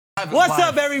What's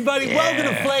up, everybody? Yeah.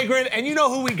 Welcome to Flagrant. And you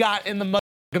know who we got in the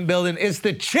motherfucking building? It's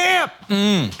the champ.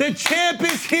 The champ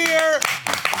is here.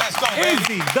 Let's go, baby.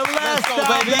 Izzy, the last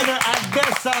stylebender,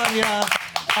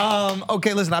 Adesanya.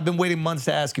 Okay, listen, I've been waiting months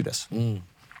to ask you this.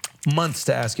 Months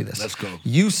to ask you this. Let's go.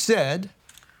 You said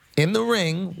in the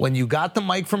ring, when you got the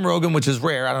mic from Rogan, which is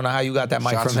rare, I don't know how you got that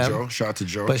mic from him. Shout out to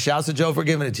Joe. But shouts to Joe for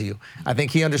giving it to you. I think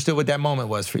he understood what that moment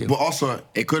was for you. But also,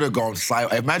 it could have gone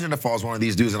silent. Imagine if I was one of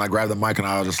these dudes and I grabbed the mic and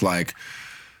I was just like,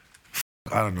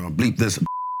 I don't know, bleep this. And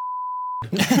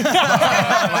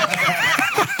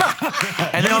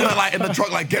then I'm like in the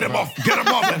truck, like, get him off.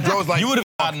 And Joe's like, you would have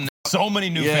gotten so many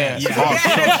new fans. But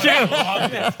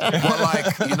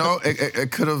like, you know, it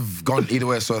could have gone either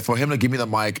way. So for him to give me the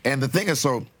mic, and the thing is,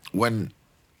 so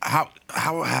how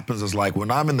it happens is like when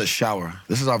I'm in the shower,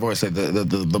 this is I've always said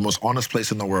the most honest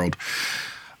place in the world.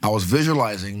 I was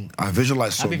visualizing. I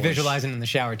visualized so much. I've been visualizing in the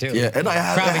shower too. Yeah, and I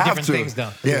have different to. things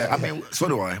though. Yeah, I mean, so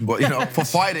do I. But you know, for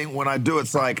fighting, when I do,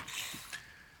 it's like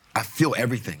I feel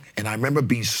everything. And I remember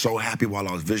being so happy while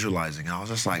I was visualizing. I was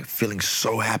just like feeling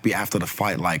so happy after the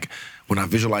fight. Like when I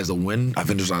visualized the win, I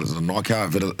visualized the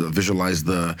knockout, I visualized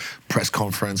the press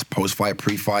conference, post-fight,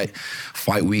 pre-fight,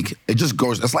 fight week. It just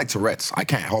goes, it's like Tourette's. I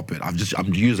can't help it. I'm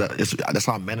used, that's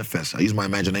how I manifest. I use my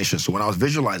imagination. So when I was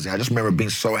visualizing, I just remember being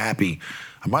so happy.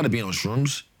 I might have been on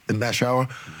shrooms in that shower,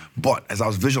 but as I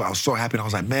was visualizing, I was so happy and I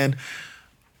was like, man,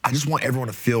 I just want everyone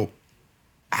to feel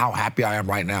how happy I am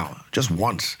right now, just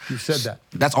once. You said that.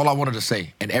 That's all I wanted to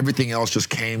say, and everything else just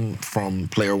came from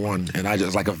player one, and I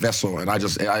just like a vessel, and I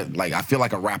feel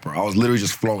like a rapper. I was literally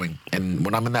just flowing, and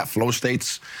when I'm in that flow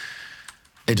states,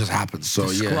 it just happens. So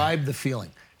Describe the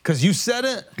feeling, because you said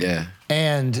it,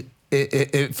 and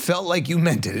it felt like you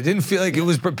meant it. It didn't feel like it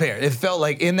was prepared. It felt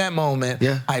like in that moment,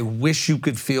 I wish you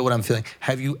could feel what I'm feeling.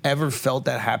 Have you ever felt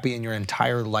that happy in your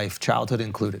entire life, childhood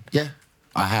included? Yeah,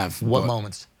 I have. What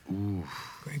moments? Ooh.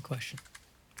 Great question.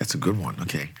 That's a good one.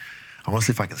 Okay. I want to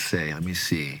see if I can say. Let me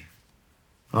see.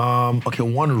 Okay,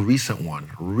 one recent one.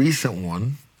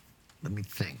 Let me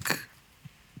think.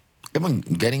 Even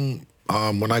getting,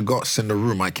 when I got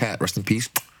Cinderoo, my cat, rest in peace,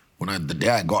 the day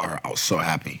I got her, I was so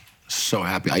happy. So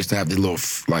happy. I used to have this little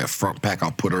like front pack.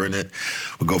 I'll put her in it.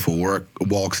 We'll go for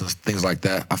walks and things like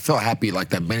that. I felt happy like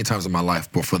that many times in my life.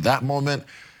 But for that moment,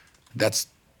 that's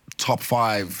top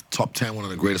 5, top 10, one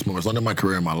of the greatest moments in my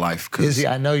career in my life. Izzy,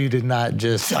 I know you did not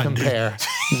just compare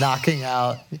knocking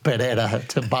out Pereira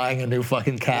to buying a new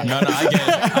fucking cat. No, I get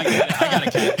it. I got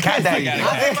a cat. Cat daddy.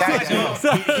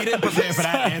 He didn't prepare for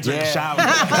that answer in the shower.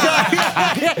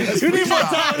 You need more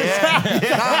time in the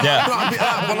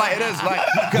shower. But like, it is like...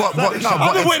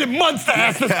 I've been waiting months to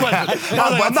ask this question.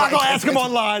 I'm not going to ask him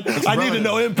online. I need to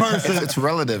know in person. It's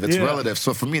relative. It's relative.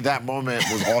 So for me, that moment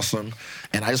was awesome.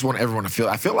 And I just want everyone to feel...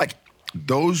 I feel like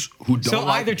those who don't So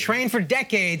either train for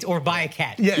decades or buy a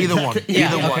cat. Yeah, either one.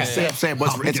 Either one. Okay. Same.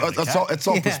 But it's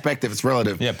all perspective. It's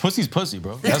relative. Yeah, pussy's pussy,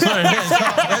 bro. That's what it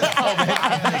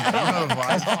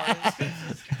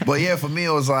is. But yeah, for me,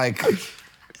 it was like,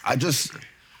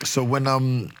 so when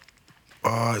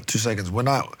 2 seconds. When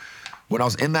I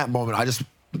was in that moment,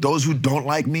 those who don't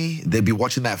like me, they'd be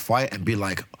watching that fight and be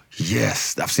like,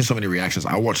 yes. I've seen so many reactions.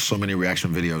 I watched so many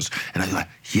reaction videos, and I'm like,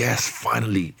 yes,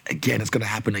 finally, again, it's gonna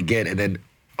happen again. And then,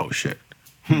 oh shit.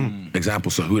 Example,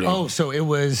 Cejudo. Oh, so it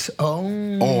was,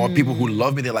 Or people who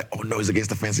love me, they're like, oh no, he's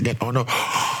against the fence again. Oh no.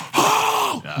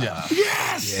 Oh,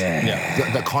 yes.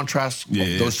 Yeah. The contrast of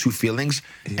those two feelings,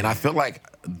 and I feel like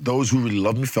those who really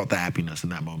loved me felt the happiness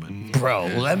in that moment. Bro,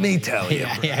 let me tell you.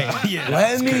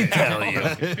 Let me tell you.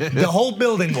 The whole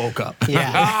building woke up.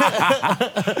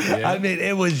 I mean,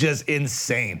 it was just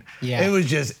insane. It was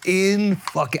just I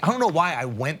don't know why I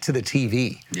went to the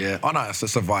TV. Yeah. Oh no, it's a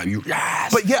vibe.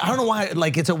 Yes. But yeah, I don't know why.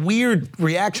 Like, it's a weird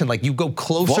reaction. Like, you go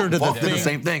closer to the Volk thing. did the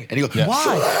same thing, and you go, why?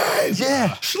 Slave!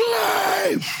 Yeah.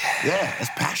 Slave! Yeah, it's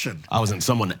passion. I was in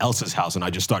someone else's house and I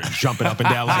just started jumping up and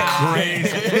down like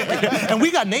crazy. And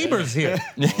we got neighbors here.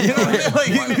 You know what I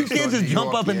mean? Like, you can't just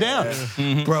jump up and down.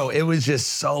 Bro, it was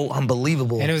just so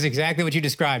unbelievable. And it was exactly what you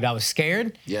described. I was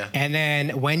scared. Yeah. And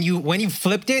then when you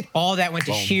flipped it, all that went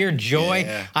to sheer joy.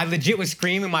 Yeah. I legit was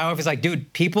screaming. My wife was like, dude,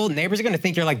 neighbors are gonna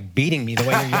think you're like beating me the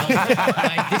way you're yelling.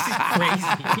 Like, this is crazy.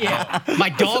 Yeah. My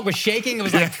dog was shaking. It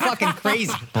was like fucking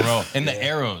crazy. Bro, and the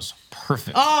arrows.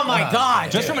 Perfect. Oh my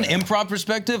God! Just from an improv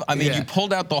perspective, I mean, you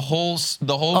pulled out the whole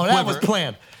quiver. That was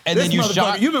planned. And then you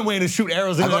shot. You've been waiting to shoot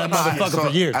arrows into that motherfucker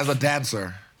for years. As a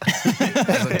dancer,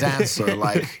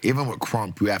 like even with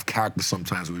Crump, we have characters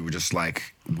sometimes we were just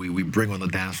like we bring on the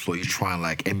dance floor. You try and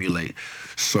like emulate,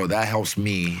 so that helps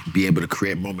me be able to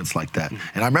create moments like that.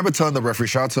 And I remember telling the referee,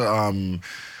 shout out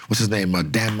to what's his name,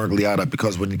 Dan Mergliata,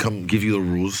 because when he come give you the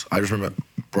rules, I just remember,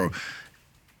 bro,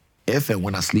 if and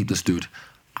when I sleep this dude,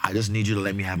 I just need you to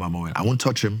let me have my moment. I won't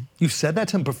touch him. You said that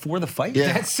to him before the fight?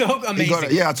 Yeah. That's so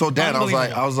amazing. Yeah, I told Dan, I was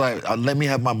like, let me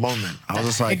have my moment. I was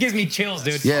just like, it gives me chills,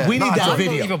 dude. Yeah, we need that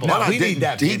video. Unbelievable. We need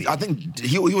that video. I think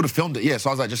he would have filmed it. Yeah,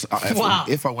 so I was like, just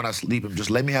if when I sleep him,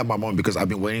 just let me have my moment because I've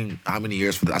been waiting how many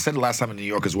years for that. I said it last time in New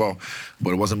York as well,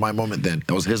 but it wasn't my moment then.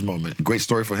 It was his moment. Great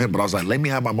story for him, but I was like, let me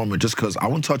have my moment just because I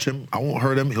won't touch him, I won't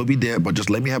hurt him, he'll be dead, but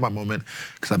just let me have my moment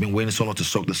because I've been waiting so long to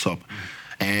soak this up.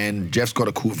 And Jeff's got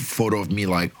a cool photo of me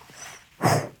like.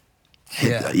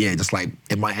 Just like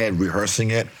in my head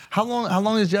rehearsing it. How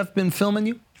long has Jeff been filming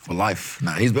you? For life.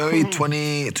 Nah, he's buried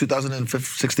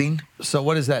 2016. So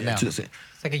what is that now? It's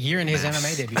like a year in his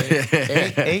MMA debut.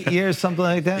 8 years, something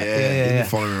like that? Yeah. He's been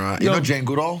following me around. You know Jane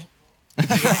Goodall?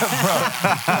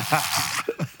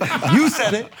 You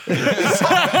said it.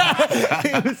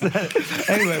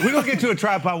 Anyway, we're going to get to a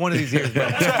tripod one of these years, bro.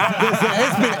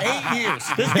 It's been 8 years.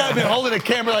 This guy's been holding a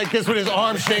camera like this with his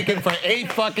arm shaking for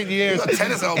 8 fucking years.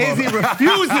 Tennis elbow. Izzy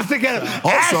refuses to get him.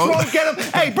 Ash won't get him.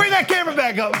 Hey, bring that camera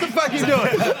back up. What the fuck you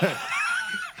doing?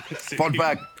 Fun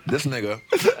fact, this nigga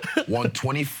won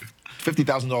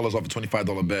 $50,000 off a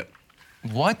 $25 bet.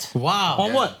 What? Wow.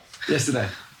 On what? Yesterday.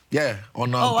 Yeah,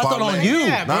 on I thought on you.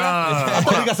 Yeah, bro. I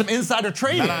thought you got some insider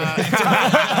trading.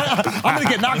 I'm gonna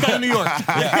get knocked out in New York.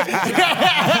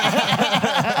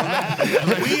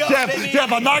 Jeff,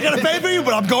 I'm not gonna pay for you,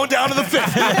 but I'm going down to the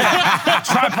 5th.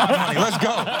 Tripod money, let's go.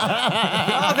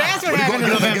 Oh, that's what happened in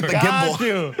November. Get the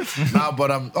gimbal. Nah,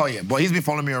 but boy, he's been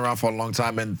following me around for a long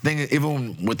time, and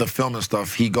even with the film and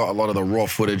stuff, he got a lot of the raw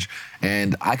footage,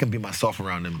 and I can be myself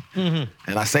around him.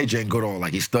 And I say Jane Goodall,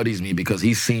 like he studies me because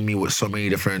he's seen me with so many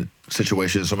different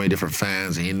situations, so many different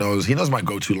fans, and he knows my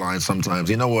go-to line sometimes.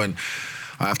 You know when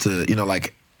I have to,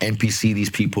 like NPC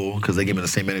these people because they give me the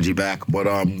same energy back. But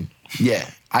yeah,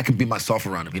 I can be myself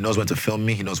around him. He knows when to film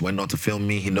me. He knows when not to film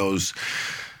me. He knows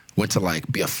when to like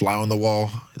be a fly on the wall,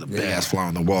 a big ass fly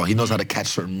on the wall. He knows how to catch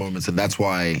certain moments, and that's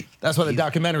why the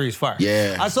documentary is fire.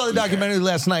 Yeah, I saw the documentary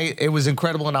last night. It was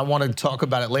incredible, and I want to talk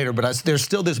about it later. But there's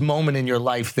still this moment in your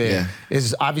life that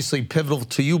is obviously pivotal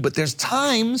to you. But there's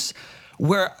times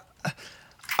where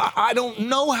I don't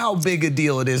know how big a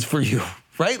deal it is for you,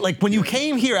 right? Like when you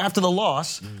came here after the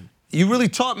loss, you really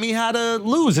taught me how to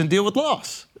lose and deal with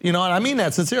loss. You know, and I mean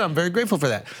that sincerely. I'm very grateful for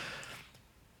that.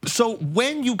 So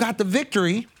when you got the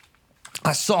victory,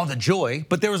 I saw the joy,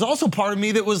 but there was also part of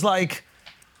me that was like,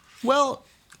 well,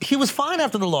 he was fine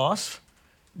after the loss.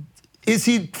 Is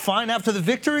he fine after the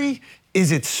victory?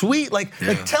 Is it sweet? Like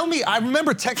tell me. I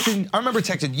remember texting you. I remember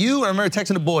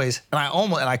texting the boys, and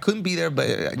I couldn't be there,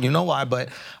 but you know why? But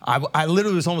I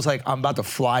literally was almost like I'm about to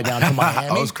fly down to Miami.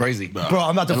 That was crazy, bro.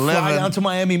 I'm about to fly down to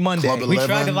Miami Monday. We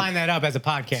tried to line that up as a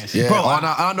podcast. Yeah, bro.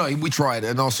 I know we tried,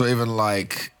 and also even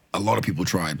like a lot of people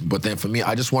tried. But then for me,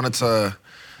 I just wanted to.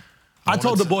 I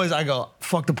told the boys, I go,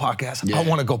 fuck the podcast. Yeah. I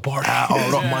want to go party.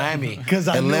 Miami. Because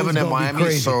I knew it was living in Miami,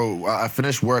 crazy. So I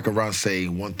finished work around, say,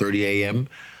 1:30 a.m.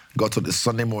 Got to the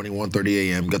Sunday morning, 1:30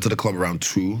 a.m. Got to the club around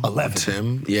 2. 11.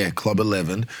 Tim, yeah, Club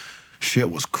 11.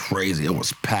 Shit was crazy. It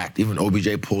was packed. Even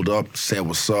OBJ pulled up, said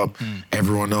what's up.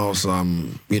 Everyone else, the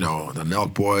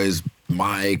Nelk boys,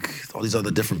 Mike, all these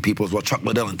other different people as well. Chuck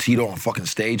Liddell and Tito on fucking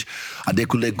stage.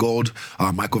 Adekule Gold,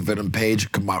 Michael Venom Page,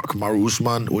 Kamaru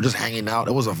Usman. We're just hanging out.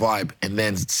 It was a vibe. And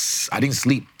then I didn't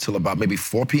sleep till about maybe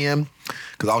 4 p.m.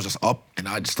 because I was just up and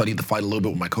I studied the fight a little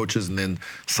bit with my coaches. And then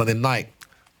Sunday night,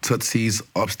 Tootsies,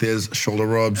 upstairs, shoulder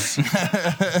rubs.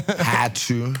 Had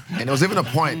to. And there was even a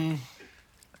point.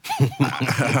 There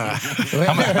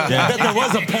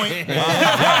was a point.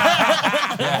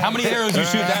 How many arrows you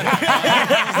shoot that?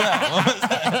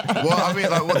 Well, I mean,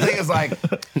 the thing is, like,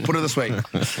 put it this way.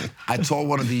 I told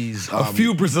one of these... a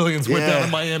few Brazilians went down to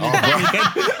Miami.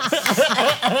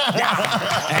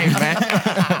 Hey, man.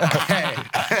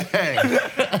 Hey.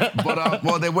 But,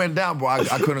 well, they went down,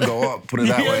 but I couldn't go up, put it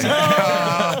that way.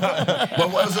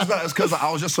 But it's because I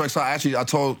was just so excited. Actually, I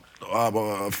told...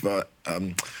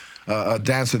 a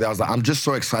dancer that I was like, I'm just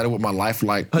so excited with my life,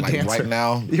 like right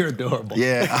now. You're adorable.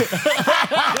 Yeah.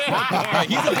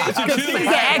 He's a dancer too. He's an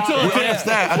actor.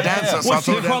 A dancer. Was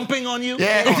she crumping on you?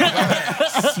 Yeah.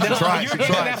 She tried.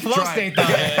 That flow state, though.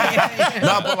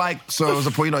 No, but like, so it was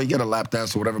a point, you get a lap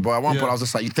dance or whatever. But at one point, I was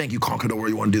just like, you think you conquered the world,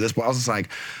 you want to do this? But I was just like,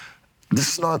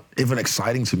 this is not even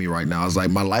exciting to me right now. I was like,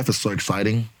 my life is so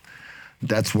exciting.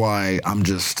 That's why I'm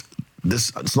just,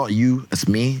 it's not you, it's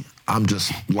me. I'm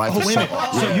just life. Wait a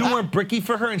minute. So you weren't bricky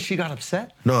for her and she got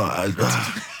upset? No.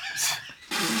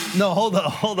 No, hold on.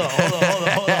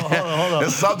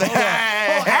 There's something.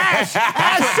 Ash,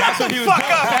 shut the fuck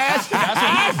up, Ash. That's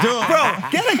what he was doing. Bro,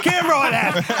 get a camera on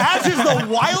Ash. Ash is the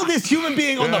wildest human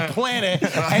being on the planet,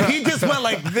 and he just went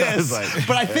like this.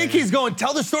 But I think he's going,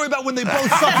 tell the story about when they both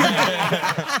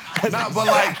sucked it. Nah, but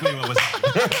like,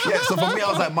 so for me, I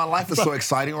was like, my life is so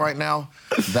exciting right now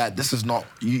that this is not,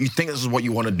 you think this is what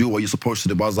you want to do, what you're supposed to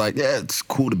do, but I was like, yeah, it's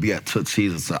cool to be at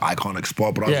Tootsie's, it's an iconic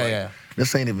spot, but I was like,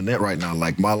 this ain't even it right now.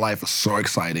 Like, my life is so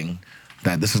exciting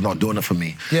that this is not doing it for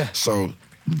me. Yeah. So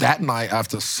that night,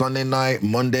 after Sunday night,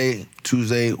 Monday,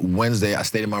 Tuesday, Wednesday, I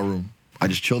stayed in my room. I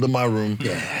just chilled in my room. I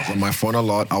was on my phone a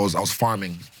lot. I was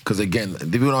farming. Because again,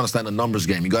 if you don't understand the numbers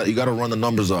game, you got to run the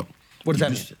numbers up. What does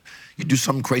that mean? You do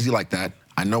something crazy like that.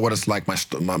 I know what it's like. My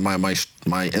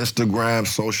Instagram,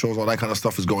 socials, all that kind of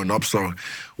stuff is going up. So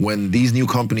when these new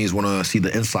companies want to see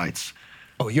the insights,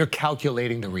 oh, you're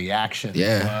calculating the reaction.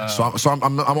 Yeah. Wow. So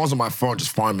I'm always on my phone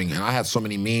just farming, and I had so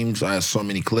many memes, I had so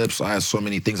many clips, I had so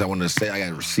many things I wanted to say. I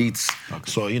got receipts. Okay.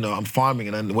 So I'm farming,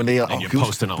 and then when they and you're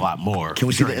posting a lot more. Can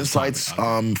we see the insights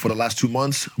for the last 2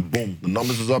 months? Boom, the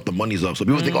numbers is up, the money's up. So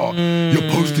people think, oh, you're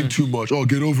posting too much. Oh,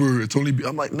 get over it. It's only.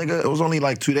 I'm like, nigga, it was only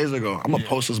like 2 days ago. I'm gonna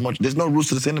post as much. There's no rules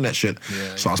to this internet shit.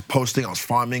 Yeah, so I was posting, I was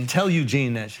farming. Tell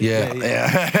Eugene that shit. Yeah. No,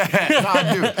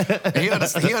 I do. He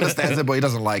understands it, but he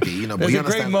doesn't like it.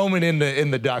 But There's a great moment in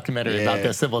the documentary about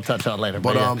this that we'll touch on later.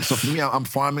 But so for me, I'm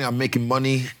farming, I'm making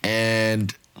money,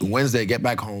 and Wednesday, get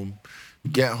home.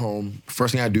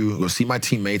 First thing I do, go see my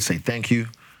teammates, say thank you,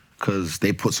 because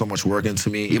they put so much work into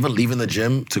me. Even leaving the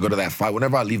gym to go to that fight,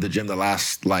 whenever I leave the gym the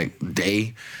last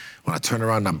day, when I turn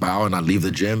around and I bow and I leave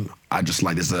the gym, I just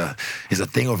there's a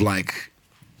thing of like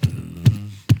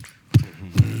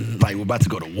we're about to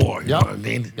go to war, you know what I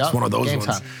mean? It's one of those ones.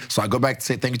 Time. So I go back to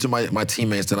say thank you to my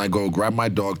teammates, then I go grab my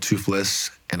dog,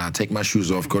 Toothless, and I take my shoes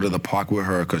off, go to the park with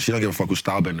her, because she don't give a fuck who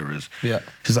Stylebender is. Yeah.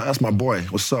 She's like, that's my boy,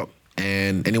 what's up?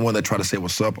 And anyone that try to say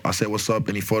what's up, I say what's up.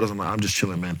 Any photos, I'm like, I'm just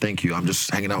chilling, man, thank you. I'm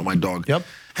just hanging out with my dog. Yep.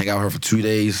 Hang out with her for 2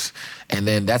 days. And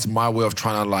then that's my way of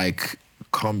trying to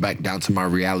come back down to my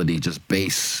reality, just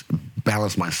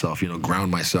balance myself,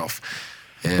 ground myself.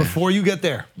 Yeah. Before you get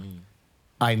there,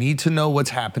 I need to know what's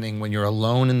happening when you're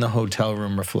alone in the hotel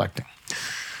room reflecting.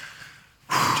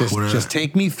 Just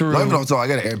take me through. Not even hotel. I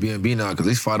got an Airbnb now because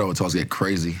these fight hotels get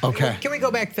crazy. Okay. Can we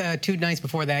go back 2 nights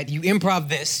before that? You improv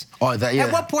this. Oh, that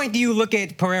At what point do you look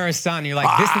at Pereira's son and you're like,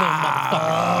 this little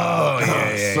motherfucker? Oh,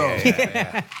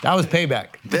 yeah. That was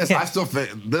payback. I still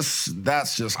think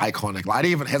that's just iconic. I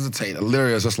didn't even hesitate.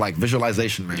 Literally, it's just like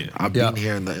visualization, man. Yeah. I've been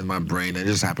here in my brain, and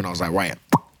it just happened. I was like, right.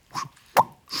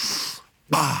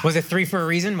 Was it 3 for a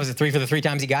reason? Was it 3 for the 3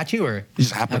 times he got you, or? It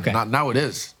just happened. Okay. Now it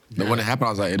is. Yeah. When it happened,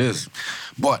 I was like, it is.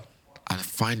 But I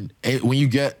find when you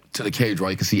get to the cage,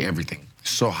 right, you can see everything.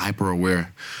 So hyper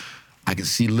aware. I can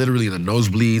see literally the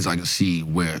nosebleeds. I can see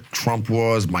where Trump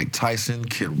was, Mike Tyson,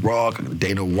 Kid Rock,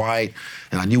 Dana White,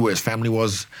 and I knew where his family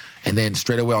was. And then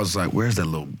straight away, I was like, where's that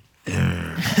little?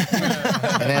 And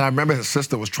then I remember his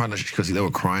sister was trying to, because they were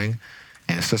crying,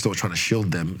 and his sister was trying to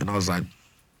shield them, and I was like.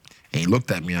 And he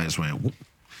looked at me, I just went, whoop.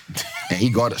 And he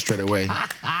got it straight away.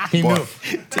 He knew.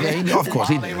 Yeah, he knew. Of course,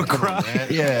 he knew. They were crying.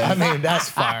 Yeah. I mean, that's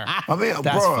fire. That's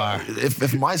fire.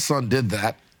 If my son did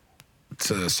that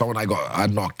to someone I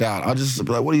knocked out, I'd just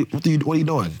be like, what are you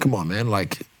doing? Come on, man.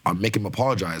 I'll make him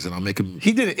apologize, and I'll make him.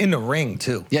 He did it in the ring,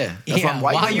 too. Yeah. That's why I'm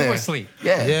right while you there. were asleep.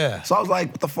 Yeah. So I was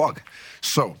like, what the fuck?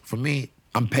 So for me,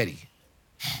 I'm petty.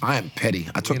 I am petty.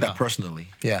 I took that personally.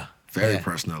 Yeah. Very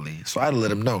personally. So I had to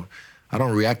let him know. I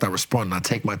don't react, I respond, and I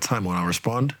take my time. When I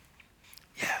respond,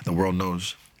 the world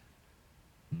knows.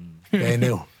 They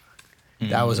knew.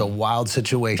 That was a wild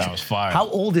situation. That was fire. How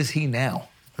old is he now?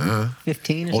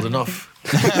 15 or Old something? enough.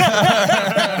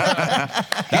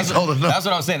 That's old enough. That's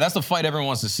what I was saying. That's the fight everyone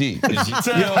wants to see.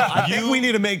 I think we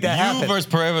need to make that happen. You versus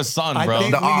Pereira's son, bro. I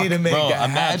think we need to make that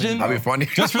imagine. That'd be funny.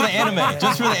 Just for the anime.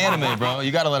 Just for the anime, bro.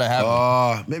 You got to let it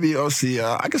happen. Maybe OC,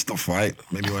 I can still fight.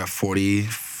 Maybe when I'm 40.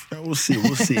 We'll see.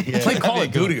 Yeah. Play Call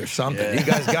of Duty or something. Yeah. You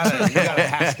guys gotta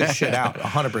hash this shit out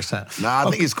 100%. Nah, I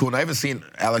think he's cool. And I haven't seen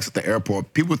Alex at the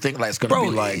airport. People think it's gonna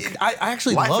be like. I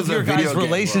actually love your guys'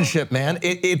 relationship, man.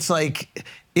 It's like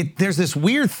there's this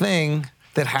weird thing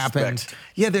that happened. Respect.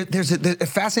 Yeah, there's a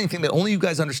fascinating thing that only you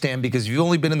guys understand because you've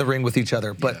only been in the ring with each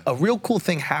other. But a real cool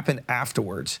thing happened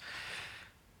afterwards.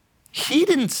 He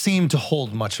didn't seem to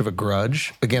hold much of a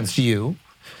grudge against you.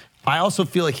 I also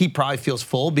feel like he probably feels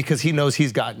full because he knows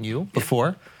he's gotten you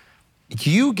before.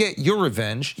 You get your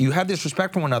revenge, you have this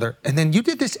respect for one another, and then you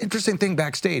did this interesting thing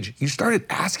backstage. You started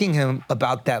asking him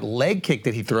about that leg kick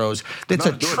that he throws. That's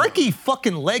a tricky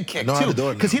fucking leg kick, too,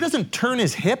 because he doesn't turn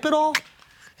his hip at all.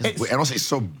 And also, he's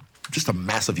just a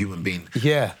massive human being.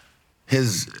 Yeah.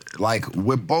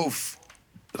 We're both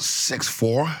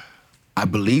 6'4", I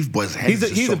believe, but his head is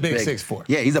just he's so a big big. 6'4".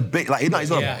 Yeah, he's a big, like, he's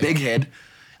not a big head.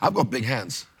 I've got big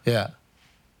hands. Yeah.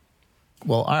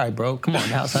 Well, all right, bro. Come on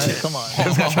now, son. Come on. Come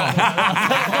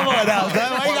on now,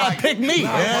 son. Why you gotta pick me?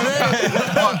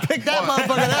 Pick that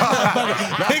motherfucker,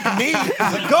 Pick me.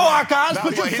 Go, Archives.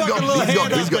 Put your fucking little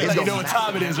hand up. You know what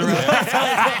time it is,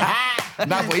 right?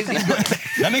 Nah, but he's good.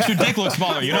 That makes your dick look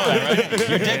smaller. You know that, right?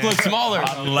 Your dick looks smaller.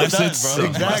 Unless it's...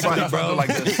 Exactly, bro. Like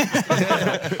this.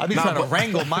 I be trying to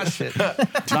wrangle my shit. But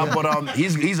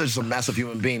he's just a massive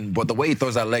human being. But the way he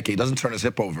throws that leg kick, he doesn't turn his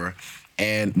hip over.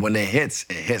 And when it hits.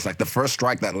 Like the first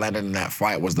strike that landed in that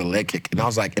fight was the leg kick. And I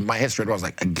was like, in my head straight, I was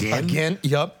like, again? Again?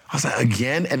 Yup. I was like,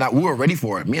 again? And we were ready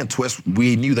for it. Me and Twist,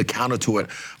 we knew the counter to it.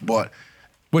 But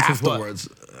Which afterwards...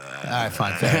 all right,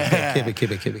 fine. Fair.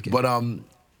 Keep it. But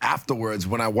afterwards,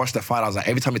 when I watched the fight, I was like,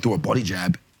 every time he threw a body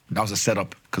jab, that was a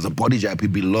setup. Because a body jab,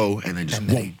 he'd be low and then just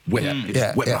boom, whip.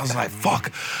 Whip. I was like,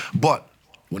 fuck. But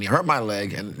when he hurt my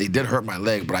leg, and he did hurt my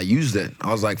leg, but I used it,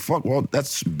 I was like, fuck, well,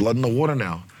 that's blood in the water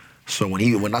now. So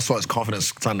when I saw his confidence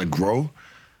starting to grow,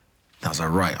 I was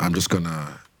like, right, I'm just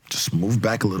gonna just move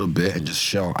back a little bit and just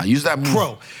shell. I used that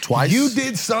move twice. You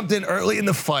did something early in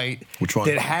the fight Which one?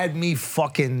 that had me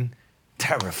fucking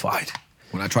terrified.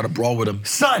 When I tried to brawl with him.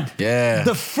 Son,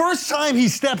 the first time he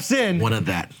steps in. Wanted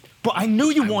that. But I knew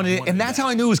you wanted it, and that's how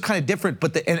I knew it was kind of different.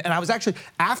 But and I was actually,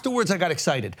 afterwards I got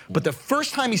excited. But the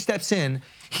first time he steps in,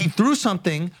 he threw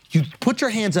something, you put your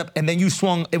hands up, and then you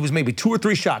swung, it was maybe 2 or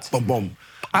 3 shots. Boom, boom.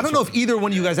 I don't know if either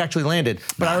one of you guys actually landed,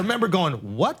 but I remember going,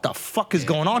 what the fuck is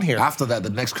going on here? After that, the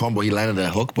next combo, he landed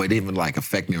that hook, but it didn't even like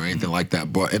affect me or anything like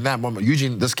that. But in that moment,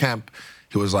 Eugene, this camp,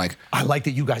 he was like... I like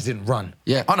that you guys didn't run.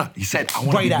 Yeah. Oh, no. He said, I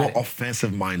want to be more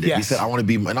offensive-minded. Yes. He said, I want to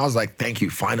be... And I was like, thank you,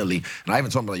 finally. And I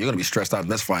even told him, like, you're going to be stressed out in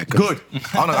this fight. Good.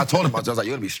 I told him, I was like,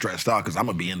 you're going to be stressed out because I'm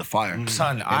going to be in the fire.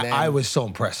 Son, I was so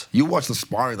impressed. You watched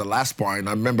the last sparring.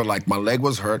 I remember, like, my leg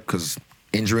was hurt because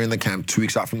injury in the camp 2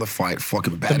 weeks out from the fight.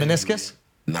 Fucking bad. The meniscus?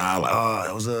 Nah,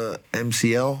 it was a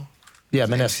MCL. Yeah,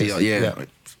 meniscus. MCL, yeah.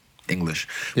 English.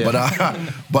 Yeah.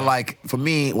 But like for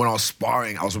me, when I was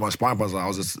sparring, I was with my sparring partners, I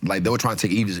was just like, they were trying to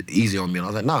take it easy on me. And I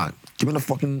was like, nah, give me the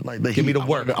fucking give me the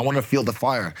work. I want to feel the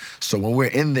fire. So when we're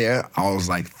in there, I was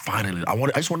like, finally, I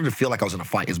just wanted to feel like I was in a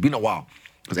fight. It's been a while.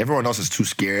 Because everyone else is too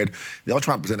scared. They all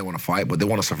try to pretend they want to fight, but they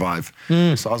want to survive.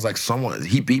 So I was like,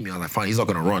 he beat me. I was like, fine, he's not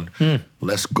going to run.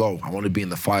 Let's go. I want to be in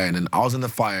the fire. And then I was in the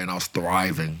fire and I was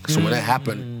thriving. So when it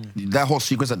happened, that whole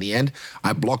sequence at the end,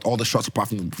 I blocked all the shots apart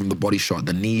from the body shot.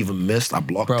 The knee even missed. I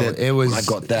blocked it. When I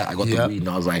got that. I got the read and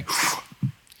I was like,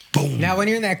 boom. Now, when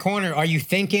you're in that corner, are you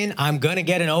thinking, I'm going to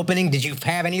get an opening? Did you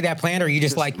have any of that planned, or are you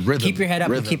just like, rhythm, keep your head up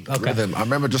and keep... Okay. Rhythm. I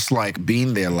remember just like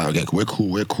being there, like, we're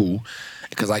cool.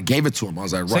 Because I gave it to him. I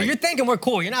was like, right. So you're thinking we're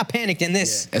cool. You're not panicked in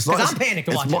this. Because I'm panicked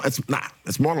to watch it.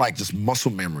 It's more like just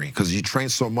muscle memory. Because you train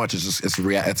so much, it's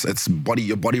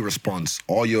your body response.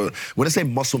 When I say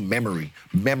muscle memory,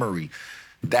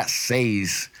 that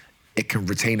says it can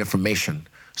retain information.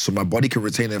 So my body can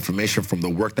retain the information from the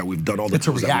work that we've done, all the It's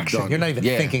a reaction. You're not even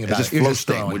thinking about it. It's just flow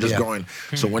state. We're just going.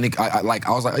 So when I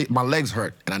was like, my legs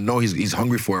hurt, and I know he's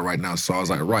hungry for it right now. So I was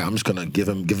like, right, I'm just gonna give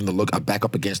him the look. I back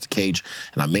up against the cage,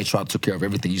 and I made sure I took care of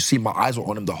everything. You see, my eyes were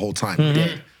on him the whole time.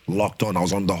 Dead, locked on. I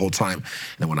was on him the whole time.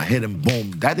 And when I hit him,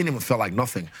 boom, that didn't even feel like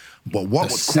nothing. But what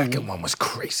was cool? The second one was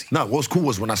crazy. No, what was cool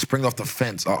was when I spring off the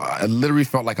fence. I literally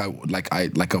felt like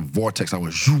a vortex. I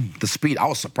was zoom, the speed. I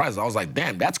was surprised. I was like,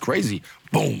 damn, that's crazy.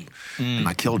 Boom, and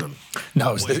I killed him.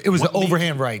 No, it was the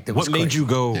overhand right. That was what made you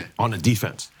go on the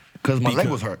defense? Because my leg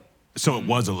was hurt. So it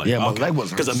was a leg. Yeah, my leg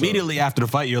was hurt. Because immediately after the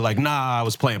fight, you're like, nah, I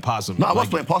was playing possum. No, I was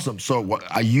playing possum. So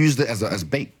I used it as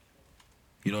bait.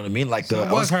 You know what I mean? Like it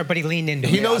was hurt, but he leaned into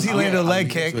it. He knows he landed a leg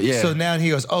kick, so now he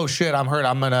goes, "Oh shit, I'm hurt.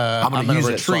 I'm gonna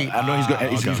retreat." So I know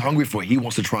he's hungry for it. He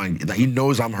wants to try and he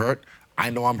knows I'm hurt. I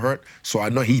know I'm hurt, so I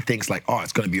know he thinks like, "Oh,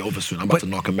 it's gonna be over soon. I'm about to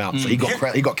knock him out." So he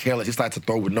got careless. He started to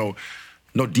throw with no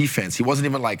defense. He wasn't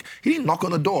even like, he didn't knock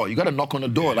on the door. You got to knock on the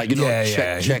door, like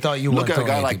check. He thought you look at a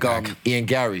guy like Ian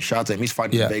Gary. Shout out to him. He's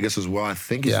fighting in Vegas as well. I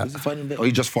think is he fighting in Vegas? Oh,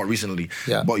 he just fought recently.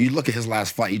 Yeah. But you look at his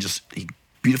last fight. He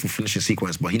beautiful finishing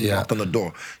sequence, but he knocked on the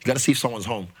door. You got to see if someone's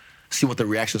home, see what the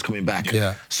reaction's coming back.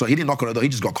 Yeah. So he didn't knock on the door. He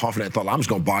just got confident. Thought, I'm just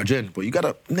gonna barge in. But you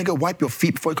gotta, nigga, wipe your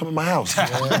feet before you come in my house. You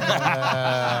know what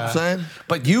I'm saying?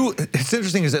 But it's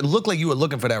interesting is it looked like you were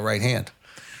looking for that right hand.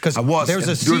 Because I was. There's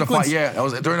a during sequence. The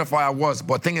fight, during the fight I was.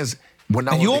 But the thing is,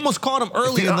 you almost caught him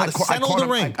early in the center of the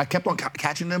ring. I kept on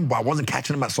catching him, but I wasn't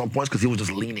catching him at some points because he was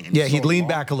just leaning. Yeah, he'd lean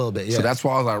back a little bit. Yeah. So that's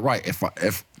why I was like, right,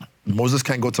 if Moses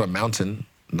can't go to the mountain,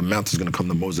 the mountain's gonna come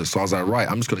to Moses. So I was like, right,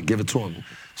 I'm just gonna give it to him.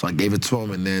 So I gave it to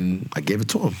him, and then I gave it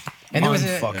to him. And there was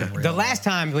the last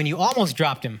time when you almost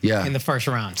dropped him in the first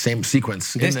round. Same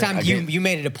sequence. This time you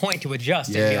made it a point to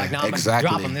adjust and be like, no, I'm gonna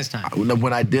drop him this time.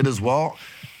 When I did as well,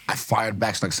 I fired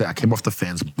back. So like I said, I came off the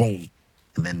fence, boom.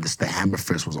 And then the hammer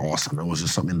fist was awesome. It was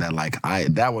just something that like, I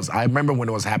remember when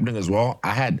it was happening as well,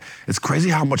 it's crazy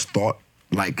how much thought,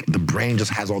 like the brain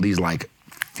just has all these like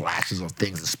flashes of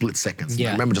things in split seconds. Yeah.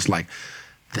 I remember just like,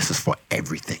 this is for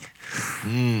everything.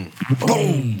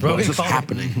 Boom! Bro, it's just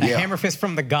happening. A hammer fist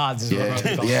from the gods is what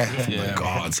Rogan called it. From the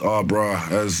gods. Oh, bro.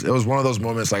 It was one of those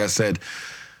moments, like I said,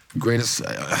 greatest,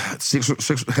 6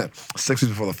 weeks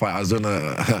before the fight, I was doing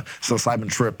a psilocybin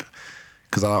trip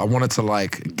because I wanted to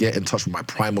like get in touch with my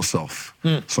primal self.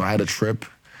 So I had a trip,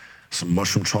 some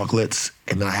mushroom chocolates,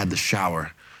 and then I had the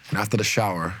shower. And after the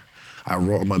shower, I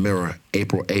wrote on my mirror,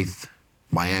 April 8th,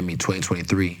 Miami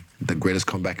 2023, the greatest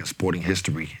comeback in sporting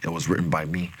history. It was written by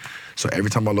me. So every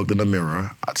time I looked in the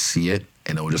mirror, I'd see it,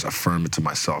 and it would just affirm it to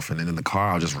myself. And then in the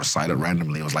car, I'll just recite it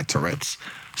randomly. It was like Tourette's.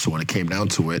 So when it came down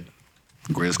to it,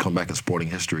 the greatest comeback in sporting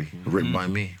history, written by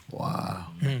me. Wow.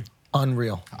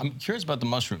 Unreal. I'm curious about the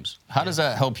mushrooms. How does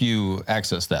that help you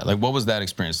access that? Like, what was that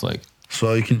experience like?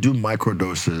 So you can do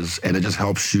microdoses, and it just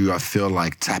helps you, I feel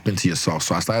like, tap into yourself.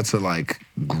 So I started to like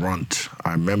grunt.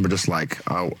 I remember just like,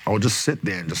 I would just sit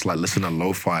there and just like listen to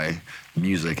lo-fi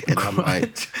music. And I'm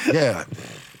like, yeah.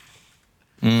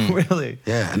 Really?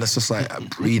 Yeah, and it's just like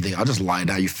breathing. I just lie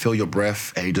down, you feel your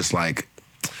breath, and you just like,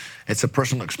 it's a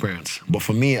personal experience. But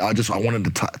for me, I wanted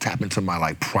to tap into my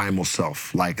like primal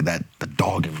self, like the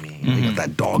dog in me, you know,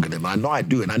 that dog in him. I know I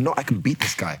do, and I know I can beat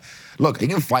this guy. Look, he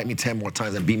can fight me 10 more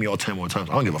times and beat me all 10 more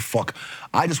times. I don't give a fuck.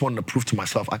 I just wanted to prove to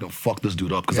myself I can fuck this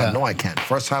dude up because I know I can.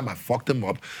 First time, I fucked him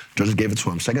up. Judges gave it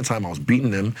to him. Second time, I was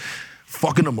beating him,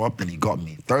 fucking him up, then he got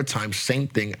me. Third time, same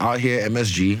thing. Out here,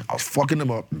 MSG, I was fucking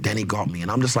him up, then he got me. And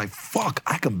I'm just like, fuck,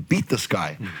 I can beat this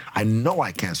guy. I know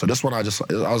I can. So this one, I was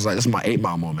like, this is my 8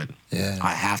 Mile moment. Yeah.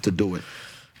 I have to do it.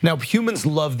 Now, humans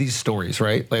love these stories,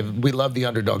 right? Like, we love the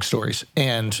underdog stories.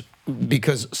 And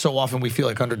because so often we feel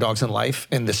like underdogs in life,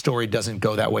 and the story doesn't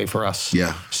go that way for us.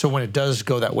 Yeah. So when it does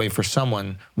go that way for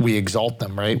someone, we exalt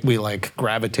them, right? We like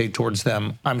gravitate towards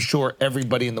them. I'm sure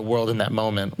everybody in the world in that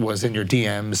moment was in your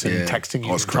DMs and texting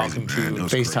you, and talking to you, and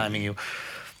FaceTiming you.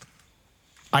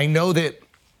 I know that,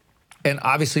 and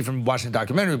obviously from watching the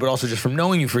documentary, but also just from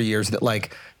knowing you for years, that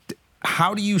like,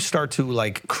 how do you start to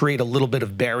like create a little bit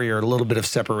of barrier, a little bit of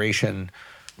separation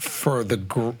for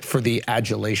the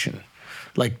adulation?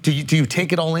 Like, do you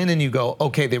take it all in and you go,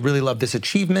 okay, they really love this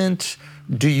achievement?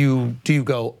 Do you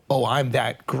go, oh, I'm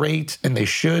that great and they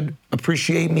should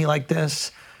appreciate me like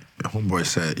this? Homeboy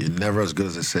said, you're never as good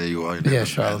as they say you are. You're never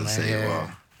as bad as they say you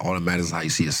are. All that matters is how you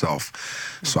see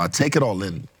yourself. So I take it all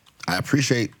in. I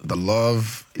appreciate the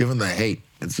love, even the hate.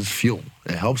 It's just fuel.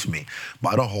 It helps me.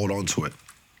 But I don't hold on to it.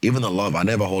 Even the love, I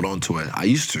never hold on to it. I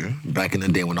used to, back in the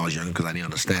day when I was young, because I didn't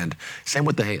understand. Same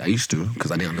with the hate, I used to,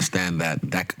 because I didn't understand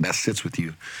that sits with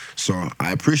you. So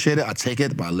I appreciate it, I take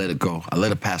it, but I let it go. I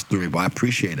let it pass through me, but I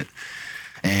appreciate it.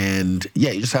 And yeah,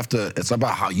 you just have to, it's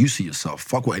about how you see yourself.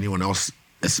 Fuck what anyone else,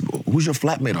 who's your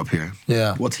flatmate up here?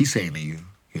 Yeah. What's he saying to you?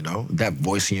 You know, that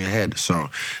voice in your head. So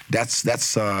that's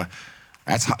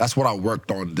what I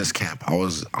worked on this camp. I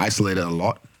was isolated a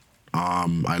lot.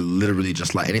 I literally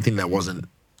just like anything that wasn't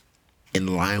in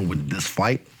line with this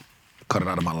fight, cut it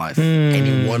out of my life.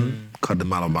 Anyone, cut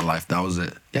them out of my life. That was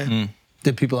it. Yeah.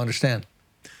 Did people understand?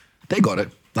 They got it.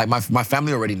 Like my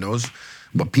family already knows,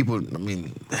 but people, I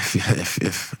mean,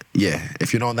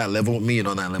 if you're not on that level with me, you're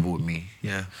not on that level with me.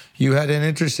 Yeah. You had an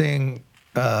interesting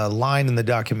line in the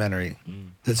documentary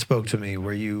that spoke to me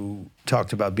where you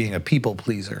talked about being a people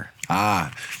pleaser.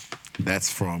 That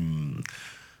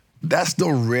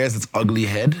still rears its ugly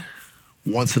head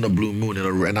once in a blue moon,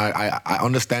 and I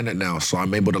understand it now, so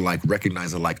I'm able to like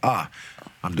recognize it, like,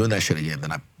 I'm doing that shit again,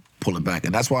 then I pull it back.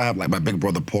 And that's why I have like my big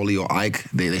brother Paulie or Ike,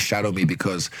 they shadow me,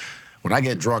 because when I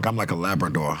get drunk, I'm like a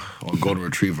Labrador or a Golden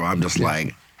Retriever. I'm just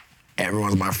like,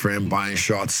 everyone's my friend, buying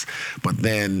shots, but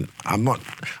then I'm not.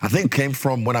 I think it came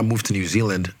from when I moved to New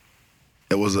Zealand.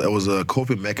 It was a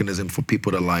coping mechanism for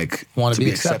people to like want to be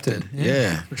accepted.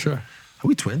 Yeah, for sure. Are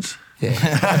we twins?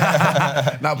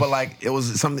 Yeah. No, but like it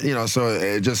was something, you know, so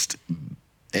it just,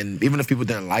 and even if people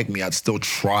didn't like me, I'd still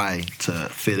try to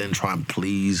fit in, try and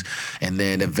please. And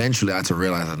then eventually I had to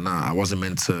realize that, nah, I wasn't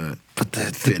meant to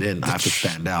fit in. I have to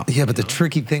stand out. Yeah, but the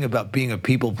tricky thing about being a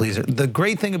people pleaser, the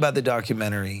great thing about the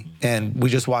documentary, and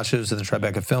we just watched it, was in the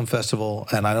Tribeca Film Festival,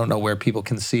 and I don't know where people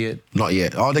can see it. Not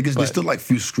yet. There's still like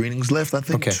few screenings left, I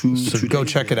think. Okay, so go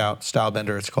check it out.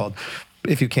 Stylebender, it's called.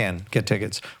 If you can, get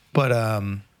tickets. But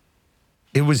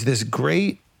it was this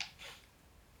great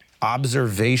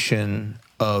observation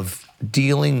of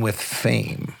dealing with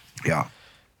fame. Yeah.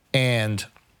 And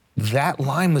that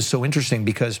line was so interesting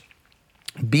because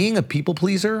being a people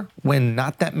pleaser when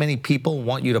not that many people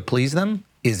want you to please them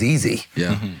is easy.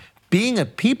 Yeah. Being a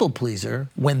people pleaser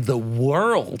when the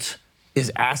world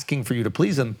is asking for you to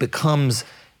please them becomes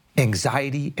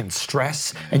anxiety and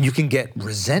stress, and you can get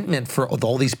resentment for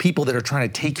all these people that are trying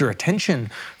to take your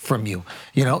attention from you,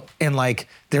 you know? And like,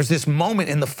 there's this moment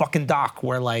in the fucking doc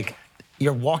where like,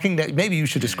 you're walking down, maybe you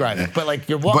should describe it, but like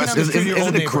you're walking down the street in your old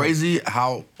Isn't it neighborhood. crazy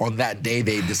how on that day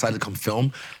they decided to come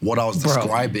film what I was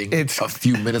describing a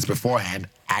few minutes beforehand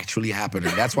actually happened.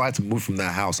 And that's why I had to move from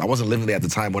that house. I wasn't living there at the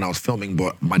time when I was filming,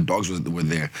 but my dogs were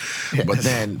there. Yes. But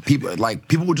then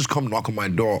people would just come knock on my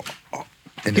door.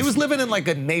 And he was living in like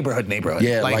a neighborhood.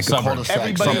 Yeah, like a cul-de-sac.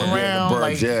 Everybody around,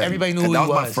 burbs, everybody knew who he was.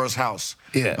 That was my first house.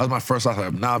 Yeah. That was my first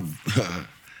house. Now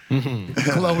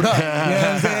glowed up. You know what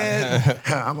I'm saying?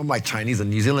 I'm like Chinese in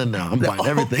New Zealand now. I'm buying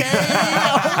everything.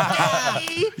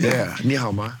 Okay. Yeah, ni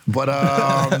hao ma. But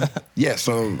yeah,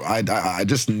 so I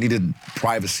just needed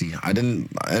privacy. And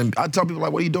I tell people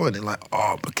like, what are you doing? And like,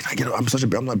 oh, but can I get? I'm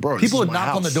I'm like, bro. People would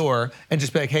knock on the door and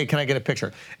just be like, hey, can I get a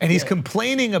picture? And he's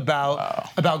complaining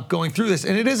about going through this,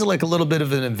 and it is like a little bit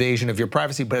of an invasion of your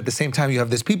privacy, but at the same time, you have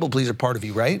this people pleaser part of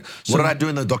you, right? So what did I do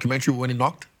in the documentary when he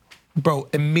knocked? Bro,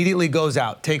 immediately goes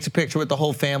out, takes a picture with the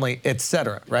whole family,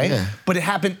 etc. Right? Yeah. But it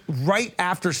happened right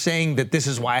after saying that this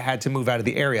is why I had to move out of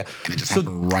the area. And it just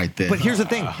happened right there. But here's the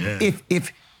thing: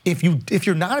 if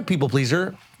you're not a people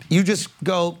pleaser, you just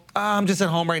go, I'm just at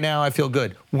home right now, I feel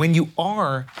good. When you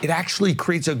are, it actually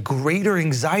creates a greater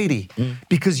anxiety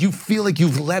because you feel like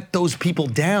you've let those people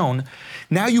down.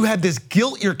 Now you have this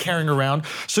guilt you're carrying around.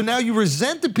 So now you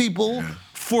resent the people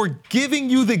for giving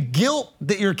you the guilt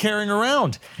that you're carrying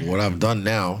around. What I've done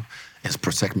now is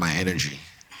protect my energy.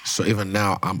 So even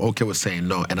now, I'm okay with saying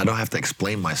no, and I don't have to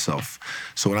explain myself.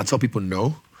 So when I tell people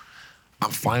no,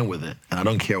 I'm fine with it, and I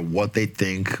don't care what they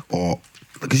think or...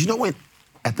 Because you know when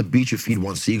at the beach you feed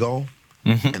one seagull,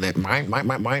 and they mine,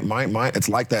 it's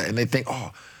like that, and they think,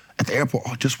 oh, at the airport,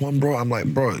 oh, just one, bro. I'm like,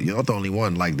 bro, you're not the only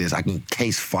one like this. I can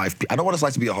case 5 people. I know what it's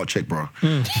like to be a hot chick, bro.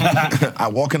 I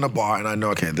walk in the bar and I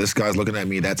know, okay, this guy's looking at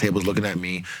me, that table's looking at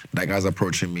me, that guy's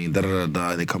approaching me,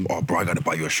 da-da-da-da. They come, oh, bro, I gotta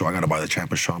buy you a shot. I gotta buy the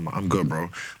champ a shot. I'm good, bro.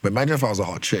 But imagine if I was a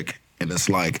hot chick and it's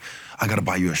like, I gotta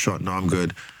buy you a shot. No, I'm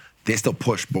good. They still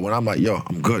push, but when I'm like, yo,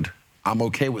 I'm good. I'm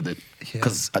okay with it.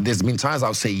 Because there's been times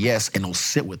I'll say yes and it'll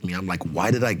sit with me. I'm like,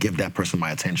 why did I give that person my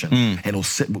attention? And it'll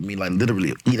sit with me, like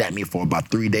literally eat at me for about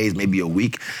 3 days, maybe a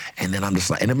week. And then I'm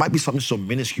just like, and it might be something so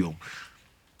minuscule.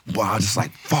 But I was just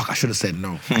like, fuck, I should have said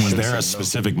no. Was there a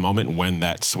specific moment when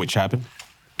that switch happened?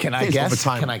 Can I guess?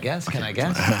 Can I guess?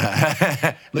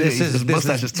 This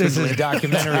is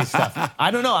documentary stuff. I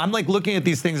don't know. I'm like looking at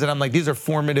these things and I'm like, these are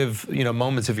formative,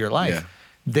 moments of your life. Yeah.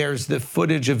 There's the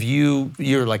footage of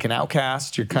you're like an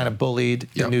outcast, you're kind of bullied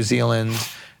in New Zealand,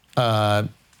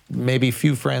 maybe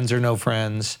few friends or no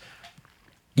friends.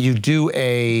 You do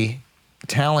a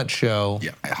talent show.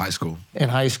 Yeah, at high school. In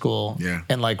high school. Yeah.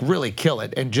 And like really kill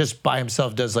it. And just by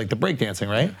himself does like the breakdancing,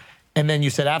 right? Yeah. And then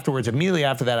you said afterwards, immediately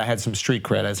after that, I had some street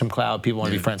cred, I had some clout, people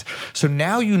want to be friends. So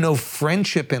now you know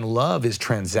friendship and love is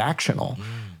transactional.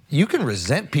 You can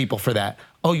resent people for that.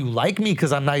 Oh, you like me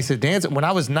because I'm nice at dancing. When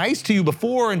I was nice to you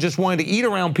before and just wanted to eat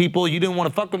around people, you didn't want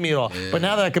to fuck with me at all. Yeah. But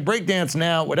now that I could break dance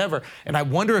now, whatever. And I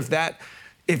wonder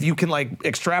if you can like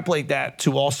extrapolate that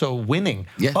to also winning.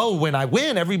 Yeah. Oh, when I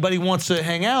win, everybody wants to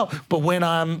hang out. But when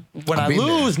I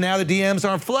lose, now the DMs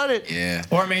aren't flooded. Yeah.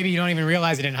 Or maybe you don't even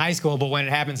realize it in high school, but when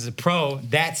it happens as a pro,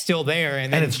 that's still there,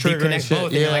 and then you connect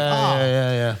both, and you're like,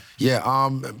 oh. Yeah,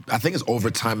 I think it's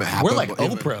over time it happened. We're like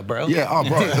Oprah, bro. Yeah, oh,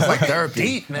 bro, it's like therapy.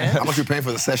 Deep, man. How much you paying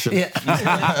for the session? Yeah.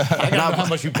 I gotta know how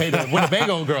much you paid the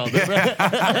Winnebago girl.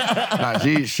 Nah,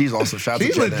 she's awesome. Shout out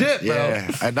she's to Jenna. Legit, bro.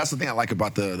 Yeah, and that's the thing I like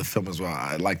about the film as well.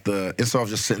 I like instead of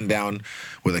just sitting down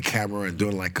with a camera and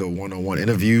doing like a one-on-one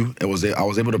interview, I was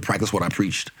able to practice what I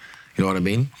preached. You know what I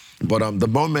mean? But the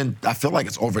moment, I feel like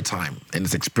it's over time and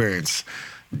it's experience,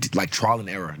 like trial and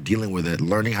error, dealing with it,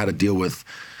 learning how to deal with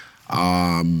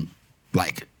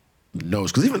like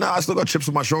no's. Because even now, I still got chips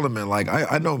on my shoulder, man. Like,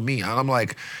 I know me. And I'm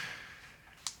like,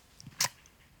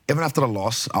 even after the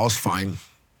loss, I was fine.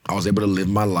 I was able to live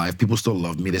my life. People still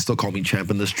love me. They still call me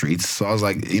champ in the streets. So I was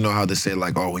like, you know how they say,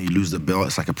 like, oh, when you lose the belt,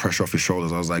 it's like a pressure off your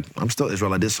shoulders. I was like, I'm still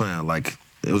Israel Adesanya. Like,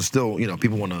 it was still,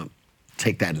 people want to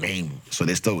take that name. So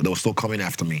they were still coming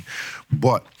after me.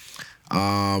 But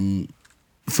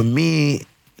for me,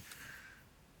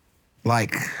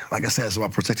 like I said, it's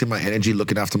about protecting my energy,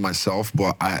 looking after myself.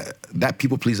 But that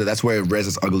people pleaser, that's where it rears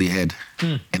its ugly head.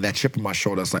 And that chip on my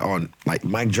shoulder, it's like, oh, like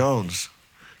Mike Jones.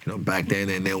 You know, back then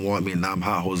they didn't want me, and now I'm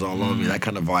hot, hoes all on me, that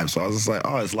kind of vibe. So I was just like,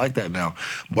 oh, it's like that now.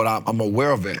 But I'm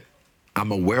aware of it.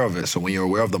 I'm aware of it. So when you're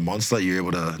aware of the monster, you're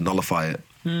able to nullify it.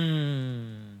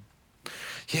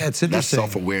 Yeah, it's interesting. That's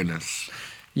self-awareness.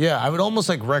 Yeah, I would almost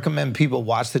like recommend people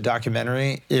watch the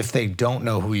documentary if they don't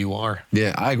know who you are.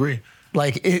 Yeah, I agree.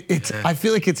 Like I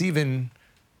feel like it's even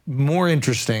more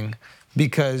interesting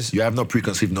because you have no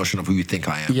preconceived notion of who you think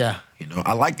I am. Yeah. You know,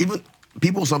 I like even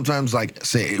people sometimes like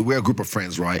say we're a group of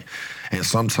friends, right? And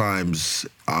sometimes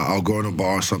I'll go in a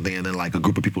bar or something, and then like a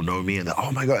group of people know me, and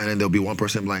oh my god, and then there'll be one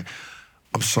person like,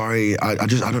 I'm sorry, I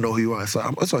don't know who you are. It's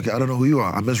like, it's okay, I don't know who you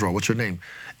are. I'm Israel. What's your name?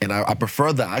 And I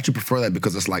prefer that. I actually prefer that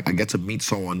because it's like I get to meet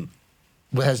someone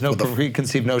who has no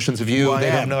preconceived notions of you. They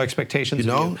have no expectations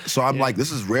you know? of you. So I'm like,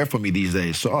 this is rare for me these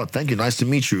days. So, oh, thank you. Nice to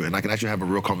meet you. And I can actually have a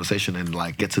real conversation and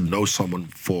like get to know someone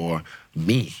for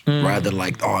me rather than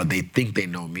like, oh, they think they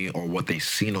know me or what they've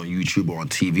seen on YouTube or on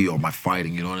TV or my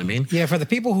fighting. You know what I mean? Yeah, for the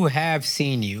people who have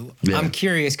seen you, I'm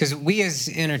curious because we as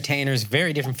entertainers,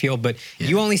 very different field, but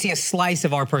you only see a slice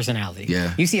of our personality.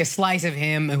 Yeah. You see a slice of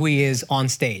him, who he is on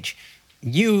stage.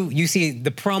 You see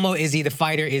the promo Izzy, the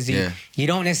fighter Izzy. Yeah. You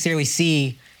don't necessarily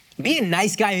see being a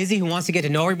nice guy Izzy who wants to get to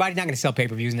know everybody. Not going to sell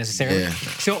pay-per-views necessarily. Yeah.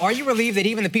 So are you relieved that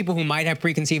even the people who might have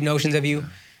preconceived notions of you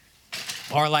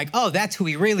are like, oh, that's who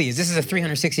he really is. This is a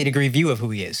 360-degree view of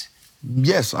who he is.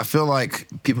 Yes, I feel like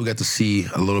people get to see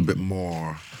a little bit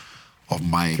more of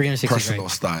my personal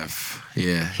stuff.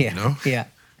 Yeah. You know? Yeah.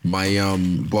 My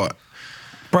but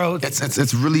Bro,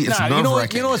 it's really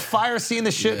nerve-wracking. You know what's fire seeing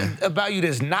the shit about you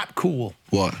that's not cool?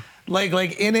 What?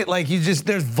 Like in it, like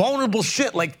there's vulnerable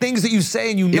shit, like things that you say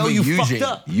and you know you fucked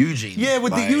up. Eugene. Yeah,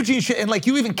 with the Eugene shit. And like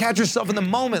you even catch yourself in the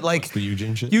moment. Like the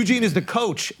Eugene shit? Eugene is the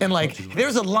coach. And like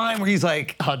there's a line where he's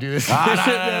like, I'll do this. Don't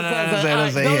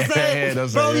say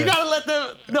it. Bro, you gotta let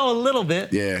them know a little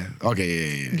bit. Yeah.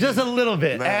 Okay, yeah. Just a little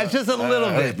bit. Just a little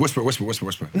bit.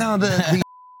 Whisper. No, the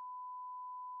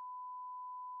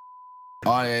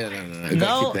Oh, yeah.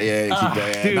 No? Keep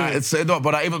that. Dude. Nah, it's no,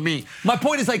 but even me. My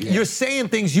point is like you're saying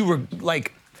things you were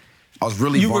like I was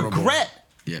really vulnerable. Regret.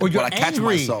 Yeah. Or you're but I catch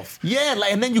angry. myself. Yeah,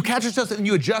 like, and then you catch yourself and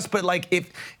you adjust. But like,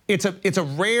 if it's a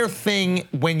rare thing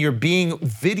when you're being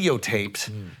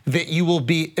videotaped that you will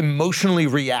be emotionally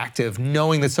reactive,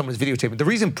 knowing that someone's videotaping. The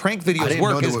reason prank videos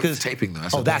work is because taping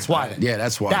though. That's why. Then. Yeah,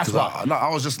 that's why. That's why. I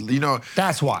was just,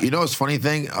 That's why. You know, it's funny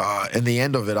thing. In the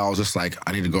end of it, I was just like,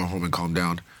 I need to go home and calm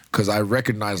down because I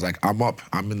recognize like I'm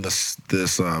in this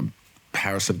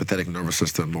parasympathetic nervous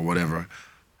system or whatever.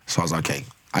 So I was like, okay,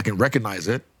 I can recognize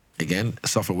it. Again,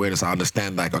 self-awareness, I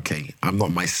understand, like, okay, I'm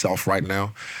not myself right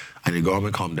now. I need to go home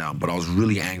and calm down. But I was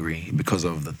really angry because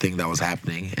of the thing that was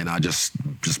happening, and I just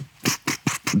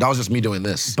that was just me doing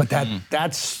this. But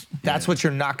that's what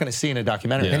you're not going to see in a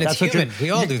documentary. And it's human. We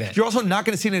all do that. You're also not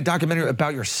going to see in a documentary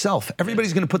about yourself.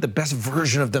 Everybody's going to put the best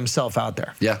version of themselves out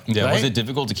there. Yeah. Right? Was it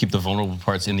difficult to keep the vulnerable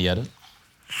parts in the edit?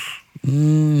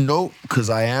 No, because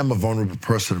I am a vulnerable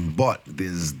person, but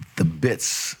there's the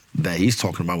bits that he's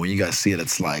talking about. When you guys see it,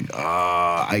 it's like,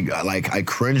 I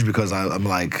cringe because I'm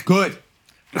like, good.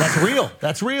 That's real.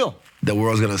 That's real. The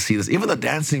world's gonna see this. Even the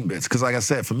dancing bits, because like I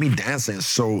said, for me, dancing is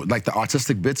so, like the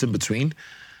artistic bits in between,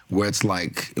 where it's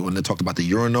like when they talked about the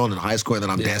urinal in high school, and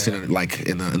then I'm dancing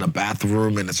in a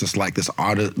bathroom, and it's just like this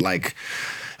art, like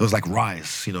it was like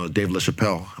Rise, Dave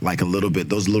LaChapelle, like a little bit,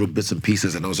 those little bits and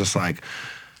pieces, and it was just like.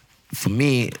 For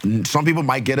me, some people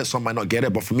might get it, some might not get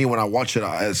it, but for me, when I watch it,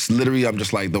 it's literally, I'm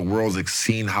just like, the world's like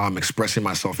seeing how I'm expressing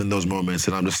myself in those moments,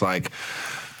 and I'm just like,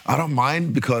 I don't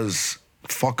mind because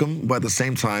fuck them, but at the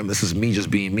same time, this is me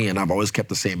just being me, and I've always kept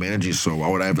the same energy, so why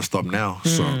would I ever stop now?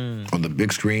 So, on the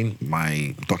big screen,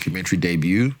 my documentary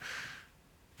debut,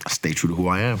 I stay true to who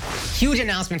I am. Huge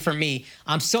announcement for me.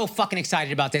 I'm so fucking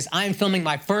excited about this. I am filming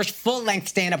my first full-length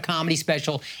stand-up comedy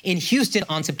special in Houston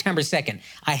on September 2nd.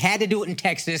 I had to do it in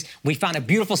Texas. We found a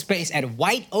beautiful space at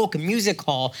White Oak Music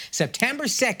Hall, September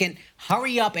 2nd.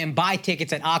 Hurry up and buy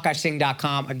tickets at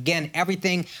akashsingh.com. Again,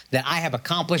 everything that I have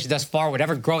accomplished thus far,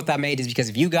 whatever growth I made is because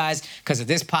of you guys, because of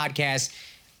this podcast.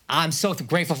 I'm so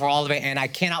grateful for all of it, and I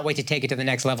cannot wait to take it to the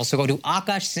next level. So go to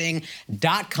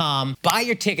akashsingh.com, buy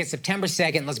your tickets September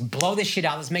 2nd. Let's blow this shit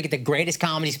out. Let's make it the greatest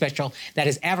comedy special that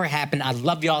has ever happened. I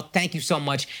love y'all. Thank you so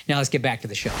much. Now let's get back to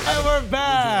the show. And we're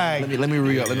back. Let me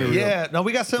re-up. Yeah, no,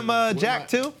 we got some Jack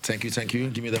too. Thank you.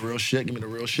 Give me the real shit.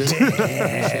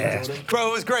 Yeah. Bro,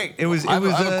 it was great. It was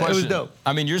dope.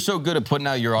 I mean, you're so good at putting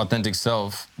out your authentic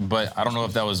self, but I don't know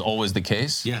if that was always the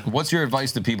case. Yeah. What's your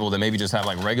advice to people that maybe just have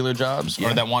like regular jobs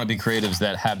or that want wannabe creatives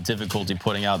that have difficulty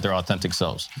putting out their authentic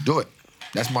selves? Do it.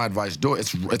 That's my advice. Do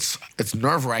it. It's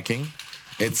nerve-wracking.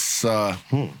 It's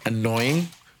annoying,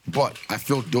 but I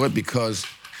feel do it because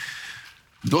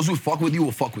those who fuck with you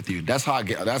will fuck with you. That's how I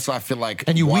get. That's how I feel like.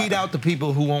 And you weed out the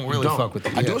people who won't really fuck with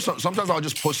you. I do it. Sometimes I'll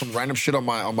just post some random shit on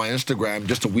my Instagram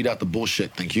just to weed out the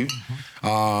bullshit. Thank you.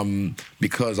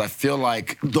 Because I feel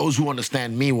like those who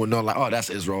understand me will know, like, oh, that's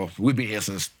Israel. We've been here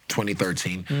since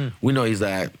 2013. We know he's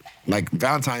that. Like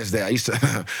Valentine's Day, I used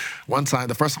to one time.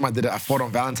 The first time I did it, I fought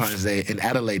on Valentine's Day in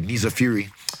Adelaide, Knees of Fury.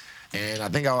 And I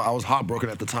think I was heartbroken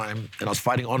at the time, and I was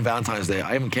fighting on Valentine's Day.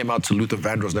 I even came out to Luther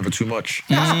Vandross, Never Too Much.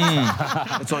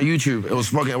 It's on YouTube. It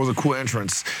was a cool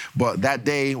entrance. But that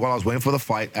day, while I was waiting for the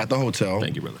fight at the hotel,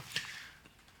 thank you, brother.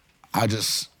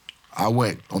 I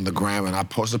went on the gram and I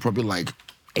posted probably like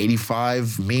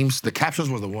 85 memes. The captions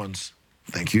were the ones.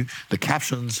 Thank you. The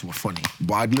captions were funny.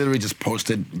 But I literally just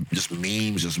posted just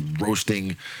memes, just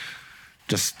roasting,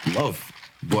 just love.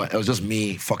 But it was just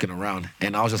me fucking around.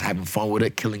 And I was just having fun with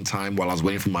it, killing time while I was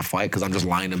waiting for my fight because I'm just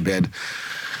lying in bed.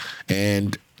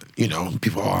 And, you know,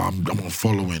 people, I'm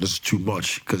unfollowing. This is too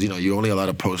much. Because, you know, you're only allowed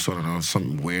to post on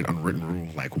some weird unwritten rule,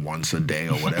 like once a day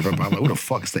or whatever. But I'm like, who the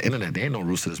fuck? It's the internet. There ain't no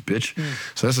rules to this bitch.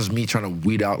 So this is me trying to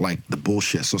weed out, like, the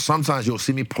bullshit. So sometimes you'll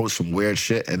see me post some weird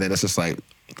shit, and then it's just like,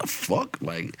 what the fuck?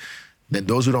 Like, then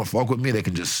those who don't fuck with me, they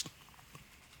can just...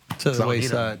 To the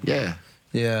wayside. Yeah.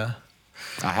 Yeah.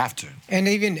 I have to. And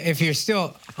even if you're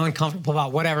still uncomfortable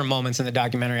about whatever moments in the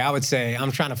documentary, I would say,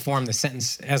 I'm trying to form the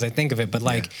sentence as I think of it, but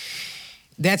like,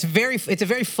 it's a very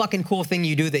fucking cool thing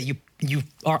you do that you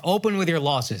are open with your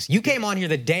losses. You came on here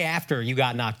the day after you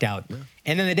got knocked out. Yeah.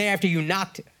 And then the day after you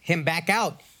knocked him back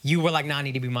out, you were like, nah, I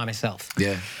need to be myself.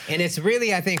 Yeah. And it's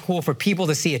really, I think, cool for people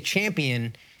to see a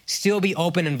champion still be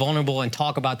open and vulnerable and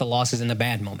talk about the losses and the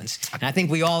bad moments. And I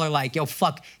think we all are like, yo,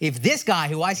 fuck, if this guy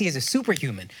who I see as a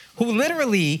superhuman, who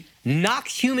literally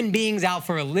knocks human beings out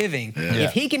for a living,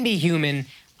 if he can be human,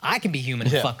 I can be human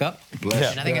and fuck up. And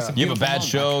I think it's a you have a bad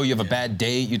show, you have a bad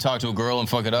date, you talk to a girl and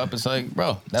fuck it up. It's like,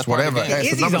 bro, that's whatever. Hey,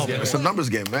 it's a numbers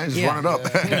game, man. Just run it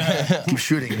up. Keep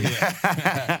shooting.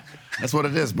 That's what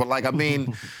it is. But like, I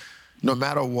mean, no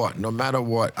matter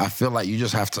what, I feel like you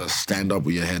just have to stand up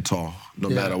with your head tall, no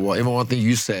matter what. Even one thing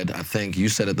you said, I think you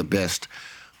said it the best,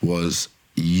 was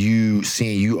you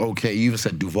seeing you okay. You even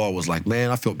said Duval was like, man,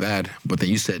 I feel bad. But then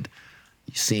you said,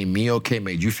 seeing me okay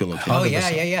made you feel okay. Oh,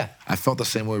 yeah. I felt the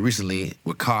same way recently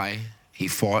with Kai. He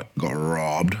fought, got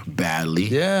robbed badly.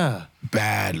 Yeah.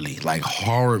 Badly, like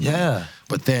horribly. Yeah.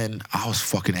 But then I was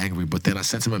fucking angry. But then I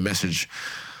sent him a message,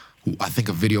 I think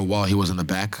a video while he was in the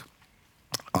back.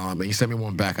 And he sent me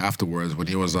one back afterwards when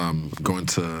he was going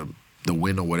to the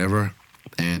win or whatever,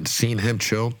 and seeing him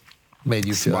chill made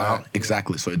you smile. feel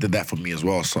Exactly. So it did that for me as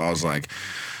well. So I was like,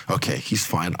 okay, he's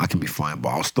fine. I can be fine. But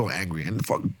I was still angry. And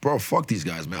fuck these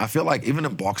guys, man. I feel like even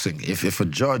in boxing, if a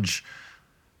judge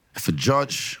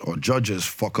or judges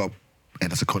fuck up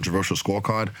and it's a controversial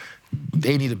scorecard,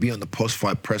 they need to be on the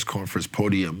post-fight press conference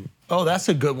podium. Oh, that's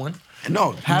a good one.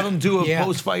 No. Have them do a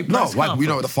post-fight press conference. Like, you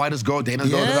know, the fighters go, Dana's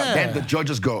go, then the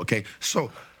judges go. Okay,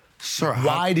 so, sir.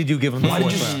 Why did you give him the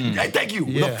fourth round? Hey, thank you.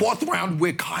 The fourth round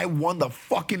where Kai won the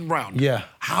fucking round. Yeah.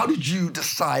 How did you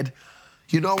decide,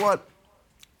 you know what?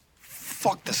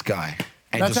 Fuck this guy.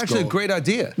 And that's actually a great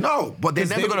idea. No, but they're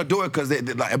never going to do it because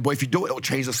but if you do it, it'll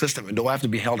change the system and they'll have to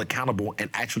be held accountable and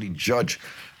actually judge.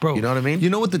 Bro, you know what I mean? You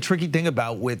know what the tricky thing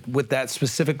about with that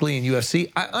specifically in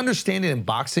UFC? I understand it in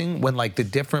boxing when like the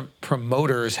different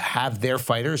promoters have their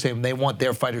fighters and they want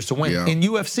their fighters to win. Yeah. In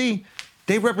UFC,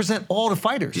 they represent all the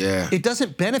fighters. Yeah. It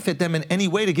doesn't benefit them in any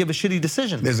way to give a shitty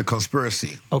decision. There's a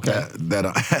conspiracy. Okay.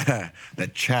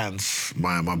 That Chance,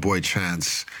 my boy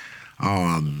Chance,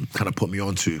 kind of put me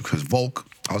onto, because Volk,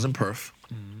 I was in Perth.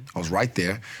 I was right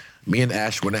there. Me and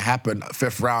Ash, when it happened,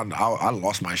 fifth round, I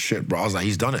lost my shit, bro. I was like,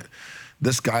 he's done it.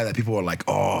 This guy that people were like,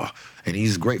 oh, and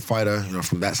he's a great fighter, you know,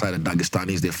 from that side of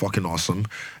Dagestanis, they're fucking awesome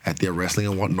at their wrestling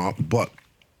and whatnot, but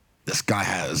this guy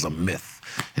has a myth.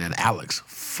 And then Alex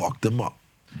fucked him up.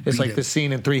 It's like the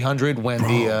scene in 300 when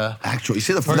actually, you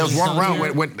see, there was one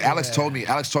round when Alex told me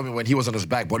when he was on his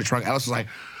back, body trying, Alex was like,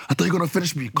 I thought you were going to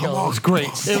finish me. Come on. It was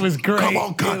great. It was great. Come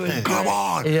on, come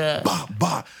on. Yeah. Bah,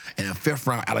 bah. And then fifth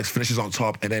round, Alex finishes on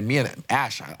top. And then me and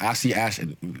Ash, I see Ash,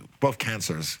 and both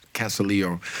Cancer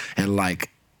Leo. And like,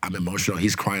 I'm emotional.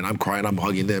 He's crying. I'm crying. I'm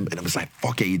hugging them. And I'm just like,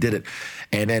 fuck yeah, you did it.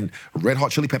 And then Red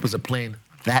Hot Chili Peppers are playing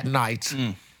that night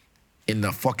in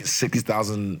the fucking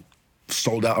 60,000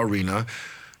 sold out arena.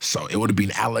 So it would have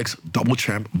been Alex, double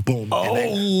champ, boom. And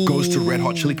then goes to Red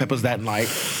Hot Chili Peppers that night.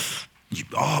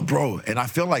 Bro. And I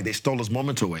feel like they stole his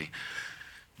moment away.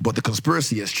 But the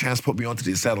conspiracy is Chance put me onto this.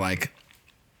 He said, like,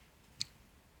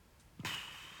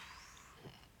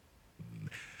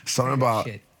 Something about.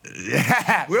 Shit.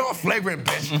 Yeah, we're all flagrant,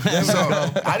 bitch. So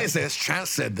I didn't say this. Chance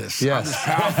said this. Yes. I'm just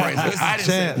paraphrasing. I didn't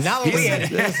say this. Now we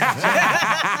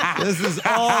This is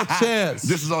all Chance.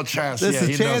 This is all Chance. This yeah,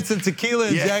 is Chance and tequila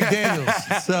and Jack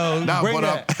Daniels. So bring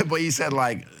that. But he said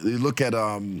like, you look at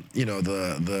you know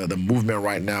the movement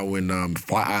right now in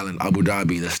Fly Island, Abu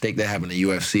Dhabi, the stake they have in the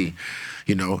UFC.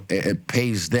 You know, it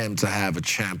pays them to have a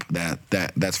champ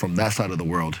that's from that side of the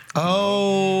world.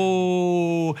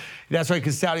 Oh, that's right.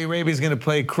 Because Saudi Arabia is going to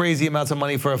pay crazy amounts of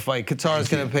money for a fight. Qatar is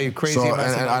going to pay crazy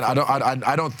amounts of money.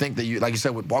 I don't think that like you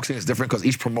said, with boxing it's different because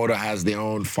each promoter has their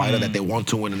own fighter that they want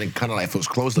to win, and it kind of like feels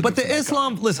close. But the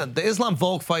Islam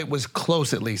Volk fight was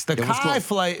close at least. The Kai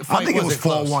fight I think it was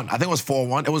 4-1. I think it was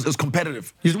 4-1. It was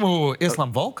competitive.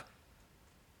 Islam Volk?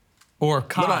 Or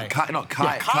Kai? Kai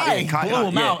blew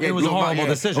him out. It was a horrible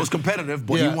decision. It was competitive,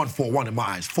 but he won 4-1 in my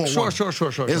eyes.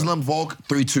 4-1. Sure. Islam Volk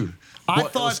 3-2. I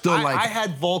thought I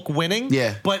had Volk winning,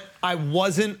 but I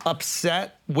wasn't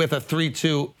upset with a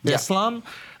 3-2 Islam.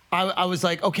 I was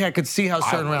like, okay, I could see how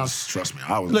certain rounds. Trust me,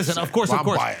 I was. Listen, of course. I'm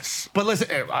biased. But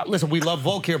listen, we love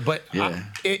Volk here, but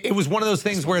it was one of those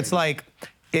things where it's like,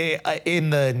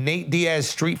 in the Nate Diaz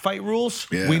street fight rules,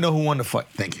 we know who won the fight.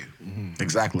 Thank you.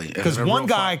 Exactly. Because one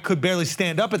guy could barely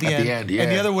stand up at the end, and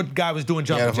the other guy was doing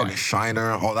jumping jacks. Fucking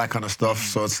shiner, all that kind of stuff.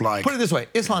 So it's like. Put it this way,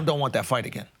 Islam don't want that fight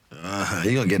again.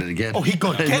 He gonna get it again. Oh, he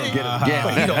gonna get it again.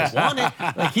 But he don't want it.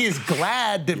 Like, he is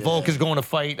glad that Volk is going to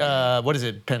fight, what is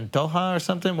it, Pantoja or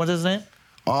something? What's his name?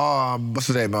 What's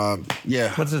his name?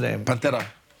 What's his name? Pantera.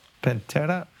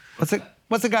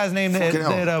 What's the guy's name that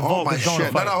Volk is going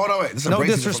to fight? No, hold on, wait. This is no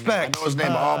disrespect. I know his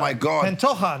name. Oh, my God.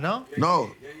 Pantoja, no? No.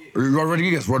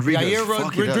 Rodriguez. Yair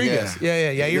Rodriguez.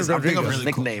 Yeah, Yair Rodriguez. I think of his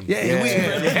nickname. That's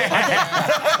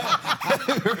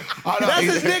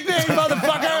his nickname,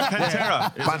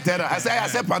 motherfucker. Pantera. I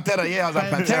said Pantera. Yeah, I was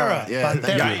like Pantera.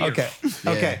 Pantera.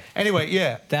 Okay. Anyway,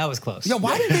 that was close. Yo,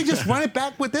 why didn't they just run it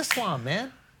back with Islam,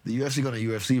 man? The UFC going to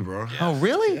UFC, bro. Oh,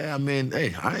 really? Yeah, I mean,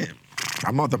 hey,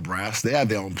 I'm not the brass. They have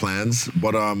their own plans,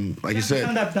 but like you said,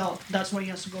 on that belt. That's why he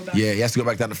has to go back. Yeah, he has to go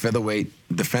back down to featherweight,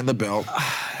 defend the belt.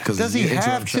 Does he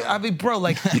have to? I mean, bro,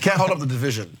 like you can't hold up the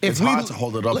division. It's hard to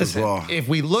hold it up as well. If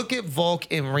we look at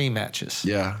Volk in rematches,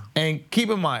 and keep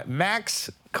in mind, Max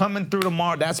coming through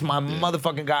tomorrow. That's my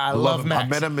motherfucking guy. I love Max.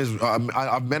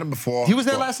 I've met him before. He was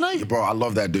there last night. Bro, I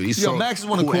love that dude. He's so Max is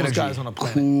one of the coolest guys on the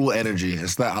planet. Cool energy.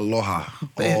 It's that aloha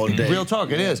all day. Real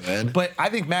talk, it is. Man. But I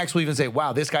think Max will even say,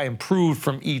 "Wow, this guy improved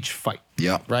from each fight."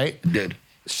 Yeah. Right. Did.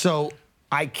 So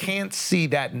I can't see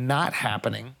that not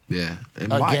happening. Yeah.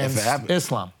 Against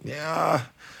Islam. Yeah.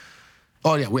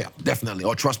 Oh yeah, definitely.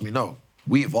 Oh, trust me, no.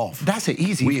 We evolve. That's an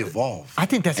easy. We evolve. I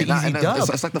think that's an easy dub.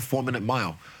 It's like the 4-minute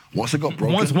mile. Once it got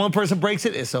broken. Once one person breaks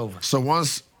it, it's over. So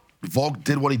once Volk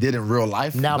did what he did in real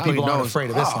life, now people aren't afraid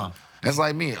of Islam. It's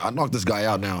like me. I knocked this guy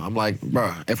out now. I'm like,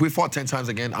 bro, if we fought 10 times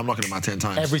again, I'm knocking him out 10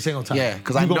 times. Every single time. Yeah,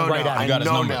 because I know now. I got his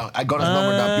number now.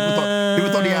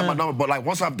 People thought he had my number, but like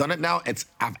once I've done it now,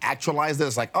 I've actualized it.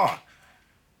 It's like, oh,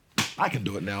 I can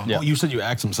do it now. Yeah. Oh, you said you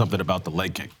asked him something about the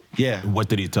leg kick. Yeah. What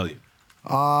did he tell you?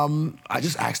 I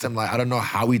just asked him, like, I don't know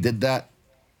how he did that,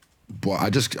 but I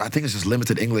think it's just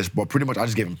limited English, but pretty much I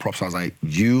just gave him props. I was like,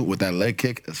 you with that leg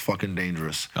kick is fucking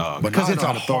dangerous. Because it's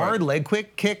a hard leg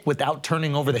kick without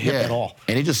turning over the hip at all.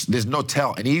 And there's no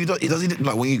tell. And he doesn't,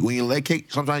 like, when you leg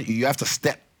kick, sometimes you have to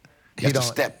step. You have to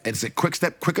step. It's a quick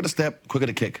step, quicker to step, quicker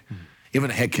to kick.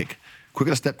 Even a head kick.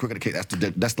 Quicker to step, quicker to kick.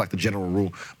 That's like the general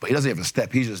rule. But he doesn't have to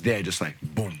step. He's just there, just like,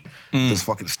 boom. This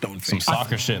fucking stone face. Some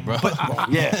soccer shit, bro.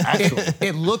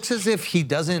 It looks as if he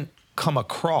doesn't come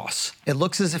across. It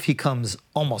looks as if he comes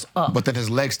almost up. But then his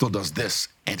leg still does this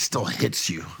and still hits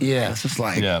you. Yeah. And it's just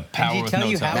like... Did power he with tell no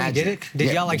you tell. how he did it?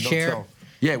 Did y'all, like, share...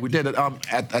 Yeah, we did it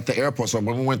at the airport. So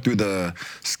when we went through the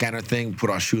scanner thing,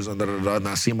 put our shoes on, and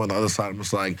I see him on the other side, I'm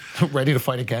just like... Ready to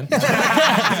fight again? Going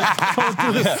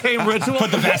through the same ritual?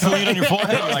 Put the Vaseline on your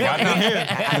forehead. Like, I'm not here.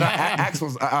 And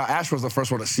Ash was the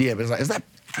first one to see him. He's like, is that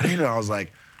Pereira? I was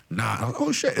like, nah. I was like,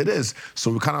 oh, shit, it is.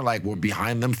 So we kind of like were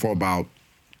behind them for about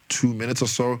 2 minutes or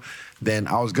so. Then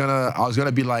I was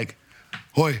gonna be like,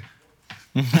 hoi.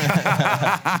 But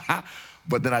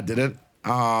then I didn't.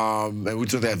 And we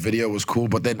took that video, it was cool.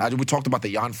 But then we talked about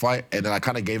the Jan fight, and then I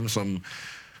kind of gave him some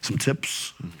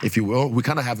tips, if you will. We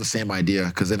kind of have the same idea,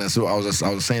 because then I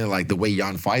was saying like the way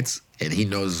Jan fights, and he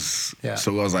knows. Yeah.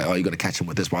 So I was like, oh, you're gonna catch him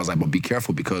with this. But I was like, but be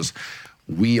careful, because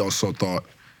we also thought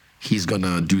he's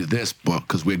gonna do this, but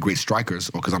because we're great strikers,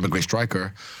 or because I'm a great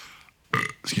striker,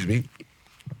 excuse me,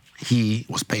 he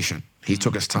was patient. He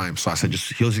took his time. So I said,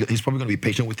 he's probably going to be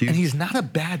patient with you. And he's not a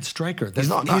bad striker. He's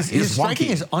not. His striking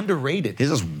is underrated. He's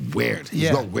just weird.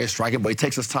 He's not weird striking, but he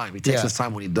takes his time. He takes his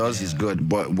time when he does, he's good.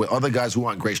 But with other guys who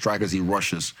aren't great strikers, he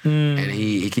rushes. And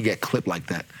he can get clipped like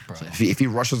that. So if he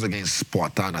rushes against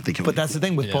Poatan, I think he'll. But that's the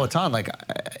thing with Poatan. Like,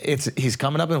 he's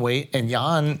coming up in weight, and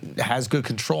Jan has good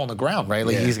control on the ground, right?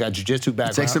 Like, he's got jiu-jitsu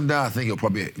background. Takes him down. I think he'll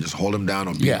probably just hold him down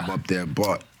or beat him up there.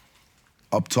 But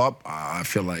up top, I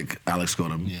feel like Alex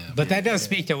got him. Yeah, but that does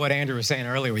speak to what Andrew was saying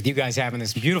earlier with you guys having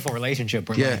this beautiful relationship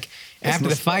where, like, after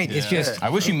the fight, it's just... I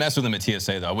wish you messed with him at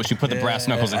TSA, though. I wish you put the brass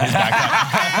knuckles in his back.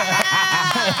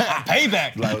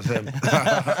 Payback. That was him.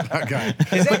 That guy.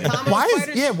 Is that common with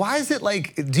fighters? Why is it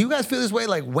like, do you guys feel this way?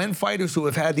 Like, when fighters who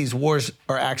have had these wars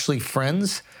are actually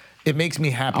friends, it makes me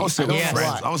happy. I would say we're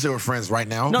friends. I would say we're friends right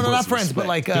now. No, not friends, but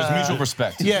like... There's mutual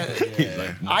respect. Yeah.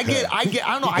 I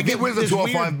don't know. If he wins the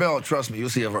 205 belt, trust me, you'll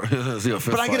see a fist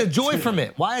But I fight. get a joy from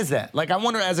it. Why is that? Like, I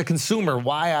wonder as a consumer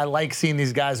why I like seeing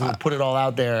these guys who put it all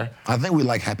out there. I think we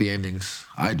like happy endings.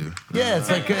 I do. Yeah,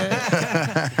 it's like... Not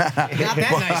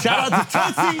that nice. Shout out to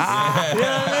Tootsies.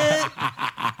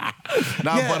 You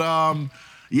know what I mean?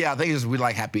 I think we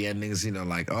like happy endings, you know,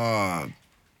 like,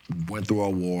 went through a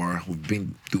war, we've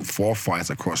been through 4 fights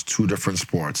across 2 different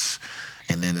sports,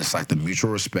 and then it's like the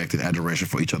mutual respect and adoration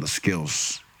for each other's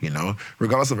skills, you know?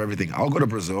 Regardless of everything. I'll go to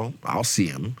Brazil, I'll see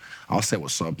him, I'll say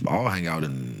what's up, I'll hang out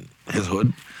in his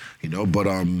hood, you know? But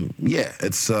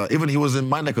it's, even he was in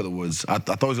my neck of the woods. I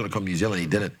thought he was gonna come to New Zealand, he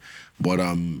didn't. But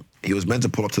he was meant to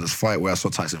pull up to this fight where I saw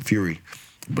Tyson Fury,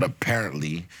 but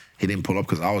apparently he didn't pull up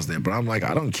because I was there. But I'm like,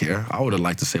 I don't care. I would have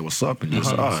liked to say what's up. And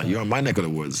just, you're in my neck of the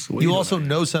woods. You also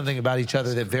know something about each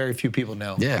other that very few people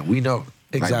know. Yeah, we know.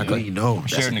 Exactly. Like, we know.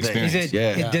 Shared an experience.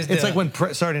 It's like when,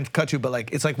 sorry to cut you, but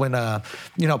like, it's like when,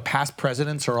 past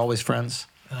presidents are always friends.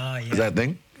 Is that a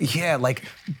thing? Yeah, like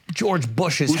George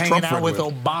Bush is hanging Trump out with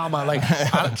Obama.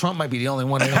 Like, Trump might be the only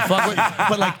one they don't fuck with.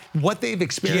 But like, what they've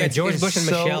experienced. Yeah, George Bush and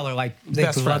Michelle are like, they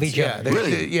best love friends. each other.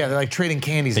 Really? They're like trading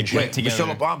candies and shit. Michelle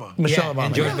Obama. Michelle Obama.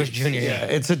 And George Bush Jr. Yeah,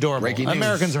 it's adorable.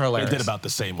 Americans are hilarious. They did about the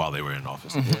same while they were in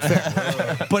office.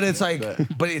 But it's like,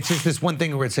 but it's just this one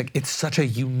thing where it's like, it's such a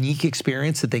unique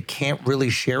experience that they can't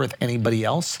really share with anybody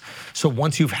else. So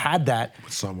once you've had that,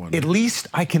 at least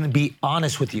I can be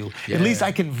honest with you. Yeah. At least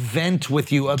I can vent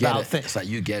with you about things. It's like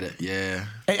you get it, yeah.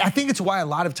 I think it's why a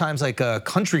lot of times like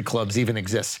country clubs even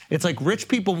exist. It's like rich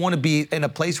people want to be in a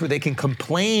place where they can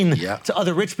complain to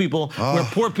other rich people, where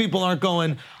poor people aren't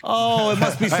going, oh, it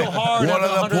must be so hard. What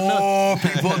are the poor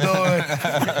people doing?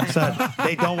 Son,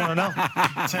 they don't want to know.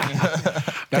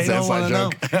 That's they an don't want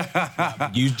inside to know.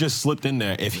 You just slipped in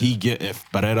there. If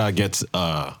Barrera gets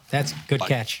That's good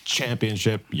catch.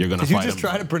 championship, you're gonna Did fight you just him.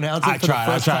 try to pronounce it I for tried.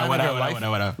 the first time Whatever. in your life?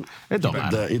 Whatever. It don't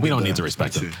matter. We don't need to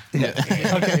respect him.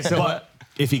 Okay, so But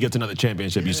if he gets another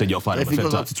championship, you said you'll fight him If a he fifth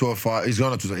goes time. up to 205, he's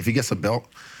going up to, if he gets a belt,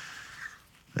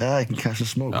 he can catch the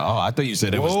smoke. Oh, I thought you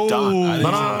said it was done.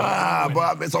 No,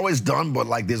 but it's always done, but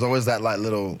like there's always that like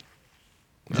little...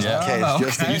 Just in case,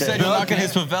 just in You case. said you're knocking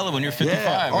his favela when you're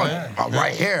 55, right?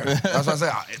 Right here. That's what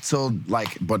I said. So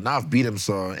like, but now I've beat him,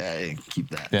 so keep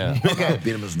that. Yeah. Okay.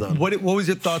 Beat him is done. What was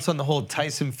your thoughts on the whole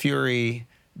Tyson Fury,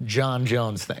 John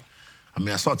Jones thing? I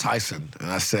mean, I saw Tyson,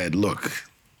 and I said, look,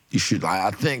 you should,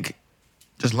 I think,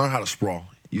 just learn how to sprawl.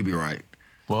 You'll be right.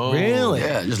 Whoa. Really?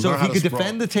 Yeah, just so learn if how he to could sprawl.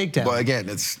 defend the takedown. But again,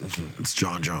 it's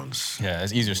John Jones. Yeah,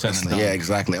 it's easier said than done. Yeah,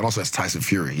 exactly. And also, it's Tyson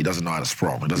Fury. He doesn't know how to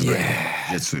sprawl. He doesn't know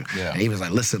jiu-jitsu. Yeah. And he was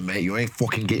like, listen, man, you ain't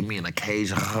fucking getting me in a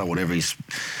cage, whatever he's,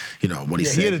 what he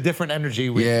said. He had a different energy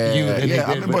with you than he did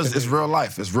I mean, with but it's real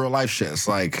life. It's real life shit. It's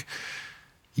like,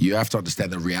 you have to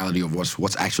understand the reality of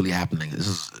what's actually happening.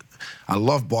 I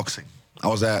love boxing. I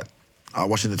was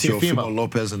watching the Teofimo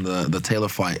Lopez and the Taylor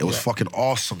fight. It was fucking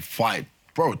awesome fight.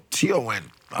 Bro, Teo went,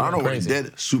 I don't know what he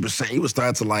did, Super Saiyan. He was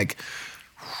starting to like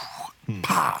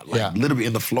literally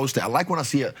in the flow state. I like when I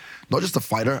see not just a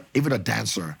fighter, even a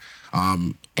dancer,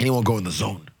 anyone go in the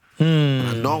zone. And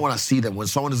I know when I see them, when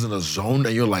someone is in a zone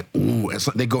and you're like, ooh, and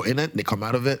so they go in it, they come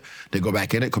out of it, they go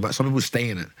back in it, come back. Some people stay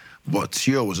in it. But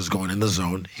Teo was just going in the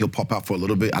zone. He'll pop out for a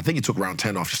little bit. I think he took round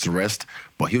 10 off just to rest,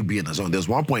 but he would be in the zone. There's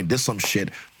one point, did some shit,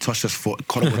 touched his foot,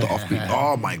 caught him with the offbeat.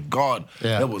 Oh my God.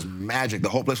 That was magic. The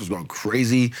whole place was going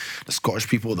crazy. The Scottish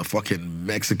people, the fucking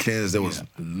Mexicans, there was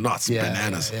nuts,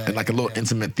 bananas, and like a little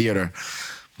intimate theater.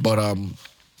 But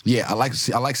I like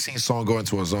seeing someone go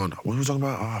into a zone. What were we talking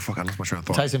about? Oh, fuck, I lost my train of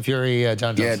thought. Tyson Fury,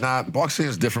 John Jones. Yeah, boxing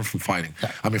is different from fighting.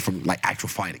 Yeah. I mean, from like actual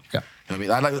fighting. Yeah. You know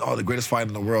what I mean? I like, the greatest fight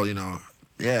in the world,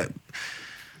 Yeah.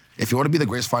 If you want to be the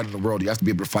greatest fighter in the world, you have to be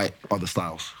able to fight other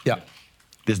styles. Yeah.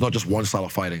 There's not just one style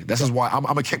of fighting. This is why I'm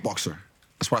a kickboxer.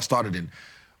 That's what I started in.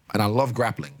 And I love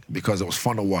grappling because it was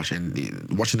fun to watch. And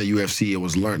watching the UFC, it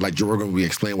was learned. Like Joe Rogan, we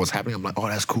explain what's happening. I'm like, oh,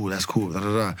 that's cool, da, da,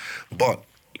 da. But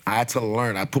I had to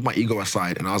learn. I put my ego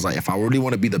aside, and I was like, if I really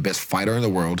want to be the best fighter in the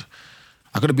world,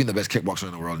 I could have been the best kickboxer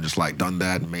in the world and just like done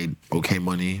that and made okay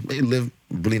money, live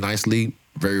really nicely,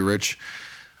 very rich.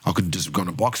 I could just go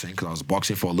into boxing because I was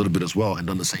boxing for a little bit as well and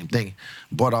done the same thing.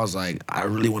 But I was like, I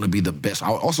really want to be the best.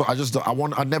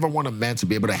 I never want a man to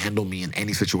be able to handle me in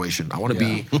any situation. I want to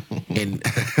be in.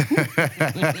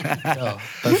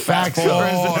 Facts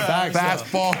forward.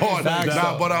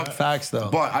 Facts though.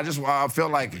 But I feel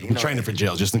like I'm training for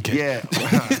jail just in case. Yeah.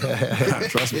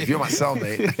 Trust me, if you're my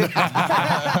cellmate.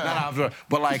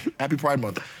 But like, happy Pride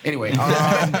Month. Anyway.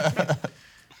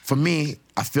 For me,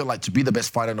 I feel like to be the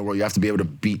best fighter in the world, you have to be able to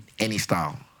beat any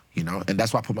style, you know? And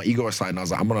that's why I put my ego aside and I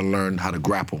was like, I'm gonna learn how to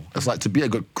grapple. It's like to be a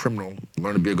good criminal,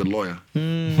 learn to be a good lawyer.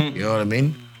 You know what I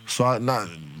mean? So how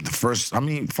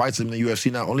many fights in the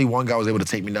UFC now? Only one guy was able to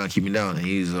take me down, keep me down, and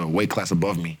he's a weight class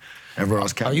above me. Everyone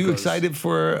else can't. Are you excited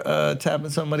for tapping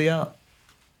somebody out?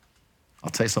 I'll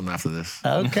tell you something after this.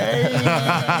 Okay.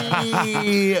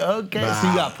 Okay. So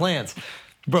you got plans.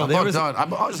 Bro, I was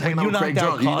just hanging out with Craig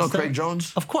Jones. You know Craig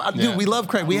Jones? Of course. Dude, we love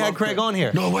Craig. We had Craig on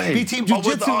here. No way. B-Team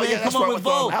Jiu-Jitsu, man. Yeah, Come on with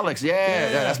Volk. Alex,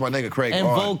 yeah, that's my nigga, Craig. And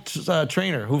Volk's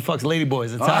trainer, who fucks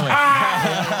ladyboys in Thailand.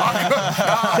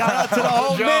 Shout out to the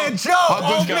old man, Joe.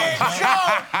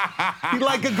 He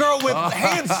like a girl with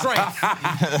hand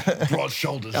strength. Broad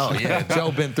shoulders. Oh, yeah. Joe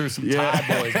been through some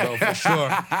Thai boys, bro, for sure.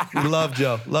 We love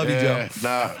Joe. Love you, Joe.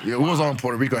 We was on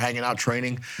Puerto Rico hanging out,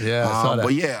 training. Yeah, I saw that.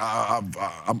 But yeah,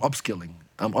 I'm upskilling.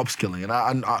 And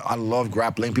I love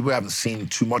grappling. People haven't seen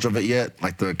too much of it yet,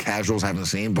 like the casuals haven't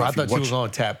seen. But I thought you were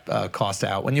going to tap Costa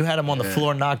out. When you had him on the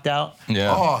floor knocked out.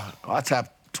 Yeah. Oh, I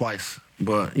tapped twice,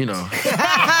 but you know.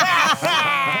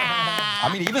 I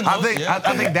mean, even I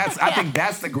think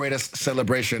that's the greatest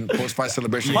celebration, post-fight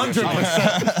celebration.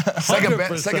 100%.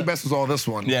 Second best was all this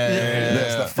one.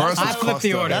 Yeah. The first was Costa.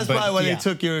 the order. That's probably why they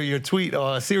took your tweet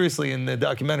seriously in the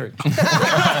documentary.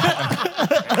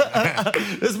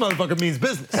 This motherfucker means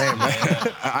business. Hey,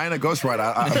 man, I ain't a ghostwriter.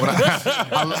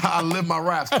 I live my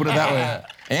raps, put it that way.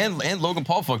 And Logan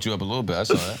Paul fucked you up a little bit. I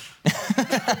saw that.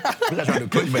 That's trying to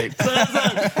do clickbait.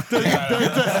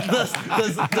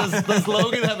 Does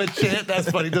Logan have a chance? That's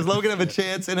funny. Does Logan have a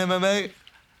chance in MMA?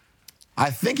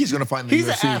 I think he's going to find the UFC.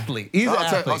 He's an athlete.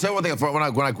 I'll tell you one thing. When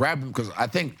I grabbed him, because I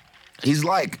think he's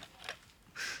like,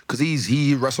 because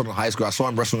he wrestled in high school. I saw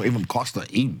him wrestle, even Costa.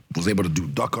 He was able to do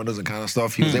duck unders and kind of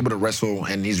stuff. He was able to wrestle,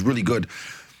 and he's really good.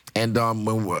 And I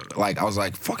was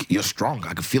like, fuck, you're strong.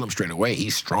 I could feel him straight away.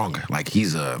 He's strong. Like,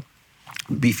 he's a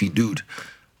beefy dude.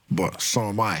 But so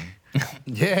am I.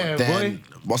 Yeah, boy.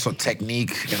 Also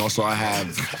technique, and also I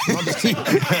have.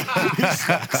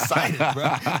 Excited,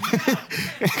 bro.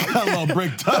 Got a little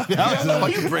bricked up.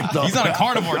 You bricked up. He's on a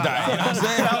carnivore diet. You know what I'm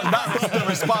saying? That was the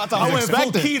response I was went full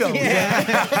expecting.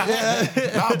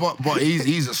 keto. But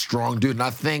he's a strong dude, and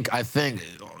I think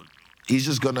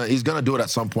he's gonna do it at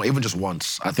some point, even just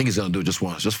once. I think he's gonna do it just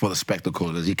once, just for the spectacle.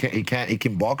 Because he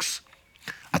can box.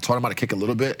 I taught him how to kick a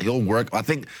little bit. He'll work. I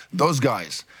think those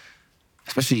guys,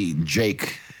 especially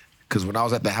Jake, because when I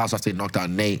was at the house after he knocked out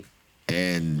Nate,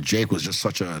 and Jake was just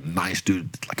such a nice dude,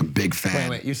 like a big fan.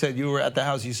 Wait. You said you were at the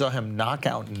house, you saw him knock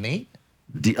out Nate?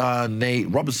 Nate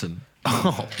Robinson.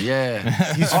 Oh.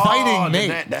 Yeah. He's fighting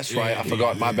Nate. That's right. I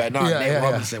forgot. My bad. No, Nate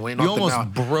Robinson. When he knocked him out. You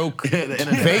almost broke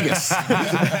Vegas.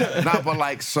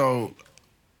 But so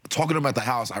talking to him at the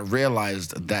house, I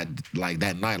realized that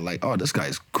that night, oh, this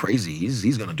guy's crazy.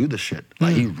 He's gonna do this shit.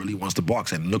 Like he really wants to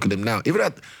box. And look at him now. Even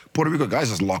at Puerto Rico, guys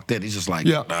just locked in. He's just like,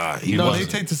 nah. They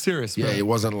take it serious. Yeah, he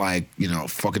wasn't like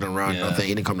fucking around. Nothing.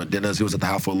 He didn't come to dinners. He was at the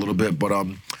house for a little bit, but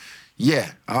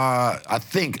I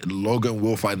think Logan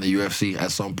will fight in the UFC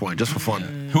at some point, just for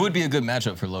fun. Who would be a good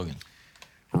matchup for Logan?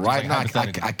 Right now,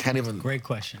 I can't even. Great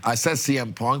question. I said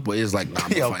CM Punk, but he's like, nah,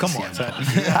 I'm gonna fight CM Punk.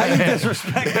 How you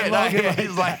disrespecting Logan?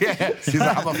 He's like,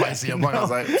 I'm gonna fight CM Punk. I was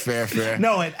like, fair.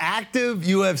 No, an active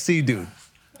UFC dude.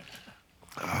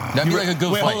 That'd be like a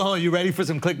good Wait, fight. hold on. You ready for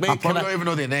some clickbait? I probably don't even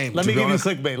know their name. Let me give you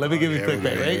clickbait.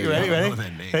 Ready? You ready?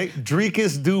 Hey,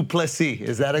 Dricus Du Plessis.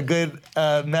 Is that a good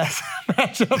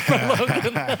matchup for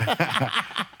Logan?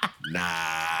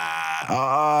 Nah.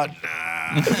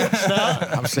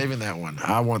 I'm saving that one.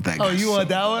 I want that guy. Oh, you want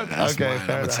that one? That's okay, mine.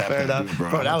 fair enough. Dude, bro.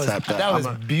 Bro, that was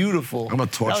beautiful. I'm a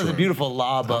torturer. That was a beautiful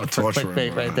lob up for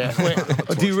clickbait right there. Wait,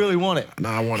 do you really want it? No,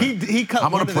 I want it. He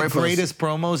cut one of the greatest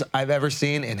promos I've ever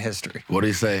seen in history. What did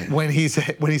he say? When he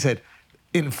said,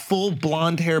 in full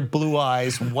blonde hair, blue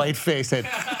eyes, white face, said,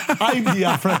 I'm the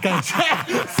African champ.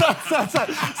 Son,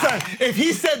 if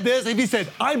he said this, if he said,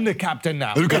 I'm the captain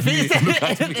now. If he did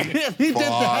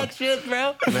that shit,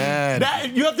 bro. Man.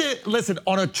 You have to, listen,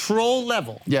 on a troll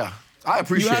level. Yeah, I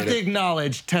appreciate it. You have to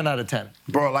acknowledge 10 out of 10.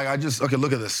 Bro, like okay,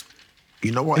 look at this.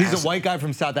 You know what? He's a white guy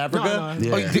from South Africa?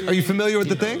 No. Yeah. Are you familiar with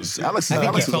the thing? Alex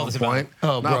is on point.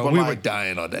 Oh, bro, we were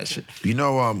dying on that shit. You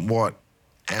know what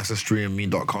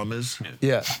ancestryandme.com is?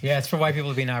 Yeah. Yeah, it's for white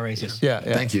people to be not racist. Yeah.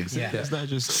 Thank you. Yeah. It's not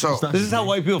just. So this is how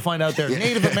white people find out they're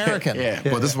Native American. Yeah,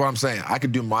 but this is what I'm saying. I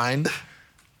could do mine,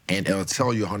 and it'll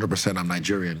tell you 100% I'm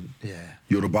Nigerian. Yeah.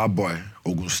 Yoruba boy,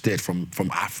 Ogun State from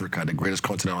Africa, the greatest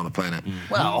continent on the planet.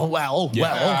 Well.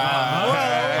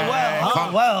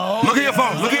 Look at your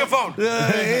phone. Look at your phone.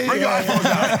 Bring your iPhones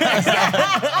out.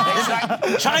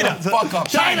 China. Fuck up.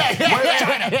 China.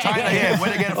 Yeah.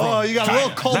 Where they get it from? Oh, you got a little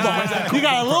cobalt. You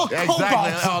got a little cobalt.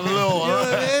 Exactly. A little. You know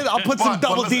what I mean? I'll put some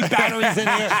double D batteries in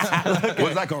here.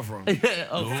 Where's that come from?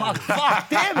 Oh, fuck.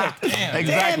 Damn it. Exactly.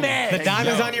 Damn it. The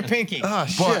diamond's on your pinky. Oh,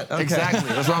 shit. Okay. Exactly.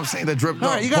 That's what I'm saying. The drip. All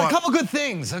right, you got a couple good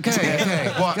things. Okay.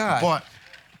 But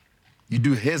you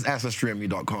do his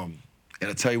ancestryandme.com, and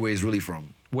it'll tell you where he's really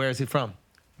from. Where is he from?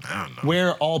 I don't know. Where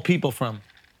are all people from?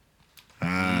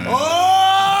 Try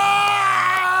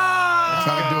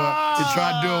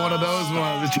to do one of those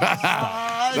ones. Shit.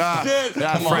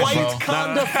 White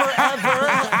Conda forever.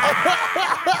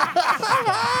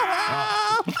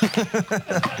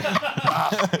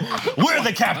 We're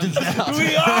the captains now.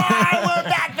 We are. We're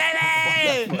back, baby.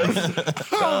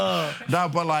 No,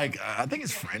 but like, I think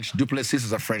it's French. Duplessis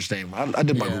is a French name. I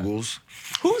did my Googles.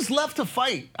 Who's left to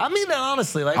fight? I mean that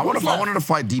honestly. Like, I wanted to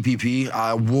fight DPP.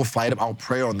 I will fight him. I'll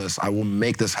pray on this. I will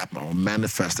make this happen. I'll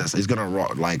manifest this. He's gonna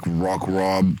rock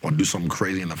Rob or do something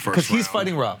crazy in the first round. Because he's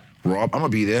fighting Rob. Rob, I'm gonna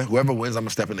be there. Whoever wins, I'm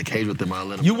gonna step in the cage with him. I'll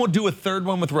let him. You won't do a third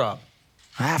one with Rob.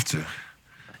 I have to.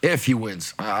 If he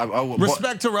wins, I will.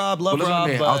 Respect to Rob, love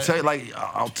Rob. But...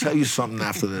 I'll tell you something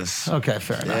after this. Okay,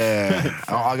 fair enough. Yeah,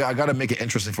 I got to make it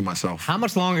interesting for myself. How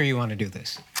much longer you want to do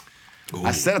this? Ooh.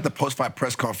 I said at the post-fight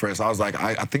press conference, I was like,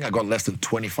 I think I got less than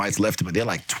 20 fights left, but they're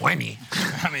like 20.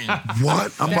 I mean,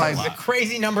 what? I'm like, it's a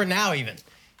crazy number now, even.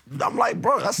 I'm like,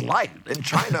 bro, that's light. In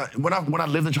China, when I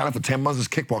lived in China for 10 months, it's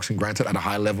kickboxing, granted, at a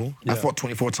high level. I fought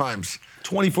 24 times.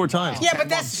 24 times? Yeah, but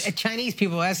that's Chinese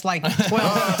people. That's like 12.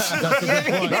 That's a good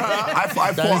point. I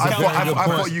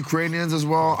fought Ukrainians as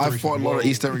well. I fought a lot of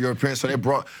Eastern Europeans. So they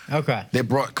brought,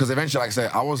 because eventually, like I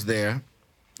said, I was there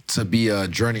to be a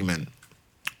journeyman,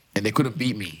 and they couldn't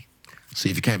beat me. So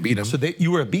if you can't beat them. So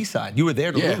you were a B-side. You were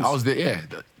there to lose. Yeah, I was there, yeah.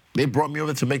 They brought me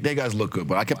over to make their guys look good,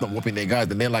 but I kept on whooping their guys.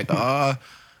 And they're like,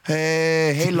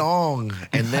 hey long.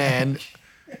 And then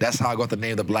that's how I got the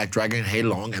name the Black Dragon, Hey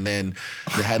Long. And then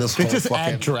they had this whole just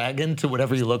add dragon to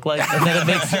whatever you look like, and then it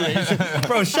makes you Asian.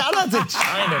 Bro, shout out to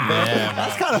China, man. Yeah,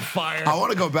 that's kind of fire. I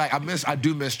want to go back. I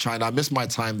do miss China. I miss my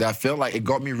time there. I feel like it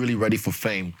got me really ready for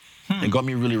fame. It got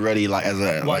me really ready, like as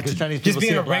a Chinese just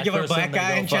being a regular black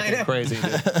guy in China. Crazy,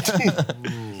 dude.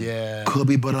 Yeah.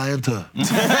 Kobe Bryant.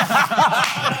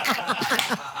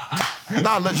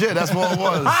 Nah, legit. That's what it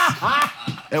was.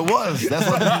 It was. That's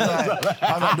what it was.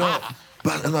 I know.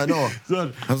 But I know.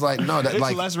 I was like, no, that it's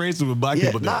like less racist with black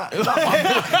people. I'm just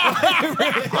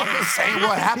saying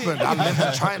what happened. I lived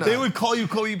in China. They would call you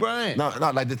Kobe Bryant. No,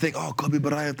 like they think, oh, Kobe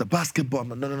Bryant, the basketball.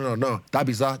 No.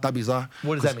 Dabiza.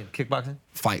 What does that mean? Kickboxing?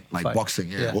 Fight, boxing.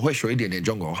 Yeah. Well, in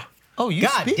jungle. Oh, you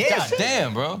speak that?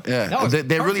 Damn, bro. Yeah,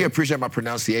 they really appreciate my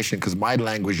pronunciation because my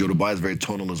language, Yoruba, is very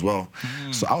tonal as well.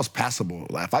 So I was passable.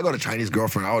 Like if I got a Chinese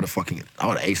girlfriend, I would have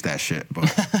aced that shit. But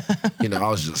I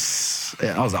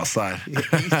was outside.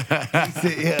 But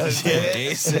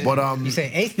you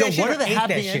say ace that shit. What are the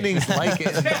happy endings like?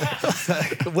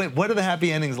 Wait, what are the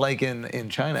happy endings like in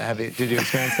China? Did you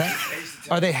experience that?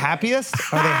 Are they happiest?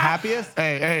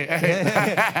 Hey.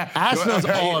 Ash knows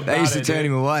all about it. I used to turn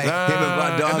him away. Him and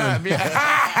my dog. Wait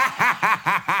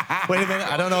a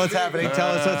minute, I don't know what's happening.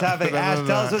 Tell us what's happening. Ash,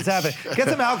 tell us what's happening. Get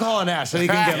some alcohol on Ash so he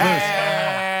can get loose.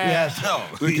 Yes.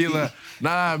 Tequila.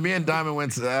 Nah, me and Diamond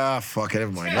went to, fuck it,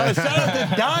 never mind. Shout out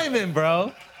to Diamond,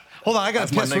 bro. Hold on, I got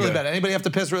to piss really bad. Anybody have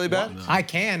to piss really bad? I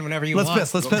can whenever you want.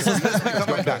 Let's piss. Come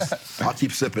right back. I'll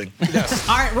keep sipping. Yes.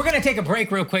 All right, we're going to take a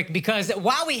break real quick because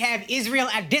while we have Israel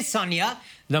Adesanya,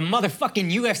 the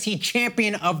motherfucking UFC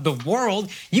champion of the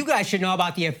world, you guys should know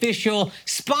about the official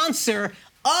sponsor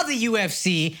of the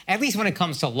UFC, at least when it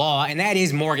comes to law, and that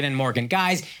is Morgan & Morgan.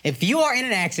 Guys, if you are in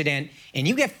an accident and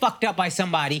you get fucked up by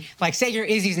somebody, like say you're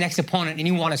Izzy's next opponent and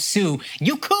you want to sue,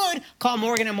 you could call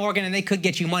Morgan & Morgan and they could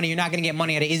get you money. You're not going to get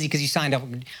money out of Izzy because you signed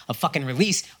a fucking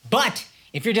release, but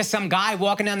If you're just some guy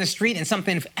walking down the street and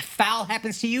something foul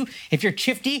happens to you, if you're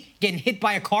Chifty getting hit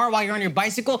by a car while you're on your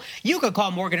bicycle, you could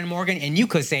call Morgan & Morgan and you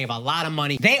could save a lot of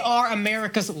money. They are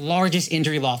America's largest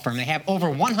injury law firm. They have over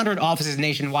 100 offices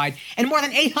nationwide and more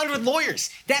than 800 lawyers.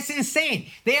 That's insane.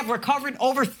 They have recovered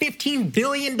over $15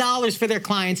 billion for their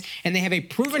clients, and they have a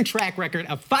proven track record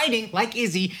of fighting, like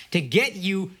Izzy, to get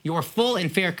you your full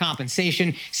and fair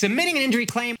compensation. Submitting an injury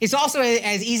claim is also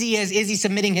as easy as Izzy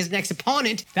submitting his next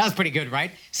opponent. That was pretty good,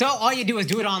 right? So all you do is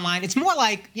do it online. It's more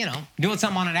like, doing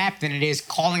something on an app than it is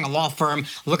calling a law firm,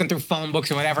 looking through phone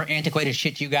books or whatever antiquated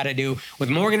shit you got to do. With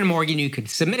Morgan & Morgan, you can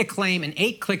submit a claim in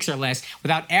 8 clicks or less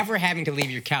without ever having to leave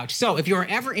your couch. So if you are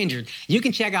ever injured, you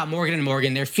can check out Morgan &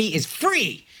 Morgan. Their fee is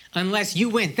free unless you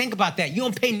win. Think about that. You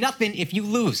don't pay nothing if you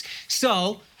lose.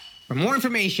 So for more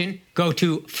information, go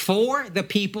to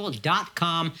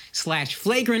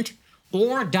forthepeople.com/flagrant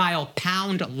or dial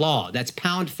 #law. That's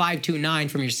 #529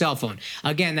 from your cell phone.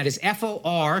 Again, that is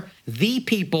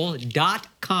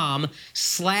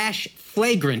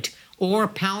forthepeople.com/flagrant or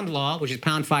 #law, which is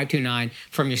 #529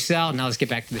 from your cell. Now let's get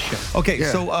back to the show. Okay,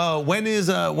 so when is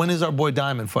our boy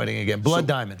Diamond fighting again? Blood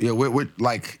Diamond. Yeah, we're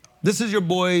like. This is your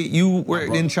boy. You were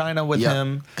in China with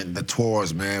him. And the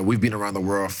tours, man. We've been around the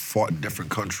world, fought in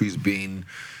different countries, been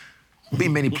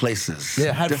many places.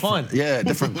 Yeah, had fun. Yeah,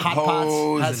 different hot poses.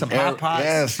 pots. Had some hot pots.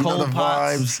 Yes, cold the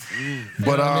pots. vibes.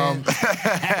 But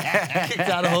kicked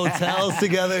out of hotels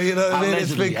together. You know what I mean?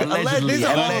 Allegedly. These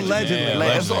are all allegedly.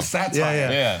 It's all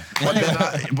satire. Yeah.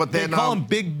 But then they call him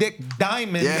Big Dick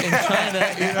Diamond in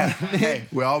China. You know what I mean? Hey,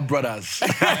 we're all brothers.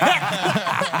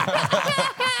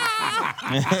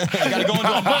 Gotta go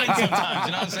into a bind sometimes,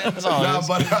 you know what I'm saying? That's all it is.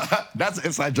 But that's an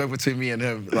inside joke between me and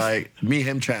him. Like, me,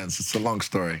 him, chance. It's a long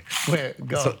story. Where?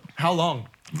 Go. So, how long?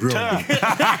 Really?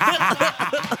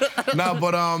 No,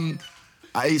 but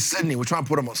he's Sydney. We're trying to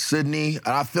put him on Sydney. And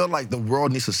I feel like the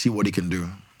world needs to see what he can do.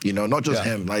 Not just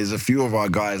him. Like, there's a few of our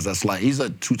guys that's like, he's a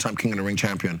 2-time King of the Ring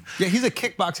champion. Yeah, he's a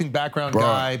kickboxing background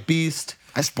guy, beast.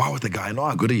 I spar with the guy. I know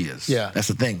how good he is. Yeah. That's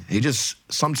the thing. He just,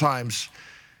 sometimes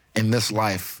in this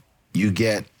life, you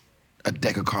get a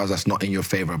deck of cards that's not in your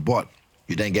favor, but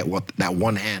you then get that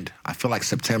one hand. I feel like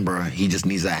September, he just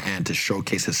needs that hand to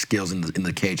showcase his skills in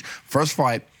the cage. First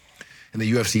fight in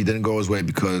the UFC didn't go his way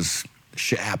because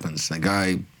shit happens. That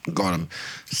guy got him.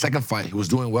 Second fight, he was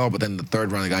doing well, but then the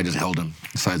third round, the guy just held him.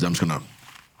 Decides I'm gonna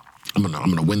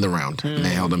win the round, and they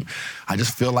held him. I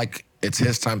just feel like it's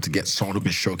his time to get someone who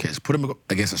can showcase. Put him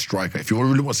against a striker. If you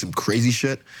really want some crazy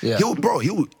shit,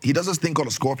 he does this thing called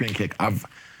a scorpion kick.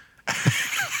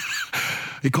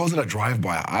 He calls it a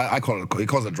drive-by. He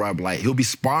calls it a drive-by. He'll be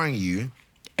sparring you,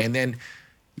 and then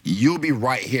you'll be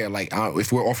right here. Like,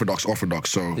 if we're orthodox, so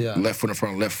left foot in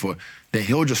front of left foot, then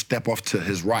he'll just step off to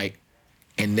his right,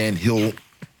 and then he'll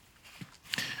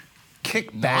kick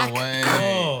back. No way.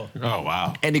 Oh,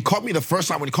 wow. And he caught me the first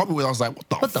time. When he caught me, I was like, what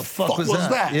the fuck was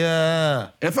that? Yeah.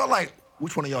 And it felt like,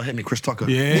 which one of y'all hit me? Chris Tucker.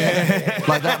 Yeah.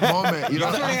 Like that moment.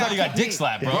 I thought you got dick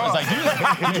slapped, bro. I was like,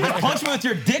 you just punch me with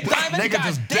your dick, Diamond? Nigga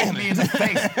just dick me in the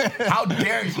face. How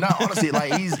dare you? No, honestly,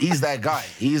 like, he's that guy.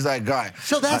 He's that guy.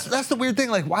 So that's the weird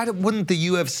thing. Like, why wouldn't the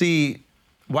UFC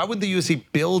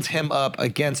build him up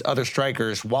against other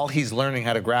strikers while he's learning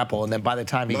how to grapple, and then by the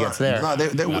time he gets there? No,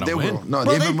 they will. No,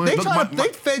 they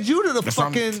fed you to the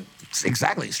fucking...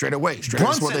 Exactly, straight away.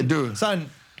 That's what they do. Son,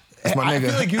 I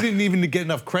feel like you didn't even get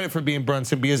enough credit for being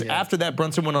Brunson, because after that,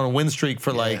 Brunson went on a win streak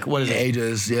for what is it?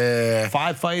 Ages,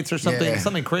 5 fights or something,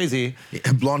 something crazy.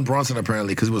 Blonde Bronson,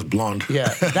 apparently, because he was blonde.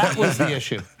 Yeah, that was the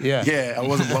issue. Yeah. Yeah, I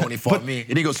wasn't blonde when he fought me.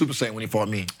 He didn't go Super Saiyan when he fought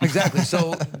me. Exactly.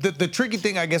 So the tricky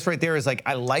thing, I guess, right there is, like,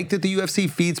 I like that the UFC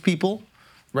feeds people,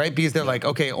 right? Because they're like,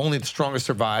 okay, only the strongest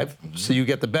survive, so you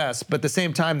get the best. But at the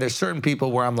same time, there's certain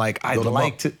people where I'm like, I'd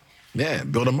like to... Yeah,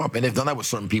 build them up. And they've done that with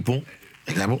certain people.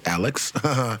 Example, Alex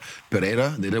Pereira.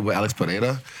 They did it with Alex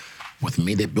Pereira. With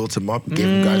me, they built him up, gave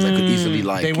him guys that could easily,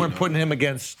 like... They weren't putting him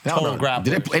against total grapplers.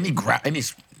 Did they put any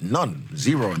none,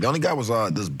 zero. The only guy was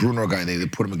this Bruno guy they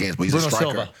put him against, but he's Bruno a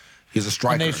striker. Silva. He's a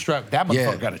striker. And they struck. That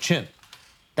motherfucker got a chin.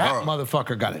 That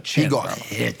motherfucker got a chin, He got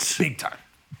hit. Big time.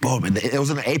 Boom. And it was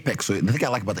in the Apex. So the thing I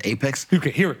like about the Apex... You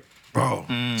could hear it. Bro.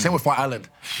 Same with Fire Island.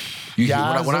 When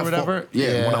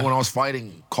I was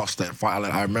fighting Costa and Fire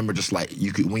Island, I remember just like,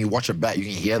 when you watch it back, you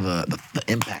can hear the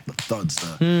impact, the thuds,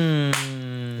 boom.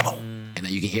 And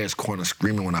then you can hear his corner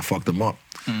screaming when I fucked him up.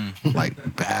 Like,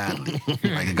 badly.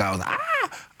 Like, the guy was like,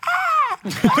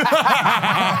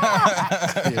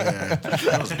 yeah,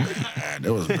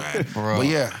 that was bad. Bro. But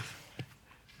yeah.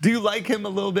 Do you like him a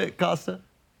little bit, Costa?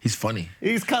 He's funny.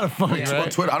 He's kind of funny, right? On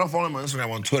Twitter. I don't follow him on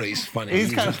Instagram. On Twitter, he's funny.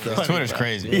 He's kind of funny. Twitter's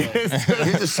crazy. Yeah.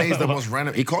 He just says the most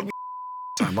random. He called me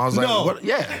time. I was like, what?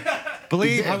 Yeah.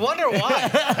 Believe. I wonder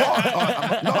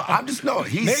why. No, I'm just, no,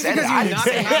 he Maybe said it. because you I didn't knocked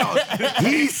say him out. it.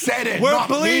 He said it, We're not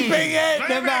believing me. it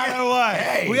no matter what.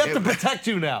 Hey, we have to protect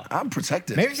you now. I'm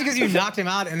protected. Maybe it's because you knocked him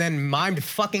out and then mimed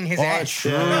fucking his ass.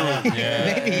 True.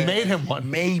 Maybe. Made him one.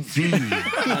 Maybe.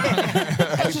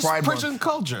 It's just prison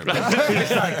culture.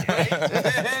 Prison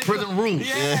rules.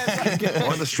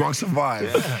 Only the strong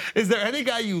survive. Is there any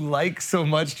guy you like so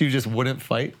much you just wouldn't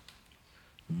fight?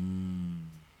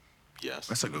 Yes.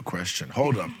 That's a good question.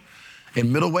 Hold up.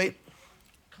 In middleweight?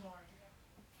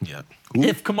 Yeah.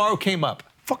 If Kamaru came up,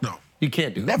 Fuck no. you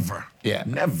can't do that. Never. Yeah.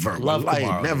 Never. Love Wallahi,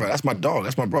 Kamaru. never. That's my dog.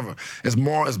 That's my brother. It's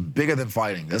bigger than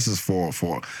fighting. This is for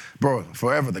bro,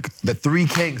 forever. The Three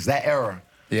Kings, that era.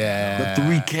 Yeah. The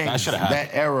Three Kings, That should've happened.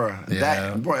 that era. Yeah.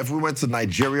 That, bro, if we went to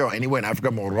Nigeria or anywhere in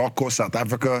Africa, Morocco, South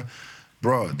Africa,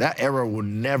 bro, that era will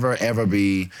never, ever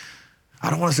be, I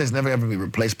don't want to say it's never, ever be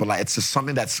replaced, but like it's just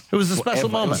something that's It was a special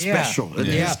forever. It was moment. special in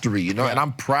history, you know, and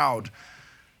I'm proud.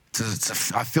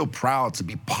 I feel proud to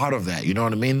be part of that, you know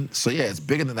what I mean? So yeah, it's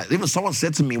bigger than that. Even someone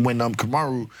said to me when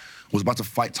Kamaru was about to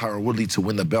fight Tyron Woodley to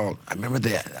win the belt, I remember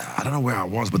that, I don't know where I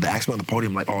was, but they asked me on the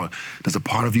podium, like, oh, does a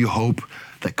part of you hope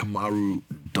that Kamaru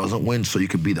doesn't win so you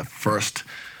could be the first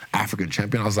African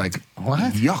champion? I was like,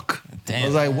 What? Yuck. Damn. I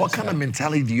was like, what kind of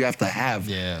mentality do you have to have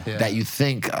Yeah. that you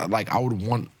think, like, I would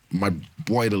want my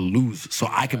boy to lose so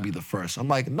I can be the first? I'm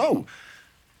like, no.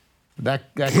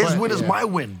 His win is my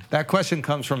win. That question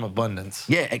comes from abundance.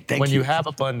 Yeah, thank you. When you have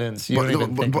abundance, you don't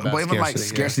even think about even like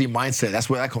scarcity. scarcity mindset, that's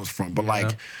where that comes from. But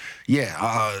like,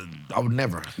 I would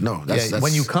never. No, that's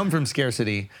When you come from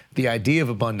scarcity, the idea of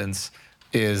abundance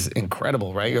is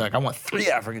incredible, right? You're like, I want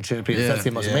 3 African champions. Yeah, That's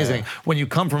the most yeah. amazing. When you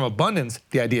come from abundance,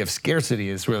 the idea of scarcity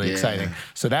is really Yeah. exciting.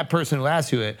 So that person who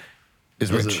asked you it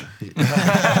is rich.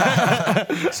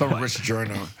 Some rich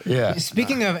journal. Yeah.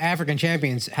 Speaking of African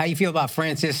champions, how you feel about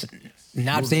Francis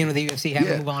not staying with the UFC, having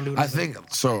to move on to I think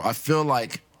so. I feel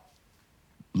like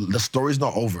the story's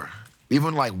not over.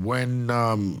 Even like when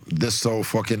this whole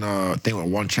fucking thing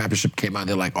with One Championship came out,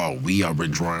 they're like, oh, we are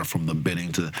withdrawing from the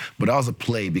bidding to. But that was a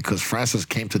play because Francis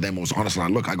came to them and was honest,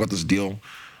 like, look, I got this deal.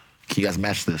 Can you guys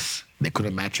match this? They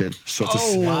couldn't match it. So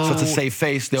to save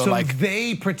face, they were So like,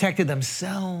 they protected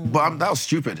themselves. but that was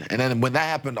stupid. And then when that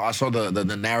happened, I saw the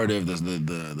narrative.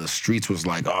 The streets was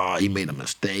like, oh, he made a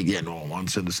mistake. Yeah, no one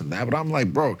wants it, this and that. But I'm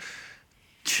like, bro,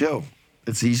 chill.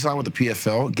 He's signed with the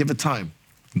PFL. Give it time.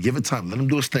 Give it time. Let him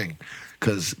do his thing,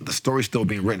 because the story's still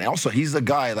being written. Also, he's the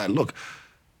guy that, look,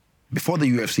 before the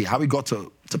UFC, how he got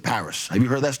to Paris. Have you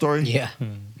heard that story? Yeah,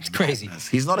 it's crazy.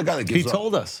 He's not a guy that He gives up.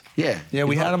 told us. Yeah. Yeah,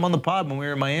 we He's had not- him on the pod when we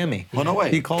were in Miami. Oh, no way.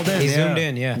 He called in. He yeah. zoomed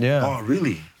in, yeah. Yeah. Oh,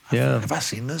 really? Yeah. Have I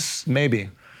seen this? Maybe.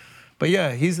 But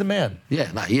yeah, he's the man.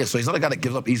 Yeah, he is. So he's not a guy that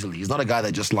gives up easily. He's not a guy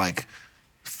that just like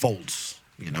folds,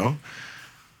 you know?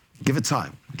 Give it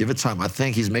time. Give it time. I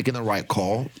think he's making the right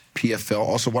call. PFL.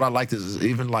 Also, what I liked is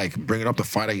even like bringing up the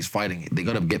fighter he's fighting, they're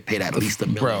going to get paid at least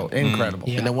 $1 million. Bro, incredible.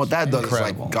 Yeah. And then what that does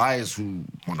Incredible. is like guys who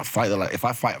want to fight, they're like, if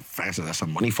I fight Francis, that's a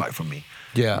money fight for me.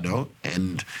 Yeah. You know?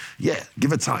 And yeah,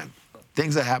 give it time.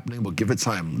 Things are happening, but give it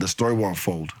time. The story will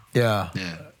unfold. Yeah.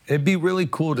 Yeah. It'd be really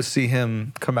cool to see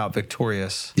him come out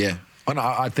victorious. Yeah. Oh, no,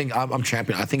 I think I'm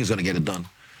champion. I think he's going to get it done.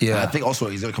 Yeah. And I think also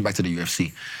he's going to come back to the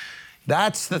UFC.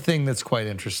 That's the thing that's quite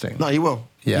interesting. No, he will.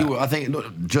 Yeah. He will. I think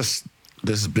this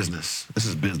is business. This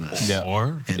is business. Yeah.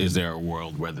 Or is there a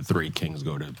world where the Three Kings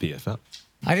go to PFL?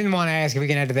 I didn't want to ask if we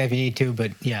can add to that if you need to,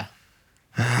 but yeah.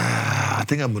 I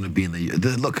think I'm going to be in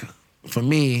the look, for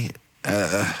me,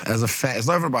 as a fan, it's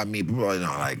not even about me. People, you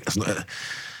know, like, it's not,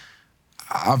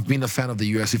 I've been a fan of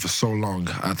the UFC for so long.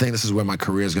 I think this is where my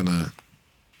career is going to.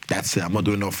 That's it. I'm not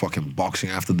doing no fucking boxing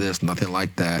after this, nothing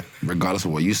like that, regardless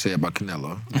of what you say about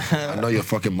Canelo. I know your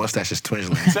fucking mustache is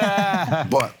twinging.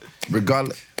 But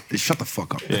regardless, shut the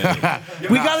fuck up. Yeah.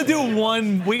 We gotta do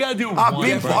one. We gotta do I've one.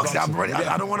 been boxing. I'm ready.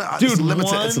 I don't want to. Dude, it's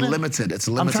limited. one- It's limited. It's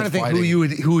limited. I'm trying to think fighting.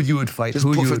 who you would fight. Just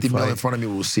who put you 50 would million in fight. front of me.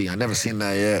 We'll see. I never seen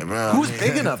that yet. Man, Who's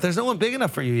big enough? There's no one big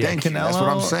enough for you yet. Thank you. That's what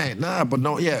I'm saying. Nah, but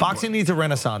no, yeah. Boxing needs a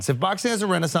renaissance. If boxing has a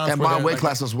renaissance, And where my they're weight like-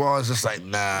 class as well is just like,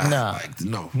 nah. Nah. Like,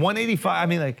 no. 185. I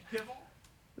mean, like,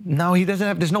 no, he doesn't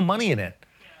have. There's no money in it.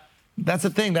 That's the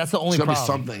thing. That's the only It's gonna be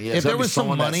problem. something. Yeah, if it's there gonna be was some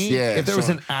someone that's- money, yeah, if there was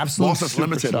so- an absolute Boss is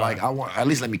limited. superstar- Like, I want at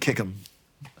least let me kick him.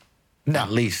 no.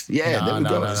 At least. Yeah, there we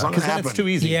go. It's not Because gonna then it's happen. too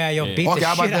easy. Yeah, you'll beat Okay, the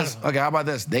how about shit out this? of him. Okay, how about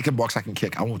this? They can box, I can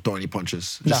kick. I won't throw any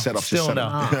punches. Just No, set up. still just set no.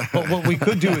 up. But what we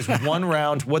could do is one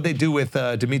round. What they do with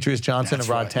Demetrius Johnson That's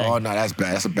and Rod right. Tang. Oh no, that's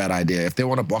bad. That's a bad idea. If they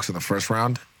want to box in the first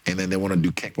round and then they want to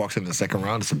do kickboxing in the second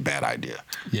round, it's a bad idea.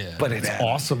 Yeah. But it's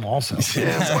awesome also.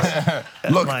 Yeah,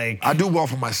 but look, Like- I do well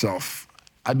for myself.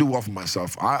 I do well for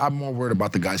myself. I'm more worried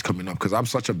about the guys coming up because I'm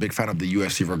such a big fan of the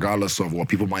UFC, regardless of what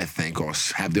people might think or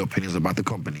have their opinions about the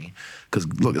company. Because,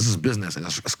 look, this is business, and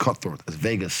it's cutthroat. It's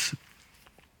Vegas.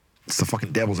 It's the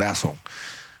fucking devil's asshole.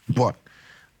 But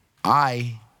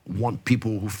I want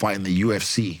people who fight in the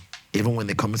UFC, even when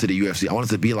they come into the UFC, I want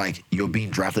it to be like you're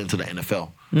being drafted into the NFL.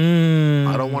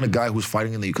 I don't want a guy who's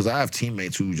fighting in the... Because I have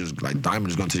teammates who just, like, Diamond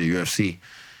is going to the UFC.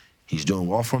 He's doing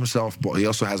well for himself, but he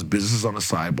also has businesses on the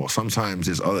side. But sometimes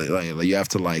there's other, like you have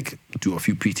to like do a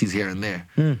few PTs here and there.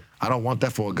 I don't want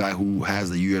that for a guy who has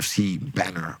the UFC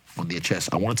banner on their chest.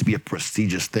 I want it to be a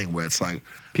prestigious thing where it's like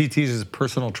PTs is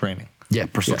personal training. Yeah,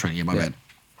 personal training. Yeah, my bad.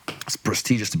 It's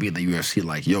prestigious to be in the UFC.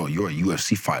 Like, yo, you're a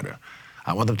UFC fighter.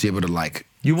 I want them to be able to like.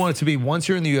 You want it to be once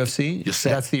you're in the UFC, you're set.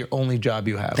 That's the only job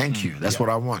you have. Thank you. That's what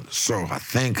I want. So I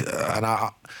think, and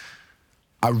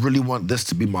I really want this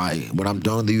to be when I'm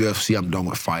done with the UFC, I'm done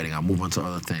with fighting. I move on to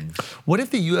other things. What if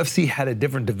the UFC had a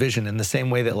different division in the same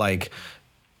way that like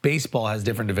baseball has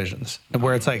different divisions?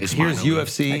 Where it's like, here's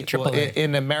UFC. Like well,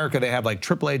 in America, they have like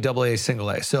AAA, AA,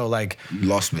 single A. So like... You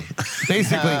lost me.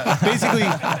 Basically,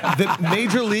 the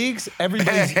major leagues,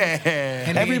 everybody's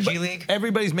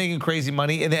making crazy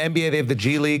money. In the NBA, they have the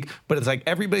G League, but it's like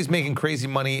everybody's making crazy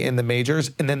money in the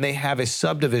majors, and then they have a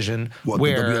subdivision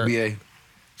where... the WNBA?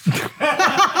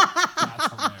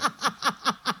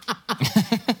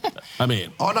 I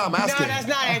mean, oh no, I'm asking. No, that's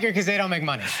not accurate because they don't make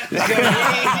money.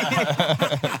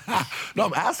 No,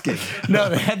 I'm asking. No,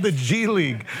 they had the G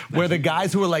League where the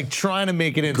guys who were like trying to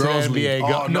make it into Girls the NBA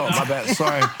League. go. Oh no, my bad.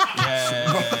 Sorry.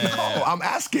 No, I'm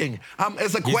asking.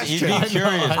 It's a question. He's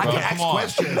curious, I bro. can ask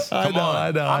questions. I know.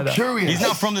 I'm curious. He's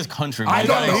not from this country, man. I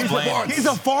don't know Explain. sports. He's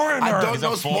a foreigner. I don't He's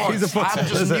know a sports. He's a foreigner. I'm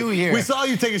just new here. We saw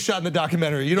you take a shot in the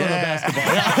documentary. You don't know basketball.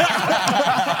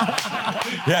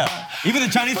 Yeah. Even the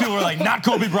Chinese people were like, not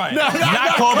Kobe Bryant.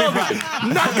 Not Kobe Bryant.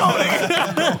 Not going.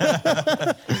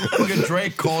 Look at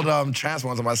Drake called Chance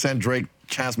one time. I sent Drake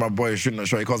Chance, my boy, shooting a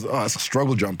show. He calls it, it's a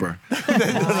struggle jumper. No.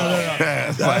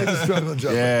 That was a struggle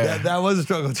jumper. Yeah. That was a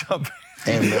struggle jumper.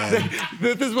 Hey, man.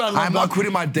 This is what I love I'm not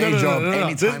quitting my day job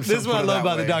anytime. This is what I love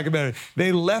about the documentary.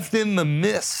 They left in the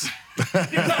miss.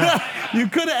 You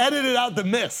could have edited out the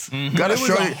miss. Gotta it was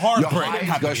show a your heartbreak.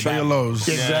 highs, gotta show your lows.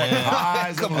 Exactly.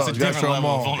 Highs and lows. It's a Gotta show different them level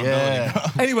of all. vulnerability,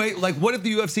 bro. Anyway, like what if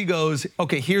the UFC goes,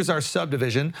 okay, here's our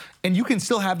subdivision, and you can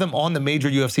still have them on the major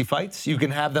UFC fights. You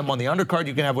can have them on the undercard.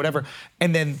 You can have whatever.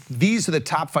 And then these are the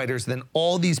top fighters. Then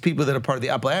all these people that are part of the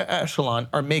upper echelon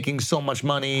are making so much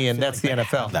money, and that's the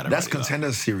NFL. That's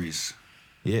Contender Series.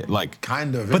 Yeah, like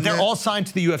Kind of. But they're all signed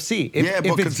to the UFC.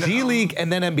 If it's G League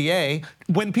and then NBA,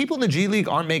 when people in the G League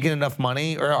aren't making enough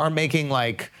money or are making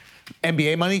like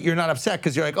NBA money, you're not upset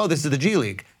because you're like, oh, this is the G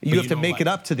League. You have to make it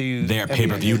up to the their NBA.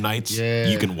 pay-per-view nights. Yeah.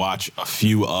 You can watch a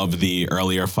few of the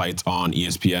earlier fights on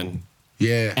ESPN.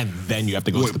 Yeah. And then you have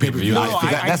to go to the pay-per-view. No,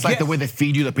 That's like the way they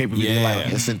feed you the pay-per-view. Yeah. Like,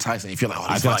 it's enticing. You feel like, oh,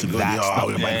 I this feel fight's like good. that's Yo, the I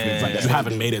would way. You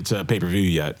haven't made it to pay-per-view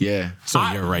yet. Yeah. So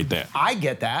you're right there. I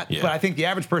get that, Yeah. but I think the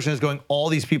average person is going, all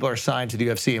these people are signed to the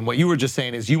UFC. And what you were just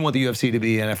saying is you want the UFC to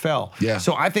be the NFL. Yeah.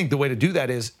 So I think the way to do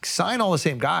that is sign all the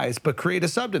same guys, but create a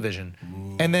subdivision.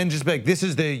 And then just be like, this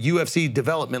is the UFC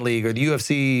Development League or the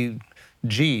UFC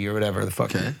G or whatever the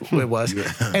fuck it was.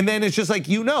 And then it's just like,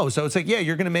 so it's like, yeah,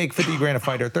 you're gonna make 50 grand a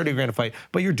fight or 30 grand a fight,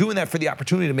 but you're doing that for the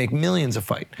opportunity to make millions a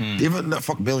fight. Even,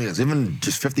 fuck billions, even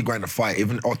just 50 grand a fight,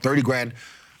 or 30 grand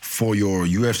for your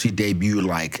UFC debut,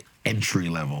 like entry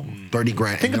level. 30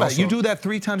 grand. Think about it, you do that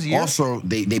 3 times a year? Also,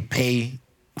 they pay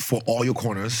for all your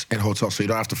corners and hotels, so you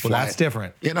don't have to fly. Well, that's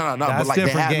different. Yeah, no. That's but like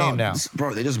different they have, game now.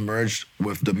 Bro, they just merged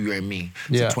with WME.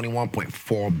 It's Yeah. a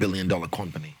 $21.4 billion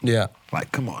company. Yeah.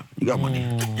 Like, come on, you got money.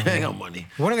 You ain't got money.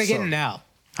 What are they getting now?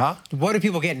 Huh? What are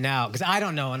people getting now? Because I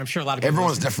don't know, and I'm sure a lot of people.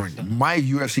 Everyone's listen. different. My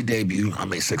UFC debut, I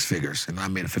made 6 figures, and I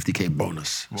made a 50K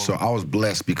bonus. So I was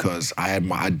blessed because I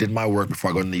did my work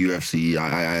before I got in the UFC.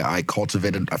 I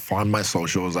cultivated, I farmed my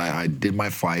socials, I did my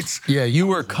fights. Yeah, you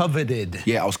were coveted.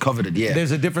 Yeah, I was coveted, yeah.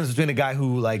 There's a difference between a guy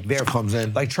who comes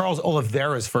in. Like Charles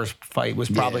Oliveira's first fight was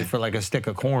probably for like a stick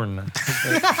of corn.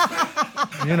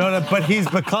 You know, but he's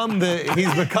become the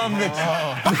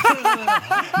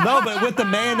no, but with the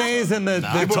mayonnaise and the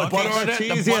butter on it,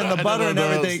 cheese the and the butter and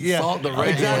everything, yeah, salt, the red,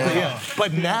 exactly, yeah.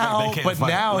 But now, you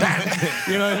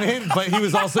know what I mean? But he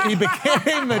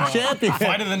became the champion.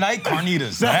 fight of the night,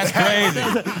 carnitas. That's crazy.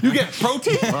 You get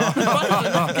protein. Yeah,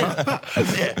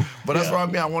 but that's what I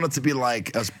mean. I want it to be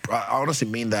like, I honestly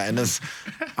mean that. And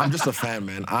I'm just a fan,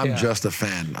 man. I'm just a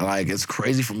fan. Like, it's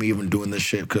crazy for me even doing this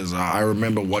shit because I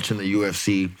remember watching the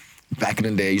UFC back in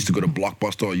the day. I used to go to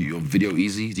Blockbuster or Video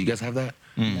Easy. Do you guys have that?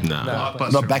 No.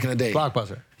 No, back in the day.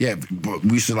 Blockbuster. Yeah, but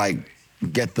we used to like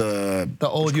get the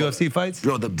old UFC fights?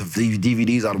 Yo, the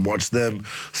DVDs, I'd watch them.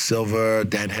 Silver,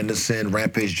 Dan Henderson,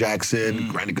 Rampage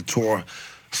Jackson, Randy Couture.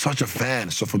 Such a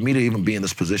fan. So for me to even be in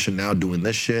this position now doing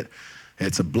this shit,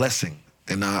 it's a blessing.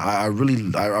 And I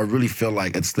really feel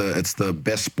like it's the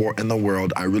best sport in the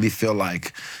world. I really feel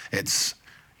like it's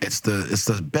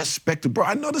the best spectacle. Bro,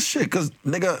 I know this shit, cause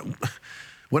nigga,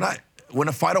 when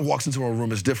a fighter walks into a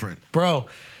room, it's different. Bro,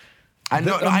 I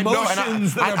know,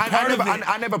 emotions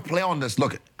I never play on this.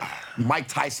 Look, Mike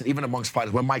Tyson, even amongst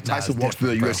fighters, when Mike Tyson walks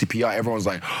through the UFC PR, everyone's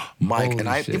like, Mike,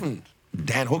 even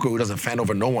Dan Hooker, who doesn't fan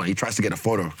over no one, he tries to get a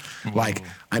photo. Like,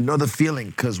 I know the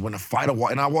feeling, because when a fighter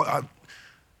walks, and I'm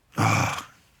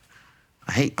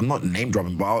not name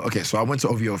dropping, but okay, so I went to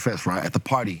OVO Fest, right? At the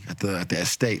party, at the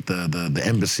estate, the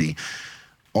embassy.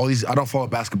 All these, I don't follow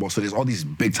basketball, so there's all these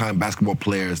big time basketball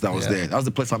players that was there. That was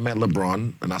the place I met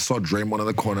LeBron, and I saw Draymond in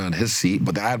the corner in his seat,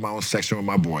 but then I had my own section with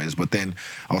my boys. But then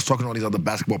I was talking to all these other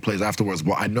basketball players afterwards,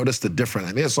 but I noticed the difference.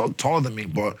 And they're so taller than me,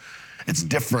 but it's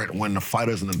different when the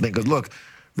fighter's in the thing. Because look,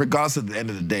 regardless at the end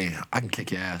of the day, I can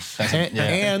kick your ass.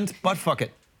 And butt fuck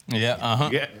it. Yeah,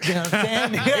 Yeah. You know what I'm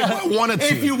saying? If I wanted to.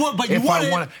 If you would, but you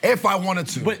wouldn't. If I wanted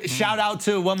to. But shout out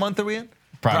to, what month are we in?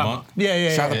 Pride Month.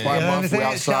 Yeah. Shout out to Pride Month. We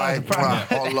outside.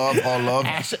 All love.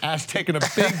 Ash taking a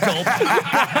big gulp.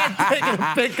 Taking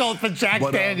a big gulp for Jack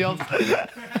Daniels.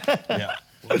 Yeah.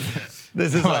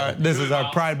 This is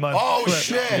our Pride Month. Oh, clip.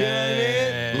 shit.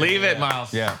 Yeah. Leave it,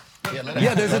 Miles. Yeah.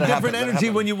 Yeah, there's a different energy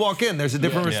when you walk in. There's a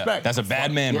different respect. That's a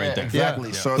bad man right there. Exactly.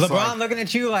 Yeah. So it's LeBron looking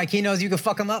at you like he knows you can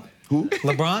fuck him up? Who?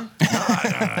 LeBron?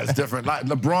 Nah, it's different. Like,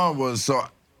 LeBron was, so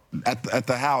at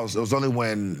the house, it was only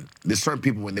when there's certain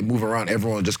people, when they move around,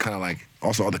 everyone just kind of like,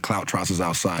 also all the clout trousers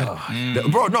outside.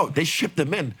 Bro, no, they shipped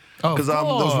them in. Because there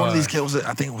was one of these kids,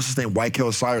 I think, what's his name, White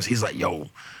Kill Cyrus, he's like, yo,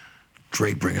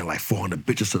 Drake bringing like 400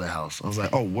 bitches to the house. I was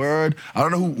like, oh, word. I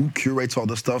don't know who curates all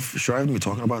this stuff. Should I even be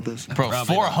talking about this? Bro,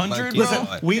 400? Listen,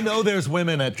 we know there's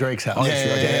women at Drake's house.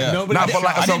 Yeah. Nobody. I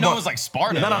didn't know it was like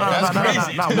Sparta. That's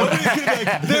crazy.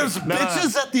 There's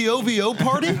bitches at the OVO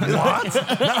party? What?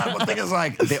 But the thing is,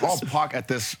 like, they all park at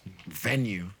this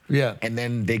venue. Yeah. And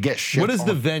then they get shipped. What is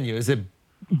the venue? Is it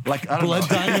like, I don't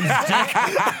Blood know. Diamond's dick?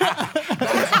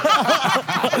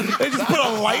 They just put a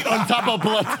light on top of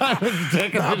Blood Diamond's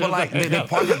dick. Nah, but like they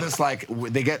park at this, like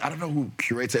they get, I don't know who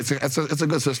curates it. It's a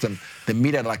good system. They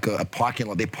meet at like a parking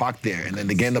lot. They park there, and then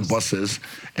they get in the buses,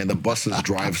 and the buses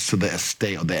drives to the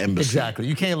estate or the embassy. Exactly.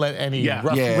 You can't let any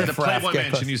rough The riff raff Playboy get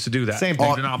Mansion close. used to do that. Same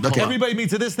thing. Okay. Everybody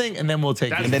meets at this thing, and then we'll take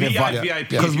That's you. then VIP.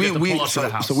 Because You get to pull up to the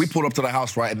house. so we pulled up to the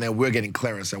house, right, and then we're getting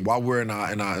clearance. And while we're in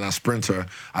our Sprinter,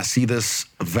 I see this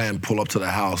van pull up to the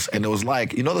house, and it was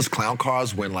like, you know those clown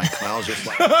cars when like clowns just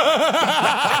like, bro,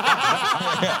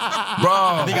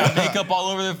 They got makeup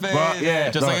all over their face. Bro, yeah,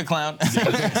 just bro. like a clown.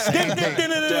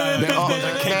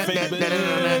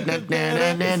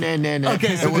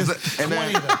 Okay, so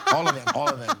all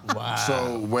of them. Wow.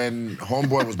 So when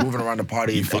Homeboy was moving around the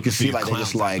party, you could see like they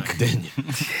just like.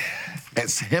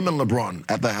 It's him and LeBron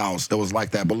at the house. It was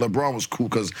like that. But LeBron was cool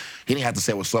because he didn't have to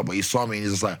say what's up, but he saw me and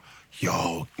he's just like,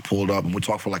 yo, pulled up and we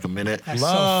talked for like a minute. That's so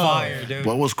fire, dude.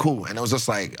 But it was cool. And it was just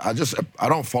like, I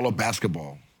don't follow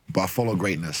basketball, but I follow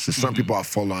greatness. There's certain people I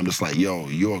follow, I'm just like, yo,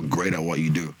 you're great at what you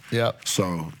do. Yep.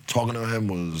 So talking to him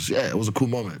was, it was a cool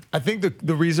moment. I think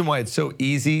the reason why it's so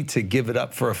easy to give it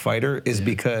up for a fighter is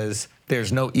because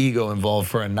there's no ego involved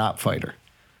for a not fighter.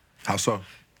 How so?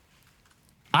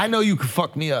 I know you could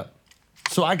fuck me up,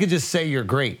 so I could just say you're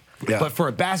great. Yeah. But for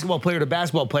a basketball player to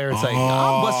basketball player, it's like,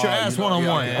 I'll bust your ass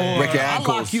one-on-one. Or Break your I'll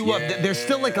ankles. lock you up. There's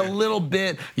still like a little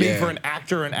bit, maybe for an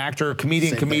actor,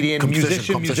 comedian,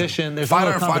 musician. There's fighter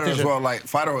a and little fighter as well. Like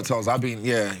fighter hotels, I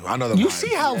know them. You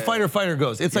see how fighter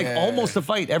goes. It's like almost a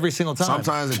fight every single time.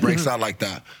 Sometimes it breaks out like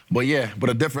that. But but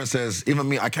the difference is, even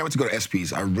me, I can't wait to go to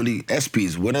SPs.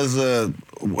 SPs,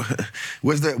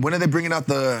 when are they bringing out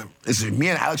me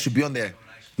and Alex should be on there.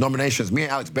 Nominations. Me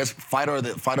and Alex, best fighter of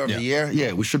the year.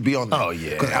 Yeah, we should be on there. Oh,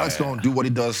 yeah. Because Alex gonna do what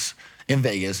he does in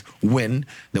Vegas, win.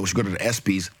 Then we should go to the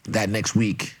ESPYs that next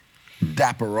week,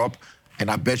 dapper up,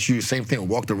 and I bet you same thing.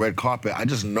 Walk the red carpet. I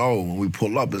just know when we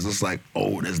pull up, it's just like,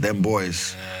 oh, there's them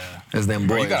boys. There's them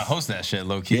boys. Bro, you gotta host that shit,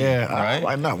 low key. Yeah, right?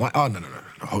 Why not? Oh no.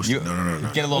 Hosting.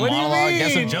 No. Get a little What do you monologue,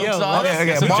 get some mean? jokes Yo, off. Okay.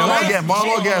 Get some Monologue, jokes. yeah.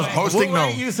 Monologue, yes. Hosting, We'll no.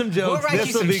 write you some jokes. We'll write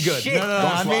This you will be some good. shit. No,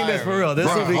 I mean this for real. This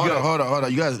will be good. Hold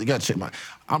on. You guys gotta check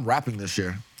I'm rapping this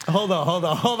year. Hold on. Wait.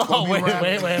 Hold on. Let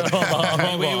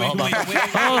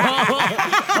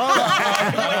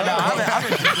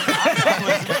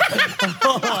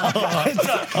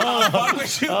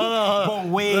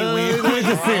me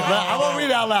just see it. I'm gonna read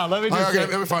it out loud. Let me just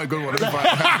let me find a good one. Let me find a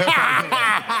good one.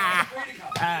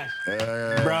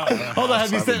 Ash. Bro. Hold on,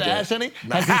 have you said Ash any?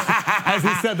 Has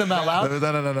he said them out loud?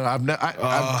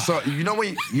 No. So, you know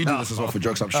when you do this as well for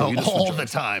jokes, I'm sure. You do this for all jokes.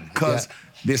 the time. Because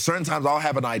there's certain times I'll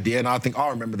have an idea and I'll think,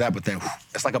 I'll remember that, but then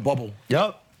it's like a bubble.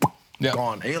 Yep.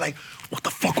 Gone. And you're like, what the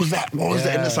fuck was that? What was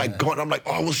that? And it's like gone. I'm like,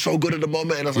 oh, it was so good at the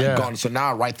moment. And it's like gone. So now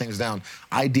I write things down.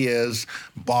 Ideas,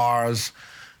 bars,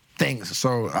 things.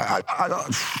 So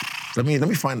let me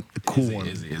find a cool one.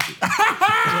 Easy.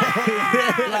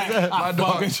 My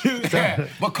dog. Yeah,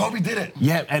 but Kobe did it.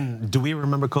 Yeah, and do we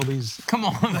remember Kobe's? Come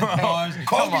on, bro.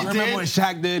 Kobe did. Remember what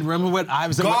Shaq did? Remember what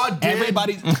Iverson did? God did.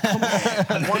 Everybody.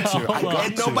 I want to.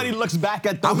 And nobody looks back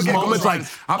at those get moments like,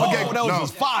 ghostwriters. that was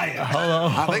just fire.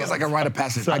 I think it's like a rite of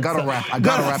passage. I gotta rap. I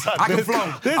can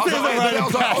flow. This is a rite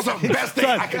of passage. Also, best thing,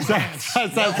 I can dance.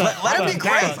 Let him be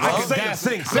great. I can dance.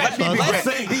 Sing. Let me be Let's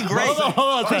great. sing. Be great. Hold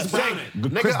on. Chris Brown.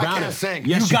 Nigga, I can't sing.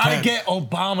 Yes, You you gotta can. get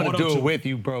Obama to do it with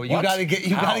you, bro. You gotta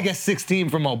get 16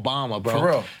 from Obama, bro. For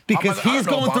real. Because I he's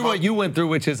know going through Obama. what you went through,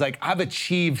 which is like, I've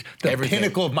achieved the Everything.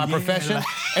 pinnacle of my profession.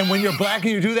 And when you're black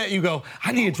and you do that, you go,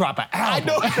 I need to drop an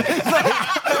album.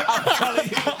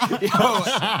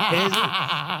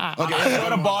 Okay,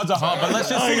 the bars are hard, but let's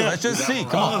just see.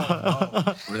 Come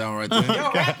on. We're down right there.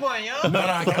 Yo, rap one, yo.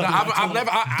 I've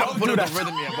never put in the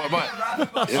rhythm yet, but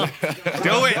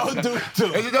Do it. Don't do it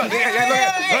too.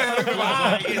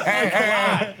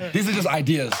 Hey. These are just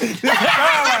ideas.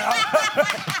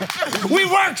 We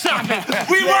workshop it.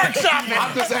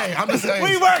 I'm just saying.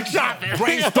 We workshop it.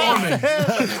 Brainstorming.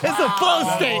 It's a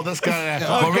flow state. This kind of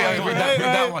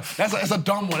that one. That's a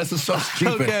dumb one. This is so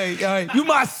stupid. Okay, all right. You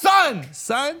my son.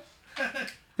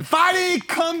 If I didn't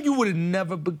come, you would have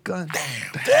never begun.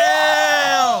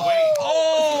 Damn.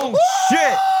 Oh,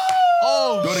 shit.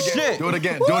 Oh, shit. Do it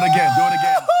again.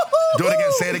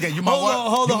 Say it again. You my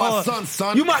Hold on. You my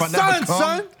son. You my If I never son, come,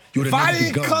 son. you would've If I never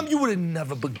didn't begun. come, you would have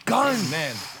never begun.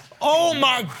 Man. Oh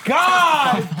my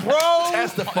God, bro.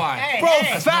 Testify. Bro,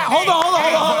 fat. Hold on.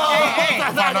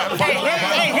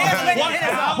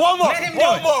 One more.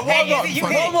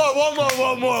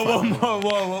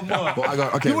 Well, I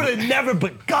got, okay. You would have never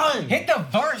begun. Hit the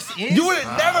verse, Iz. You would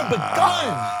have never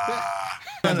begun.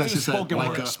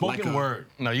 Spoken word.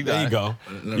 No, you There got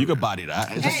you go. You could body that.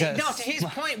 Hey, no, to his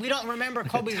point, we don't remember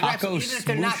Kobe's raps. Even if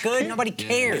they're not good, nobody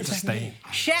cares.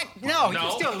 Shaq, no, you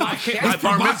can still like Shaq.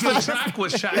 Our mental track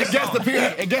was Shaq. It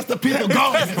gets the people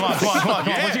going. Come on.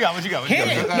 What you got? Hit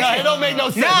it. No, it don't make no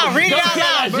sense. No, read it out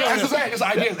loud. That's just it. It's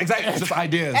ideas. Exactly. It's just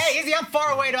ideas. Hey, Izzy, I'm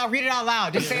far away, though. Read it out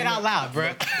loud. Just say it out loud, bro.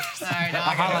 All right, now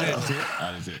I got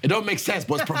it. It don't make sense,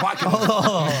 but it's provocative.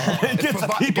 It gets the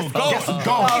people going. Gets them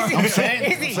going. I'm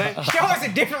saying. Izzy, show us a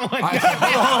different one. This is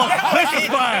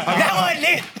fine. That one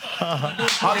lit.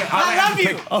 I love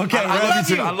you. Okay, I love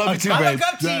you too, I babe. look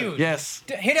up to you. Yes.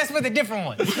 Hit us with a different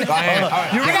one. All right.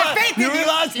 I got faith in you.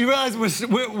 You realize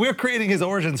we're creating his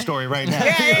origin story right now.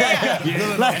 Yeah.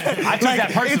 I took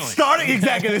that personally. It's starting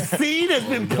exactly. The seed has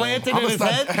been planted in his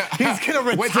head. He's gonna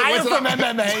retire from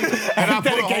MMA And I and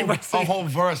put dedicate a wrestling. whole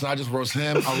verse, and I just roast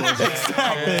him. I roast him.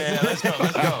 Let's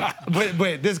go.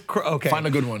 Wait, this okay. Find a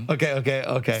good one. Okay.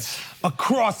 A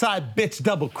cross-eyed bitch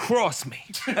double cross me.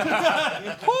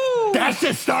 That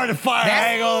shit started fire.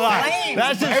 I ain't gonna lie. flames.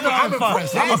 That shit I'm started fire.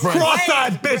 impressed. I'm A impressed.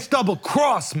 cross-eyed bitch double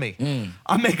cross me.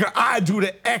 I make her eye do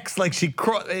the X like she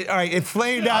cross. All right, it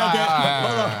flamed out there.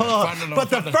 Hold on. But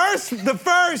the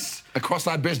first. A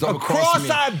cross-eyed bitch double A cross me.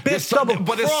 cross-eyed bitch There's something- double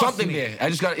But there's cross something me. there. I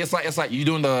just got. It's like you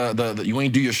doing the you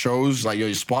ain't do your shows like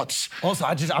your spots. Also,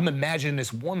 I'm imagining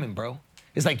this woman, bro.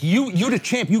 It's like you the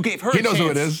champ. You gave her. He a knows chance. who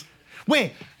it is.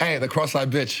 Wait, Hey, the cross-eyed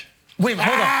bitch. hold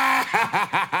on.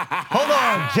 Hold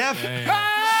on, Jeff.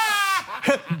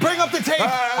 Bring up the tape.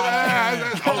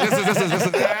 This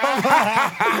is.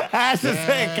 That's the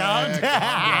thing,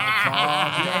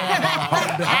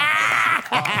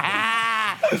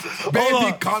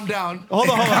 Baby, calm down. Hold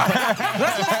on.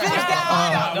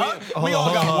 We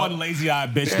all got one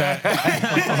lazy-eyed bitch that.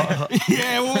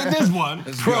 Yeah, well, this one.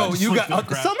 Bro, you got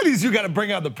some of these. You got to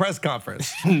bring out the press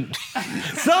conference.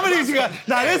 Some of these you got.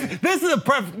 Now this is a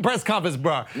press conference,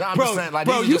 bro. No, I'm bro, just saying, like,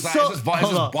 bro, these you are just- so it's just bars,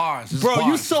 hold it's on. bars, it's bro, you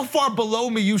bars. so far below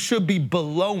me. You should be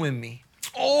belowing me.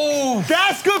 Oh,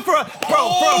 that's good for a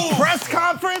press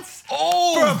conference.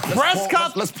 For a press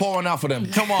conference. Let's pour one out for them.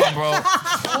 Come on, bro.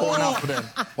 Pour one out for them.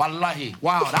 Wallahi.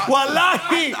 Wow.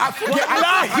 Wallahi, I forget.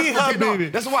 Wallahi, No, baby.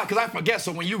 that's why, because I forget.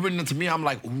 So when you read it to me, I'm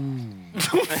like, ooh.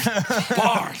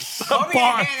 Bars. Kobe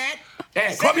didn't hear that.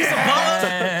 Hey, come here.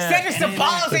 Cedric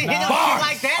Sabalos ain't hitting shit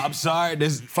like that. I'm sorry.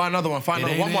 Find another one. Find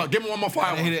another one. One more. Give me one more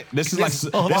fire one. This is like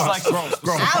gross.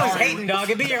 I was hating, dog.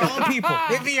 It'd be your own people.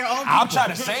 It'd be your own people. I'm trying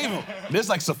to save him. This is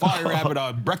like Safari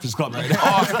Rabbit Breakfast Club right now.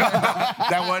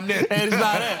 That wasn't it. It's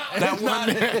not it. That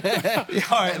wasn't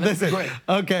it. All right, listen.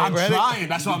 Okay, I'm ready? trying.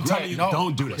 That's what I'm telling you.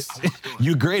 Don't do this.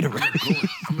 You're great already.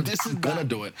 This is gonna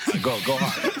do it. Go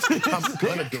hard. I'm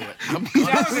gonna do it.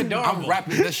 That was adorable. I'm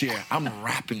rapping this year. I'm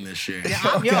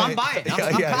Yeah, I'm buying.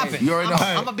 I'm confident. You already know.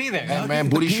 I'm gonna be there. Hey, man,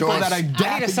 booty shorts. I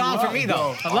need a song for me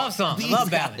though. I love songs. I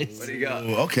love ballads. What do you got?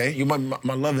 Okay, you my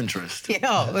love interest.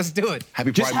 Yo, let's do it.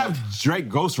 Happy Just Pride have Month. Drake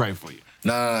ghostwrite for you.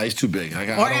 Nah, he's too big. Or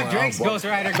have Drake's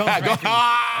ghostwriter ghostwriter.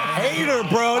 Hater,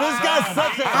 bro. This guy's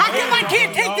such a How come I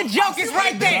can't take the joke? It's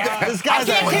right there. This guy's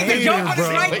I can't take the joke, but it's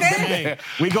right there. Hey,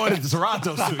 we going to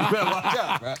Toronto soon. You better watch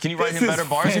out, bro. Can you write him better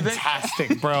bars, you think?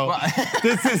 fantastic, bro.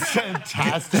 This is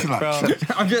fantastic, bro.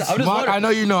 I'm just Mark, I know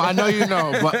you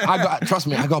know, but trust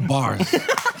me, I got bars.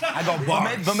 I got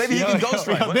bars. But maybe he can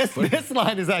ghostwrite. This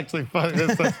line is actually funny.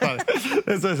 This is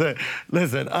funny.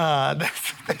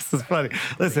 This is funny.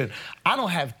 Listen, I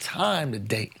don't have time to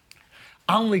date.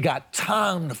 I only got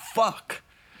time to fuck.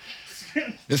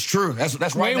 It's true. That's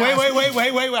right.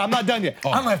 Wait. I'm not done yet.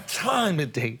 I don't have time to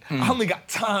date. I only got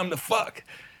time to fuck.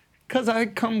 Because I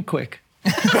come quick.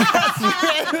 That's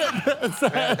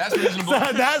reasonable.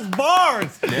 That's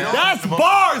bars. Yeah. That's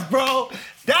bars, bro.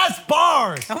 That's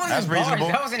bars. That's reasonable.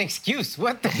 That was an excuse.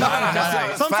 What the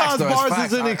Sometimes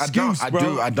bars is an excuse,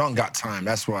 bro. I don't got time.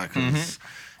 That's why.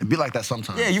 It'd be like that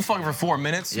sometimes. Yeah, you fucking for 4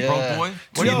 minutes, Yeah. broke boy.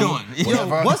 What are you doing? Yo,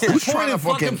 what's the Who's point trying to in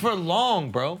fucking fucking- for long,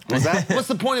 bro? What's that? What's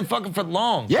the point in fucking for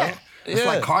long? Yeah. It's Yeah.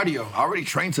 like cardio. I already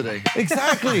trained today.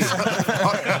 Exactly.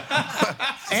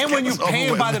 And when you It's over paying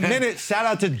with, by the man. minute, shout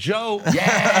out to Joe. Yeah.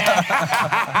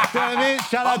 You know what I mean?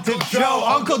 Shout out to Joe.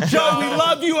 Uncle Joe, we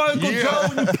love you, Uncle Joe,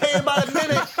 when you paying by the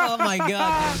minute. Oh my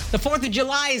God. The 4th of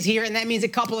July is here, and that means a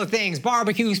couple of things.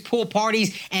 Barbecues, pool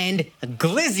parties, and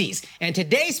glizzies. And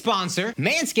today's sponsor,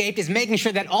 Manscaped, is making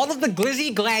sure that all of the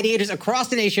glizzy gladiators across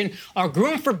the nation are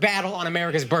groomed for battle on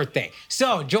America's birthday.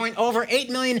 So join over 8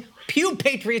 million pube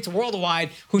patriots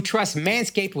worldwide who trust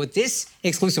Manscaped with this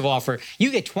exclusive offer.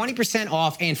 You get 20%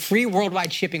 off and free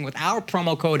worldwide shipping with our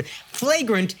promo code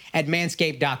FLAGRANT at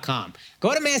manscaped.com.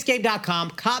 Go to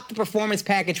manscaped.com, cop the Performance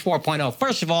Package 4.0.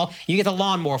 First of all, you get the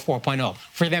Lawnmower 4.0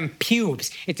 for them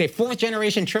pubes. It's a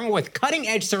 4th-generation trimmer with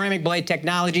cutting-edge ceramic blade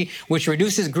technology, which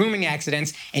reduces grooming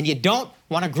accidents, and you don't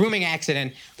want a grooming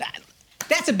accident.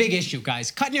 That's a big issue,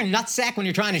 guys. Cutting your nutsack when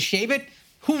you're trying to shave it,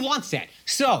 who wants that?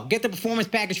 So, get the Performance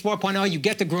Package 4.0. You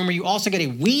get the groomer. You also get a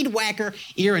weed whacker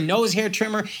ear and nose hair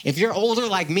trimmer. If you're older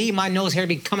like me, my nose hair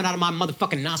be coming out of my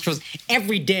motherfucking nostrils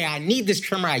every day. I need this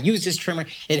trimmer. I use this trimmer.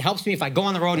 It helps me if I go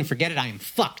on the road and forget it. I am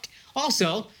fucked.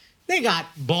 Also, they got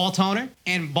ball toner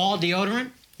and ball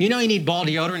deodorant. You know you need ball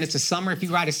deodorant. It's the summer. If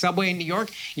you ride a subway in New York,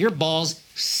 your balls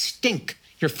stink.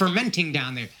 You're fermenting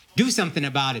down there. Do something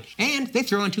about it. And they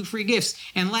throw in 2 free gifts.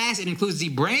 And last, it includes the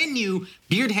brand new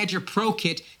Beard Hedger Pro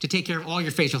Kit to take care of all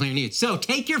your facial hair needs. So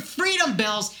take your freedom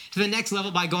bells to the next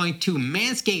level by going to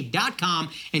manscaped.com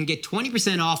and get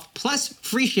 20% off plus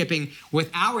free shipping with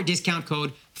our discount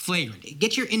code FLAGRANT.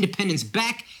 Get your independence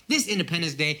back this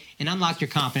Independence Day and unlock your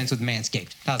confidence with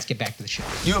Manscaped. Now let's get back to the show.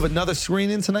 You have another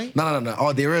screening tonight? No.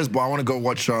 Oh, there is, but I want to go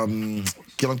watch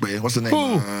what's the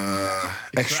name?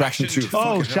 Extraction 2.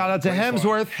 Oh, shout out to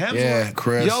Hemsworth. Yeah,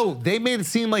 Chris. Yo, they made it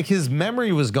seem like his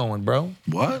memory was going, bro.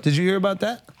 What? Did you hear about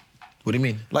that? What do you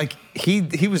mean? Like,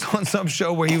 he was on some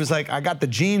show where he was like, I got the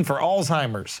gene for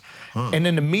Alzheimer's. And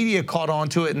then the media caught on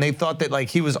to it, and they thought that, like,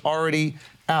 he was already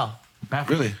out.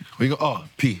 Really? Where you go? Oh,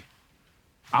 P.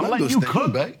 I'm letting you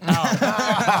cook. Let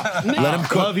him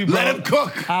cook. Love you, bro. Let him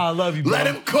cook. I love you, bro. Let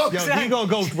him cook. Yo, he gonna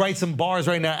go write some bars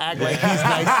right now, act like he's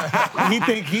nice. He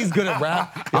think he's good at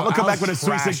rap. I'm gonna come back with a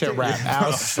trash 360 at rap.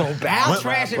 Al's so bad. Al at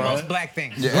trash rap, at bro. most black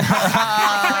things. Yeah.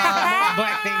 Most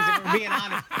black things, if we're being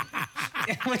honest.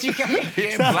 What you coming?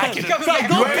 black You coming Son, back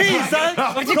go for? pee, son.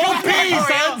 What you Go coming back pee, for,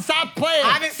 son. Al? Stop playing. I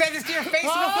haven't said this to your face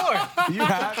before. You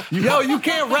have. Yo, you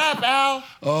can't rap, Al.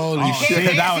 Holy Can't shit.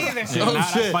 dance That either. was, Oh,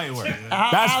 that's shit. fight words.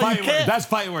 Al, That's you fight words. can't- That's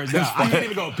fight words. Now, I can't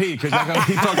even go pee because y'all gonna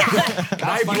keep talking.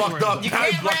 Now he blocked up. You Now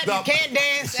he can't rap, blocked you up. can't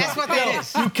dance. That's what that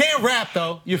is. You can't rap,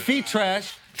 though. Your feet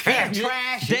trash. Feet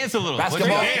trash. Dance a little.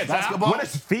 Basketball. What Basketball. What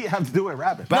does feet have to do with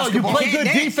rapping? No, you play You good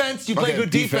can't dance. defense. You play Okay, good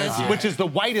defense, defense, which is the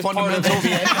whitest part of the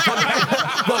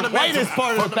Fundamentals. The whitest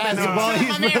part of the basketball.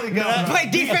 He's really good at. Play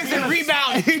defense and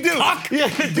rebound. He do. Yeah,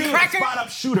 he do. Cracker. Spot up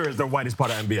shooter is the whitest part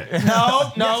of NBA.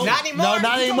 No. Not anymore. No,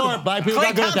 not anymore. Black people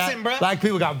Klay got good at Thompson, that. bro. Black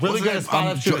people got really good at spot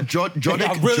up shooting. They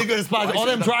got really good at spot. All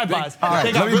them drive-bys. All right,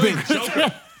 They got let me really think.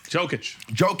 good.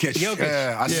 Jokic.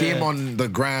 Yeah, I see him on the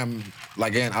gram.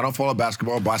 Like, again, I don't follow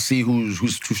basketball, but I see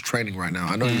who's training right now.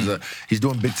 I know he's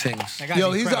doing big things.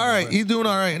 Yo, he's all right. He's doing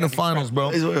all right in the finals,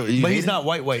 bro. But he's not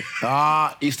white.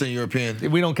 Eastern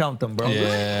European. We don't count them, bro.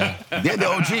 Yeah. They're the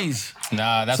OGs.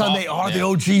 Nah, that's they are the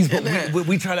OGs, but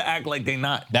we try to act like they're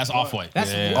not. That's off-white.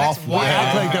 That's Off-white.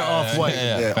 Act like they're off-white.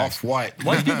 Yeah, off-white.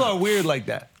 White people are weird like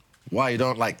that. Why, you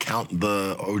don't, like, count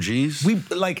the OGs?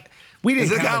 We didn't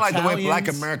It's kind count of like the way Italians. Black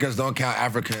Americans don't count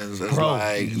Africans. It's Bro,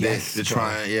 like yes, they're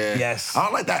trying, Yes. I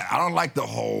don't like that. I don't like the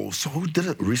whole. So who did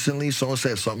it recently? Someone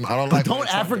said something. I don't But like.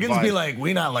 don't Africans be like,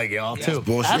 we not like y'all too?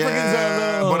 Bullshit. Africans are a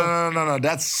little. But no.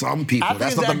 That's some people.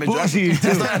 Africans That's not the majority. act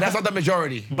bougie, too. That's not the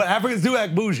majority. But Africans do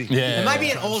act bougie. It might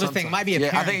be an older thing. It might be a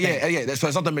parent thing. Yeah. So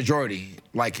it's not the majority.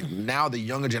 Like now, the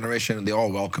younger generation, they're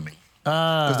all welcoming.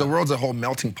 Because the world's a whole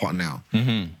melting pot now.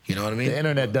 Mm-hmm. You know what I mean? The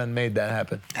internet done made that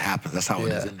happen. It happens. That's how it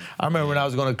is. Isn't it? I remember when I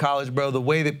was going to college, bro, the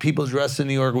way that people dressed in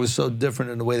New York was so different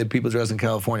than the way that people dress in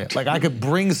California. Like, I could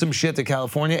bring some shit to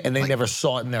California, and they never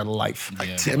saw it in their life.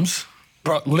 Like Tim's?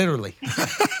 Bro, literally.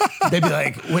 They'd be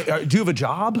like, wait, do you have a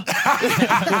job?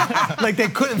 Like, they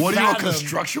couldn't fathom. What are you, a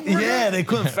construction worker? Yeah, they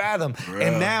couldn't fathom.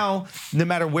 And now, no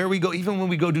matter where we go, even when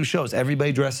we go do shows,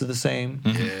 everybody dresses the same.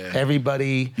 Yeah.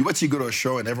 Everybody. You wait till you go to a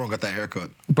show and everyone got that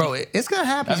haircut. Bro, it's going to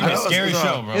happen. That's a scary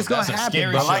show, bro. It's going to That's a happen,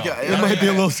 scary bro. show. I like it. It might be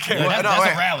a little scary. That's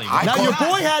a rally. Now, your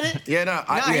boy had it. Yeah, no.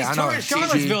 He's I know. touring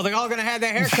Charlottesville. They're all gonna have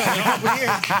that haircut in a couple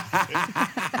years.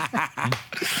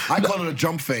 I call it a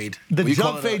jump fade. The You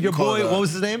call jump it fade, your you call boy, it a- what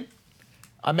was his name?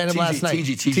 I met him last night.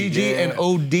 TG, TG and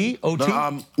OD? OT?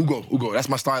 No, Ugo. That's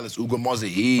my stylist, Ugo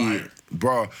Mozzi.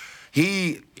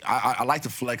 I like to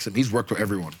flex him. He's worked with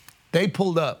everyone. They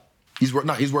pulled up. He's worked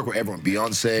with everyone.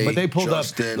 Beyonce, But they pulled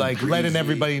Justin, up, like, Breezy. letting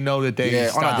everybody know that they Yeah,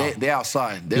 style. they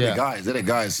outside. They're the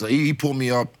guys. So he pulled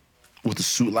me up with the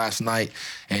suit last night,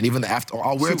 and even the after.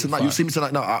 I'll wear it tonight. You see me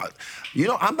tonight? No,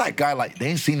 I'm that guy. Like they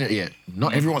ain't seen it yet.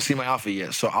 Not everyone's seen my outfit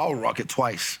yet, so I'll rock it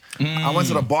twice. I went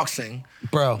to the boxing,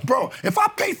 Bro. If I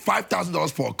paid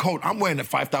 $5,000 for a coat, I'm wearing it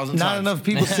 5,000 times. Not enough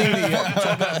people seen it yet.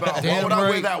 Why would I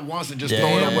wear that once and just throw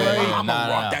it away? I'm gonna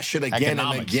rock that shit again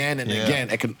and again and again.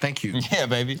 Thank you. Yeah,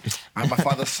 baby. I'm my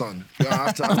father's son. I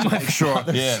have to make sure.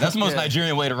 Yeah, that's the most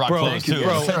Nigerian way to rock clothes, too.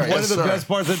 Bro, Yes, sir. one Yes, of the sir. best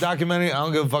parts of the documentary, I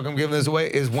don't give a fuck, I'm giving this away,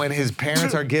 is when his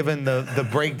parents are giving the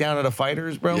breakdown of the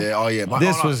fighters, bro. Yeah, oh yeah.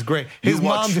 This was great. His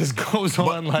mom just goes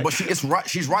on like... But it's right.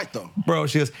 She's right, though. Bro,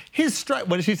 she goes, his strike...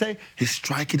 What did she say? His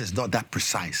striking is not that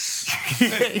precise.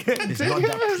 It's not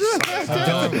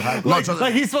that precise.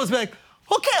 Like he's supposed to be like,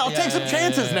 okay, I'll take some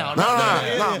chances now.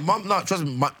 No, Mom, no, trust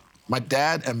me. My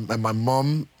dad and my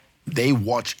mom, they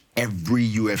watch every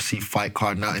UFC fight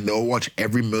card now, and they'll watch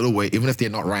every middleweight, even if they're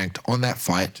not ranked, on that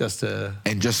fight.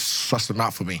 And just suss them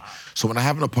out for me. So when I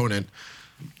have an opponent,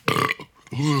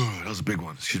 that was a big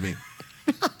one, excuse me.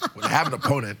 When I have an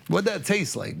opponent. What'd that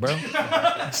taste like, bro?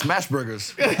 Smash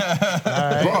burgers. Bro,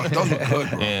 those were good,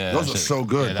 bro. Yeah, those are so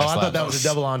good. I thought that was a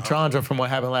double entendre from what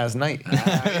happened last night.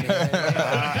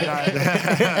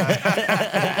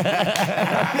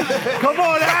 Come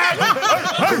on,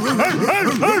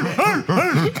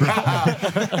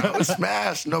 That was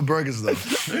smash. No burgers, though.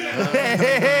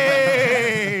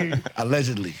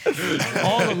 Allegedly.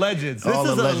 All the legends. This All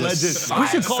is the a legends. legend. We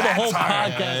should call the whole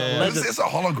Satire. podcast a legend. It's a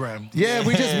hologram. Yeah,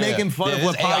 we just making fun of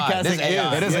what This AI. podcasting This is.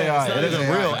 AI. It is AI. It It is isn't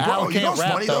AI. real. Bro, Al you can't know what's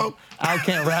rap funny, though. though? Al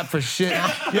can't rap for shit.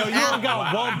 Yo, you don't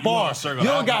got one bar. You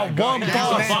don't got one bar.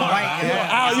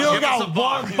 Al, you don't got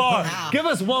one bar. Give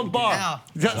us one bar.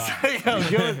 Just give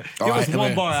us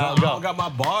one bar, Al. I don't got my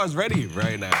bars ready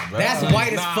right now, bro. That's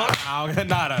white as fuck.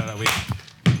 No.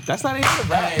 That's not even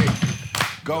right.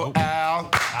 Go Al.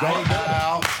 Go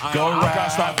Al. Go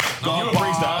Al. Go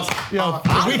freestyle. Yo,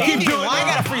 we keep doing I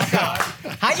got a freestyle.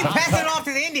 How you pass it off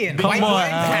to the Indian? Come White on, boy?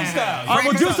 Al. All right,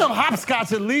 we'll do some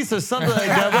hopscotch at least or something like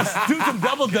that. Let's do some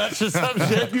double dutch or some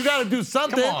shit. You got to do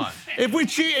something. Come on. If we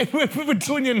cheat, if we were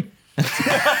doing your... He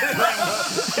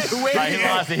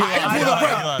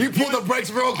pulled the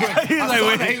brakes real quick. He's like,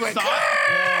 wait. He went.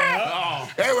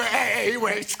 He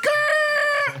went.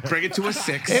 Bring it to a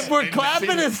 6. If we're clapping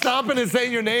and stomping and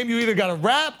saying your name, you either got to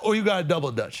rap or you got to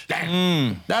double dutch.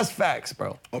 That's facts,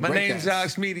 bro. My name's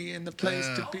Alex Media and the place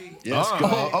to be. Yes,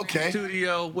 go. Okay.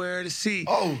 Studio where to see.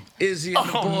 Oh. Izzy and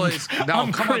the boys. No,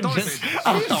 I'm come on, don't cringing. say that.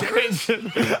 I'm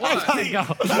cringing. I gotta go.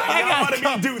 I gotta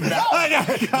go. do that. I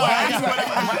gotta go. I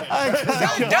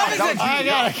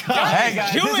gotta go. Hey,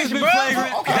 guys, Jewish, this has been bro.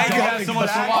 flagrant. Thank you guys so much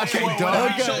for watching.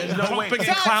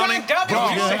 Jumping and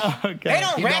clowning. They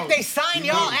don't rap, they sign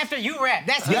y'all after you rap.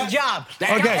 That's your job.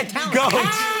 Okay, go.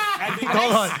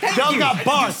 Hold on. Dub got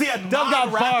bars. Dub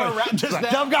got bars.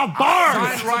 Dub got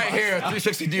bars. Sign right here,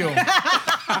 360 deal.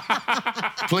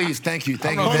 Please, thank you.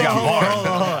 Hold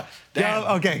on.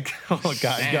 Okay. Oh,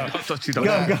 God. Go. I thought you Go.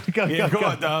 Go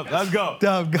on, Dub. Let's go.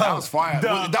 Dub, go. That was fire.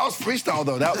 That was freestyle,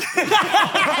 though. That was...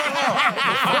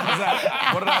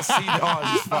 What did I see? Oh,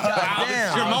 it's just fire.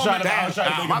 Damn. Your moment.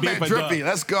 My man Drippy.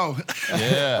 Let's go.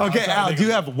 Yeah. Okay, Al, do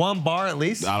you have one bar at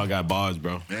least? I don't got bars,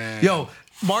 bro. Man. Yo,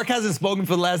 Mark hasn't spoken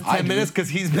for the last 10 minutes because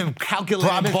he's been calculating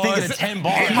Bro, I've been bars. thinking of 10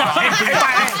 bars.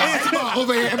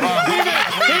 Over here. He's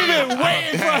been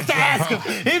waiting for us to ask him.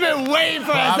 He's been waiting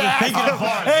for us to ask him.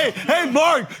 Hey,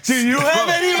 Mark, do you have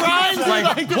any rhymes? What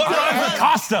rhymes with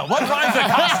Costa? What rhymes with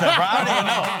Costa, bro? I don't even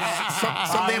know.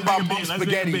 Something about Monk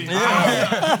spaghetti.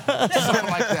 Something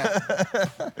like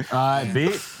that. All right,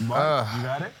 beat. Mark, you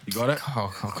got it? You got it?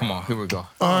 Oh, come on. Here we go.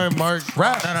 All right, Mark.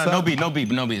 Rap. No beat.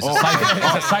 It's a cypher.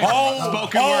 It's a cypher.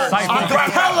 Spoken word.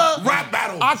 Acapella. Rap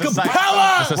battle.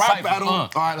 Acapella. It's a Rap cypher. battle. All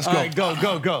right, let's go. All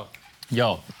right, go.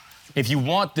 Yo, if you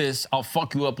want this, I'll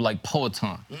fuck you up like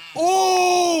Poeton.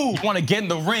 Ooh. You want to get in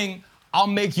the ring, I'll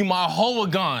make you my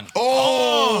Hoagon.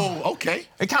 Oh, okay.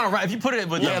 It kind of right. If you put it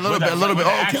with A little bit. with the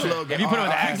Okay. accent. If you put it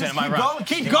with the accent, it might rhyme.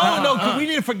 Keep going, though, because we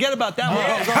need to forget about that one.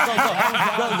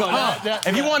 Go.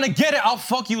 If you want to get it, I'll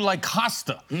fuck you like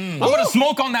Costa. I'm gonna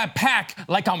smoke on that pack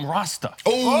like I'm Rasta.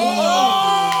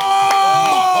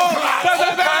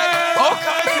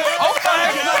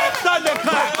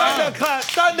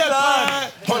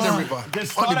 Thunderclap. Thunder Reaper.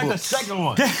 Just start at the second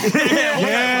one.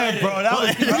 Yeah, bro.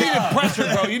 You needed pressure,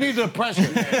 bro. You needed the pressure.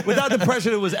 Without the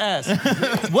pressure, it was ass.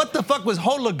 What the fuck was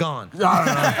Holagon?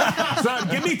 Son,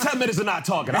 give me 10 minutes of not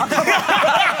talking. I'll come on.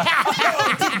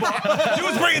 You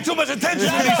was bringing too much attention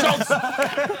to these shows.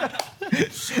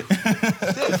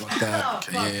 Yeah,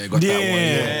 got that one.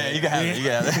 Yeah, you can have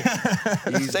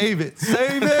it.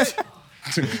 Save it.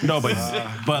 No, but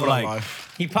like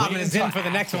He popping his in for the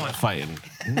next one. fighting.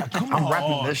 I'm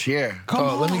rapping this year.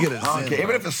 Oh, let me get it. I don't care.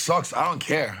 Even if it sucks, I don't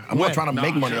care. I'm not trying to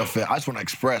make money off it. I just want to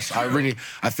express. I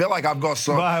feel like I've got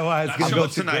some. Why? It's gonna go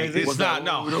too tonight. crazy. It's not.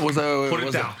 No. Put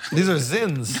it down. These are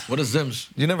Zins. What is Zims?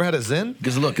 You never had a Zin?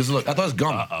 Give us a look. I thought it was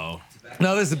gum.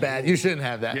 No, this is bad. You shouldn't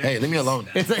have that. Hey, leave me alone.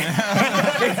 It's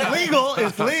legal.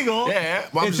 It's legal. Yeah,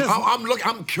 well,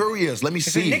 I'm curious. Let me It's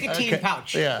a see. nicotine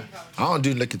pouch. Yeah. I don't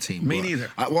do nicotine. Me but neither.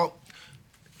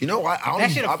 You know what? I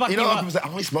shit'll fuck you up. I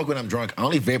only smoke when I'm drunk. I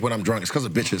only vape when I'm drunk. It's because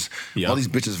of bitches. Yeah. All these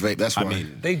bitches vape. That's why.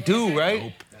 They do,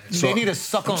 right? They need to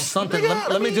suck on something.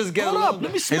 Let me just get a little.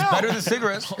 Let me smell. It's better than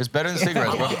cigarettes. It's better than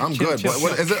cigarettes, bro. I'm good. But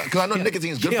what is it? Because I know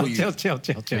nicotine is good for you. Chill.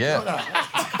 Yeah.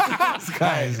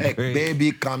 Hey,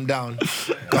 baby, calm down.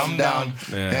 Calm down.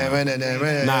 Nah,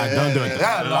 don't do it.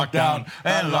 Lockdown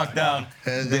and lockdown.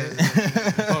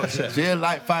 Feel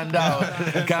like find out.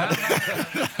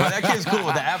 That kid's cool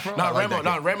with the afro. Not Remo.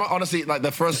 Not Remo. Honestly, like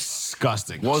the first.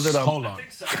 Disgusting. Was it? Hold on. You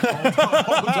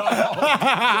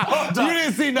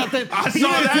didn't see nothing. I saw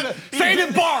that. Say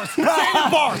the bars.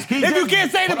 If you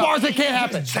can't say the bars, it can't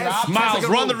happen. Miles,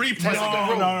 run the replay.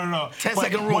 No.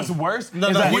 10-second rule. What's worse? No,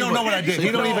 he don't know what I did.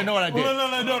 He don't even know what I did.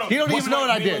 No. He don't even know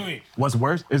what I did. What's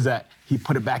worse is that he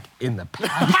put it back in the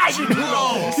pack. You do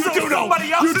know.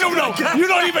 You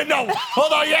don't even know.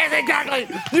 Hold on. Yes, exactly.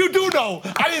 You do know.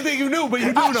 I didn't think you knew, but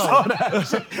you do know. I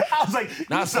was like,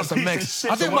 Now it's just a mix.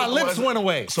 I think my lips went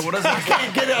away. So what is I it?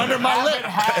 can't get it under my lip.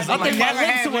 I think my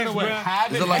lips went away.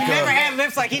 Is it like He never had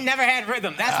lips like he never had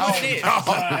rhythm. That's what it is.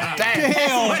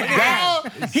 Hell,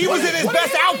 he was in his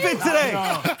best outfit today.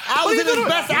 I was in his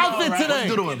best outfit today.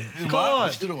 do to him? Come on.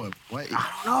 What you doing? Wait. I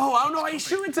don't know why he's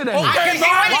shooting today. Okay,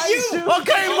 Mark.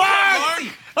 Okay, Mark.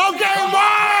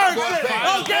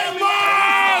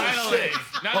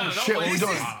 Oh shit, what are we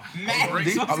doing? Are we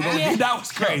going deep? That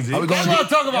was crazy. Are we going Let's deep?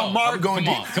 talk about Mark. Going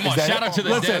deep? Come on. Shout out to the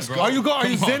dead, Listen, bro. are you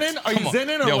zinning? Are you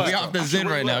zinning or Yo, what? we off the Zen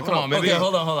right now. Come on, baby. Okay,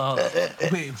 hold on.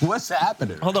 Wait, what's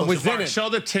happening? Hold on, we're zinning. Show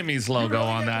the Timmy's logo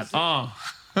on that. Oh.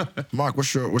 Mark,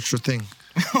 what's your thing?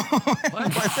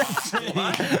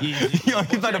 Yo,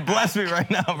 you better bless me right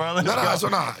now, bro. Let's No, go. that's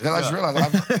not. I just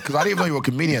realized because I didn't even know you were a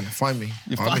comedian. Find me.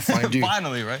 Let me find you.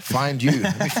 Finally, right? Find you.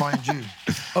 Let me find you.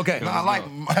 Okay. No, I like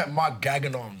Mark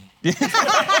Gagnon.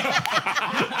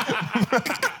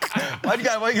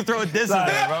 Why you throw a diss in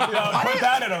there, bro? Put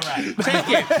that in a rap.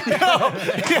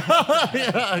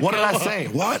 What did I say?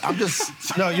 What? I'm just.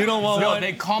 No, you don't want Yo, one.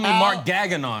 they call me Mark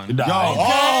Gagnon.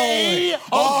 Okay.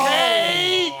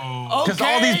 Because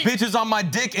all these bitches on my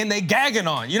dick and they gagging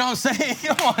on. You know what I'm saying?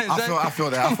 Come on. I feel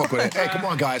that. I fuck with it. Hey, come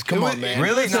on, guys. Come on, man.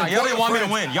 Really? Nah, y'all didn't want me to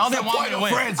win. Y'all didn't want me to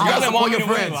win. Y'all didn't want me to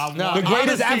win. The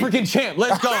greatest African champ.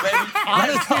 Let's go, baby.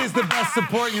 Honesty is the best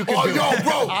support you can Oh, do. yo,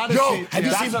 bro. Honesty. Yo, have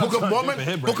you seen Book of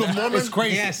Mormon? Book Book of Mormon? It's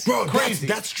crazy. Yes. Bro, Crazy.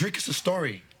 That's Drickus'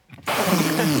 story.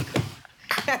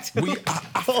 We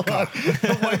are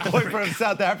my boyfriend in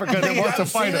South Africa that wants to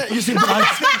fight him. You see, we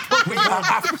are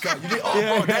Africa.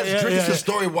 Bro, that's Drickus'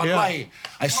 story. Wallahi.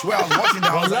 I swear I was watching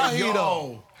that. I was like,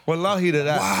 yo. Wallahi to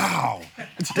that. Wow.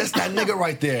 That's that nigga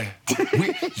right there.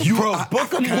 Bro,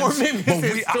 Book of Mormon,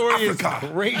 his story is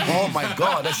great. Oh my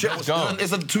God, that shit was good.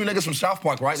 It's the two niggas from South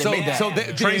Park, right? They made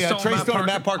that. Trey Stone and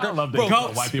Matt Parker. I love Bro,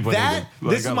 white people.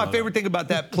 This is my favorite thing about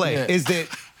that play, is that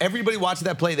everybody watching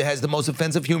that play that has the most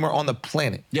offensive humor on the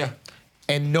planet. Yeah.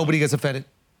 And nobody gets offended.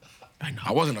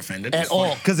 I wasn't offended. At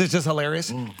all, because it's just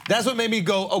hilarious. That's what made me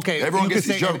go, okay. Everyone you gets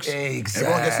could these say jokes.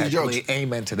 Exactly. Everyone gets these jokes.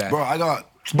 Amen to that. Bro,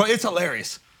 But it's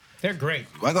hilarious. They're great.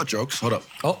 I got jokes. Hold up.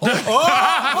 Let's go! Let's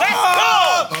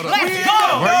go!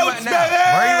 Where you at now?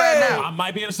 Where you at now? I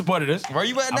might be able to support this. Where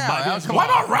you at now? Why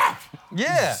not rap?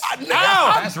 Yeah.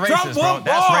 That's racist, bro.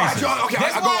 That's racist. Okay,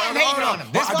 This why I'm hating on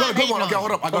him. This I why got I'm a good one. hating Okay, on hold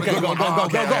him. up. I got a good one.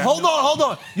 Go. Hold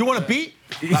on. You want a beat?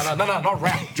 No, not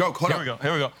rap. Joke. Hold up.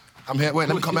 Here we go. I'm here. Wait,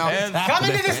 let me come out.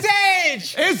 Coming to the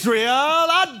stage! Israel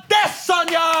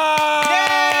Adesanya!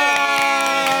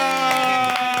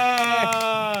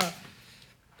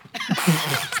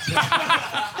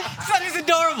 Son is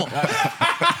adorable.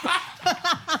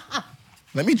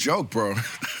 Let me joke, bro. Watch.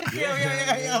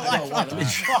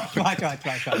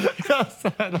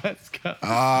 Let's go.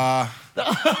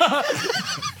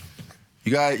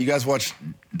 You guys watch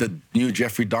the new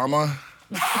Jeffrey Dahmer?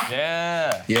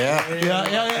 Yeah. Yeah.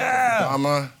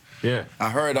 Dahmer. Yeah. I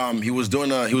heard he was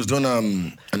doing an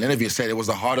interview. Said it was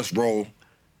the hardest role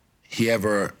he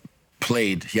ever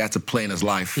played. He had to play in his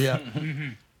life. Yeah.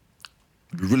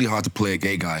 Really hard to play a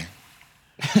gay guy.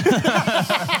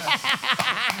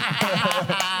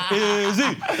 Easy.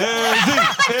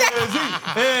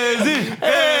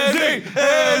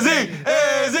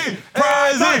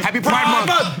 Happy Pride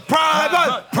Month. Pride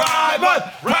Month.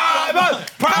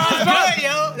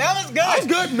 That was good. That was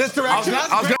good, Mr. Action. I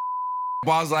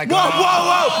was like, Whoa.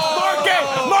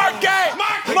 Mark Gay.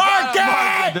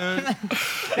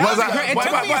 That was great. It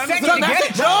took me a second to get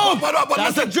it.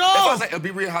 That's a joke. It'll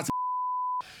be real hot.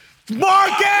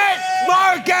 Mark it.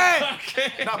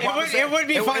 It would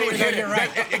be funny. You're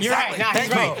right. You're right. Nah, he's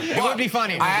right. It would be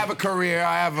funny. I have a career.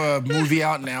 I have a movie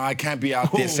out now. I can't be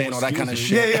out there saying all that kind of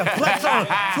shit. Yeah.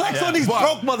 Flex on these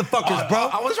broke motherfuckers, bro.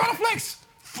 I was trying to flex.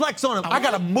 Flex on them. I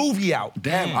got a movie out.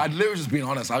 Damn, I literally just being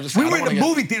honest. I was just. We were in the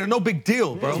movie theater. No big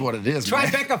deal, bro. That's what it is, man.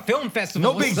 Tribeca Film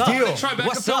Festival. No big What's up? deal.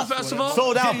 Tribeca Film Festival.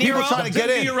 Sold out. People trying to get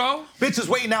in. Nero. Bitches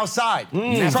waiting outside.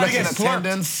 Trying to Netflix get in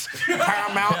attendance.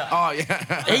 Paramount. Oh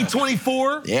yeah.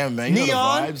 824. Yeah, man. You know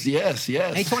Neon. the vibes. Yes.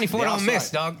 A24 don't miss,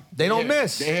 dog. They don't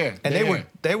miss. They're here. And They're here.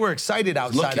 they were excited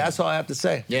outside. Looking. That's all I have to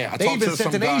say. Yeah, I they talked even to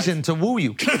sent some an guys. Asian to woo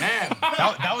you. Damn.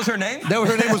 That was her name?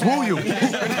 Her name was Woo You. Woo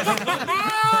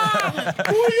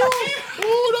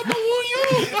you.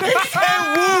 They said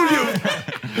Woo You.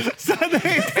 So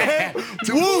they said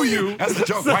Woo You. That's a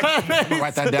joke.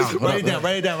 Write that down. Write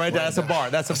it down. That's a bar.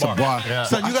 That's a bar. Yeah.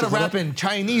 Son, you gotta rap in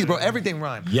Chinese, bro. Everything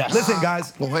rhymes. Yes. Listen,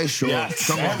 guys. Oh, hey, sure. Yes.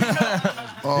 Come on.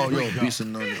 Oh, yo, beast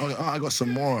and none. Oh, I got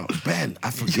some more. Ben,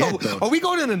 I forget, though. Are we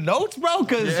going in the notes, bro?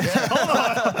 Because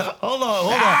hold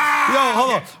on. Yo,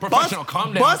 hold on. Professional,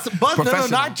 calm down. Bust. No, Professional.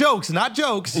 not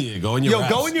jokes. Yeah, go in your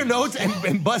raps. go in your notes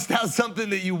and bust out something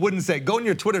that you wouldn't say. Go in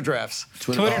your Twitter drafts.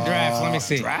 Twitter drafts. Let me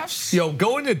see. Drafts? Yo,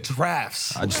 go into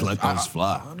drafts. I just let those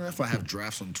fly. I don't know if I have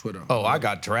drafts on Twitter. Oh, I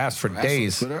got drafts for Drafts on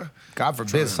days. Twitter? God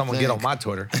forbid someone get on my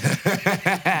Twitter. Bro,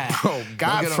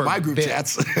 God get on forbid. my group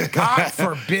chats. God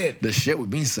forbid. The shit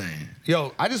with me saying.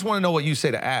 Yo, I just want to know what you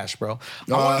say to Ash, bro.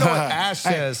 I want to know what Ash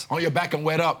says. On your back and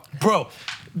wet up. Bro,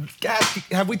 Ash,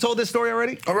 have we told this story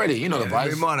already? Already, you know the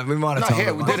vibes. We want to Not tell here,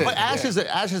 them we about did it. But Ash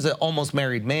is an almost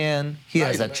married man. He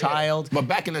has a child. But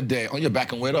back in the day, on your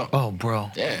back and wet up. Oh, bro.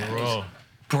 Yeah.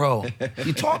 Bro.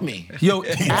 You taught me. Yo,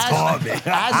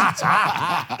 Ash,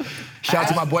 Shout out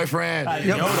to my boyfriend.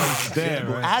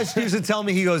 Ash used to tell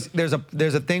me, he goes, there's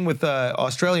a thing with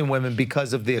Australian women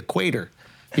because of the equator.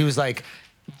 He was like,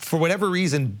 for whatever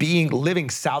reason, living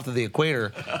south of the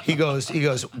equator, he goes,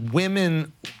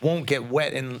 women won't get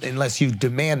wet unless you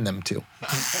demand them to.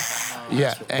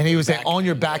 Yeah, and he was saying, on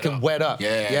your back and wet up.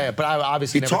 Yeah. But I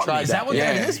obviously never taught me. tried Is that. What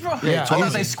that is, bro? Yeah. I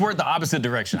thought they squirt the opposite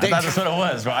direction. I thought that's what it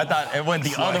was, bro. I thought it went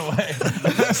the other way.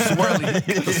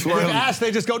 Swirly. With Ash,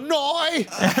 they just go, Noi!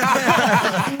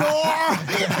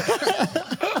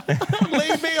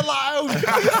 Leave me alone!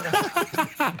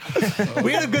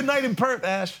 We had a good night in Perth,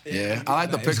 Ash. Yeah, I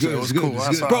like the picture. It was cool.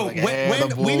 Bro,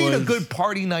 we need a good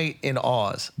party night in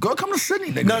Oz. Go come to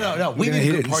Sydney, nigga. No. We need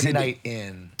a good party Sydney. night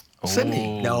in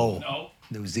Sydney. No.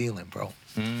 New Zealand, bro.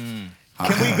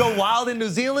 Can we go wild in New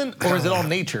Zealand, or is it all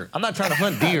nature? I'm not trying to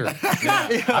hunt deer.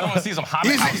 I don't want to see some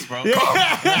hobbit house, bro.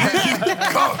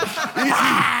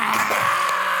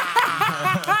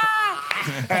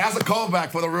 Hey, that's a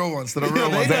callback for the real ones. To the real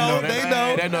ones. They know.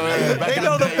 They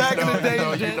know the back in the day.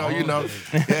 You know.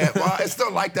 Yeah, well, it's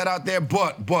still like that out there,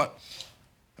 but.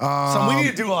 So we need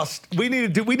to do Auckland, bro. We need to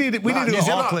do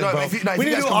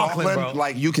Auckland, bro.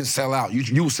 Like you can sell out.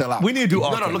 You will sell out. We need to do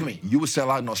Auckland. No, look at me. You will sell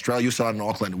out in Australia. You sell out in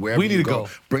Auckland. Wherever we need you to go.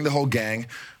 Bring the whole gang.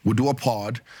 We'll do a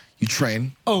pod. You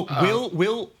train. Oh,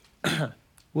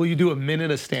 will you do a minute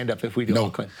of stand-up if we do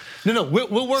Auckland? No.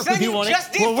 We'll work with you on it.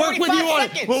 We'll work with you on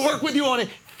it. We'll work with you on it.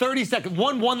 30 seconds.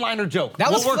 One-liner joke.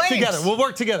 We'll work together. We'll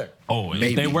work together. Oh,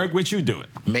 if they work with you, do it.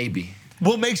 Maybe.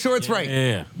 We'll make sure it's right.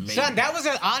 Yeah. Son, that was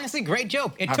an honestly great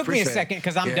joke. It took me a second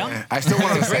because I'm dumb. I still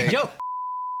want to say great joke.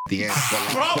 The end.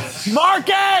 Mark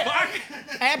it!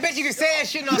 I bet you can say that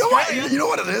shit in Australia. You know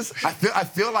what it is? I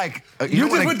feel like you're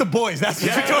just with the boys. That's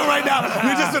what you're doing right now.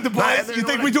 You're just with the boys. You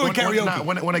think we're doing karaoke?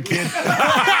 When a kid.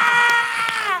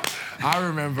 I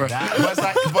remember. But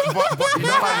you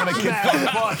know, like when a kid fell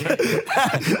apart.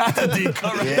 That's a deep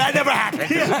cover. Yeah. That never happened.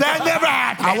 That never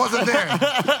happened. I wasn't there. It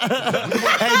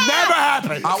never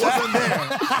happened. I wasn't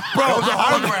there. Bro,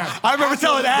 I remember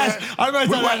telling Ash, I'm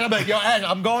like, yo, Ash,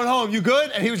 I'm going home. You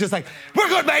good? And he was just like, we're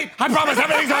good, mate. I promise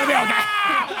everything's going to be okay.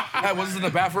 Hey, was this in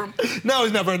the bathroom? No, it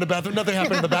was never in the bathroom. Nothing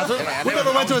happened in the bathroom. We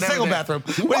never went to a single bathroom.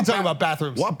 What are you talking about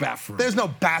bathrooms? What bathroom? There's no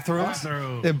bathrooms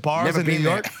in bars in New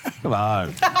York. Come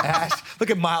on. Ash, look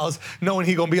at Miles knowing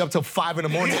he going to be up till 5 in the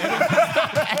morning.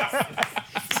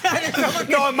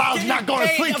 Knowing Miles not going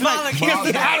to sleep tonight. Get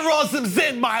some Adderall, some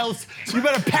Zen, Miles. You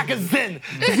better pack a Zen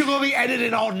because you're going to be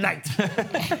editing all night.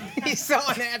 He's so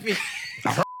unhappy.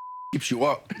 Keeps you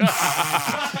up.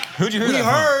 Who'd you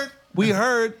hear We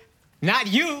heard. Not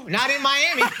you, not in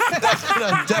Miami.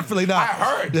 No, definitely not. I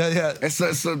heard. Yeah. It's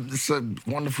a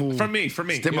wonderful For me.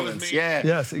 stimulus. Yeah.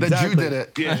 Yes, The exactly. Jew did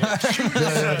it.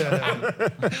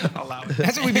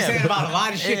 That's what we be saying about a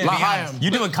lot of shit. Yeah. You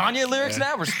doing Kanye lyrics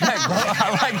now? Respect, bro.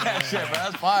 I like that shit, bro.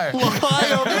 That's fire.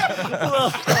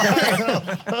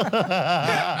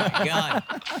 God.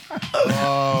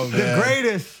 Oh, man. The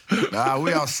greatest. Nah,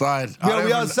 we outside. Yo,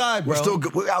 we outside, bro. We're still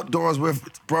good. We're outdoors.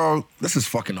 Bro, this is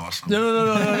fucking awesome.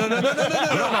 No.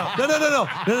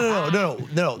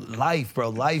 Life, bro.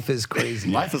 Life is crazy.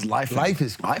 Life is life. Life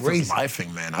is crazy. Life is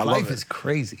lifing, man. I love it. Life is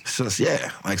crazy. It's just,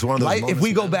 yeah. Like, it's one of those moments. If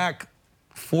we go back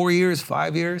 4 years,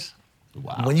 5 years,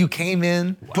 when you came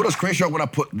in. Put a screenshot when I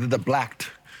put the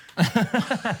blacked.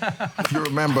 If you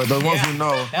remember, the ones who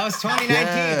know. That was 2019.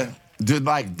 Yeah. Dude,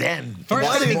 like then. First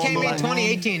time he came in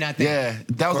 2018, I think. Yeah,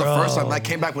 that was the first time I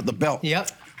came back with the belt. Yep.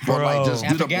 But like just do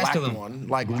After the black Gastelum. one,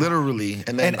 like literally,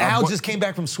 and then And Al just came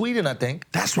back from Sweden, I think.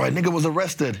 That's right, nigga was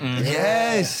arrested.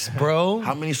 Yes, bro.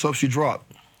 How many soaps you dropped?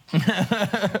 He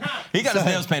got his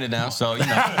nails painted now, so, you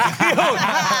know.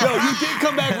 Yo, you did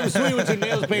come back from Sweden with your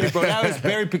nails painted, bro. That was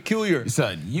very peculiar.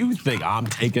 Son, you think I'm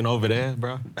taking over there,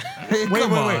 bro? Wait.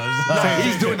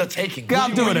 He's doing the taking.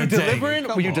 I'm doing it. Delivering?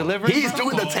 Were you delivering? He's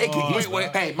doing the taking.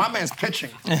 Hey, my man's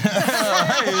pitching. You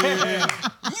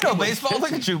know baseball.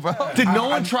 Look at you, bro. Did no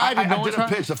one try? I did a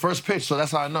pitch, the first pitch, so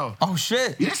that's how I know. Oh,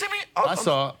 shit. You didn't see me? I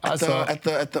saw. At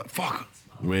the fuck.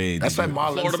 Wait. That's like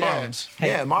Marlins. Florida Marlins.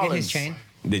 Yeah, Marlins. Get his chain.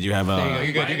 Did you have a?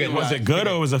 You're good. Was it good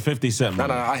or was it 50 Cent? No,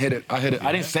 I hit it. I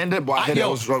didn't send it, but I hit it. It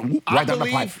was right down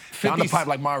the pipe. Down the pipe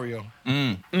like Mario.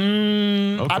 Okay.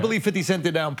 I believe 50 Cent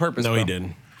did that on purpose. No, bro. he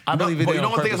didn't. I believe he But did you it know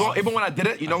on one thing as purpose. well? Even when I did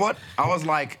it, you know what? I was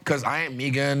like, because I ain't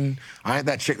Megan, I ain't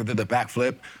that chick that did the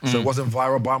backflip, so it wasn't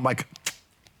viral, but I'm like,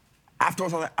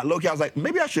 afterwards, I was like,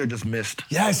 maybe I should have just missed.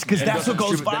 Yes, because that's what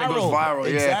goes Then it goes viral. viral,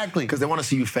 yeah. Exactly. Because they want to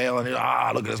see you fail, and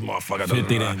look at this motherfucker. 50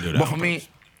 didn't do that But for on me,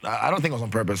 I don't think it was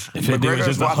on purpose. If it was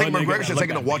just a I think hood nigga McGregor that should have looked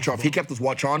taken the at watch off. He kept his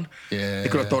watch on. Yeah. He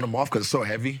could have thrown him off because it's so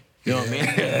heavy. You know what I mean?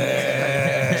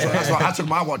 So that's why I took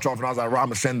my watch off and I was like, I'm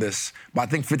gonna send this. But I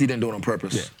think 50 didn't do it on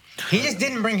purpose. Yeah. He just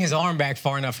didn't bring his arm back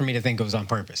far enough for me to think it was on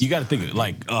purpose. You got to think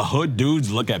like hood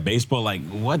dudes look at baseball like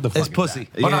what the fuck? It's pussy.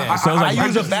 Is that? Yeah, so it's like, I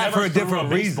use a just bat never for a threw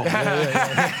different reason. No,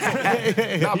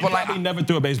 but like He probably never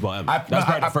threw a baseball ever. That's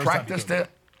probably the I first time. practiced it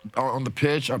on the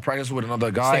pitch. I practiced with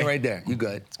another guy. Stay right there. You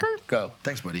good. Go.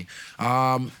 Thanks, buddy.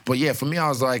 But yeah, for me, I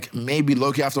was like, maybe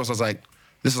low-key afterwards, I was like,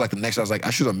 this is like the next. I was like, I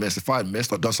should have missed. If I had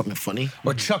missed or done something funny.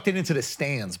 Or chucked it into the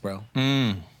stands, bro.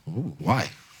 Ooh, why?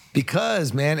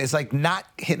 Because, man, it's like not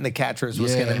hitting the catchers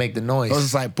was going to make the noise. It was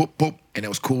just like, boop, boop, and it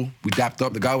was cool. We dapped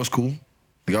up. The guy was cool.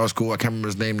 I can't remember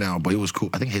his name now, but he was cool.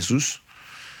 I think Jesus.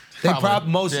 You got a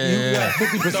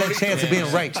 50% chance of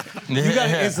being right. You got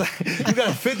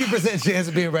a 50% chance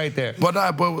of being right there. But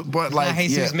like,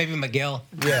 Jesus, maybe Miguel.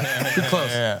 Yeah, too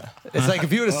close. It's like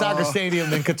if you're at a soccer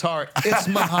stadium in Qatar, it's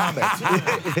Muhammad.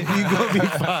 You're going to be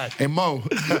fine. Hey, Mo.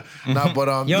 Nah,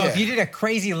 but, Yo, if you did a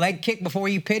crazy leg kick before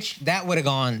you pitched, that would have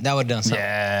done something.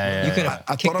 Yeah. You could have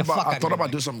kicked the fuck out of I thought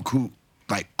about doing something cool,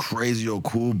 like crazy or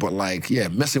cool, but like,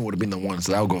 missing would have been the one,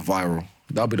 so that would go viral.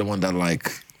 That would be the one that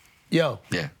like... Yo.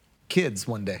 Yeah. Kids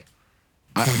one day.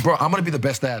 Bro, I'm going to be the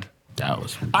best dad. That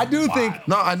was. I do think.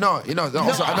 No, I know. You know.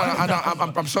 Also, I know.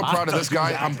 I'm so proud of this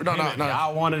guy. No. I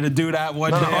wanted to do that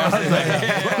one day.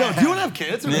 Yo, do you want to have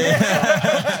kids?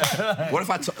 What if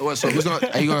I? So who's gonna?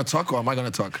 Are you gonna talk or am I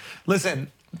gonna talk? Listen,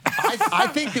 I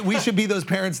think that we should be those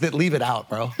parents that leave it out,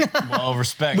 bro. Well,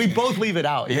 respect. We both leave it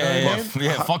out. You know what I mean?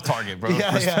 Yeah, fuck Target, bro.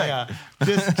 Yeah.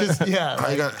 Just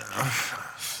yeah.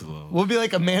 We'll be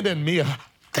like Amanda and Mia.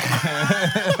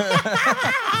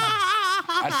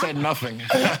 I said nothing.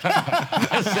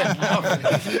 I said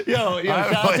nothing. Yo,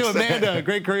 shout out to Amanda.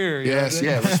 Great career. Yes,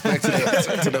 respect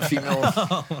to the female.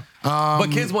 But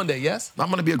kids one day, yes? I'm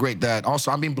going to be a great dad. Also,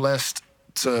 I'm being blessed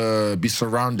to be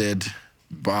surrounded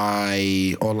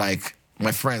by, or like,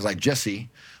 my friends, like Jesse,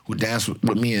 who danced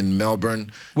with me in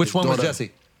Melbourne. Which one was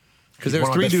Jesse? Because there was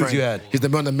 3 dudes you had. He's the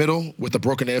man in the middle with the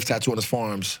broken native tattoo on his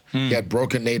forearms. He had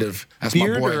broken native. That's my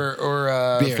boy. Beard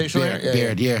or facial hair?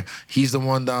 Beard, yeah. He's the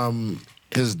one,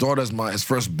 his daughter's his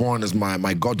firstborn is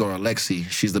my goddaughter, Lexi.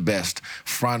 She's the best.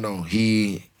 Frano,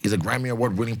 he's a Grammy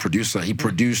Award-winning producer. He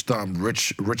produced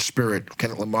Rich Spirit,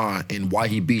 Kenneth Lamar in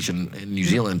Waihee Beach in New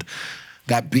Zealand.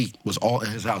 That beat was all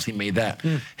in his house. He made that.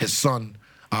 His son,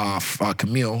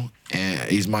 Camille, and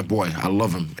he's my boy. I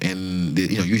love him. And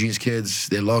Eugene's kids,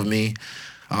 they love me.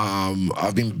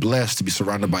 I've been blessed to be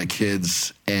surrounded by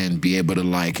kids and be able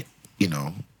to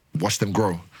watch them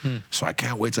grow. So I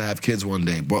can't wait to have kids one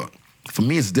day. But for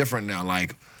me, it's different now.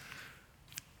 Like,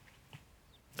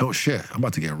 oh shit, I'm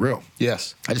about to get real.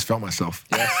 Yes. I just felt myself.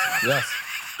 Yes.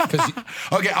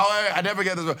 Okay, I never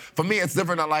get this. For me, it's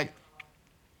different.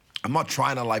 I'm not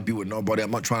trying to be with nobody.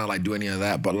 I'm not trying to do any of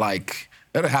that. But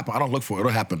it'll happen. I don't look for it.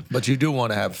 It'll happen. But you do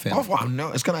want to have a family. Oh,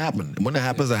 no, it's gonna happen. When it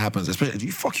happens, it happens. Especially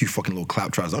you fucking little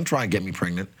claptraps. Don't try and get me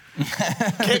pregnant.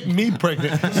 Get me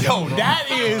pregnant. Yo, that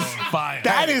is fire.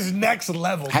 That is next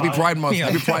level. Happy Pride Month.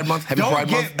 Happy Pride Month. Happy Pride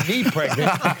Month. Don't get me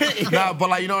pregnant. Nah,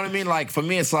 but you know what I mean? For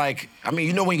me, it's when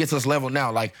you get to this level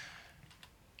now,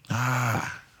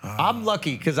 I'm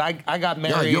lucky because I got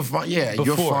married. Yeah, you're fine. Yeah,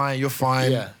 before. You're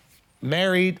fine. Yeah.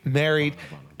 Married.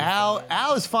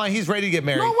 Al is fine. He's ready to get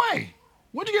married. No way.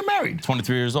 When'd you get married?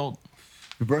 23 years old.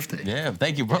 Your birthday. Yeah,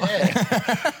 thank you, bro.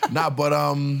 Yeah. Nah, but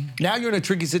now you're in a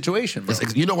tricky situation, bro.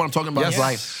 You know what I'm talking about?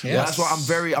 Yes. That's why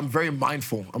I'm very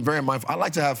mindful. I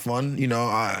like to have fun,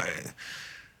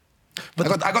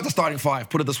 But I got the starting 5.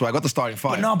 Put it this way, I got the starting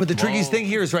 5. But the trickiest thing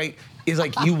here is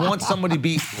you want somebody to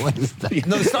be. What is that?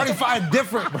 No, the starting 5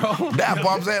 different, bro. That, but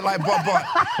I'm saying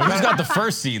who's got the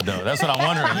first seed though? That's what I'm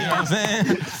wondering. You know what I'm saying?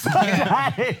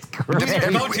 That is crazy.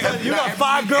 You got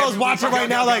 5 girls watching right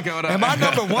now. Am I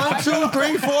number 1, 2,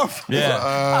 3, 4?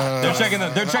 Yeah.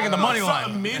 They're checking the money line.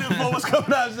 Something meaningful was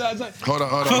coming out. Hold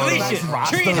on. Felicia,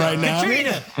 Trina,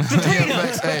 Katrina.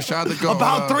 Hey, shout out to go.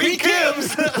 About 3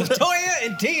 Kims. Toya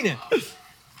and Tina.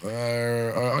 Bro,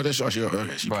 he's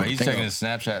checking his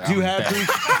Snapchat. Do you have 3?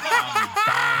 I'm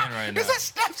dying right now. Is that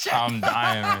Snapchat? I'm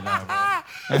dying right now,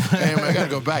 bro. Hey, man, I gotta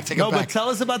go back. Take it back. No, but tell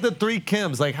us about the 3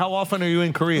 Kims. How often are you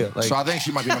in Korea? So I think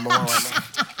she might be number 1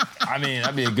 right now.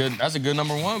 I mean, that's a good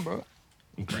number 1, bro.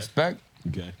 Respect.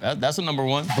 Okay. That's a number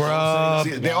 1. Bro.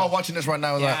 See, they're all watching this right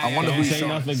now. I wonder who's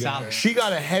showing. She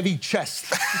got a heavy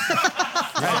chest.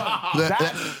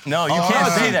 No, you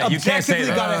can't say that. You can't say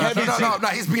Objectively got a that. heavy No,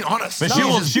 he's being honest. But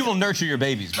she will nurture your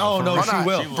babies, bro. Oh, no, she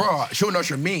will. Bro, she'll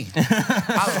nurture me.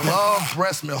 I love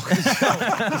breast milk. It's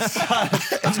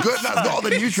good. That's got all the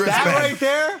nutrients, That man. right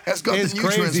there That's got is the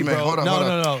nutrients, crazy, man. bro. Hold on.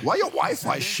 No. Why your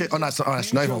Wi-Fi shit? Oh, no, it's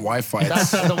not even Wi-Fi.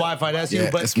 That's not the Wi-Fi. That's you.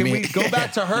 Yeah, But it's can me. we go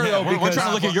back to her, though? We're trying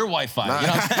to look at your Wi-Fi. You know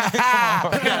what I'm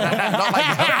saying? Not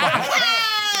like that.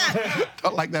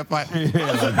 Not like that fight.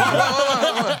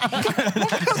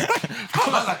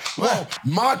 Whoa.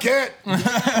 Market. Miles!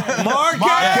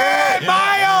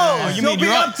 Oh, you You'll mean be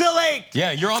you're up till 8.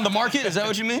 Yeah, you're on the market? Is that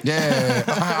what you mean? Yeah,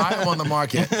 I am on the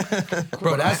market.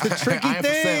 Bro, that's the tricky I am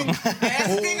thing. for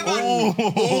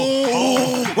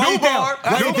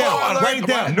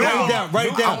Write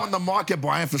it down. I'm on the market, but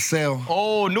I am for sale.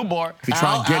 Oh, new bar. If you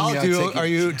try and get me, I'll take it. Are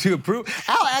you to approve?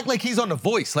 Al act like he's on The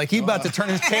Voice, like he's about to turn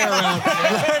his chair around.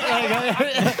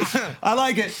 I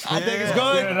like it. I think it's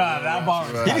good.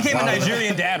 He became a Nigerian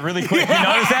Nigerian dad really quick. You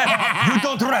notice that? You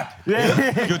don't rap.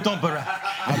 You don't rap.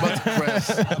 I'm about to press.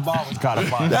 The ball was kind of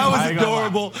fun. That was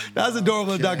adorable. That was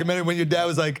adorable in the documentary when your dad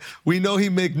was like, "We know he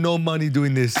make no money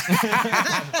doing this,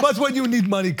 but when you need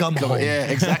money, come home." Yeah,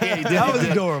 exactly. Yeah, he did, That was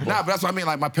did. adorable. Nah, but that's what I mean.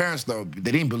 Like my parents, though,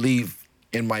 they didn't believe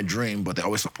in my dream, but they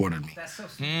always supported me. That's so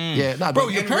sweet. Yeah, nah, Bro,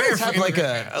 but- your parents have like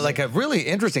a really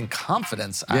interesting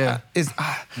confidence. Yeah.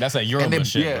 That's a Yoruba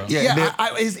shit, bro.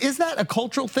 Yeah, is that a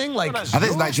cultural thing? Like, I think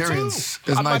it's Nigerians.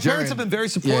 It's my Nigerian. parents have been very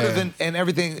supportive Yeah. and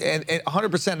everything, and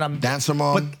 100%. I'm Dancer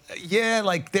mom. But yeah,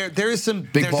 like there is some.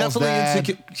 Big there's balls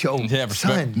definitely dad. Yo, Yeah, respect.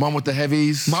 son, Mom with the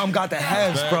heavies. mom got the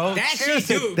heads, bro. That Cheers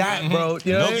she to do, that, man. bro.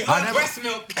 You know, what I mean? I never- breast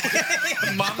milk.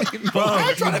 I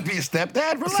ain't trying to be a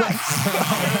stepdad.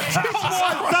 Relax.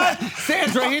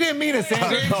 Sandra, he didn't mean it,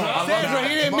 Sandra. Sandra,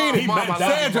 he didn't mean it. Mom,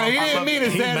 Sandra, he didn't mean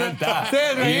it, Sandra.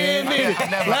 Sandra, he didn't mean it.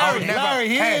 Larry,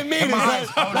 he didn't mean it. I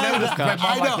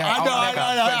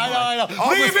know.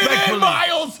 Leave it in,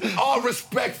 Miles. All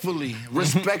respectfully. For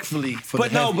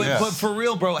But the no, heavies. but for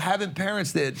real, bro, having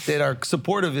parents that are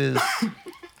supportive is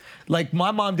like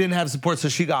my mom didn't have support, so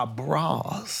she got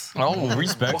bras. Oh,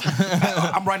 respect.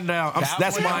 I'm writing down.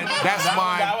 That's mine. That's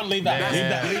mine. That one, leave that. Leave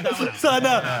that one. So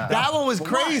that one was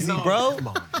crazy, bro.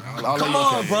 Come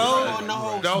on, bro.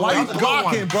 Why you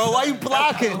blocking, bro? Why you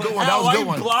blocking? That was a good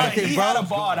one. Why you blocking, He bro? had a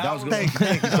bar. That was good. Thank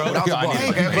you, bro. That was a bar.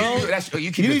 Thank you, bro.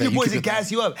 You keep You it need there. your boys to keep it there.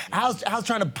 gas you up. Al's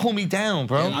trying to pull me down,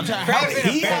 bro. I'm trying to help Crabs in him.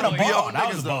 a He had a barrel. bar.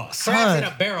 That was the Crabs in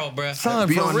a barrel, bro. Son,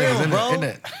 Be for on there, real, isn't it? bro. Isn't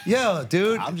it? Yeah,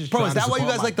 dude. I'm just Bro, trying is to that why you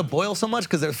support guys my- like to boil so much?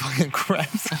 Because they're fucking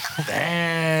crabs.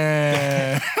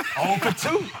 Damn. 0 for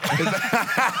 2.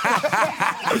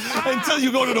 Until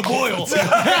you go to the boil.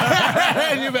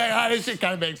 And you're like, this shit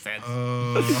kind of makes sense.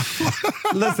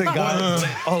 Listen, guys.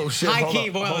 Oh, shit. High Hold key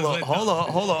on, boil is lit. hold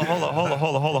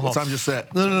on. What time you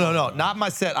set? No. Not my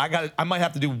set. I might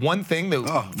have to do one thing for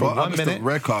well, 1 minute. The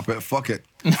red carpet. Fuck it.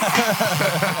 We're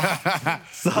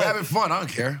having fun. I don't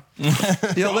care.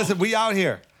 Yo, listen, we out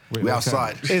here. We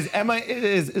outside. Is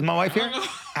my wife here?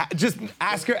 Just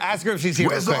ask her if she's here.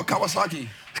 Where's real quick. Kawasaki?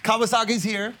 Kawasaki's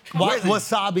here. Where's he?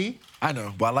 Wasabi. I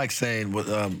know, but I like saying what.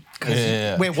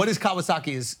 Wait, what is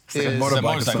Kawasaki? Is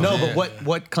motorcycle. no, but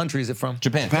what country is it from?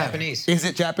 Japan. Japanese. Is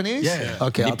it Japanese? Yeah.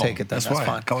 Okay, I'll Nippon. take it. That's That's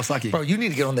fine. Kawasaki. Bro, you need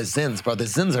to get on the Zins, bro. The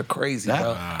Zins are crazy,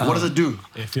 bro. What does it do?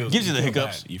 It feels Gives you the feel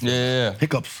hiccups. bad. You feel Yeah.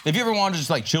 Hiccups. If you ever want to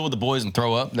just like chill with the boys and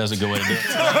throw up, that's a good way to do it.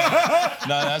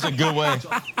 No, that's a good way.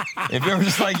 If you're ever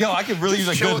just like, yo, I could really use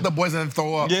a Chill good. with the boys and then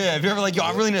throw up. Yeah, if you're ever like, yo,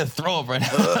 I really need to throw up right now.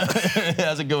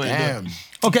 That's a good way to Damn. do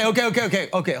it.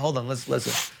 Okay. Hold on. Let's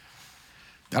listen.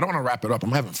 I don't want to wrap it up.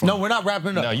 I'm having fun. No, we're not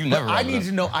wrapping it up. No, you But never I wrap it need up.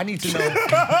 to know. I need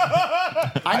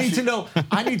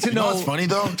to know. What's funny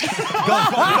though? Go.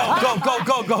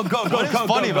 What's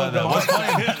funny about that?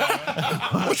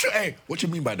 What's funny? What you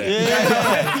mean by that?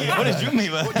 Yeah. What did you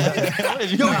mean by that? What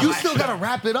did you Yo, mean? you still gotta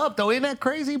wrap it up though. Ain't that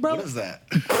crazy, bro? What is that?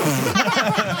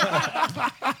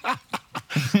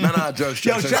 No, jokes.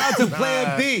 Yo, shout out to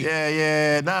Plan B.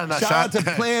 Yeah. Nah. Shout out to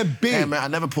Plan B. Hey, man, I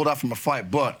never pulled out from a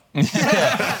fight, but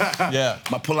Yeah.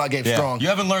 my pull-out game's Yeah. strong. You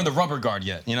haven't learned the rubber guard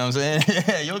yet. You know what I'm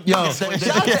saying? Yo, shout out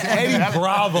to Eddie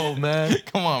Bravo, man.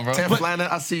 Come on, bro. Tim Flanner,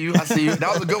 I see you. That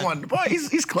was a good one. Boy,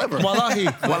 he's clever. Wallahi.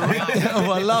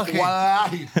 Wallahi.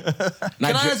 Wallahi. Can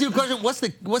I ask you a question?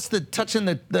 What's the touching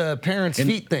the parents'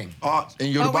 feet thing? In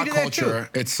Yoruba we do that culture,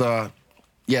 it's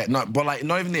but like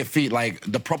not even their feet. Like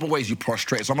the proper way is you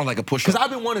prostrate. It's almost like a push-up. Because I've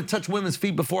been wanting to touch women's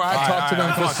feet before I talked to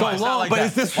them for so long, but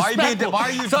it's disrespectful. Why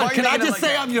are you Son, making can I it just like say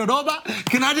that? I'm Yoruba?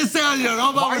 Can I just say I'm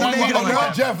Yoruba? Why when are you I'm making it Yoruba?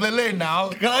 like Jeff Lele now?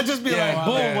 Can I just be like,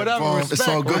 boom, whatever, boom. respect? It's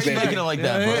all good, Why are you baby. making it like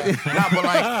that, bro? Nah, but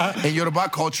like in Yoruba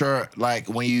culture, like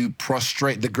when you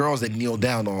prostrate, the girls they kneel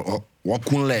down or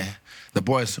wakunle, the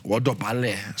boys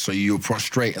wadopale. So you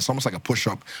prostrate. It's almost like a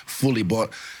push-up fully,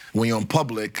 but when you're in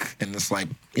public and it's like,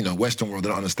 Western world, they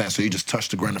don't understand. So you just touch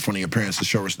the ground in front of your parents to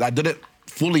show respect. I did it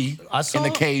fully in the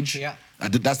cage. Yeah.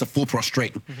 That's the full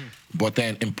prostrate. But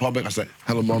then in public, I said,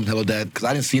 hello, mom, hello, dad. Because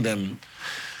I didn't see them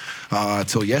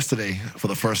till yesterday for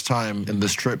the first time in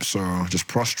this trip. So just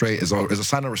prostrate is a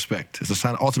sign of respect. It's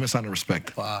a ultimate sign of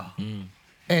respect. Wow.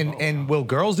 And will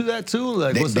girls do that too?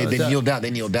 Like, They what's that? kneel down.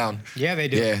 They kneel down. Yeah, they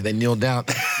do. Yeah, they kneel down.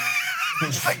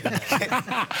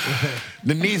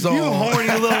 The knees all You horny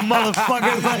little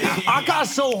motherfucker. Like, I got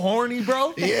so horny,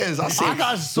 bro. He is. I see. I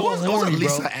got so Who was horny, it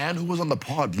Lisa bro. Ann? Who was on the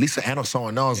pod? Lisa Ann or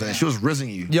someone else, and she was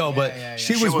rizzing you. Yo, but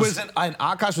she was was- whizzing, and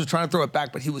Akash was trying to throw it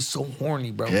back, but he was so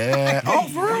horny, bro. Yeah. Oh,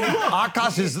 for real?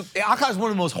 Akash is one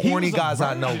of the most horny guys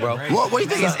I know, bro. What do you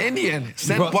think? He's Indian.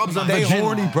 Send Bro, bubs on they the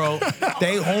horny, bro.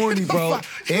 They horny, bro.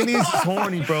 Indians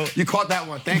horny, bro. You caught that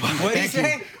one. Thank you. What did he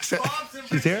Thank you. say?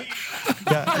 She's here?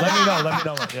 Yeah, let me know. Let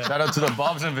me know. Yeah. Shout out to the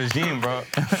Bobs and Vagine, bro.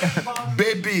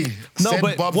 Baby. No, Send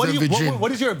but Bobs what, and do you, Virgin.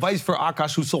 what is your advice for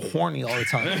Akash, who's so horny all the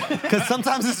time? Because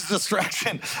sometimes it's a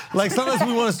distraction. Like sometimes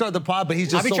we want to start the pod, but he's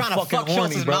I just be so trying to fucking fuck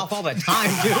horny, Schultz's bro. mouth all the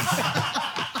time, dude.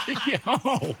 Yo.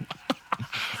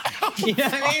 You know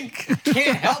what I mean?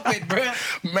 Can't help it, bro.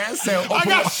 Man said I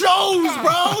got shows,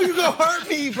 bro. You gonna hurt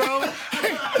me, bro.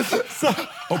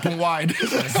 open wide.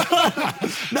 He's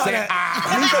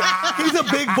a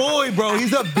big boy, bro.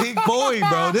 He's a big boy,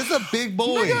 bro. This is a big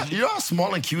boy. You know how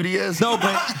small and cute he is? No,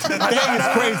 but the thing is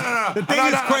crazy. The thing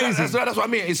is crazy. That's what I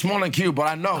mean. He's small and cute, but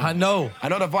I know. I know. I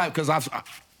know the vibe because I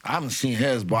haven't seen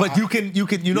his, But you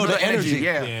know the energy.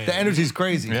 Yeah. The energy's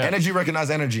crazy. Yeah. Energy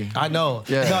recognize energy. I know.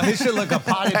 Yeah. No, his shit like a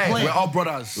potted Hey, plant. we're all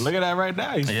brothers. Look at that right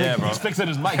now. He's, bro. he's fixing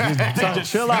his mic. He's Son,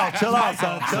 chill out, son. Chill out,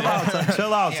 son.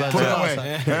 Chill out, son. Put Chill it out, away.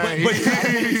 son. Hey,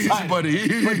 buddy.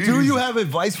 But do you have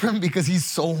advice for him because he's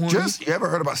so horny? Just, you ever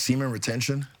heard about semen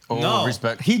retention? Oh, No.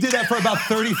 respect. He did that for about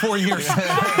 34 years.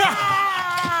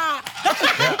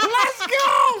 Let's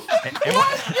go!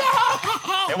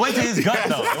 It went to his gut,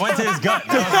 though. It went to his gut.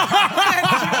 Yo,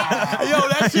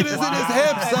 that shit is in his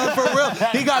hips, son, for real.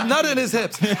 He got nut in his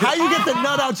hips. How you get the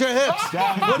nut out your hips?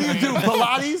 What do you do,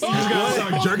 Pilates? You just gotta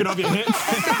start jerking off your hips.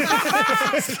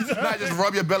 Nah, just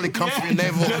rub your belly, come from your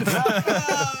navel.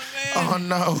 Oh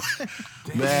no,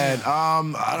 man.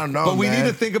 I don't know. But we man.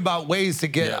 need to think about ways to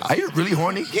get. Are you really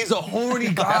horny? He's a horny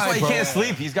guy. That's why he bro. can't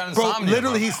sleep. He's got Bro, insomnia.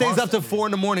 literally, he stays up to 4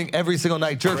 a.m. every single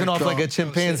night, jerking off like a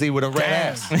chimpanzee with a red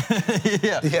ass.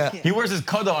 yeah. Yeah. He wears his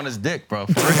cuddle on his dick, bro.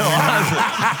 For real, honestly.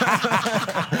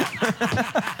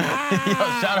 Yo,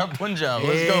 shout out Punjab.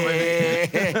 Let's go,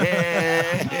 baby.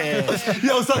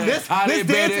 Yo, son, this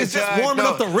dance is just warming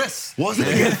up the wrists. What's it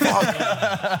again?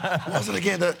 What's it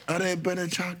again? The Are Better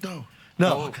Chalk though.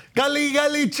 No. Gali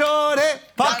gali chore,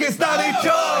 Pakistani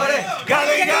chore.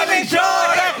 Gali gali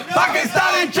chore,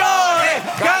 Pakistani chore.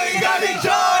 Gali gali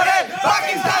chore,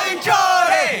 Pakistani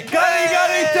chore. Gali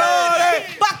gali chore.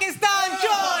 Pakistan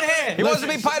Jordan. He wants to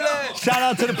be pilot. Shout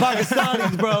out to the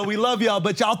Pakistanis, bro. We love y'all,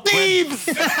 but y'all thieves.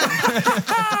 Give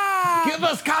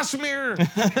us Kashmir.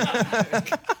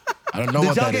 I don't know Did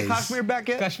what y'all that get is. Kashmir back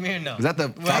yet? Kashmir, no. Is that the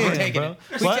We're fabric? taking bro. it.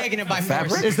 We're What? taking it by Fabric?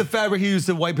 force. It's the fabric he used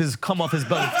to wipe his cum off his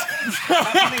belly.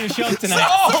 I didn't even show up tonight.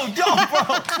 Oh, yo, bro.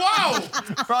 Wow.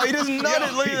 Bro, he just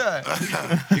nutted. Look at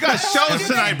that. You got shows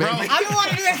tonight, bro. I've been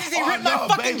wanting to do that since he ripped my no,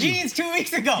 fucking baby. jeans 2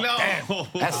 weeks ago.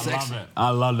 That's sexy. I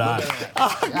love that.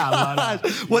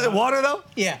 Was it water though?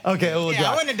 Yeah. Okay, we'll Yeah,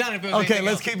 drop. I wouldn't have done it if it was Okay, anything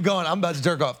let's else. keep going. I'm about to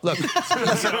jerk off. Look.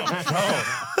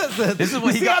 This is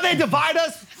what he See how got. they divide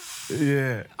us?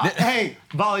 Yeah. Hey,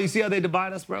 Val, you see how they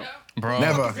divide us, bro? Bro.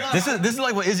 Never. This is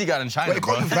like what Izzy got in China, Wait, they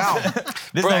bro. call you Val.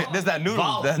 This that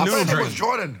noodle, that I noodle thought it was drink.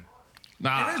 Jordan.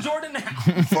 Nah. Jordan now.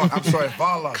 Fuck, I'm sorry,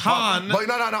 Vala. Con. But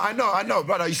no, I know,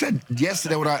 brother. You said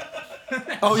yesterday when I.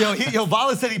 Oh, yo,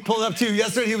 Vala said he pulled up to you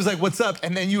yesterday. He was like, "What's up?"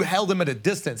 And then you held him at a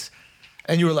distance,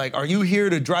 and you were like, "Are you here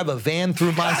to drive a van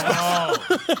through my spot?"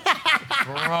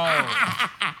 Bro.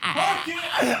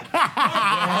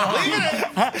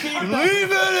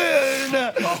 Leave it in.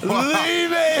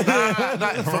 Leave it.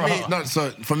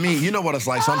 For me, you know what it's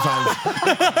like sometimes.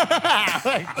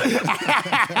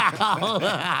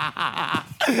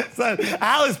 Son,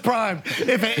 Al is primed.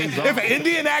 If an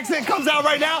Indian accent comes out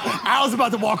right now, Al's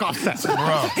about to walk off set. Son,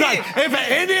 if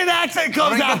an Indian accent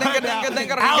comes out right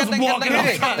now, Al's walking off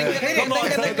set. Come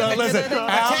on, son, listen.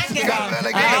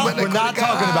 Al, we're not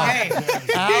talking about it.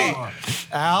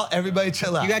 Al, everybody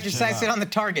chill out. You got your sights set on the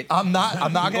target. I'm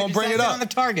not going to bring it up. On the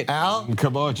target. Al,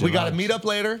 Come on, we got to meet up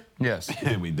later. Yes.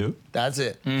 Yeah, we do. That's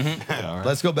it. All right.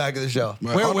 Let's go back to the show.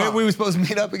 Wait, Where hold on. were we supposed to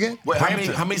meet up again? Wait,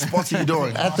 how many spots are you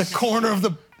doing? At the corner of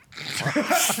the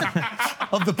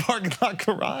parking lot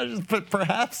garage, but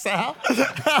perhaps Al.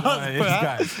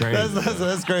 guy's crazy.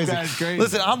 That's crazy. guy's crazy.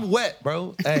 Listen, I'm wet,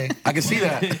 bro. Hey, I can see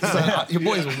that. son, your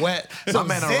boy's wet. So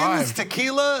man Zins, arrived.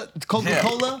 tequila,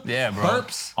 Coca-Cola, Yeah, bro.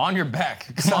 burps. On your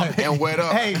back. Come on, baby. And wet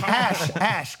up. Hey,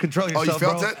 Ash, control Oh, yourself, you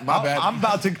felt bro. it? My bad. I'm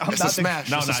about to. It's a smash.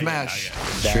 No, It's a not yet, smash.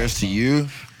 not Cheers to you.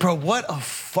 Bro, what a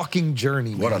fucking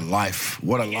journey, What man. a life.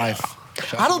 What a life.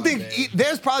 I don't think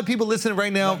there's probably people listening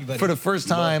right now for the first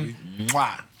time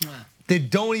Mwah. that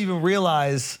don't even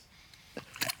realize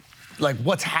like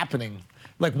what's happening,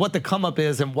 like what the come up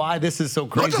is and why this is so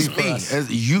Not crazy just for me, us. it's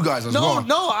you guys as No, well.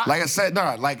 no, like I said,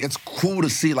 like it's cool to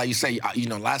see. Like you say,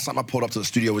 last time I pulled up to the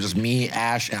studio it was just me,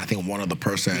 Ash, and I think one other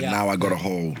person. And now I got a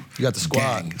whole You got the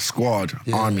squad. gang, squad,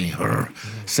 army.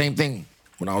 Same thing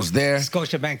when I was there.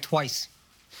 Scotiabank twice.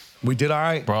 We did all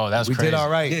right, Bro, that's we crazy. did all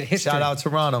right. Did history. Shout out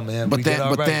Toronto, man. But we did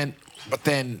all right.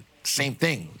 then same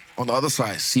thing. On the other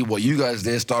side, see what you guys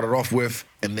did, started off with,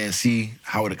 and then see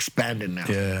how it expanded now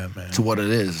to what it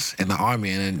is in the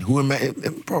Army. And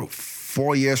then bro,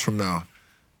 4 years from now,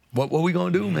 what we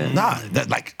gonna do, man? Nah,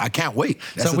 I can't wait.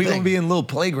 That's so we gonna be in little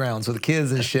playgrounds with the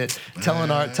kids and shit,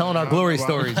 telling our glory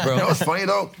stories, bro. You know what's funny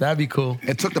though? That'd be cool.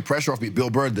 It took the pressure off me. Bill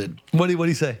Burr did. What'd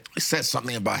he say? He said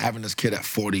something about having this kid at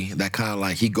 40 that kind of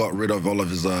like he got rid of all of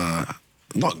his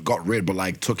not got rid, but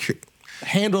like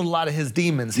handled a lot of his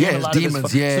demons. Yeah, his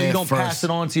demons. So you don't pass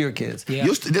it on to your kids. Yeah.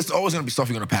 There's always gonna be stuff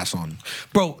you're gonna pass on,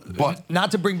 bro. But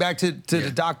not to bring back to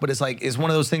the doc, but it's like it's one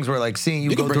of those things where like seeing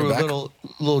you go through a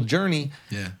little journey.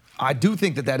 Yeah, I do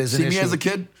think that is an issue. See me as a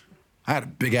kid, I had a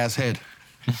big ass head,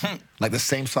 like the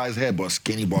same size head but a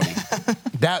skinny body.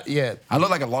 I look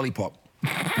like a lollipop.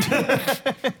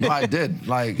 No, I did.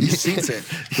 Like you seen it.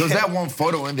 There was that one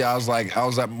photo in there. I was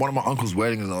at one of my uncle's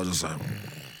weddings, and I was just like.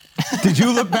 Did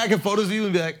you look back at photos of you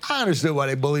and be like, I understood why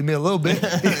they bullied me a little bit?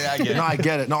 Yeah, I get it. No, I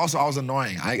get it. No, also, I was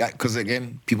annoying. Because,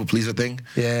 again, people pleaser thing.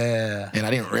 Yeah. And I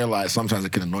didn't realize sometimes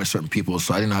it can annoy certain people,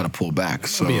 so I didn't know how to pull back.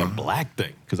 So. It'd be a black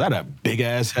thing, because I had a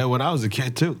big-ass head when I was a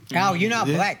kid, too. Al, you're not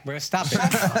black, bro. Stop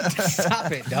it.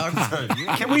 Stop it, dog.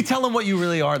 Can we tell him what you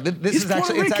really are? He's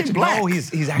actually black. No,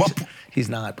 he's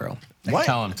not, bro. What?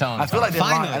 Tell him. I feel like they're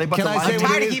lying. Can I say I'm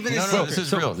tired of keeping this No, this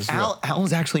is real.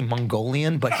 Alan's actually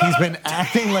Mongolian, but he's been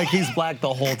acting like he's black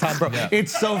the whole time, bro. Yeah.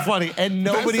 It's so funny, and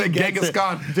nobody gets Genghis it.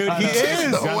 Khan. Dude, he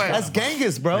is. No way. That's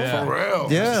Genghis, bro. Yeah. For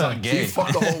real. Yeah. He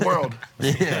fucked the whole world.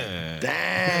 Yeah.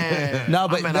 Damn. No,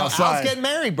 but Al's getting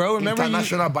married, bro. Remember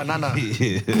International banana.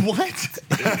 What?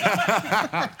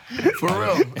 For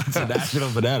real.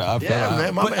 International banana.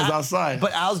 Man, my man's outside.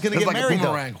 But Al's gonna get married,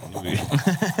 though.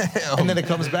 And then it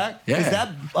comes back? Yeah. Is that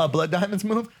Blood Diamonds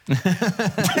move? He's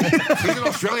in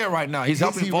Australia right now. He's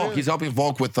helping Volk. Really? He's helping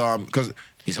Volk with because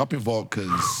he's helping Volk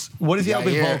because. What is he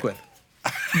helping Volk with?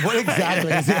 What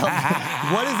exactly is he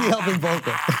helping? What is he helping Volk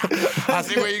with? I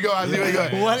see where you go.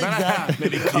 What exactly?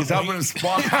 He's helping him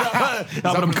spot.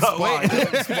 Helping him cut weight.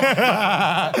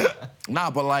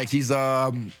 Nah, but like he's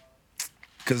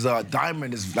because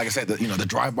Diamond is, like I said, the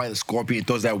drive-by the Scorpion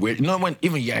throws that weird. You know when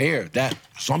even Yair, that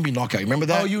zombie knockout. You remember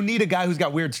that? Oh, you need a guy who's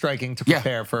got weird striking to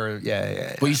prepare for.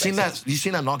 Yeah. But you seen that? You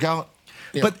seen that knockout?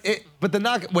 Yeah. But the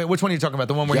knock. Wait, which one are you talking about?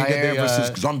 The one where Yair he did the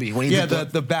versus Zombie. When he did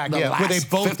the back. Where they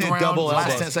both did double elbows.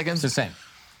 Last 10 seconds. It's the same.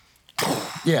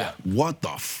 Yeah. What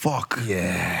the fuck?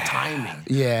 Yeah. Timing.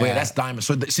 Yeah. Wait, that's Diamond.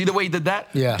 So see the way he did that?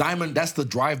 Yeah. Diamond, that's the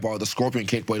drive bar, the Scorpion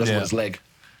kick, but he doesn't with his leg.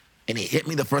 And he hit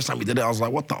me the first time he did it. I was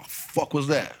like, what the fuck was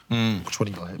that? Which one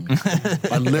he gonna hit me?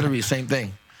 Like, literally, same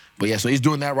thing. But yeah, so he's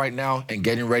doing that right now and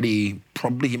getting ready.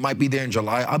 Probably he might be there in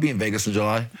July. I'll be in Vegas in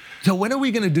July. So when are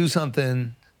we gonna do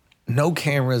something? No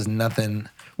cameras, nothing.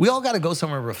 We all gotta go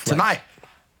somewhere and reflect. Tonight.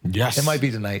 Yes. It might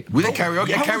be tonight. We did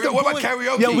karaoke. What about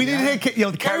karaoke? Yo, we didn't hit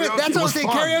karaoke. That's what I'm saying.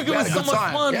 Karaoke was so much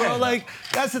fun, bro. Yeah. Like,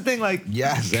 that's the thing. Like,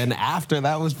 Yes, and after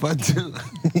that was fun too. Al,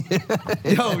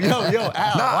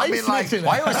 why you snitching?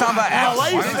 Why you always talking about Al? Why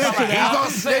you snitching? Al, He's on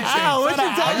snitching. Al, what you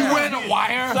talking Are you about? wearing a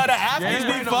wire? So the afters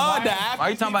be fun. Why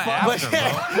are you talking about after, bro?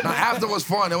 No, after was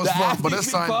fun. It was fun. But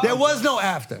this time. There was no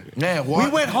after. Yeah, what?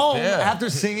 We went home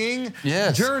after singing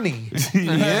Journey.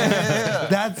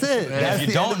 That's it. That's If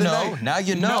you don't know, now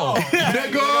you know. Bro,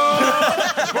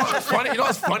 it's funny. You know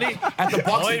what's funny? At the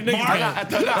boxing, at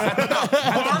the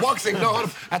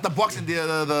boxing,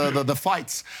 the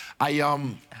fights,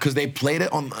 because they played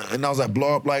it on, and I was like,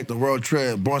 blow up like the world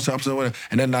trade, Born Thompson,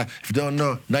 and then if you don't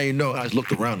know, now you know. I just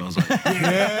looked around. I was like,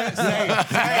 Say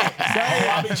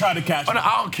I'll be trying to catch but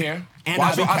I don't care. And I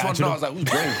I'll just be want to catching know. I was like, who's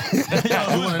brave?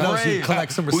 You want to know so you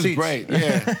collect some receipts. Who's brave?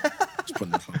 Yeah. Just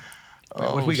putting this on.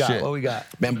 What we got? shit. What we got?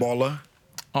 Ben Baller.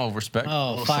 Oh, respect.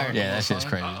 Oh, fire. Yeah, that shit's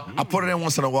crazy. I put it in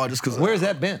once in a while just because. Where's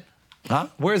that been? Huh?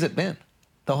 Where's it been?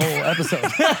 The whole episode. There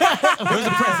was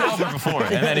a Prince Albert before,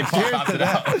 and then he popped it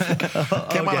out.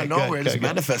 Came out of nowhere, just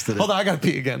manifested it. Hold on, I gotta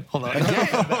pee again. Hold on. And then we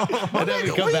come what back. are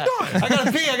you doing? I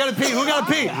gotta pee. Who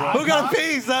gotta pee? Who gotta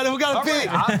pee, son? Who gotta pee?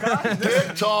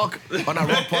 Good talk. On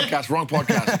that wrong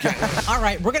podcast. Okay. All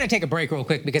right, we're going to take a break real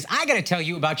quick because I got to tell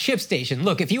you about ShipStation.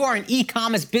 Look, if you are an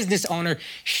e-commerce business owner,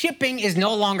 shipping is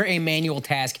no longer a manual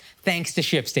task thanks to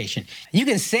ShipStation. You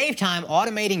can save time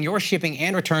automating your shipping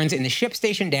and returns in the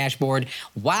ShipStation dashboard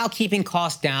while keeping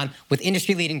costs down with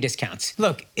industry-leading discounts.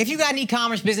 Look, if you got an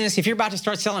e-commerce business, if you're about to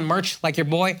start selling merch like your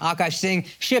boy Akash Singh,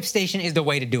 ShipStation is the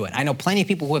way to do it. I know plenty of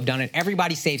people who have done it.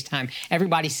 Everybody saves time.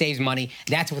 Everybody saves money.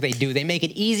 That's what they do. They make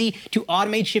it easy to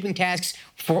automate shipping tasks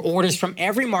for orders from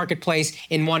every marketplace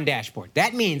in one dashboard.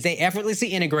 That means they effortlessly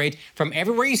integrate from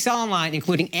everywhere you sell online,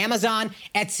 including Amazon,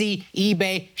 Etsy,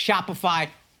 eBay, Shopify,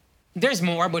 There's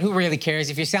more, but who really cares?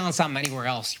 If you're selling something anywhere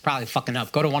else, you're probably fucking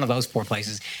up. Go to one of those 4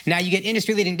 places. Now, you get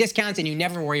industry-leading discounts, and you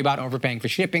never worry about overpaying for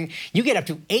shipping. You get up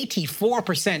to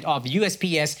 84% off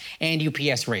USPS and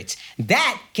UPS rates.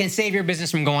 That can save your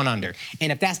business from going under.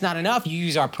 And if that's not enough, you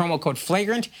use our promo code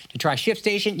FLAGRANT to try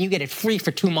ShipStation. You get it free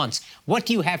for 2 months. What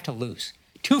do you have to lose?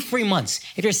 2 free months.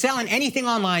 If you're selling anything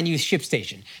online, use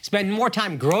ShipStation. Spend more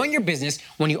time growing your business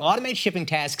when you automate shipping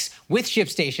tasks with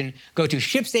ShipStation. Go to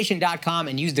ShipStation.com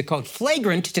and use the code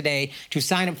FLAGRANT today to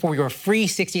sign up for your free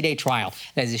 60-day trial.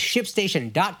 That is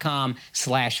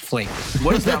ShipStation.com/flagrant.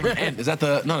 What is that on the end? Is that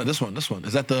the this one?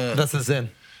 Is that the? That's the Zen.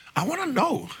 I want to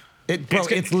know.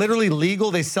 It's literally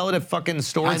legal. They sell it at fucking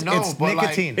stores. I know, it's but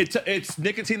nicotine. It's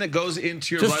nicotine that goes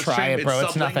into your Just bloodstream. try it, bro.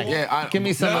 It's nothing. Yeah, Give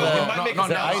me some of that.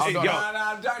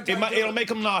 It'll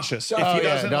make him nauseous if he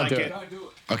doesn't like it.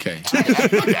 Okay.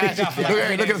 Look at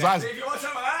his eyes. If you want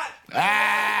some of that.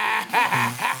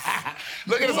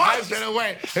 Look at his eyes turn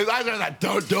away. His eyes are like,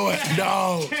 don't do it.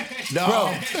 No.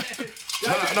 Bro.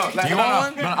 No. You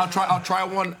want one? No, I'll try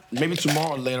one maybe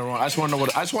tomorrow or later on. I just want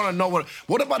to know what.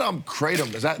 What about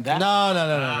kratom? Is that? No.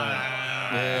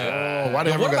 Oh, why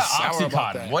did everyone get sour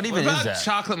about that? What even is that?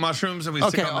 Chocolate mushrooms that we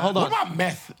Okay, hold on. What about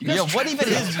meth? Yeah, what even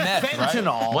is meth,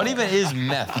 Fentanyl. right? What even is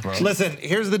meth, bro? Listen,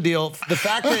 here's the deal. The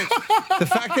fact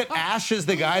that Ash is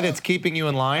the guy that's keeping you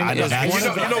in line is one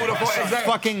of the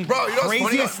fucking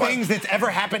craziest things that's ever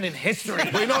happened in history.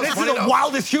 But you know what's This is funny, the though?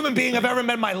 wildest human being I've ever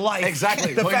met in my life.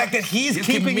 Exactly. The fact that he's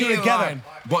keeping you together.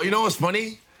 But you know what's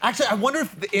funny? Actually, I wonder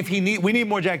if we need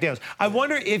more Jack Daniels. I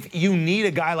wonder if you need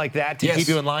a guy like that to keep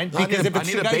you in line. Because if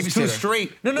it's too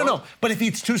straight. No. But if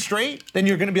he's too straight, then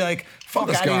you're gonna be like, fuck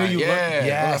this out of guy. here, you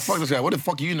Yes. Fuck this guy. What the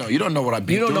fuck you know? You don't know what I've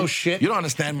been through. You don't know shit. You don't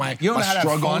understand my You don't know how to have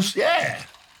struggles. fun. Yeah.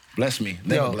 Bless me.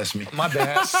 Never bless me. My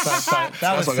bad. Sorry.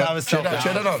 That was so bad.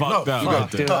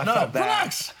 No,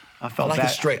 relax. I felt like bad.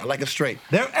 it straight. I like it straight.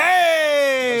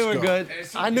 Hey, we're good.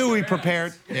 I knew we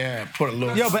prepared. Yeah, put a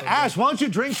little. Yo, but Ash, why don't you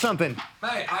drink something?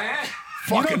 Mate, I am.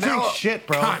 You don't drink shit,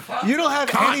 bro. You don't have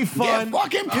any fun. Get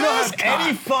fucking You don't have pissed,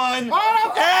 any fun.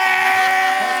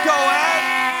 Hey!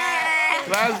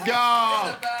 Let's go,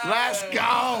 Ash. Let's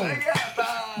go.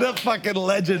 The fucking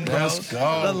legend, bro. Let's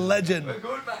go. The legend. We're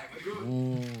good, mate. We're good.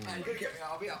 Man, you gotta get me.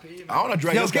 I'll be up here. I want to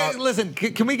drag this guy. Listen,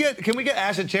 can we get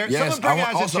Ash a chair? Yes, Someone bring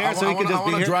Ash a chair so he can just be I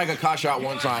want to here. drag Akash out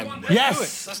one time.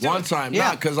 Yes. One time. Yeah.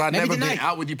 Not because I've Maybe never been tonight.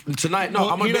 out with you tonight. No,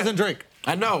 Well, he doesn't drink.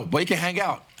 I know, but he can hang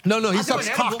out. No, he sucks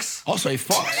cocks. Also, he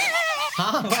fucks.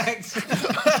 That's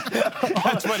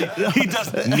funny. He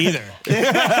does neither.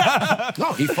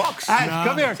 No, he fucks. Ash,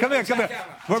 come here.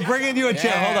 We're bringing you a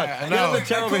chair. Hold on. Get him a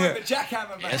chair over here.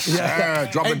 Jackhammer, man. Yes, sir.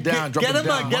 Drop it down. Drop it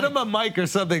down. Get him a mic or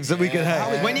something so we can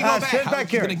hang. When you go back, Sit back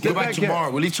here. Get back tomorrow.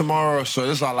 We leave tomorrow, so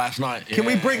this is our last night. Can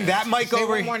we bring that mic Stay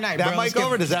over? one more night, that bro. mic Let's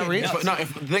over? get- Does that reach? But no, the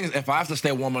thing is, if I have to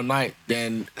stay one more night,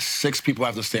 then 6 people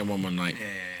have to stay one more night.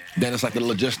 Then it's like the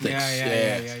logistics.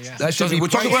 Yeah. That should be We're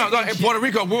talking pricey. about in Puerto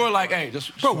Rico. We were like, hey,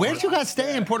 just Bro, where did you guys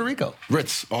stay in Puerto Rico?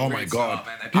 Ritz. Oh my God.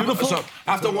 Beautiful. So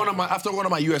after one of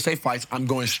my USA fights, I'm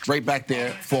going straight back there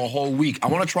for a whole week. I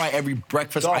want to try every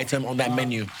breakfast item on that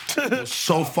menu.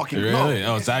 So fucking Really?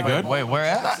 No. Oh, is that good? Wait, where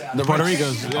at? The Puerto Ritz.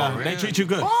 Rico's. Yeah, they treat you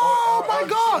good. Oh my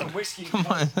God. Bro,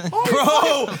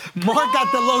 Mark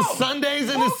got the little Sundays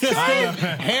in his system,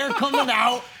 hair coming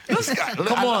out. This guy.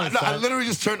 Come on, I son. literally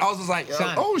just turned. I was just like,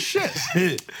 Son. oh shit.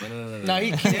 No,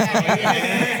 he can't.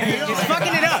 He's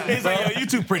fucking it up. He's like, yo, you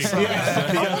too pretty.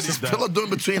 What's this pillow doing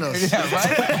between us?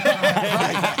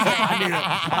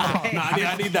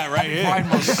 I need that right here.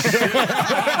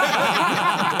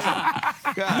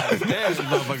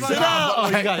 Sit down. Oh,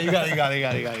 you got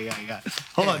it.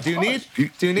 Hold on. Do you need? No,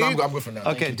 I'm good for now.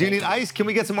 Okay. Do you need ice? Can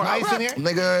we get some more ice in here?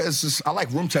 Nigga, it's just, I like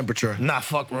room temperature. Nah,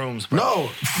 fuck rooms, bro. No.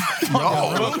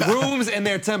 No. Rooms and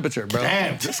their temperature, bro.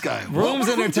 Damn, this guy. Rooms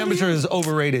and their temperature is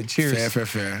overrated. Cheers.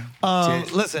 Fair.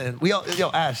 Listen, yo,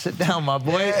 Ash, sit down, my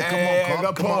boy. Yeah, come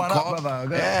on, pour one up, Cobb.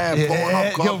 brother. Yeah, pour one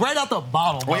up, Cobb. Yo, right out the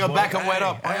bottle. On your back and wet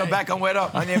up. On your back and wet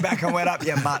up. On your back and wet up,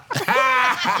 yeah, Matt.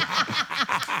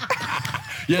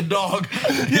 Your dog.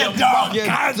 Your dog.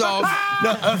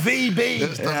 No, a VB.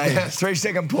 Yeah,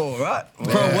 3-second pour, right?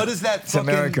 Bro, what is that fucking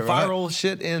America, right? viral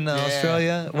shit in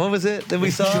Australia? What was it that we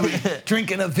saw?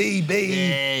 Drinking a VB.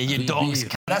 Yeah, your dog's.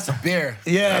 That's a beer.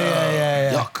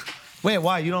 Yeah. Yuck. Wait,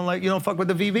 why? You don't fuck with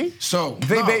the VB? So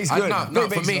VB's good. No,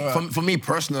 VB's alright. for me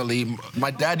personally, my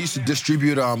dad used to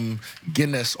distribute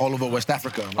Guinness all over West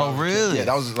Africa. Oh, really? Yeah,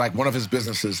 that was like one of his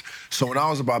businesses. So when I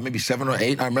was about maybe 7 or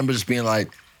 8, I remember just being like,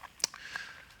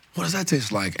 what does that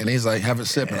taste like? And he's like, have a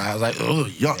sip. And I was like, oh,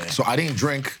 yuck. So I didn't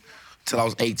drink till I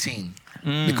was 18.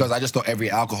 because I just thought every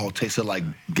alcohol tasted like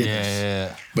Guinness.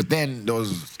 Yeah. But then there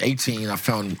was 18, I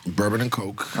found bourbon and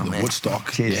Coke, the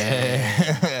Woodstock.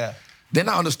 Yeah. Then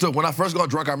I understood. When I first got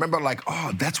drunk, I remember like,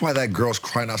 oh, that's why that girl's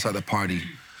crying outside the party.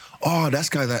 Oh, that's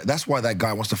why that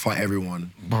guy wants to fight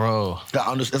everyone. Bro.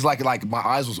 It's like my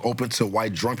eyes was open to why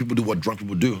drunk people do what drunk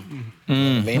people do. You know what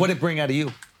I mean? What'd it bring out of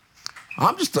you?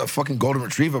 I'm just a fucking golden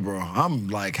retriever, bro. I'm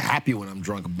like happy when I'm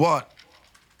drunk. But,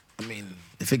 I mean,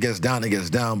 if it gets down, it gets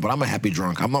down. But I'm a happy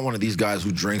drunk. I'm not one of these guys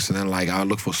who drinks and then like, I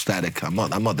look for static. I'm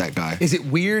not that guy. Is it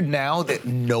weird now that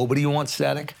nobody wants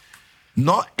static?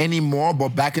 Not anymore, but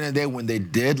back in the day when they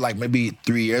did, like maybe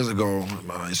 3 years ago,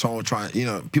 someone trying,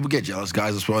 people get jealous,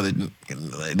 guys as well.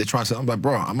 They try and say, I'm like,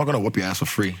 bro, I'm not gonna whoop your ass for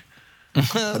free.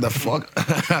 The fuck?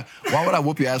 Why would I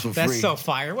whoop your ass for free? That's so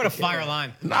fire. What a fire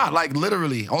line. Nah, like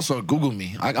literally. Also, Google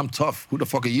me. I'm tough. Who the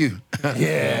fuck are you?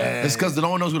 Yeah. It's because no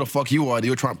one knows who the fuck you are.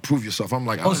 You're trying to prove yourself. I'm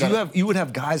like, so you would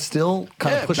have guys still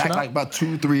kind of pushing back up? like about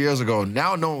 2-3 years ago.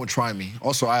 Now no one would try me.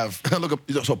 Also, I have look up.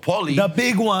 So Paulie, the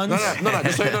big ones. No.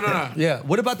 Just say no. Yeah.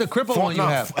 What about the cripple one you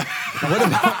have? What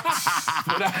about?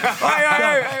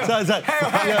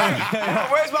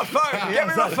 Where's my phone? Get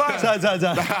me my phone.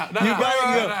 You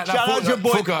got shout out your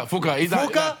boy Fuka.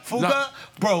 Fuka.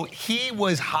 Bro, he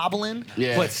was hobbling,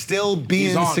 Yeah. but still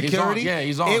being security.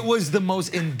 He's on. It was the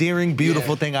most endearing,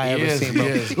 beautiful thing I ever seen,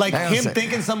 bro. Like Hang on a him sec.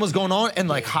 thinking something was going on and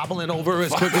like hobbling over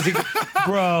as quick as he could.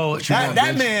 Bro, want, that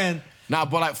bitch? man. Nah,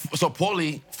 but like, so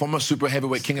Paulie, former super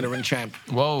heavyweight king of the ring champ.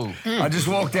 Whoa. I just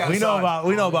walked outside.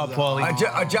 We know about Paulie.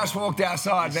 I just walked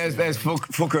outside. There's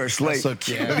Fuka asleep. That's so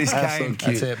cute. With his That's so cane.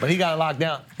 cute. That's it. But he got it locked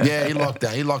down. Yeah, he locked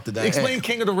it down. Explain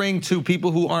King of the Ring to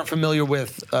people who aren't familiar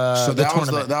with So the that was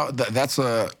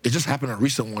tournament. it just happened a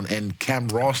recent one, and Cam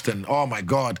Ralston, oh my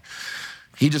God.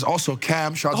 He just also,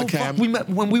 shout out to Cam. Fuck, we met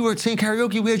when we were singing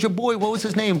karaoke. We had your boy. What was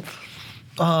his name?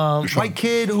 White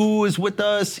kid who was with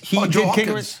us. He Joe did King of the Ring.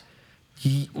 Hawkins.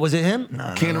 Was it him?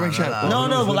 King of the Ring champ. No.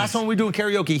 The last time we were doing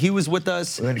karaoke, he was with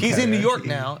us. He's in New York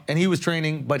now, and he was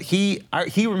training. But he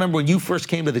remember when you first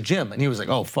came to the gym, and he was like,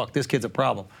 "Oh fuck, this kid's a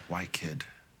problem." White kid.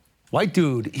 White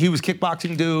dude. He was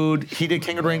kickboxing dude. He did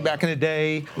King of the Ring back in the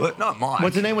day. Well, not Mike.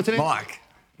 What's his name? Mike.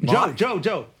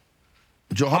 Joe.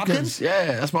 Joe Hopkins?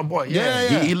 Yeah, that's my boy.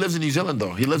 Yeah. He lives in New Zealand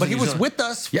though. He But he was with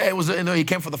us. Yeah, it was. He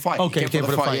came for the fight. Okay, he came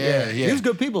for the fight. Yeah. He was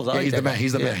good people. I like he's that the man. guy.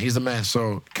 He's the Yeah. man. He's the man.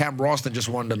 So Cam Ralston just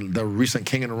won the recent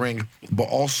King of the Ring, but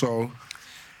also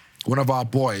one of our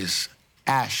boys,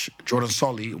 Ash Jordan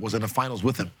Sully, was in the finals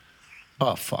with him.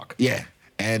 Oh fuck. Yeah,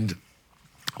 and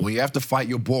when you have to fight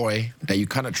your boy that you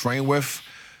kind of train with,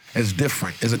 it's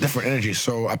different. It's a different energy.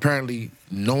 So apparently,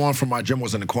 no one from my gym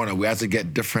was in the corner. We had to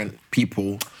get different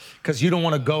people. Because you don't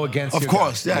want to go against. Of your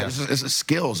course, guys. yeah. It's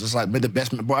skills. It's like the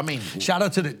best. But I mean, Shout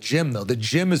out to the gym though. The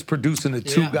gym is producing the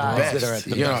two guys best. that are at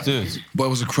the Yeah. best. Dudes. But it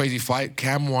was a crazy fight.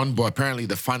 Cam won, but apparently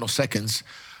the final seconds.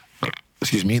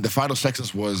 Excuse me. The final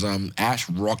seconds was Ash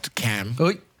rocked Cam,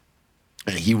 Oy.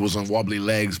 and he was on wobbly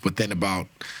legs. But then I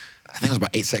think it was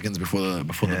about 8 seconds before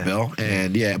the bell.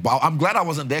 And yeah, but I'm glad I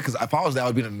wasn't there because if I was there, I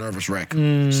would be in a nervous wreck.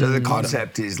 So the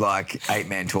concept is like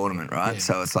 8-man tournament, right? Yeah.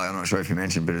 So it's like, I'm not sure if you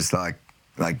mentioned, but it's like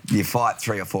you fight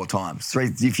 3 or 4 times.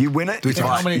 If you win it, Three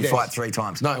times. How many you days? fight 3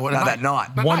 times. No, that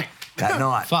night. One. That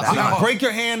night. Fuck. That night. Break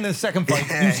your hand in the second fight.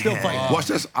 You still fight. Watch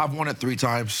this. I've won it 3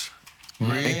 times.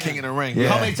 In King of the Ring. Yeah.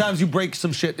 How many times you break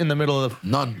some shit in the middle of?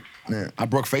 None. Yeah. I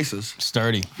broke faces,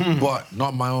 Sturdy. but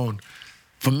not my own.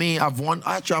 For me, I've won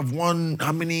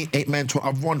how many 8-man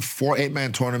I've won 4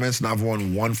 8-man tournaments and I've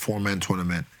won 1 4-man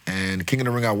tournament. And King of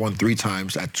the Ring I won 3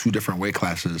 times at 2 different weight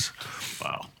classes.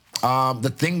 Wow. The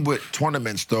thing with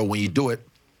tournaments though, when you do it,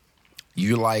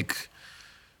 you like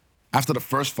after the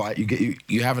first fight,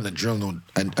 you have an adrenal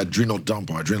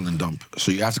dump.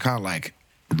 So you have to kind of like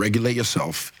regulate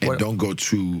yourself and don't go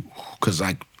too, because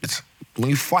like it's when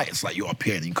you fight, it's like you're up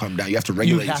here and you come down. You have to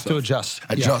regulate yourself. You have to adjust.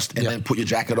 Adjust and Yeah. then put your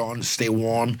jacket on, stay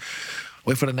warm,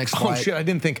 wait for the next Oh fight. shit! I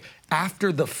didn't think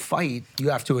after the fight you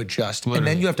have to adjust, and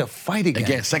then you have to fight again.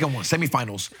 Again, second one,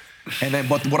 semifinals. And then,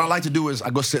 but what I like to do is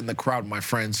I go sit in the crowd with my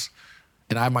friends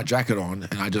and I have my jacket on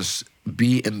and I just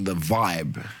be in the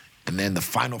vibe. And then the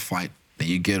final fight, then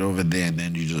you get over there and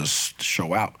then you just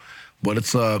show out. But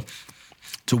it's to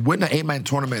win an 8-man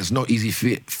tournament is no easy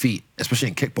feat, especially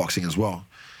in kickboxing as well.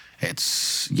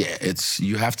 It's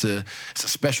a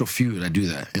special few that do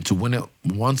that. And to win it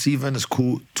once even is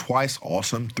cool. Twice,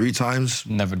 awesome. 3 times,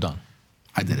 Never done.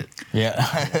 I did it.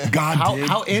 Yeah. God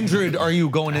How injured are you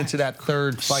going into that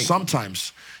third fight?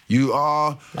 Sometimes you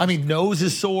are. I mean, nose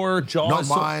is sore, jaw Not is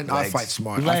sore. mine. I fight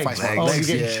smart. Legs. I fight smart. Oh, you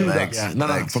get chewed up. Yeah.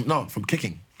 No, from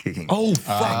kicking. Kicking. Oh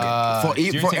fuck! So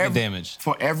you're taking damage.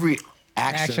 For every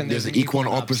action, Action, there's an equal and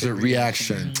opposite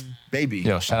reaction. baby.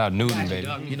 Yo, shout out Newton, baby.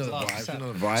 You know the vibes. You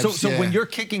know the vibes. So when you're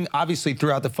kicking, obviously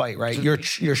throughout the fight, right? Your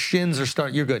shins are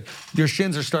starting. You're good. Your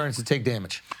shins are starting to take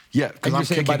damage. Yeah, And because you're I'm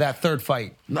saying kicking. by that third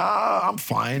fight. Nah, I'm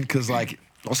fine because like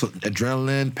also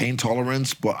adrenaline, pain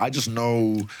tolerance. But I just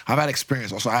know I've had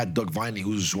experience. Also, I had Doug Viney,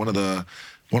 who's one of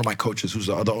my coaches, who's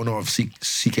the other owner of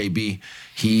CKB.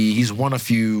 He's won a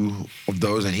few of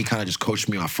those, and he kind of just coached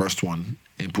me our first one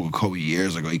in Pukekohe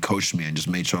years ago. He coached me and just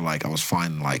made sure like I was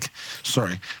fine. Like,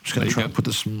 sorry, I'm just gonna try to put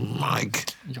this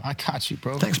mic. I got you,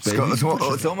 bro. Thanks, baby.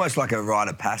 It's almost like a rite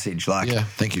of passage, like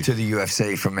thank you. to the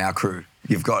UFC from our crew.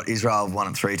 You've got Israel won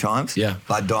it 3 times. Yeah.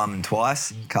 Blood Diamond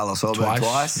twice. Carlos Alberto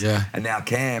twice. Yeah. And now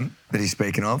Cam, that he's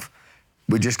speaking of,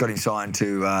 we just got him signed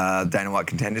to Dana White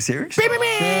Contender Series. He'll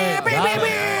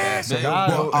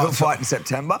He'll fight in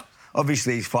September.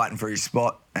 Obviously, he's fighting for his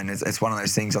spot, and it's one of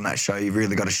those things on that show you've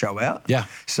really got to show out. Yeah.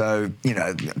 So, you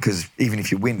know, because even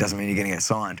if you win doesn't mean you're going to get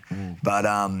signed. But,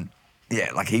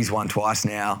 yeah, like he's won twice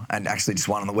now and actually just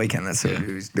won on the weekend. That's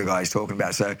who's the guy he's talking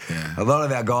about. So a lot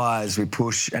of our guys we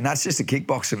push, and that's just a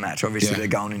kickboxing match. Obviously, they're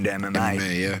going into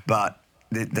MMA. But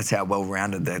that's how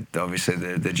well-rounded obviously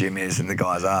the gym is and the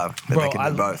guys are. That they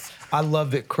can do both. I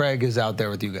love that Craig is out there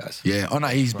with you guys. Yeah. Oh no,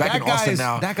 he's back in Austin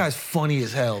now. That guy's funny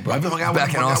as hell, bro. I've been hung out with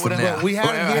Back in Austin now. We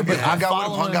had him here, but I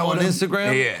follow him on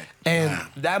Instagram. Yeah. And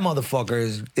that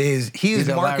motherfucker is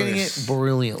marketing it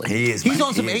brilliantly. He is. He's man.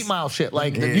 on some He 8 is. Mile shit.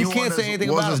 Like you can't say anything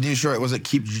what about was his it. new shirt? Was it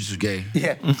Keep Jiu-Jitsu Gay?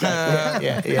 Yeah.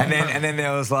 Yeah. And then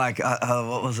there was like,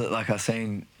 what was it? Like I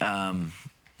seen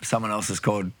someone else is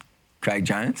called Craig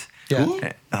Jones.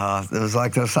 Yeah. There was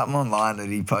something online that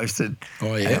he posted.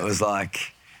 Oh, yeah? And it was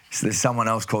like, so there's someone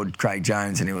else called Craig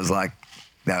Jones, and it was like,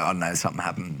 I don't know, something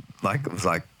happened. Like it was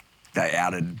like they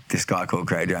outed this guy called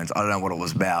Craig Jones. I don't know what it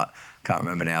was about. Can't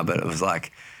remember now, but it was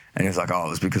like, and he was like, oh, it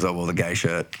was because I wore the gay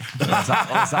shirt. or something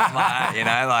like that, you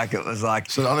know? Like it was like.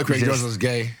 So the other Craig Jones was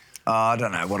gay. I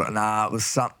don't know what. It was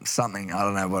something. I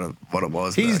don't know what it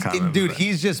was. He's but I can't remember, dude. but-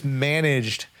 He's just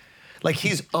managed. Like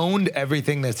he's owned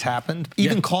everything that's happened.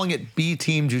 Even calling it B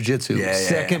Team Jiu-Jitsu.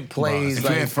 Second place. If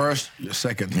you're in first, you're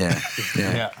second.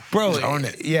 Yeah. Bro, He's owned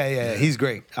it. Yeah. He's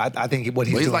great. I think what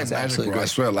he's doing like is magic, absolutely bro. I great.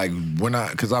 swear, like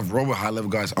because I've rolled with high level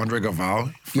guys, Andre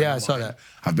Gaval. Yeah, I saw that.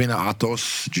 I've been at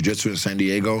Atos Jiu-Jitsu in San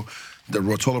Diego. The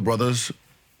Rotolo brothers,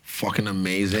 fucking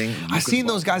amazing. I've seen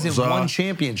those guys in one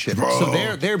championship, bro, so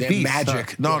they're beasts.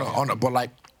 magic. Huh? No, but like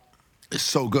it's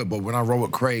so good. But when I roll with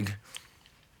Craig,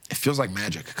 it feels like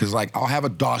magic because like I'll have a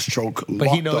DOS choke. But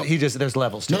he knows there's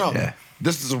levels to it. No. Yeah.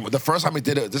 This is the first time he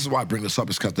did it. This is why I bring this up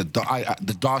is because the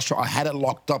DOS choke. I had it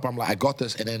locked up. I'm like, I got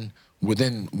this, and then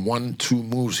within 1-2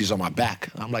 moves, he's on my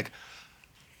back. I'm like,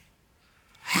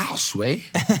 how, Sway?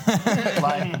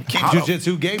 Like, keep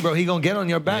jiu-jitsu gay, bro. He gonna get on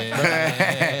your back.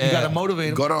 You gotta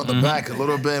motivate him. Got on the back a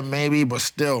little bit, maybe, but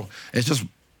still,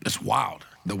 it's wild.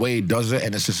 The way he does it,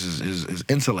 and it's just his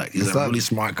intellect. He's a really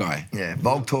smart guy. Yeah,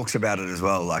 Volk talks about it as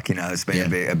well. Like, you know, it's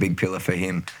been a big pillar for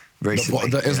him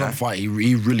recently. The Islam fight, he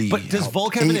really. But does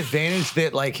Volk have an advantage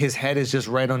that like his head is just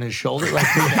right on his shoulder? Like,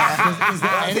 is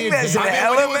there I any think there's an advantage?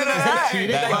 element of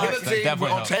that.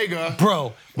 With Ortega,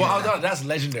 Bro. Well, that's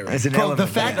legendary. There's an Bro, element the of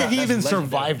fact that he even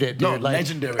survived it, dude. No, like,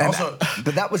 legendary. And Also,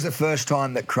 but that was the first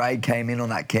time that Craig came in on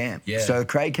that camp. Yeah. So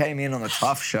Craig came in on the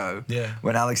Tough show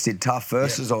when Alex did Tough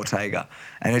versus Ortega.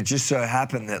 And it just so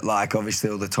happened that, like, obviously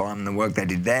all the time and the work they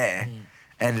did there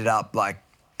ended up, like,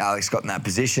 Alex got in that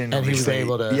position. And he was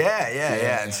able to...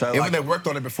 Yeah. And so, even they worked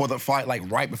on it before the fight, like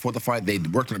right before the fight, they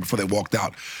worked on it before they walked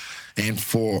out. And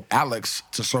for Alex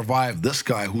to survive this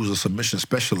guy who's a submission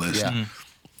specialist,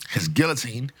 his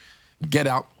guillotine, get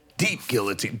out, deep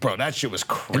guillotine. Bro, that shit was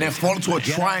crazy. and then fall into a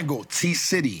triangle,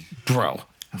 T-City. Bro.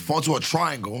 Fall into a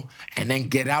triangle, and then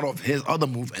get out of his other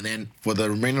move, and then for the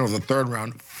remainder of the third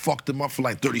round, fucked him up for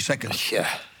like 30 seconds. Yeah.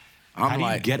 How do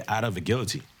you get out of a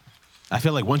guillotine? I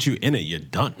feel like once you're in it, you're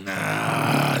done.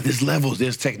 Nah, there's levels,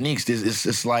 there's techniques.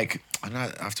 It's like, I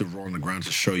have to roll on the ground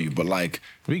to show you, but like...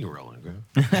 We can roll on the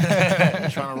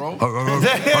ground. Trying to roll?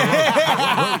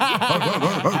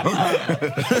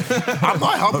 I'm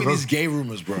not helping these gay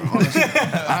rumors, bro. Honestly.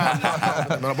 I'm not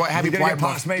helping. My boy, happy you're Pride gonna get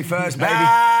Month. past me first, baby.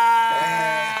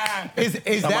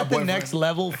 Is Not my that the boyfriend. next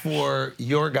level for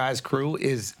your guys' crew?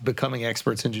 Is becoming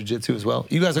experts in jiu-jitsu as well?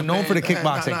 You guys are known for the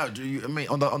kickboxing. No, do you, I mean,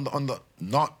 on the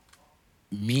not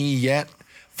me yet.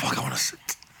 Fuck, I want to.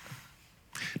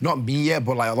 Not me yet,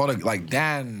 but like a lot of like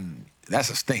Dan. That's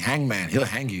his thing. Hangman, he'll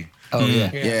hang you. Oh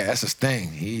yeah. Yeah, that's his thing.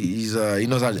 He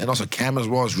knows how, and also Cam as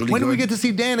well is really When good. do we get to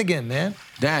see Dan again, man?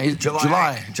 Damn, he's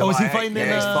July. Oh, is he fighting in?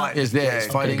 He's fighting. He's there.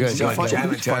 He's fighting. good.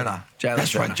 Jalen Turner.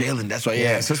 That's right, Jalen. That's right.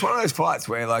 Yeah. So it's one of those fights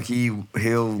where like he'll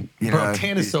you know. Bro,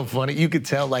 Tanner's so funny. You could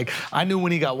tell. Like I knew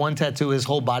when he got one tattoo, his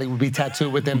whole body would be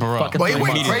tattooed within fucking. But he 3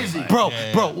 went months. crazy. Bro,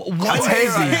 That's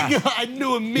crazy. I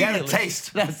knew immediately. He had a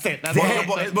taste. That's it.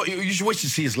 That's But you should wish to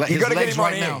see his legs. You got to get legs him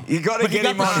on right here. now. You got to But he get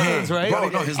got him the on shins, here. right? Bro,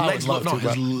 no, his I would legs love look. to,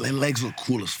 bro. His legs look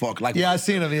cool as fuck. Like Yeah, I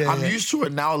seen him. Yeah, I'm yeah. used to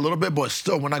it now a little bit, but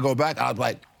still, when I go back, I'm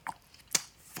like,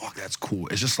 fuck, that's cool.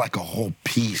 It's just like a whole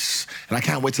piece, and I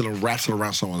can't wait till it wraps it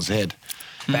around someone's head.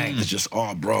 Bang! It's just,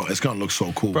 oh, bro, it's gonna look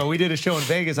so cool. Bro, we did a show in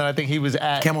Vegas, and I think he was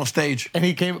at. Came on stage. And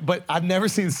he came, but I've never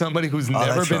seen somebody who's never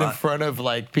that's been in right. front of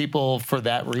like people for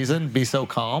that reason be so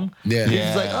calm. Yeah. He's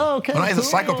Yeah. like, oh, okay. No, he's a cool.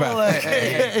 psychopath. Like,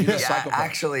 He's a Yeah, psychopath.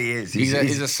 actually is. He's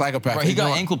a psychopath. Bro, he got You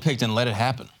know ankle picked and let it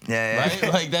happen. Yeah.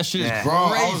 Right? Like that shit is Yeah. Bro,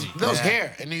 crazy. there was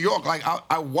hair in New York. Like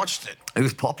I watched it. It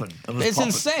was popping. It's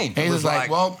insane. And he was was like,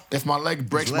 like- well, if my leg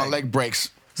breaks, his my leg. leg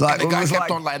breaks. like- And the it guy was kept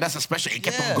like- on like, that's a special. He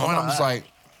kept Yeah. on going. I'm just like,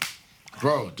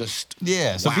 bro, just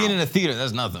Yeah. So wow. being in a theater,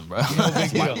 that's nothing, bro.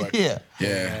 big deal. Yeah.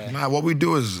 Yeah. Nah, what we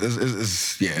do is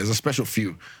it's a special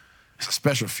few. It's a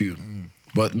special few.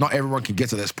 But not everyone can get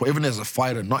to this point. Even as a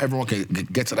fighter, not everyone can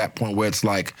get to that point where it's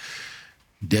like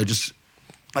they're just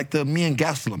like me and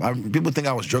Gastelum. People think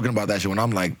I was joking about that shit when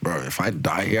I'm like, bro, if I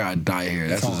die here, I die here.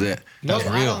 That's just it. No, That's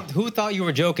I real. don't- Who thought you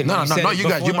were joking? No, when no, said no, it you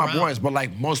guys, before you're the my round? boys, but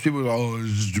like most people go, oh,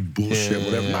 it's just bullshit, Yeah,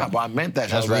 whatever. yeah. Nah, but I meant that.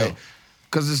 That's That's real.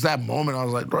 Because it's that moment, I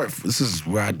was like, bro, if this is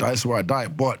where I die. This is where I die.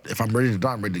 But if I'm ready to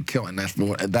die, I'm ready to kill. And that's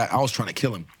that. I was trying to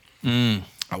kill him.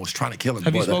 I was trying to kill him.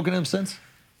 Have you but, spoken to him since?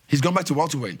 He's gone back to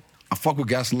welterweight. I fuck with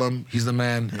Gastelum. He's the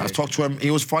man. I've talked to him. He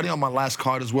was fighting on my last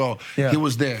card as well. Yeah. He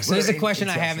was there. So there's a question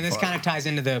I have, and this kind of ties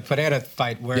into the Pereira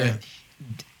fight, where Yeah.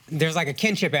 there's like a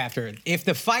kinship after it. If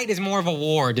the fight is more of a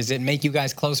war, does it make you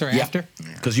guys closer after?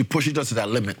 Because you push each other to that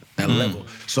limit, that level.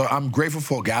 So I'm grateful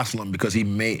for Gastelum because it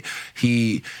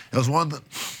was one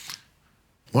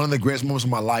of the greatest moments of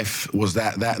my life was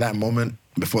that moment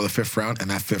before the 5th round and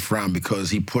that 5th round because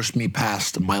he pushed me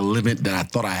past my limit that I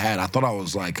thought I had. I thought I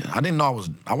was like, I didn't know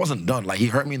I wasn't done. Like he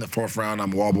hurt me in the 4th round,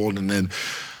 I'm wobbled, and then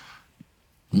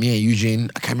me and Eugene,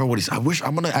 I can't remember what he said.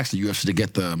 I'm gonna ask the UFC to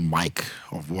get the mic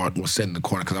of what was said in the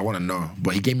corner because I want to know.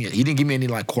 But he didn't give me any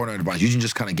like corner advice. Eugene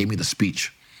just kind of gave me the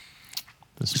speech.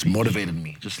 Just motivated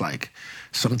me, just like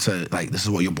something to like. This is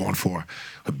what you're born for.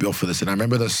 We're built for this. And I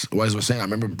remember this. What I was saying, I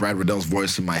remember Brad Riddell's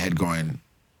voice in my head going,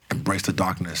 "Embrace the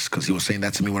darkness," because he was saying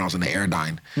that to me when I was in the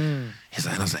Airdyne. He's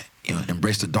like, and I was like,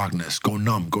 embrace the darkness. Go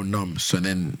numb, go numb. So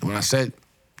then when I said,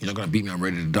 "You're not gonna beat me. I'm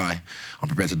ready to die. I'm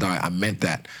prepared to die," I meant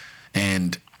that.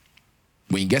 And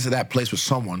when you get to that place with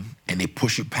someone and they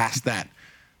push you past that,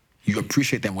 you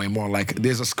appreciate them way more. Like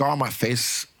there's a scar on my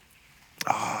face.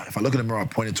 If I look in the mirror, I'll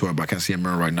point it to it, but I can't see a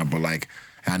mirror right now. But like,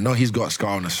 and I know he's got a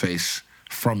scar on his face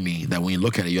from me that when you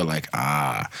look at it, you're like,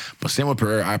 ah. But same with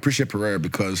Pereira. I appreciate Pereira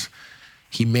because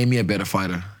he made me a better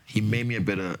fighter. He made me a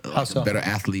better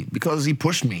athlete because he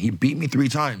pushed me. He beat me 3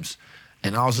 times.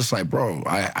 And I was just like, bro,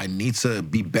 I need to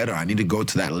be better. I need to go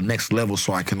to that next level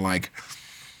so I can like,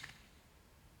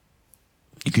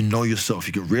 you can know yourself.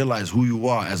 You can realize who you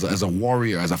are as a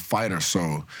warrior, as a fighter.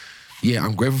 So, yeah,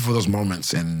 I'm grateful for those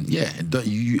moments. And yeah,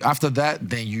 after that,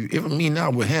 then even me now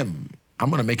with him,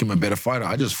 I'm gonna make him a better fighter.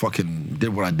 I just fucking did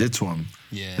what I did to him.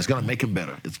 Yeah. It's gonna make him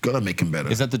better. It's gonna make him better.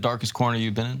 Is that the darkest corner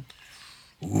you've been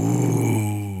in?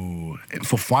 Ooh. And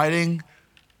for fighting,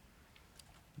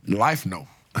 life, no.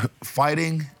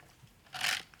 Fighting,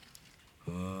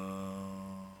 I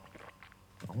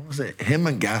want to say him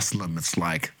and Gastelum, it's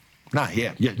like,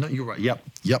 yeah, no, you're right. Yep.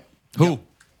 Who? Yep.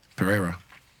 Pereira.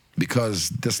 Because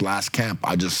this last camp,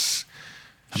 he's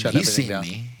everything seen down.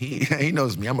 me. He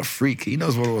knows me. I'm a freak. He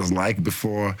knows what it was like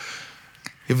before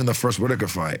even the first Whitaker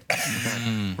fight.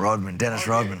 Dennis Rodman. Dennis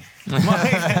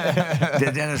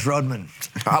Rodman.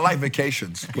 I like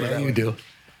vacations. Yeah, you do.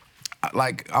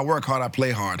 I work hard, I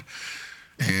play hard.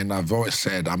 And I've always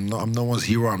said, I'm no one's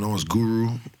hero, I'm no one's guru.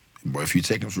 But if you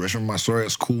take inspiration from my story,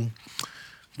 it's cool.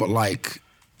 But like,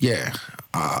 yeah,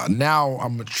 now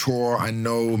I'm mature. I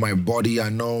know my body. I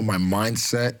know my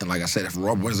mindset. And like I said, if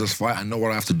Rob wins this fight, I know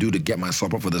what I have to do to get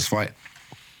myself up for this fight.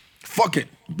 Fuck it.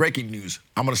 Breaking news.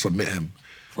 I'm going to submit him.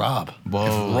 Rob. Whoa.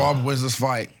 If Rob wins this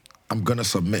fight, I'm going to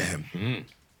submit him.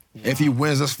 If he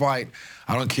wins this fight,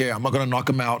 I don't care. I'm not going to knock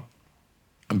him out.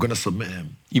 I'm going to submit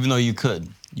him. Even though you could,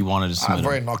 you wanted to submit I've him.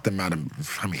 already knocked him out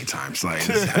how many times? Like,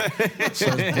 so it's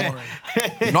boring.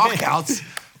 Knockouts?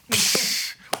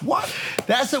 What?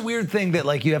 That's a weird thing that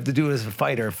like you have to do as a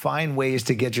fighter. Find ways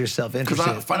to get yourself Because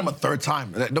interested. I fight him a 3rd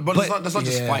time. But that's not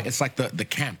just yeah. fight. It's like the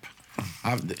camp.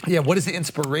 Yeah, what is the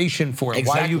inspiration for it?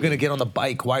 Exactly. Why are you going to get on the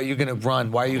bike? Why are you going to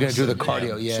run? Why are you going to do the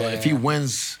cardio? Yeah. So if he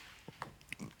wins,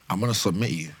 I'm going to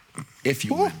submit you. If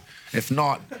you win. If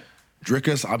not,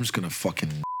 Drickus, I'm just going to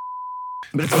fucking...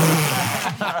 Mark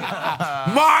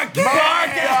it!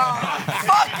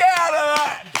 Fuck out of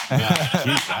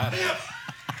that!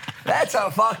 That's a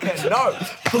fucking note.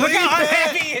 Look how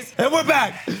unhappy he is. And we're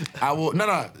back. I will...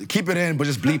 No, keep it in, but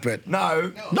just bleep it.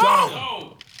 No.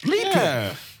 Bleep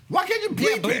it. Why can't you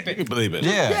bleep it? You can believe it.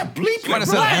 Yeah, bleep it. Might have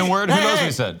said the N-word. Who knows what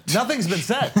he said? Nothing's been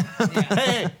said.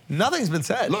 hey, nothing's been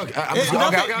said. Look,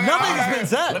 nothing's been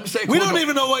said. Let me say we cool don't though.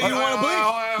 even know what you want to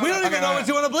bleep. We don't even know what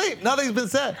you want to bleep. Nothing's been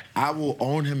said. I will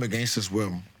own him against his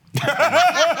will.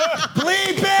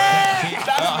 Bleep it!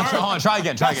 Hold on, try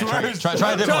again. Try a different one. Try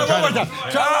one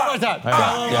more time.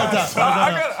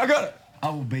 I got it. I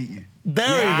will beat you.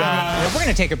 There you go. We're going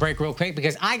to take a break real quick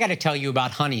because I got to tell you about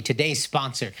Honey, today's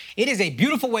sponsor. It is a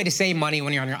beautiful way to save money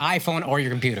when you're on your iPhone or your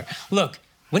computer. Look,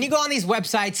 when you go on these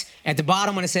websites, at the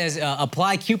bottom when it says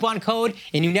apply coupon code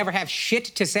and you never have shit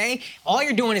to say, all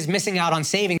you're doing is missing out on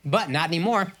saving, but not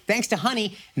anymore. Thanks to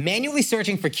Honey, manually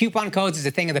searching for coupon codes is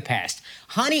a thing of the past.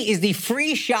 Honey is the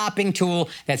free shopping tool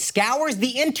that scours the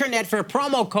internet for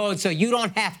promo codes so you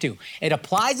don't have to. It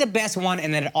applies the best one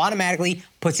and then it automatically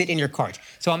puts it in your cart.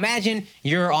 So imagine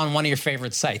you're on one of your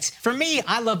favorite sites. For me,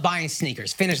 I love buying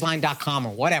sneakers, finishline.com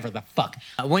or whatever the fuck.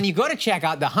 When you go to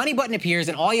checkout, the Honey button appears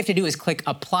and all you have to do is click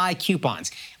apply coupons.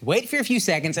 Wait for a few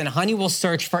seconds and Honey will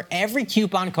search for every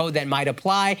coupon code that might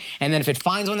apply, and then if it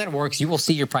finds one that works, you will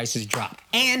see your prices drop.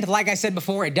 And like I said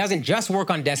before, it doesn't just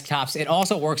work on desktops, it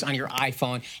also works on your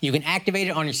iPhone. You can activate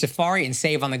it on your Safari and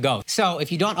save on the go. So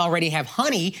if you don't already have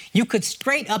Honey, you could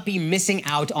straight up be missing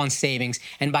out on savings,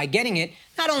 and by getting it,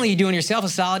 not only are you doing yourself a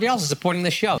solid, you're also supporting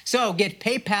the show. So get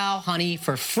PayPal Honey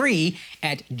for free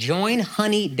at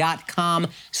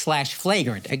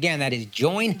joinhoney.com/flagrant. Again, that is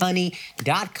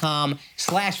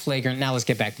joinhoney.com/flagrant. Now let's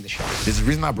get back to the show. There's a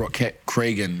reason I brought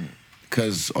Craig in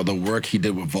because of the work he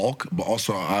did with Volk, but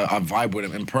also I vibe with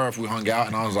him. In Perth, we hung out,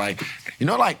 and I was like, you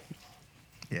know, like,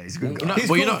 yeah, he's a good guy. He's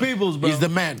cool peoples, bro. He's the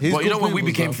man. He's But you cool know when we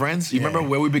peoples, became bro. friends? You remember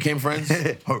where we became friends? We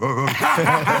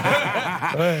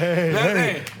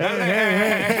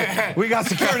got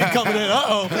security coming in.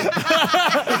 Uh-oh.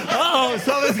 Uh-oh,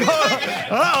 something's going on.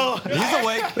 Uh-oh. He's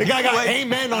awake. The guy got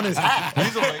amen on his hat.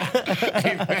 He's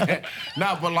awake.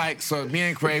 No, but like, so me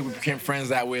and Craig, we became friends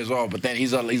that way as well. But then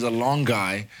he's a long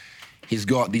guy. He's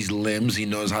got these limbs. He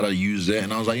knows how to use it.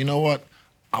 And I was like, you know what?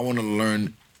 I want to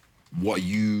learn what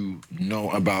you know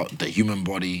about the human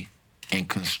body and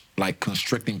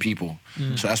constricting people.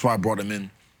 So that's why I brought him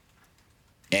in.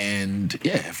 And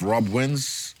yeah, if Rob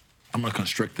wins, I'm gonna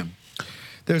constrict him.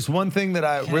 There's one thing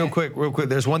that real quick,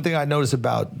 there's one thing I notice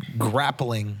about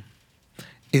grappling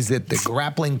is that the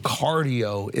grappling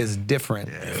cardio is different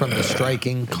from the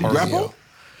striking cardio. grapple?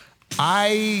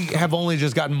 I have only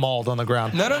just gotten mauled on the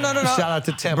ground. No. Shout out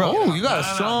to Tim. Bro. Oh, you got a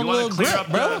strong little grip,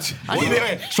 bro.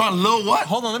 Wait. Strong little what?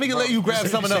 Hold on, let me let you grab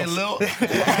something else. Lil? You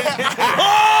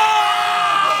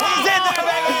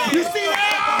see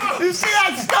that? You see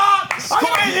that? Stop!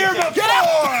 I've been here before!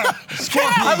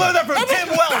 I learned that from Tim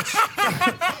Welch.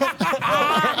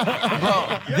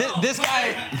 Bro, this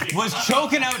guy was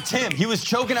choking out Tim. He was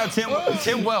choking out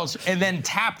Tim Welch and then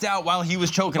tapped out while he was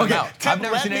choking him out. Tim, I've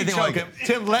never seen anything like it.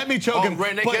 Tim, let me choke him.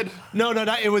 Red naked? No,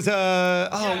 it was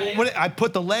I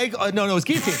put the leg. No, it was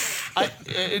guillotine. I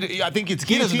think it's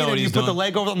He doesn't guillotine, know what and you he's put the doing.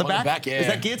 leg over on the back. Yeah. Is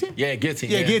that guillotine? Yeah,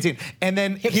 guillotine. Yeah, guillotine. And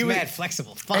then Hips he was mad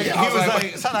flexible. Fuck And it. he was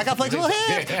like, son, I got flexible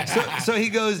hands. So he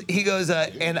goes,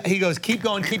 keep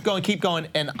going,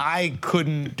 and I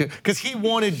couldn't do, because he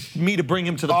wanted me to bring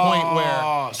him to the point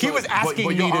where he was asking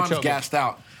but me your to arms choke him. gassed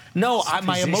out. No,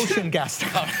 my emotion gassed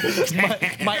out.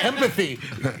 my empathy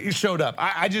showed up.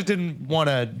 I just didn't want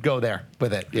to go there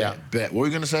with it. Yeah. Bet. What were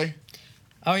you gonna say?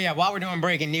 Oh, yeah, while we're doing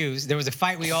breaking news, there was a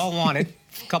fight we all wanted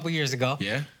a couple years ago.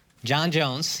 Yeah. John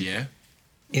Jones. Yeah.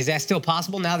 Is that still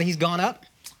possible now that he's gone up?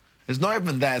 It's not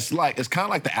even that. It's kind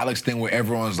of like the Alex thing where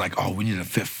everyone's like, "Oh, we need a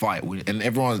fifth fight," and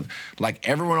everyone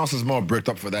else is more bricked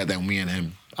up for that than me and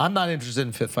him. I'm not interested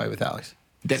in fifth fight with Alex.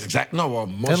 That's exactly most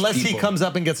Unless people, he comes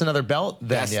up and gets another belt,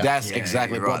 then That's Yeah,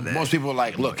 exactly. you're right But there. most people are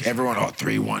like, look, everyone,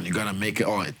 3-1, you gotta make it.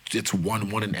 Oh, it's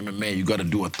 1-1 in MMA. You gotta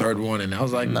do a third one, and I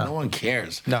was like, no one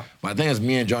cares. No. My thing is,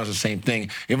 me and John's the same thing.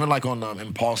 Even like on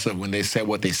Impulsive, when they said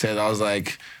what they said, I was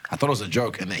like, I thought it was a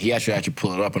joke, and then he actually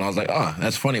pulled it up, and I was like, oh,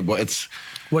 that's funny, but it's.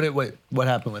 What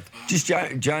happened with? Just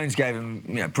Jones gave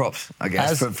him, props, I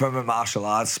guess, from a martial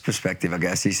arts perspective, I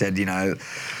guess. He said,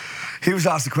 he was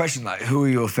asked the question, like, who are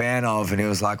you a fan of? And he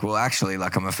was like, well, actually,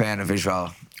 like, I'm a fan of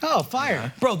Israel Oh,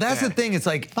 fire. Bro, that's the thing. It's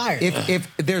like, Fire. if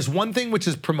there's one thing which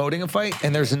is promoting a fight,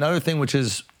 and there's another thing which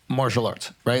is martial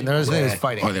arts, right? And there's another thing is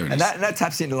fighting. Oh, there it And is. that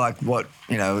taps into like what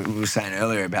we were saying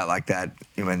earlier about like that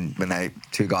when they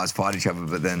two guys fight each other,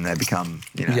 but then they become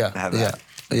they have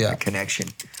that connection.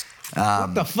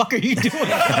 What the fuck are you doing?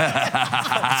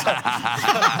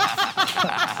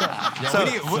 So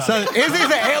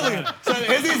Izzy's an alien. So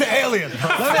Izzy's an alien.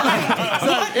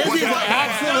 Izzy's an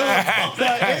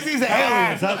absolute. Izzy's an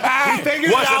alien. So we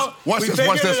figured it out. Watch this.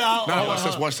 Watch this. No, watch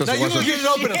this. Watch this. Now you Watch gonna this. get it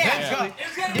open.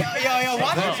 Yo,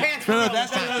 watch your pants. No,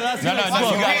 that's No,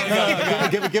 you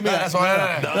got it. Give me that. That's all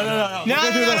right. No,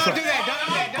 don't do that.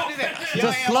 Don't do that.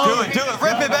 Just slowly. Do it.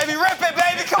 Rip it, baby.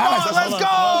 Come on, let's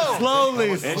go. Slowly.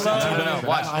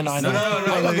 Watch. I know.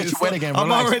 I'll get you wet again. I'm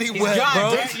Relax. already wet,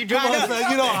 bro. You dried up.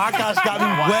 You know, Akash got me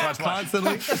wet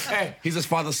constantly. Hey, he's his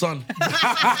father's son.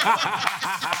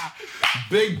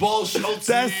 Big Bull Schultz.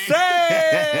 That's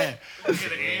it.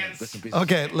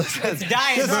 Okay, listen.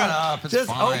 Dying, bro. Just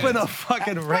open a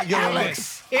fucking regular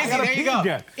Izzy, there you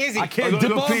go. Izzy. I can't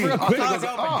dip off real quick.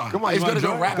 Come on, he's gonna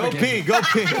go rap Go again. pee. Go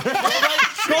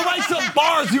write some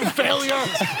bars, you failure.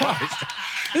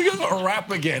 He's gonna go rap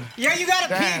again. Yeah, you gotta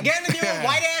pee. Get in your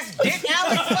white ass dick,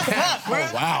 Alex. What's up, bro?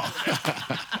 Wow.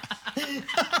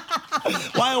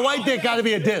 Why a white dick gotta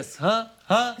be a diss, huh?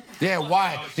 Yeah,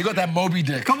 why? You got that Moby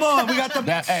dick. Come on, we got the.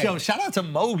 Hey. Yo, shout out to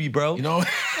Moby, bro. You know?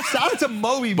 Shout out to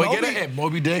Moby. But get it?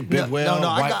 Moby Dick, Big Whale. No,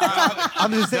 White.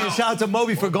 I'm just saying, shout out to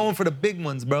Moby for going for the big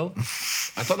ones, bro. I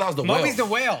thought that was the Moby's the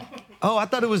whale. whale. Oh, I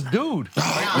thought it was dude.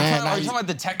 Are you talking about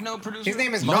the techno producer? His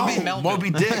name is Moby Melvin. Moby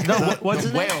Dick. No, what's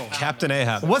his name? Whale. Captain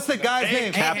Ahab. What's the guy's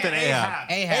name? Captain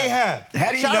Ahab. Ahab. How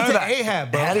do you Shout know out to that?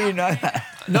 Ahab, bro. How do you know that?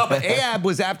 No, but Ahab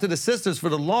was after the sisters for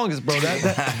the longest, bro. Bro, that's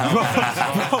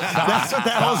what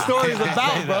that whole story is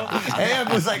about, bro. Ahab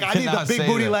was like, I need the big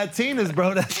booty Latinas,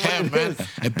 bro. That's what Yeah, it man. is.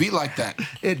 It be like that.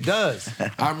 It does.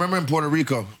 I remember in Puerto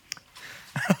Rico.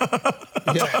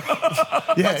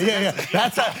 Yeah.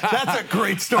 That's a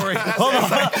great story. Hold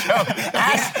on.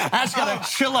 Ash got to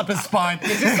chill up his spine. He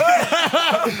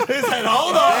said,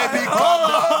 hold on.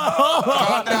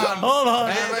 Hold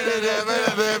on.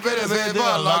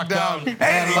 Lockdown.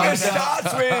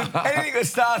 Anything that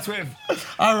starts with.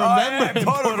 I remember in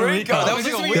Puerto Rico. That was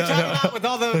just what you were talking about with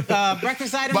all the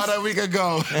breakfast items? About a week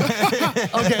ago.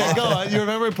 Okay, go on. You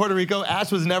remember in Puerto Rico?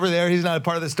 Ash was never there. He's not a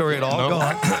part of the story at all. Go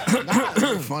on.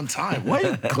 Fun time. Why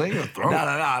are you clearing your throat?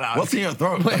 No. What's in your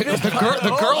throat?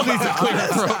 The girl needs to clear her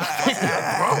throat.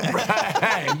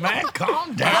 Hey, man,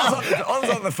 calm down. I was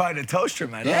on the phone to Telstra,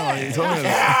 man. Yeah. I don't know what you're talking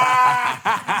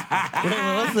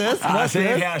about. What's this? It's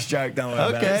a house joke, don't worry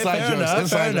about Okay, it.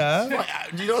 fair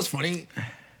enough. You know what's funny?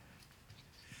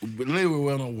 Literally, we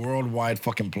were on a worldwide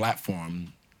fucking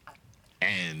platform,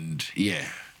 and yeah.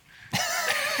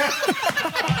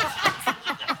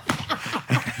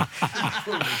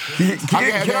 Can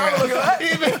I have a look at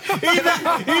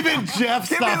that? Even Jeff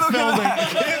stopped filming.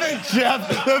 Even Jeff,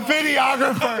 the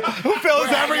videographer who films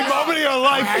every moment of your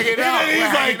life. Even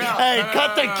he's like, hey,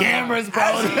 cut the cameras, bro.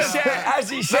 As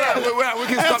he said, We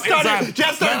can stop inside.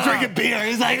 Jeff started drinking beer.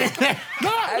 He's like,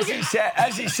 as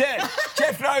he said,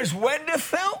 Jeff knows when to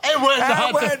film And when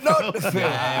not to film.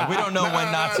 Yeah, we don't know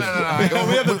when not to.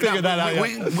 we haven't figured that out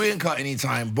yet. We didn't cut any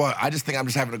time, but I just think I'm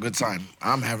just having a good time.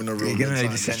 I'm having a real You're good gonna time.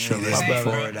 need to send me this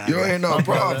before it. You already know,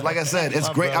 bro. Like I said, it's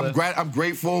great. I'm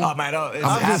grateful. Oh, mate, I'm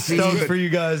I'm just happy. stoked for you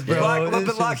guys, bro.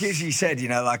 But like Izzy said, you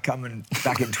know, like coming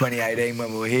back in 2018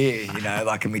 when we were here, you know,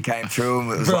 like and we came through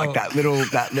and it was Bro. like that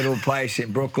little place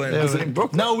in Brooklyn. Was it in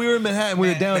Brooklyn? No, we were in Manhattan. We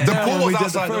were downtown. The pool we was did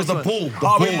outside. There was a one. pool.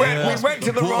 We went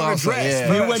to the wrong outside, address.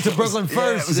 yeah. We went to Brooklyn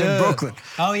first. It was in Brooklyn.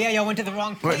 Oh, yeah, y'all went to the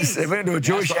wrong place. We went to a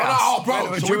Jewish house. Oh, bro.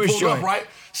 Went to a So we Jewish pulled up, joint. right?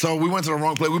 So we went to the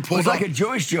wrong place. We It pulled was up. like a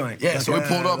Jewish joint. Yeah, so we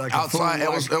pulled up like a outside.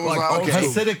 full, It was like like, old okay.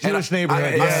 school. Hasidic Jewish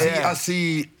neighborhood. I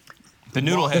see. The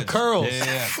noodle heads. The curls.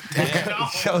 Yeah.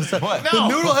 What? The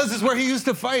noodle heads is where he used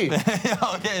to fight.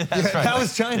 Okay, that's right. That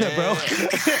was China, bro.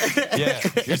 Yeah.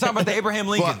 You're talking about the Abraham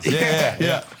Lincolns.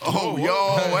 Yeah. Oh,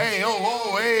 yo, hey,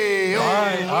 oh, hey,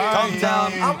 oh. Calm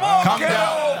down. Calm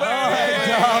down.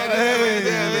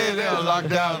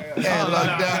 Lockdown.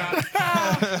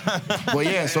 But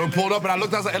yeah, so we pulled up and I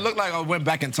looked outside. It looked like I went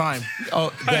back in time.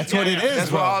 Oh, that's what it is, That's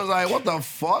bro. why I was like, what the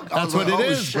fuck? I That's was what like, it holy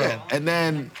is, shit. bro. And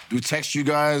then we text you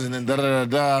guys and then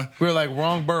da-da-da-da. We were like,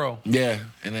 wrong borough. Yeah,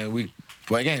 and then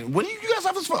but again, when do you guys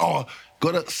have this fun? Oh,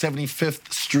 go to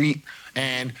 75th Street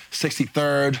and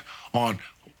 63rd on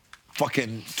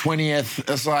fucking 20th.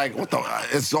 It's like, what the,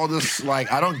 it's all this,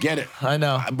 like, I don't get it. I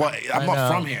know. But I'm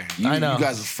not from here. I know. You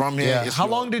guys are from here. Yeah. It's How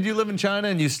your- long did you live in China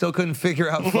and you still couldn't figure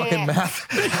out fucking math?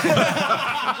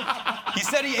 He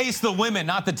said he aced the women,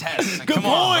 not the tests. Good Come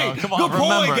point. On, bro. Come on, Good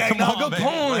point, remember. gang. Come on, Good baby.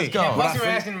 point. Let's go. Plus, we're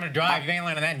asking him to drive. You ain't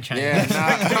learning that in China.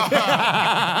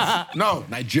 Yeah, no,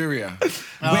 Nigeria. Wait,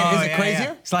 is it crazier?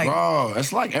 Yeah. It's like, Bro,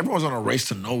 it's like everyone's on a race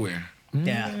to nowhere.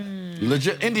 yeah.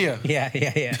 Legit, India. Yeah.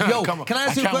 Yo, Come on. can I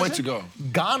ask you a can't wait question? to go.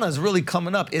 Ghana's really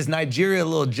coming up. Is Nigeria a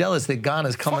little jealous that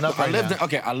Ghana's coming up right now?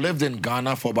 I lived in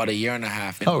Ghana for about a year and a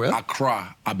half. In really?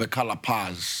 Accra, Abekala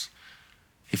Paz.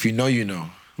 If you know, you know.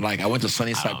 Like, I went to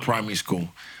Sunnyside Primary School.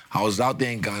 I was out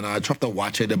there in Ghana. I dropped the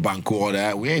watch at the Banku, all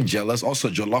that. We ain't jealous. Also,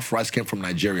 jollof rice came from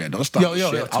Nigeria. Don't stop Yo,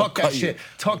 shit. talk that shit.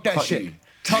 Talk that shit.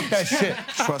 Talk that shit.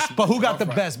 Trust me. But who got the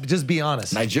best? Just be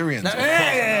honest. Nigerians.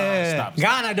 Yeah.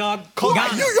 Ghana, dog.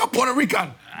 Ghana. You're Puerto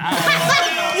Rican.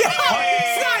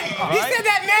 He said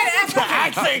that man after The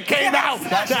accent came out.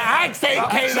 The accent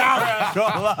came out.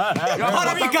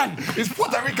 Puerto Rican. It's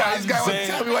Puerto Rican. This guy wants to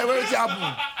tell me, what's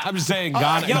happening? I'm just saying,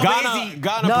 Ghana. Yo, Ghana.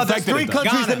 Ghana. No, there's perfected 3 it, though.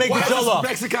 countries that make Why the is this jollof.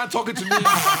 Mexican talking to me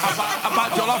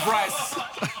about jollof rice?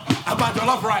 About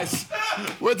jollof rice.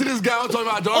 Where did this guy talking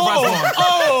about jollof rice from?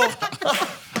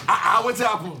 What's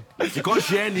happening? You can't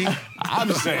share any. I'm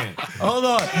just saying. Hold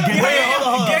on.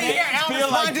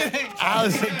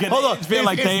 Hold on. Feel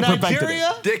like they ain't perfected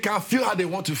Nigeria? They can feel how they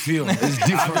want to feel. It's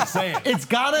different. Saying. It's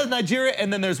Ghana, Nigeria,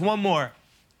 and then there's one more.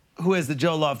 Who has the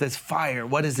jollof that's fire?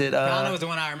 What is it? Ghana was the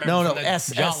one I remember. No, from the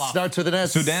S jollof. starts with an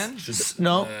S. Sudan?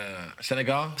 No.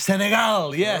 Senegal?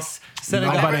 Senegal, yes.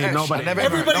 Senegal. Nobody.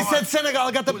 Everybody said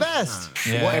Senegal got the best.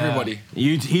 What everybody?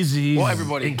 He's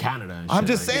everybody. in Canada. and I'm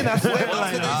shit just like saying that. that's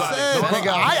what they said.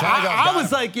 Senegal. I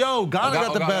was like, yo, Ghana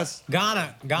got the Ghana. best.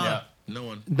 Ghana. No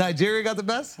one. Nigeria got the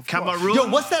best? Cameroon. Yo,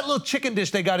 what's that little chicken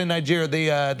dish they got in Nigeria?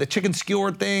 The chicken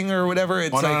skewer thing or whatever?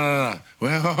 It's like No.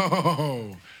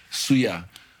 Well, suya.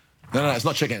 No, it's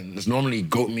not chicken. It's normally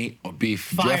goat meat or beef.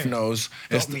 Fire. Jeff knows.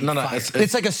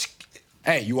 It's like a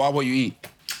hey, you are what you eat.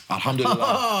 Alhamdulillah.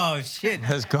 Oh, shit.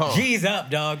 Let's go. G's up,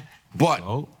 dog. But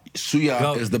suya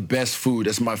Go. is the best food.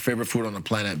 It's my favorite food on the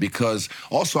planet because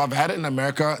also I've had it in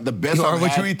America. The best you are I've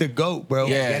what had. you eat the goat, bro.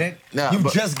 Yeah. Get it? Nah, You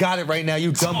but- just got it right now,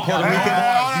 you dumb Puerto Rican.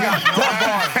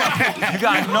 You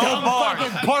got no bars.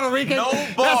 Fucking Puerto Rican. No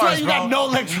That's bars, why you bro. got no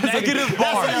electricity. Negative That's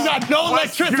why bars. you got no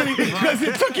electricity because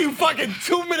it took you fucking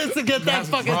 2 minutes to get that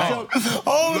fucking joke.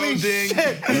 Holy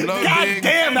shit. God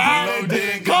damn, Al.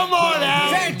 Loading. Come on,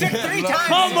 Al. It took 3 times.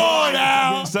 Come on,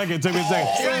 Al. Took me a second.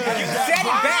 You said it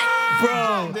back.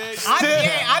 Bro.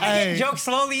 I've been getting jokes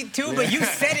slowly too, but you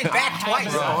said it back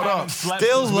twice. Hold up.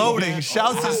 Still loading.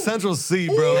 Shouts to Central C,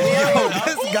 bro. Yo,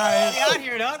 this guy. Be out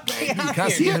here, dog. Be out Can I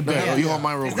see here. it, man? You on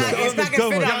mine real quick. It's not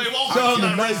gonna fit on. Show him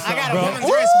the nice I got bro. a woman's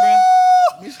wrist,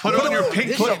 bro. Put it on your pink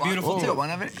This foot. shit beautiful too. One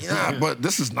of it. Yeah, but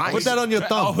this is nice. Put that on your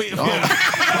thumb. Wait,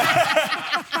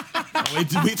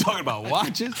 we talking about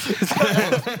watches?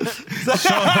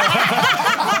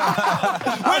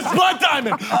 Where's Blood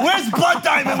Diamond? Where's Blood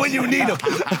Diamond when you need him?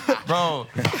 Bro,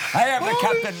 I am the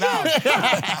captain now.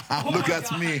 Look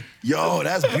at me. Yo,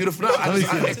 that's beautiful. No,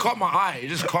 it caught my eye. It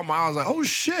just caught my eye. I was like, oh,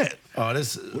 shit. Oh,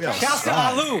 this. Shouts to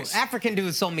Alu. African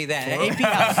dude sold me that. AP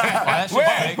House.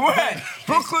 Wait.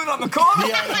 Brooklyn on the corner.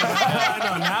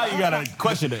 No, now you gotta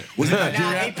question it. Was it Now,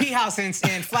 Nigeria? AP House in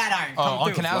Flatiron. Come on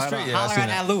through. Canal Street? Yeah, I Holler seen at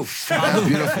that. Alu.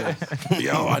 Beautiful.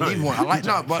 Yo, I need one. I like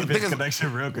no, but the thing is,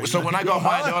 Connection real quick. so when I go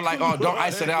high, they're like, oh, don't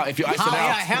ice it out. If you ice it Oh, yeah,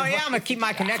 out, hell yeah, I'm gonna keep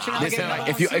my connection. I'll listen, get like,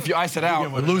 it. if you ice it out,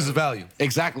 It loses value.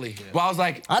 exactly. But I was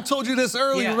like, I told you this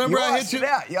early. Yeah. Remember You I hit asked you? it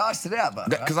out. You asked it out, but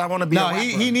because I want to be. No, a rapper.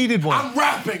 he needed one. I'm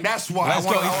rapping. That's why. Let's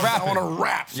go, he's rapping. I want to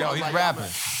rap. So I yo, was he's like, rapping.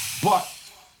 But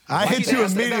I hit you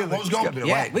What immediately. was going?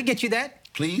 Yeah, we get you that.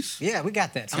 Please. Yeah, we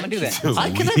got that. I'm gonna do that. I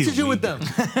connected you with them.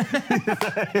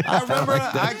 I remember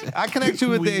I connect you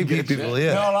with the AP people. you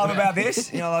know what I Yeah. love about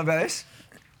this? You know what I love about this?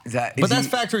 Is that But that's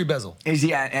factory bezel.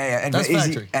 Izzy and That's Izzy,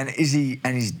 factory. and Izzy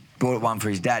and he's bought one for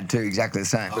his dad too, exactly the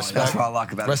same. That's what I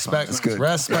like about Respect. this one. It's good.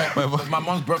 Respect. My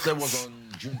mom's birthday was on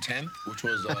June 10th, which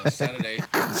was Saturday.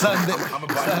 Sunday. I'm a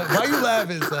Why you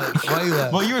laughing, son? Why you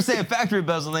laughing? Well, you were saying factory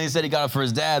bezel, and then you said he got it for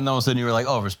his dad, and all of a sudden you were like,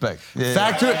 oh, respect. Yeah.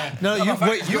 Factory? No, you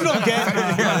wait. You don't get. No.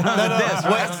 That's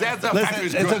Listen,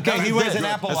 factory's it's good. okay. He wears an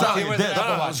Apple Watch. He wears an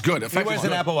Apple Watch. It's good. He wears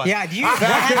an Apple Watch. Yeah, do you?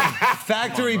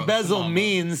 Factory bezel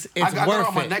means it's I got it on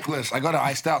worth my it. necklace. I got it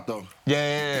iced out though.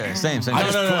 Yeah. Same. I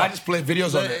no, no. just play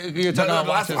videos on it. You're talking about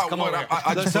that's watches. how Come I on. work.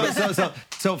 I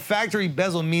just So factory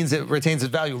bezel means it retains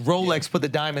its value. Rolex put the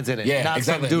diamonds in it. Yeah, not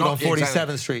exactly. some dude No, on 47th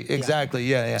exactly. Street. Exactly.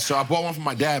 Yeah. So I bought one for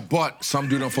my dad, but some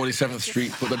dude on 47th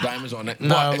Street put the diamonds on it.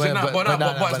 No, but it's but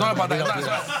not it's about not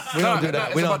that. We don't do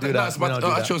that. We don't do that. We don't do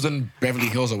I that. chose in Beverly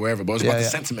Hills or wherever, but it was about Yeah, the yeah.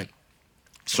 sentiment.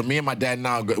 So me and my dad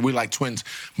now, we're like twins.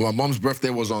 My mom's birthday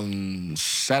was on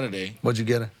Saturday. What'd you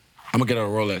get her? I'm gonna get her a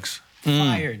Rolex.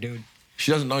 Fire, dude.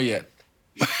 She doesn't know yet.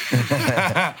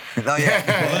 yeah. Well,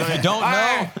 if you don't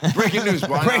know, breaking news,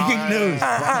 bro. Breaking news.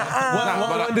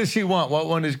 What one does she want? What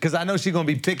one is? Because I know she's gonna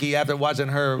be picky after watching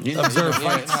her observe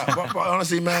fights. But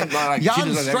honestly, man, like,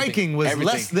 Jan's striking was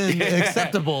less than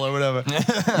acceptable or whatever.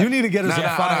 You need to get her some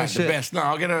fire shit. The best. No,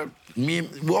 I'll get her.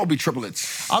 We'll all be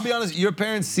triplets. I'll be honest. Your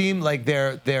parents seem like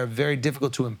they're very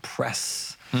difficult to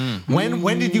impress.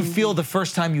 When did you feel the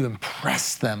first time you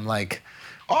impressed them? Like,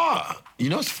 you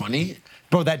know what's funny?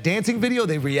 Bro, that dancing video,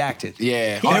 they reacted.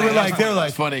 Yeah. They were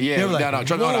like, funny. Yeah. They were like,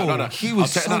 no. He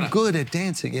was so good at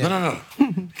dancing. Yeah. No.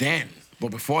 Dan.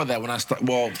 But before that, when I started,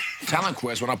 Talent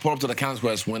Quest, when I pulled up to the Talent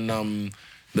Quest, when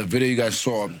the video you guys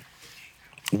saw,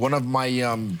 one of my,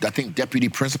 I think, deputy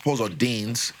principals or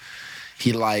deans,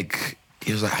 he was like,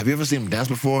 have you ever seen him dance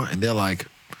before? And they're like,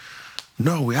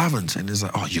 no, we haven't. And he's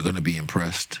like, oh, you're going to be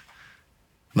impressed.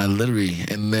 And I literally,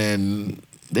 and then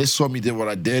they saw me did what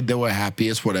I did. They were happy,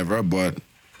 it's whatever. But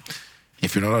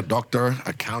if you're not a doctor,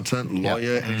 accountant,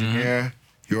 lawyer, engineer,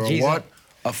 you're a what?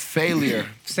 A failure.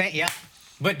 Yeah.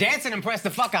 But dancing impressed the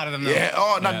fuck out of them, though. Yeah.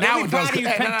 Oh, no, now it does.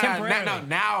 Contemporarily.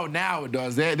 Now it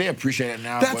does. They appreciate it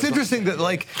now. That's interesting that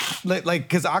like,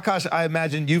 because Akash, I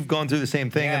imagine you've gone through the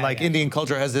same thing, and Indian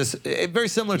culture has this very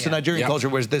similar to Nigerian culture,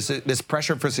 where there's this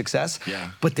pressure for success. Yeah.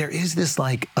 But there is this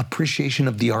like appreciation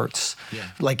of the arts. Yeah.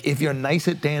 Like if you're nice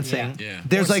at dancing,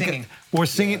 there's singing. Or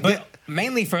singing. But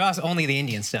mainly for us, only the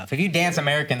Indian stuff. If you dance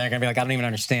American, they're gonna be like, I don't even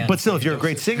understand. But still, if you're a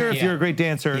great singer, if you're a great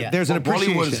dancer, there's an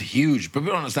appreciation. Bollywood is huge. People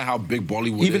don't understand how big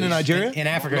Bollywood is. Even in Nigeria? In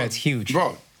Africa, it's huge.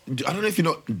 Bro, I don't know if you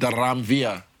know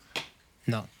Dharamvia.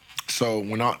 No. So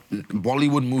when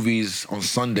Bollywood movies on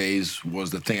Sundays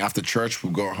was the thing. After church,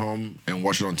 we'd go home and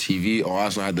watch it on TV. Or I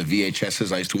also had the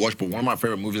VHSs I used to watch. But one of my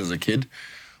favorite movies as a kid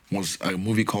was a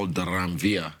movie called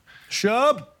Dharamvia.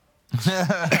 Shub?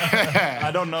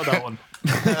 I don't know that one.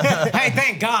 Hey,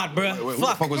 thank God, bro. What the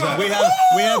fuck was that?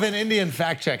 We have an Indian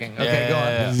fact checking. Okay, go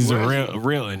on. He's a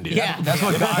real Indian. Yeah. that's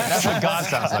what God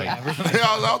sounds like.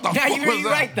 Now you're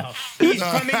right, though. He's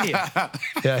from India.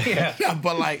 Yeah.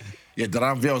 But like,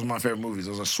 Dharamvia was my favorite movie. It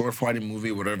was a sword fighting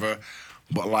movie, whatever.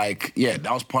 But like,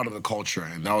 that was part of the culture.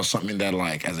 And that was something that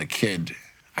like, as a kid,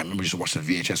 I remember just watching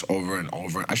the VHS over and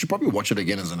over. I should probably watch it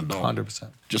again as an adult. 100%.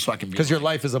 Just so I can be. Because your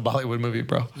life is a Bollywood movie,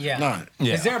 bro. Yeah. Nah.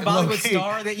 Is there a Bollywood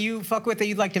star that you fuck with that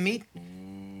you'd like to meet?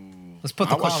 Let's put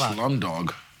the call out.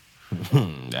 Slumdog.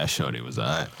 That shorty was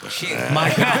alright.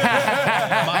 My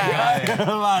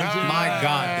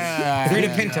God. Frida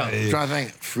Pinto. I'm trying to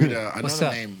think. Frida. I know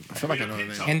the name. I feel like I know the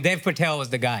name. And Dev Patel was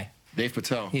the guy. Dave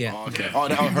Patel. Yeah. Oh, okay. Oh,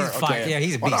 that was her. Okay. Yeah,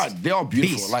 he's a beast. Oh, no, they're all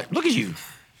beautiful. Beast. Like, look at you.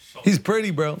 He's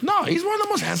pretty, bro. No, he's one of the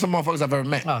most handsome motherfuckers I've ever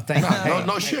met. Oh, thank you.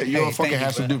 No shit. You're a fucking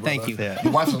handsome dude, bro. Thank you.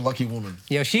 Your wife's a lucky woman.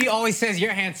 Yo, she always says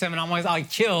you're handsome, and I'm always like,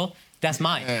 chill. That's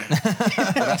mine.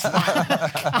 That's mine.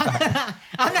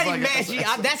 I'm not even mad.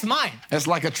 That's mine. It's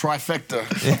like a trifecta.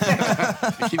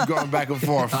 You keep going back and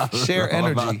forth. Share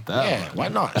energy. Yeah, why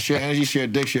not? Share energy, share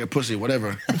dick, share pussy,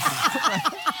 whatever.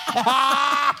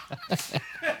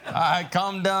 All right,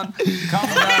 calm down. Calm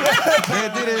down.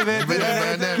 Give me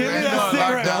that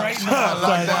cigarette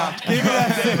right now. Give me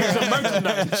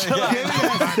that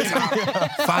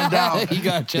cigarette. Find out. You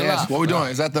got to chill out. What we doing?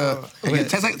 Is that the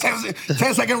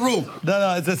 10-second rule?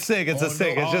 No, it's a cig. It's a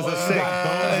cig. It's just a cig.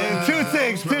 2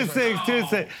 cigs.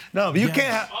 No, but you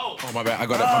can't have. Oh, my bad. I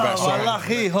got it. My bad. Sorry.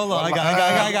 Wallahi, hold on. I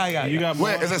got You got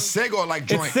Wait, is it cig or like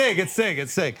joint? It's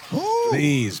cig.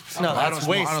 Please. No, that's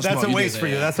waste. That's a waste for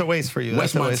you. That's a waste for you.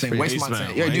 Waste my thing.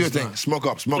 Yeah, do your thing. Smoke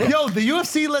up. Yo, the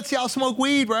UFC lets y'all smoke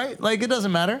weed, right? Like, it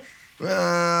doesn't matter. Depends.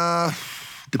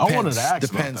 I wanted to ask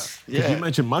Depends. about that. You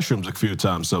mentioned mushrooms a few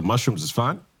times, so mushrooms is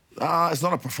fine? It's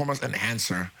not a performance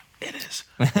enhancer. It is.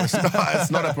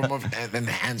 It's not a performance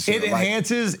enhancer. It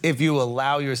enhances if you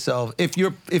allow yourself. If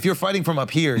you're fighting from up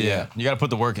here, Yeah, you got to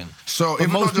put the work in. So But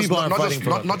most people aren't fighting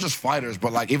from not just fighters,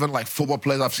 but like even like football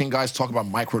players. I've seen guys talk about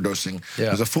microdosing. Yeah.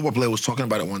 There's a football player who was talking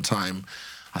about it one time.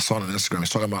 I saw it on Instagram. He's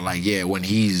talking about like, when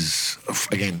he's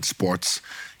again sports,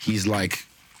 he's like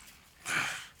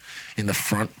in the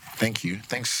front. Thank you.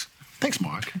 Thanks,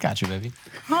 Mark. Got you, baby.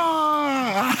 You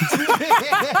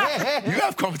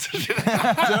have competition.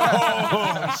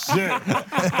 Oh, shit.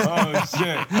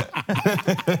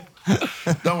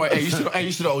 Don't worry. Hey,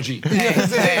 you should OG.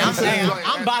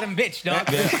 I'm bottom bitch, dog.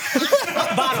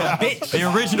 I'm bottom bitch. The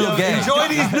original game. enjoy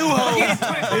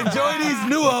these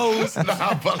new hoes.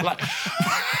 Nah, but like,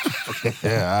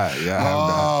 Yeah.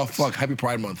 oh fuck! Happy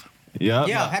Pride Month. Yeah.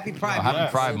 Yeah, happy Pride.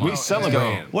 Happy Pride We Month.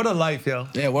 celebrate. What a life, yo.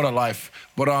 Yeah, what a life.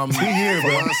 But we here,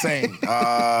 bro. What I'm saying,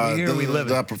 We here, we live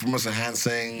it. the performance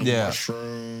enhancing, Yeah.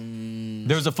 mushroom.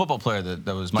 There was a football player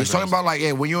that was my He's talking about like,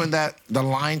 when you're in the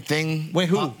line thing. Wait,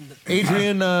 who?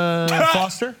 Adrian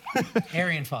Foster?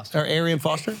 Arian Foster. Or Arian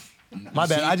Foster? My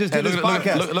bad. I just did his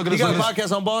podcast. Look at he this. got a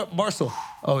podcast on Barstool.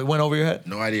 Oh, it went over your head?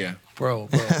 No idea. Bro.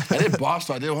 I did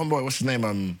Barstool. I did homeboy. What's his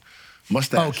name?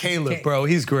 Mustache. Oh, Caleb, bro.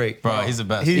 He's great. Bro, he's the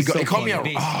best. He called me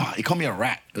he called me a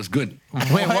rat. It was good.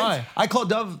 Wait, why? I called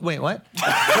Dove. Wait, what?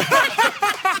 That's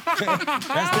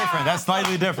different. That's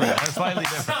slightly different. What's going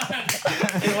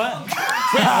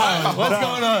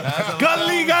on?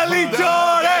 Gully, gully,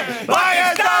 chore.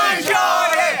 Pakistan,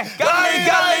 chore. Gully,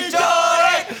 gully,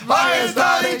 chore.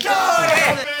 Pakistan, chore.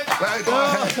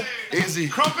 Easy.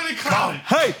 Crumpet and Colin.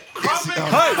 Hey.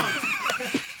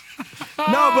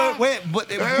 No, but wait.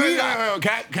 Can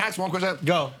I ask one question?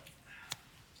 Go.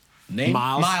 Name?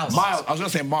 Miles. I was gonna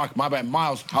say Mark. My bad.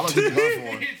 Miles. How long did you go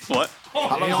for? What?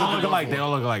 How long They all did look you alike. go They for?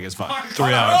 all look alike. It's fine.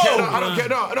 3 hours. I don't care.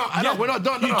 No. We're not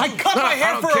done. No. I cut my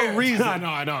hair for a reason.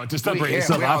 I know. Just We separate here,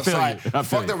 yourself. we I feel outside. you.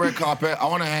 Fuck the red carpet. I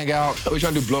want to hang out. We're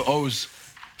trying to do blow O's.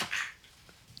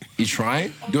 You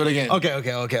trying? Do it again.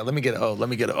 Okay. Let me get an O.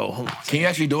 Hold on. Can you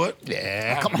actually do it?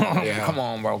 Yeah, come on. Yeah. Come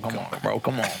on, bro. Come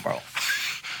on, bro.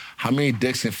 How many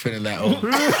dicks can fit in that O?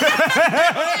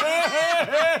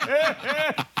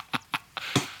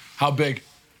 How big?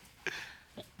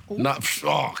 Not.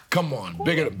 Oh, come on.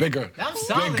 Bigger. I'm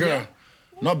solid, Bigger. yeah.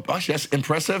 No, actually, that's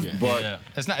impressive, but Yeah.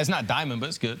 It's not diamond, but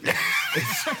it's good.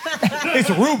 It's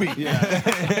ruby.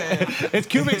 It's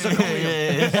cubic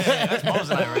zirconia. That's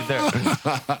Mosinite right there.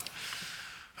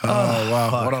 oh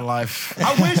wow, what a life.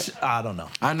 I wish. I don't know.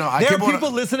 I know. There are people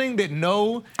listening that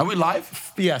know. Are we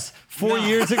live? Yes, 4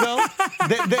 years ago.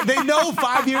 they know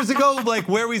 5 years ago, like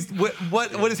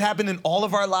what has happened in all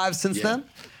of our lives since then.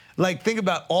 Like, think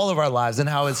about all of our lives and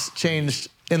how it's changed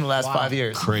in the last 5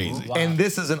 years. Crazy. Wow. And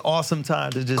this is an awesome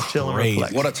time to just chill and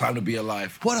reflect. What a time to be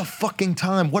alive. What a fucking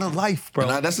time. What a life, bro.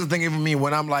 And that's the thing even me,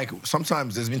 when I'm like,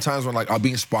 sometimes there's been times when like I'll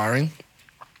be inspiring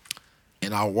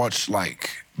and I'll watch like,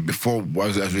 before I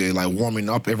was actually like warming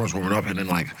up, everyone's warming up, and then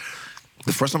like,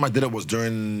 the first time I did it was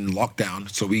during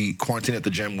lockdown. So we quarantined at the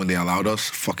gym when they allowed us,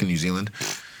 fucking New Zealand.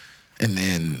 And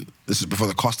then, this is before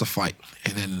the Costa fight.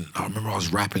 And then I remember I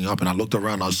was wrapping up and I looked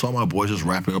around. I saw my boys just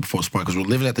wrapping up before sparring because we're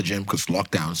living at the gym because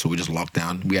lockdown. So we just locked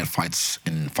down. We had fights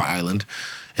in Fight Island.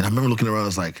 And I remember looking around, I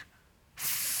was like,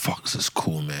 fuck, this is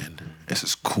cool, man. This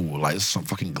is cool. Like, this is some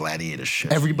fucking gladiator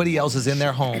shit. Everybody else is in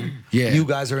their home. Yeah. You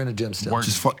guys are in a gym still.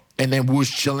 Just fuck. And then we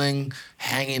was chilling,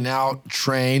 hanging out,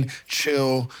 train,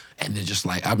 chill. And then just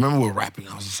like, I remember we were rapping.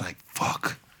 I was just like,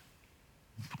 fuck.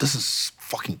 This is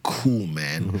fucking cool,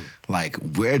 man. Like,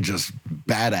 we're just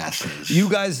badasses. You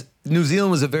guys, New Zealand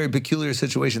was a very peculiar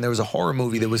situation. There was a horror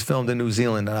movie that was filmed in New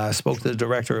Zealand, and I spoke to the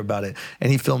director about it,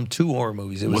 and he filmed 2 horror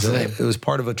movies. What's the name? It was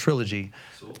part of a trilogy.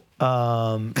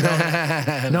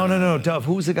 No, Dove.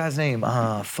 Who was the guy's name?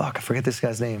 Fuck, I forget this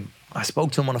guy's name. I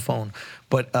spoke to him on the phone.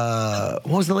 But what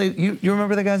was the lady? You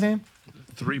remember the guy's name?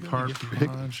 3-part.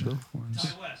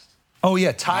 Oh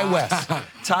yeah, Ty West.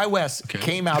 Ty West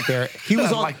came out there. He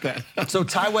was I on. like that. So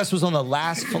Ty West was on the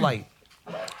last flight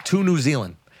to New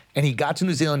Zealand, and he got to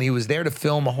New Zealand. He was there to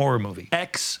film a horror movie.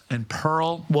 X and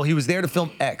Pearl. Well, he was there to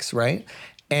film X, right?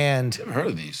 And I've heard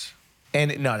of these.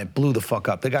 it blew the fuck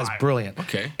up. The guy's brilliant.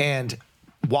 Okay. And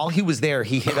while he was there,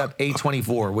 he hit up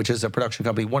A24, which is a production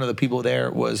company. One of the people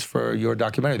there was for your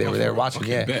documentary. They were there watching,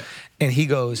 Okay, bet. And he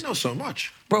goes, You know so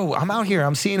much. bro, I'm out here.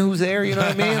 I'm seeing who's there. You know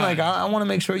what I mean? Like, I want to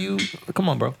make sure you come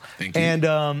on, bro. Thank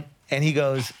you. And he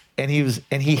goes, and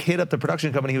he hit up the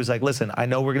production company. He was like, listen, I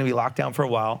know we're gonna be locked down for a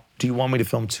while. Do you want me to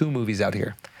film 2 movies out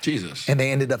here? Jesus. And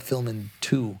they ended up filming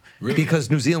 2 Really? because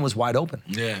New Zealand was wide open.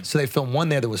 Yeah. So they filmed one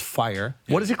there that was fire.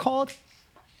 Yeah. What is it called?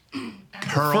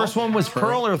 Pearl. First one was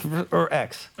Pearl or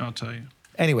X. I'll tell you.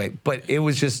 Anyway, but it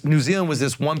was just, New Zealand was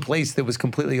this one place that was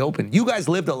completely open. You guys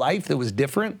lived a life that was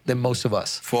different than most of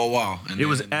us. For a while. And It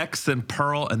was then- X and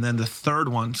Pearl, and then the third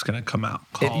one's gonna come out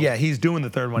called Yeah, he's doing the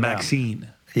third one now. Maxine.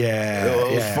 Yeah,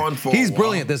 It was yeah. fun for a He's while.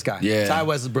 brilliant, this guy. Yeah. Ty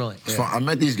West is brilliant. It's Yeah. fun. I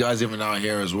met these guys even out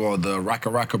here as well, the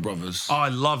Raka brothers. Oh, I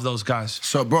love those guys.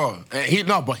 So, bro, who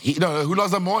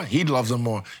loves them more? He loves them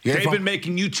more. You They've been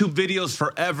making YouTube videos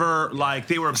forever. Like,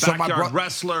 they were So my backyard bro-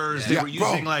 wrestlers. They Yeah, were bro.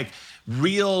 using like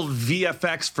real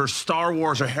VFX for Star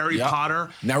Wars or Harry Yeah.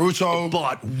 Potter. Naruto.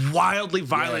 But wildly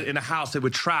violent Yeah. in a house. They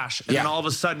would trash. And then Yeah. all of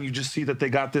a sudden, you just see that they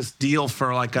got this deal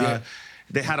for like Yeah.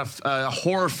 they had a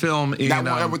horror film in. That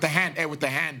one with the hand. With the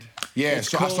hand. Yeah,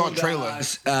 so I saw a trailer.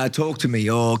 Talk to me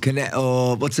or connect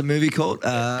or what's the movie called?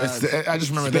 I just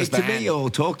remember this. Speak to me or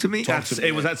talk to me.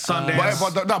 It was at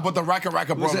Sundance. But the Raka Was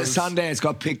brothers. it Sundance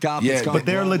got picked up? Yeah, It's got- But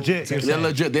they're legit. You're They're saying.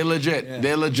 legit. They're legit.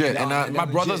 They're legit. No, And they're my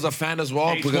legit. brother's a fan as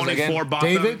well. Because again, A24 bought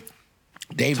David? them.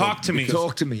 Talk to me.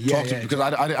 Talk to me. Yeah, because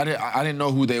I didn't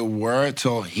know who they were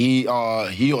till he or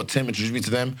Tim introduced me to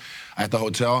them at the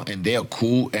hotel, and they are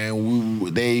cool.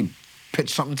 And they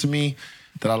pitched something to me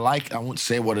that I like. I won't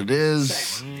say what it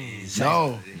is.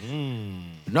 No.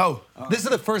 This is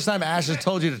the first time Ash has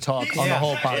told you to talk on the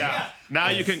whole podcast. Yeah. Now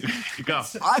you can go.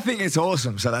 I think it's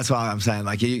awesome, so that's why I'm saying,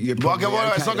 like, you're probably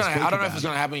it's not okay to gonna. speak I don't know if about it's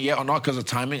gonna happen yet or not because of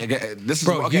timing. Again, this is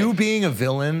Bro, you being a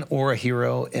villain or a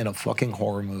hero in a fucking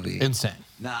horror movie. Insane.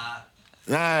 Nah,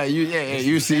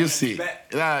 you see.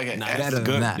 Nah, okay. better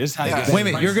than that. This is how you get Wait a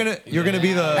minute, you're gonna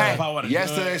be the Hey,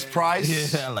 yesterday's price.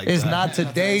 is not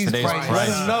today's price. Let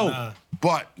us know.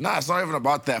 But it's not even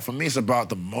about that. For me, it's about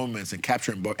the moments and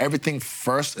capturing. But everything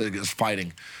first is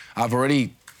fighting. I've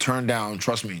already turned down,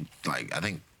 trust me, like I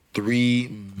think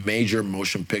 3 major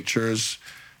motion pictures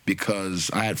because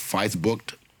I had fights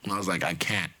booked. And I was like, I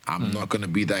can't. I'm not gonna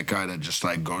be that guy that just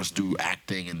like goes through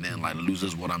acting and then like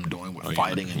loses what I'm doing with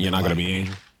fighting. And You're not gonna be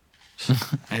Angel.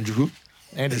 Andrew who?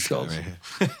 Andy Schultz.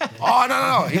 Oh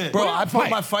no. Bro, I put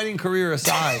my fighting career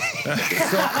aside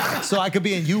so I could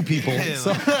be in You People.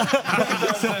 So, Bro,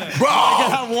 I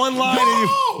could have one line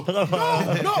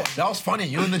no. That was funny.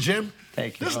 You in the gym?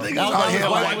 Thank you. This bro. nigga's That out was here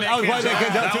like. White Man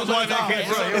Can't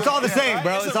Jump. It's all the same,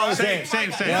 bro. It's all the same. Same.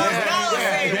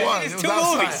 It's 2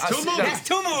 movies. That's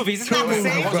 2 movies. It's not the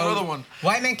same. What's another one?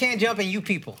 White Man Can't Jump and You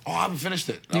People. Oh, I haven't finished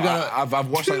it. I've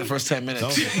watched like the first 10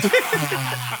 minutes.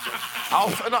 I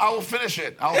will finish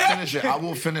it. I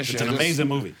will finish it. It's an amazing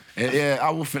movie. Yeah,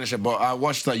 I will finish it. But I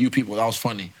watched You People. That was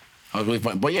funny. That was really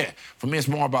funny. But yeah, for me, it's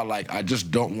more about like I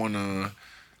just don't want to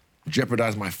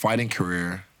jeopardize my fighting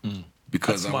career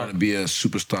because I want to be a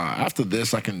superstar. After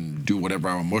this, I can do whatever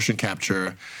I want. Motion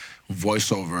capture,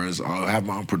 voiceovers. I'll have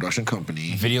my own production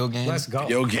company. Video games. Let's go.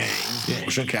 Video games,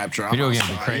 motion capture. Video games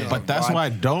are crazy. But that's why I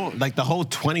don't like the whole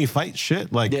 20 fight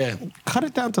shit. Like, cut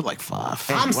it down to like 5.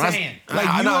 I'm saying.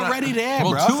 Like, you're already there,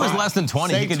 Well, bro. 2 is less than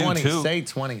 20. Say He can 20. do 2. Say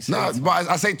 20. No, but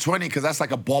I say 20 because that's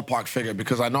like a ballpark figure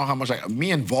because I know how much like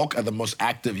me and Volk are the most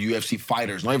active UFC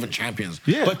fighters, not even champions.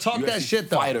 Yeah. But talk that UFC shit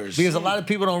though, fighters. because a a lot of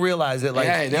people don't realize it. Like,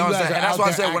 Yeah, you they don't guys say, are and that's out why I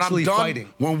there said when I'm actually done,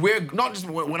 fighting. when we're not just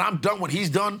when I'm done, when he's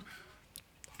done,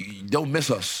 don't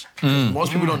miss us.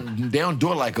 Most people don't. They don't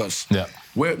do it like us. Yeah.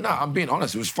 I'm being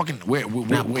honest. It was fucking. We're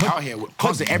out here. We're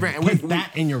constantly Put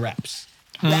that in your reps.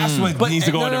 That's what needs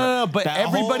to go in there. No, but That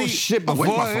everybody whole shit Where's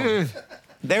before. my phone?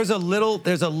 There's a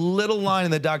little line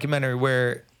in the documentary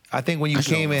where I think when you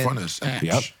came in,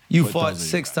 you fought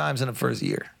 6 times in the first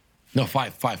year. No,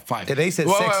 5. Yeah, they said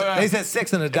 6. They said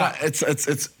 6 in the doc. It's.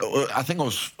 I think it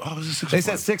was. Oh, was it 6? They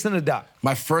said 6 in the doc.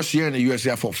 My first year in the UFC,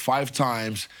 I fought 5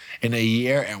 times in a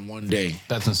year and 1 day.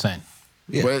 That's insane.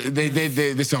 Yeah. But they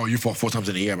say, oh, you fought 4 times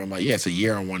in a year. But I'm like, yeah, it's a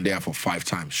year and 1 day. I fought 5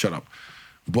 times. Shut up.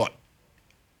 But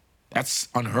that's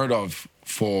unheard of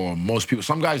for most people.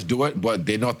 Some guys do it, but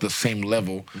they're not the same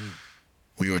level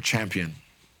when you're a champion.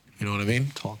 You know what I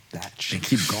mean? Talk that shit. And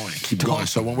keep going.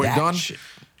 So when we're done,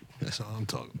 that's all I'm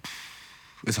talking about.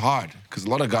 it's hard because a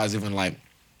lot of guys even like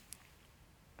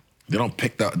they don't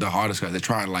pick the hardest guys. They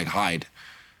try and like hide.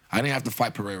 I didn't have to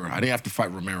fight Pereira. I didn't have to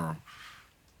fight Romero.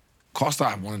 Costa,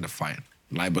 I wanted to fight.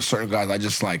 Like, but certain guys, I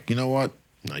just like, you know what?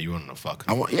 No, you want to fuck.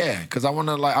 Because I want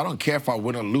to like. I don't care if I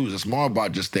win or lose. It's more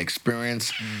about just the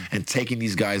experience and taking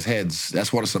these guys' heads.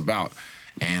 That's what it's about.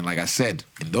 And like I said,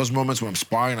 in those moments when I'm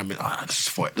sparring, I mean,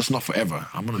 this is not forever.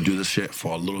 I'm gonna do this shit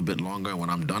for a little bit longer. And when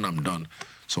I'm done, I'm done.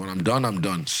 So when I'm done, I'm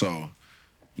done. So,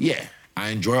 yeah, I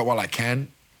enjoy it while I can,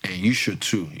 and you should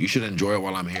too. You should enjoy it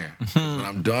while I'm here. When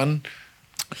I'm done,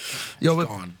 Yo, but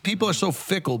people are so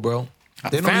fickle, bro.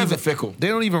 Fans are fickle. They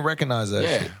don't even recognize that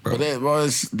shit, bro.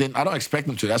 But I don't expect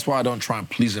them to. That's why I don't try and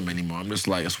please them anymore. I'm just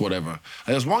like, it's whatever.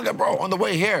 There's one guy, bro, on the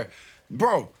way here,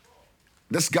 bro,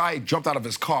 this guy jumped out of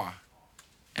his car,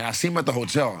 and I see him at the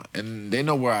hotel, and they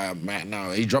know where I'm at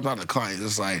now. He jumped out of the car, and he's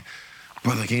just like,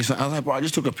 brother, can you sign? I was like, bro, I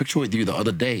just took a picture with you the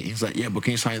other day. He's like, yeah, but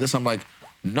can you sign this? I'm like,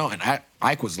 no. And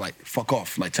Ike was like, fuck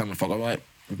off, like, tell me to fuck off. I'm like,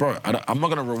 bro, I'm not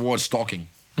gonna reward stalking.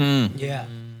 Yeah.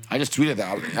 I just tweeted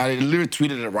that. I literally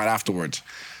tweeted it right afterwards.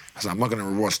 I said, I'm not gonna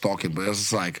reward stalking, but it's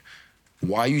just like,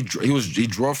 why you? He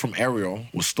drove from Ariel,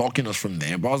 was stalking us from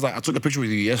there. But I was like, I took a picture with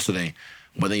you yesterday,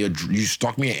 but then you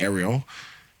stalked me at Ariel,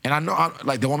 and I know,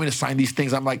 like, they want me to sign these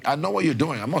things. I'm like, I know what you're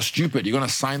doing. I'm not stupid. You're gonna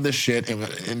sign this shit,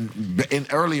 and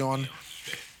early on,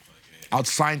 I'll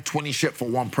sign 20 shit for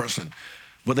one person,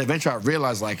 but eventually I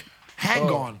realized, like, hang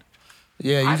on.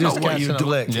 Yeah, you just catching a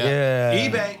lick. Yeah.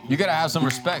 eBay. You gotta have some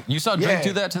respect. You saw Drake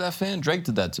do that to that fan? Drake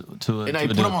did that to And he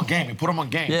put him on game. He put him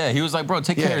on game. Yeah, he was like, bro,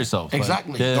 take care of yourself.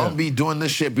 Exactly. Like, yeah. Don't be doing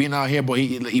this shit, being out here, but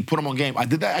he put him on game. I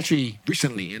did that actually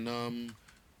recently on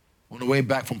the way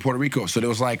back from Puerto Rico. So there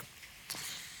was like,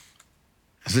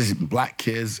 It's these black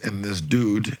kids and this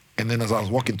dude. And then as I was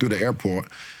walking through the airport,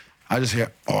 I just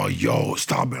hear, oh, yo,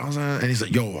 stop it. I was like, and he's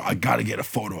like, yo, I gotta get a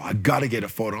photo. I gotta get a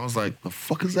photo. I was like, the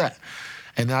fuck is that?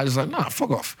 And then I just like, nah,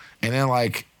 fuck off. And then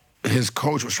like his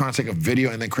coach was trying to take a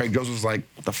video, and then Craig Joseph was like,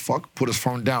 what the fuck? Put his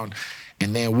phone down.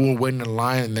 And then we were waiting in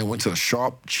line, and then went to the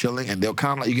shop, chilling, and they were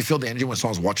kind of like, you can feel the energy when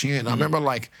someone's watching it. And I remember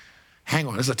like, hang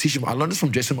on, this is a teacher. I learned this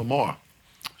from Jason Momoa.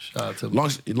 Shout out to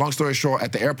Long story short,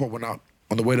 at the airport, when on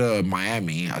the way to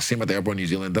Miami, I see him at the airport in New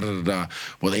Zealand,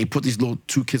 Well, they put these little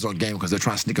 2 kids on game because they're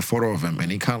trying to sneak a photo of him,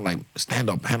 and he kind of like, stand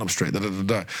up, hand up straight,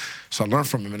 So I learned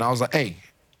from him, and I was like, hey,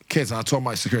 kids, and I told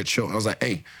my security chill, I was like,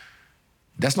 hey,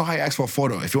 that's not how you ask for a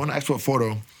photo. If you want to ask for a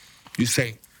photo, you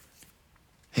say,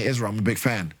 hey, Israel, I'm a big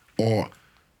fan. Or,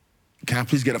 can I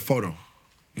please get a photo?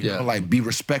 You know, like, be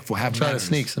respectful, have Try to manners.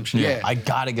 sneak some shit. Yeah. I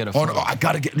gotta get a photo. Oh, no, I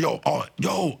gotta get,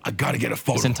 I gotta get a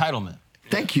photo. It's entitlement.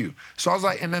 Thank you. So I was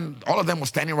like, and then all of them were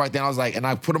standing right there. I was like, and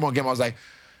I put them on game. I was like,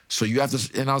 so you have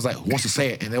to, and I was like, who wants to say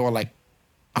it? And they were like,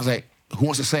 I was like, who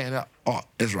wants to say it? And oh,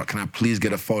 Israel, can I please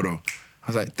get a photo? I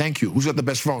was like, thank you. Who's got the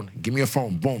best phone? Give me a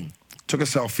phone. Boom. Took a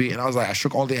selfie, and I was like, I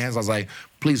shook all their hands. I was like,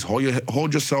 please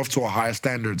hold yourself to a higher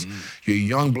standards. You're a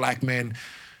young black man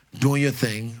doing your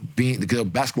thing, being the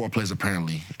basketball players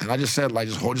apparently. And I just said, like,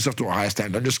 just hold yourself to a higher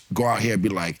standard. Don't just go out here and be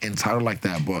like entitled like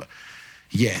that. But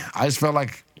yeah, I just felt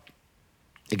like,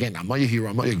 again, I'm not your hero,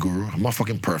 I'm not your guru, I'm not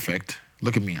fucking perfect.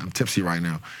 Look at me, I'm tipsy right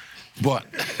now. But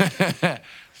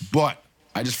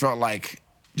I just felt like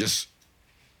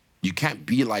you can't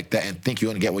be like that and think you're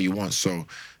gonna get what you want. So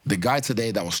the guy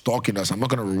today that was stalking us, I'm not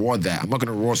gonna reward that. I'm not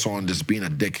gonna reward someone just being a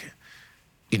dick,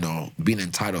 being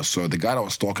entitled. So the guy that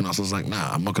was stalking us was like,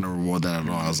 nah, I'm not gonna reward that at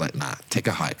all. I was like, nah, take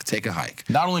a hike.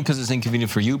 Not only because it's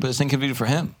inconvenient for you, but it's inconvenient for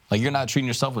him. Like, you're not treating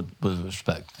yourself with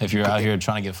respect if you're out here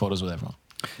trying to get photos with everyone.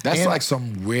 That's like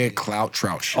some weird clout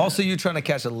trout shit. Also, you trying to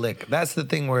catch a lick. That's the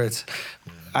thing where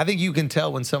I think you can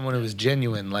tell when someone was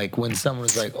genuine. Like when someone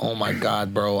was like, "Oh my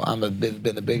God, bro, been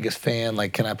the biggest fan.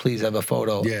 Like, can I please have a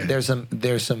photo?" Yeah. There's some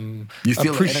you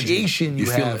feel appreciation you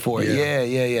feel have it. for it.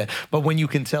 Yeah. But when you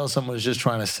can tell someone's just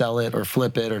trying to sell it or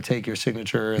flip it or take your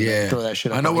signature and then throw that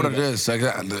shit up. I know what it is. Like,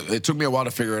 it took me a while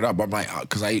to figure it out, but I'm like,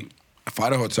 because if I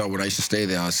had a hotel when I used to stay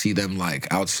there, I see them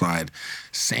like outside,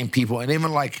 same people, and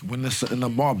even like when it's in the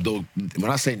mob,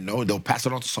 when I say no, they'll pass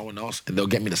it on to someone else and they'll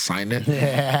get me to sign it.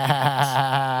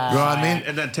 Yeah. You know what I mean?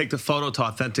 And then take the photo to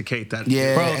authenticate that.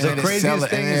 Yeah. Bro, and the then they craziest sell it,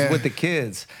 thing is with the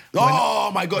kids.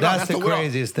 Oh my God, That's the weird.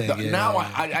 craziest thing. Yeah. Now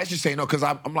I actually say no because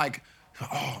I'm like,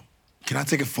 oh, can I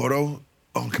take a photo?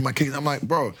 Oh, can my kids? I'm like,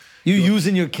 bro. You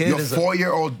using your kid Your as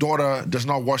 4-year-old daughter does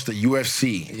not watch the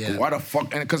UFC. Yeah. Why the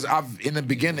fuck? And because in the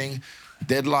beginning,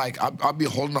 they'd like, I'd be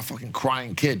holding a fucking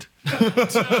crying kid. And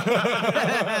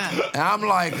I'm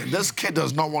like, this kid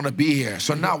does not want to be here.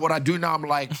 So now what I do now, I'm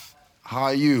like, how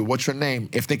are you? What's your name?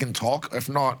 If they can talk, if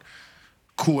not,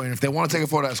 cool. And if they want to take a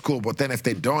photo, that's cool. But then if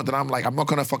they don't, then I'm like, I'm not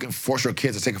going to fucking force your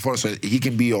kid to take a photo so he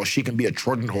can be or she can be a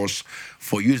Trojan horse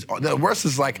for you. The worst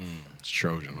is like, It's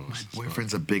Trojan horse. my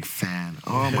boyfriend's a big fan.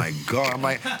 Oh my God. I'm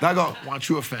like, I go, aren't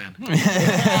you a fan? You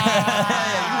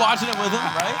watching it with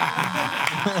him,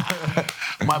 right?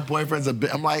 My boyfriend's a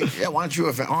big, I'm like, yeah, why aren't you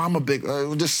a fan? Oh, I'm a big,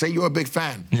 just say you're a big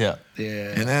fan. Yeah.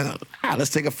 And then, let's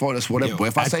take a photo, that's whatever. But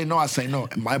if I say no, I say no.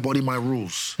 My body, my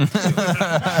rules.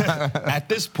 At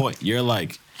this point, you're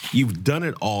like, you've done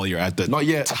it all. You're at the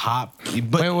top.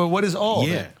 But Wait, what is all?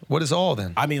 Yeah. Then? What is all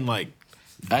then? I mean, like,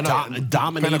 I know.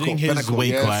 dominating his weight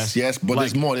yes, class. Yes, but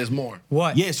Like, there's more.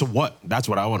 What? Yeah, so what? That's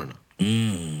what I want to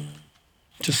know.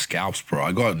 Just scalps, bro.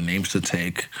 I got names to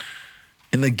take.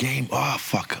 In the game, oh,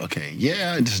 fuck, okay.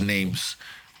 Yeah, just names.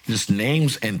 Just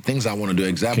names and things I want to do.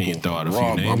 Example, Can you throw out a few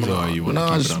Rob, names, or you wanna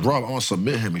keep it just on? Rob, I want to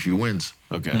submit him if he wins.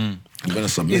 Okay. I'm going to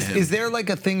submit him. Is there like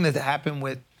a thing that happened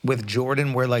with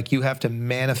Jordan where like you have to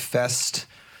manifest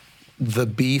the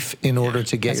beef in order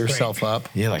to get That's yourself great. up?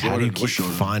 Yeah, like, how do you keep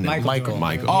finding Michael.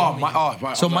 Michael.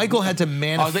 Right. So Michael had to I was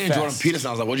manifest. thinking Jordan Peterson.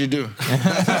 I was like, what'd you do?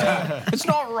 It's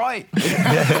not right.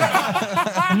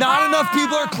 Not enough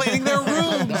people are cleaning their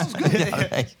rooms.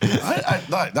 I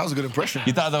thought that was a good impression.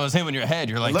 You thought that was him in your head.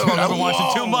 You're like, Look, dude, I've I'm been like,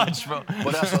 watching too whoa. much, bro.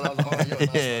 But that's what I was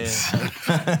Yeah.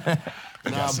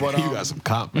 Nah, but You got some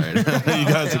comp, man. You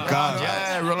got some comp.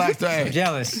 yeah, relax. Hey,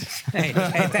 Jealous. Hey,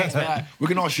 thanks, man. we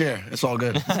can all share. It's all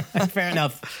good. Fair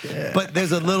enough. But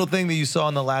there's a little thing that you saw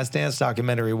in the Last Dance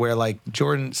documentary where like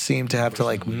Jordan seemed to have to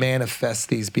like manifest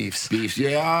these beefs. Beefs,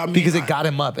 yeah. I mean, Because it got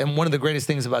him up. And one of the greatest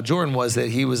things about Jordan was that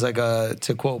he was like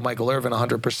to quote Michael Irvin,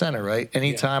 100%er, right?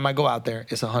 Anytime I go out there,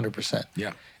 it's 100%.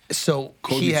 Yeah. So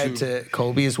Kobe he had too. to,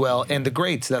 Kobe as well, and the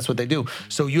greats, that's what they do.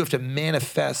 So you have to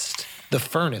manifest the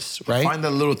furnace, right? I find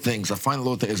the little things.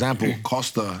 Example,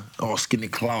 Costa or Skinny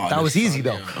Claw. That was easy,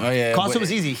 though. Oh, yeah. Costa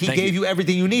was easy. He gave you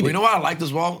everything you needed. Well, you know what I liked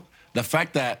as well? The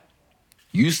fact that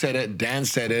you said it, Dan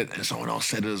said it, and someone else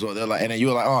said it as well. They're like, and then you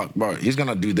were like, oh, bro, he's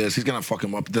gonna do this. He's gonna fuck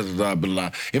him up. Da, da, da, blah,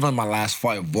 blah. Even my last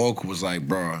fight, Volk was like,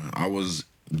 bro, I was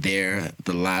there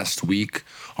the last week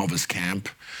of his camp.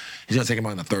 He's gonna take him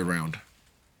out in the 3rd round.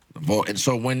 And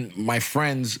so when my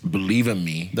friends believe in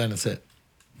me, then it's it.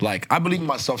 Like, I believe in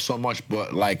myself so much,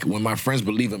 but like when my friends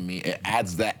believe in me, it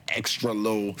adds that extra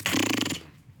low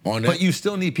on it. But you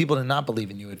still need people to not believe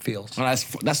in you, it feels. Well,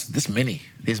 that's many.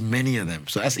 There's many of them.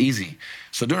 So that's easy.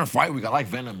 So during fight week, I like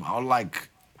Venom. I'll like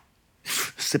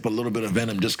sip a little bit of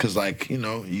Venom just because, like, you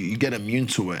know, you get immune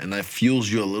to it and that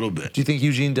fuels you a little bit. Do you think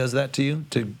Eugene does that to you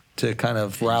to kind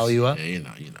of rile you up? Yeah, you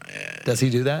know, yeah. Does he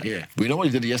do that? Yeah. But you know what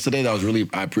he did yesterday that was really,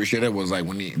 I appreciate it, was like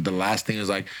when the last thing is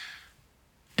like,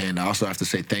 and I also have to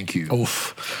say thank you.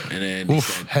 Oof. And then he Oof.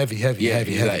 said, Heavy.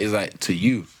 He's like, to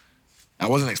you. I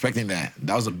wasn't expecting that.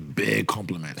 That was a big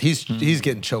compliment. He's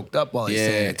getting choked up while he's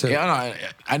saying it too. Yeah,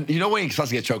 no, you know when he starts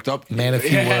to get choked up? Man, a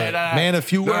few words. Man, a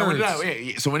few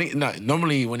words. So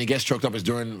normally when he gets choked up is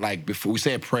during, like, before we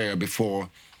say a prayer before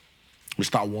we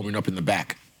start warming up in the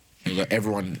back. And like,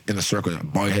 everyone in the circle,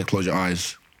 bow your head, close your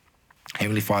eyes.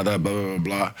 Heavenly Father, blah blah blah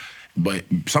blah. But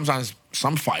sometimes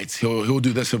some fights he'll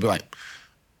do this. He'll be like.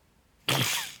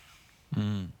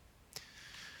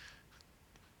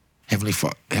 Heavenly.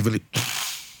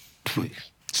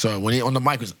 So when he on the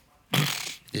mic was,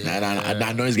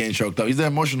 I know he's getting choked up. He's an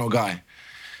emotional guy,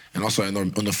 and also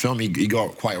on the film he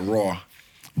got quite raw.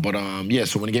 But yeah,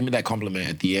 so when he gave me that compliment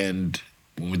at the end,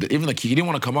 even like he didn't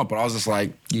want to come up, but I was just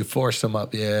like, you forced him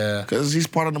up, yeah, because he's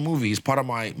part of the movie. He's part of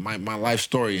my life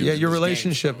story. Yeah, your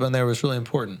relationship in there was really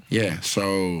important. Yeah,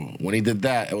 so when he did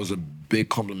that, it was a big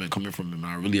compliment coming from him.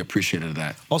 I really appreciated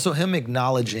that. Also, him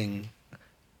acknowledging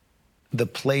the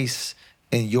place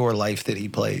in your life that he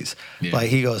plays. Yeah. Like,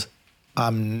 he goes,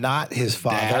 I'm not his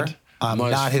father. Dad, I'm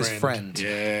not his friend.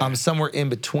 Yeah. I'm somewhere in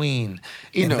between.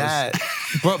 He knows. That,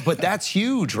 but that's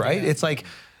huge, right? Yeah. It's like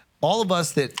all of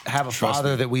us that have a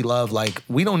father that we love, like,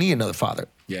 we don't need another father.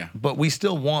 Yeah. But we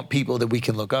still want people that we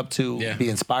can look up to, be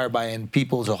inspired by, and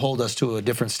people to hold us to a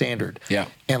different standard. Yeah.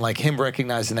 And like him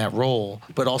recognizing that role,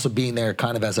 but also being there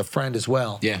kind of as a friend as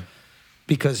well. Yeah.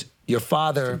 Because your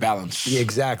father, balance. Yeah,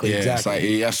 exactly. It's like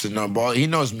he has to know. But he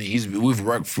knows me. We've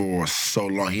worked for so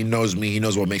long. He knows me. He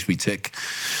knows what makes me tick.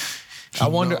 I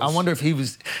wonder if he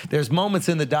was. There's moments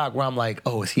in the doc where I'm like,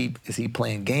 oh, is he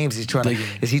playing games? Is he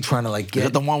trying to like get? Is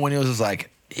that the one when he was just like,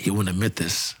 he wouldn't admit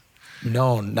this?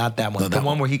 No, not that one. No, the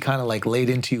one where he kind of like laid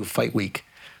into you fight week,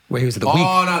 where he was at the week.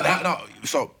 Oh no.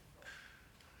 So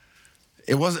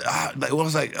it was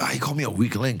like he called me a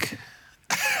weak link.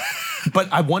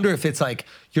 But I wonder if it's like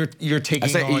you're taking.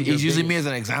 He's using me as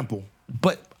an example.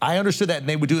 But I understood that, and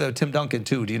they would do that with Tim Duncan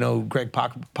too. Do you know Greg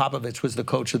Popovich was the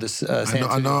coach of the San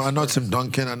Antonio? I know Tim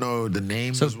Duncan. I know the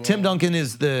name. So as well. Tim Duncan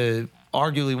is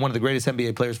arguably one of the greatest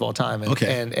NBA players of all time.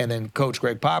 And then Coach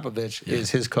Greg Popovich is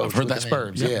his coach with the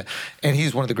Spurs. Yeah. And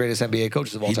he's one of the greatest NBA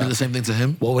coaches of all time. He did the same thing to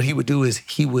him? Well, what he would do is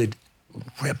he would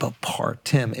rip apart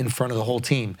Tim in front of the whole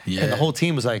team. Yeah. And the whole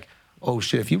team was like, oh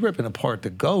shit, if you're ripping apart the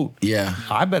GOAT,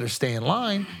 I better stay in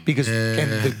line because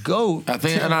and the GOAT. I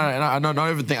think, and I know not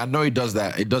everything. I know he does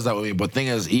that. He does that with me. But the thing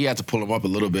is, he had to pull him up a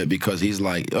little bit because he's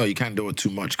like, oh, you can't do it too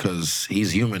much because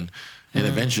he's human. And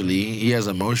eventually, he has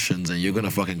emotions, and you're gonna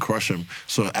fucking crush him.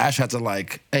 So Ash had to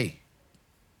like, hey,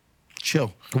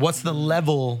 chill. What's the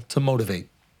level to motivate?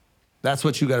 That's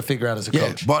what you got to figure out as a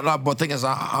coach. But the thing is,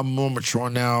 I'm more mature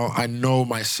now. I know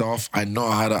myself. I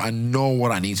know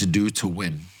what I need to do to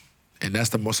win, and that's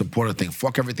the most important thing.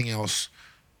 Fuck everything else.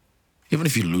 Even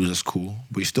if you lose, it's cool,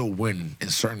 but you still win in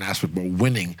certain aspects. But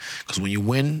winning, because when you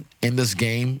win in this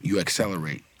game, you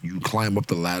accelerate. You climb up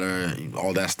the ladder,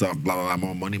 all that stuff, blah, blah, blah,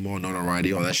 more money, more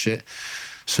notoriety, all that shit.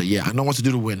 So, yeah, I know what to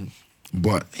do to win,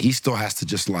 but he still has to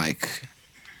just, like,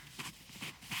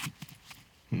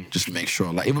 just make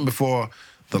sure. Like, even before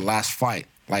the last fight,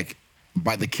 like,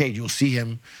 by the cage, you'll see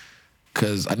him,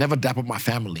 because I never dap up my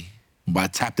family, but I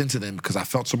tapped into them because I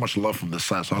felt so much love from this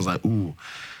side. So I was like, ooh.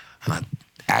 And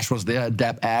Ash was there, I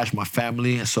dap Ash, my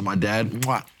family, and so my dad,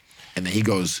 mwah. And then he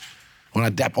goes, when I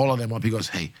dap all of them up, he goes,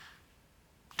 hey,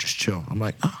 just chill. I'm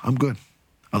like, oh, I'm good.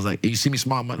 I was like, you see me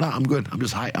smile? I'm like, no, I'm good. I'm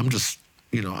just high. I'm just,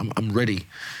 I'm ready.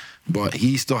 But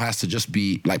he still has to just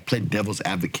be, like, play devil's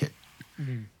advocate.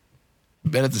 Mm-hmm.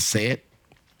 Better to say it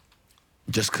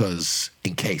just because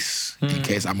in case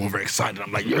I'm overexcited.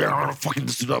 I'm like, yeah, fucking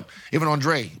this dude up. Even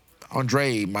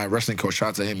Andre, my wrestling coach, shout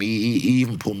out to him. He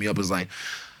even pulled me up as like,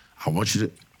 I want you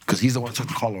to, because he's the one who took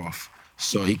the collar off.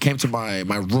 So he came to my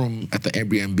room at the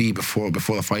Airbnb before the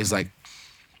fight. He's like,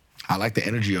 I like the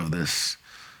energy of this.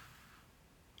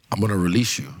 I'm gonna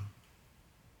release you,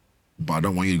 but I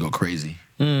don't want you to go crazy.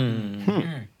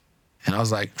 And I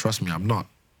was like, trust me, I'm not.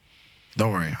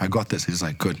 Don't worry, I got this. He's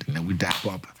like, good. And then we dap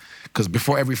up. Because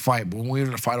before every fight, when we were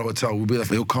in the fight hotel, we'll be like,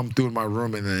 he'll come through in my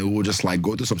room and then we'll just like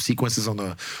go through some sequences on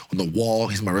the wall.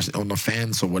 He's my on the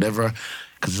fence or whatever,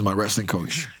 because he's my wrestling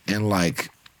coach. And like,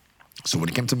 so when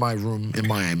he came to my room in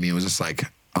Miami, it was just like,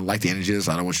 I like the energy of this.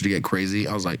 I don't want you to get crazy.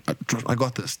 I was like, I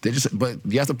got this. But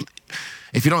you have to,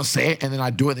 if you don't say it and then I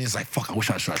do it, then it's like, fuck, I wish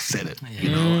I should have said it.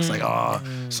 You know, it's like,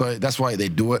 So that's why they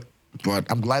do it.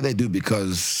 But I'm glad they do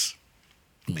because,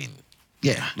 I mean,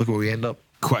 yeah, look where we end up.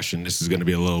 Question, this is going to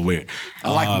be a little weird.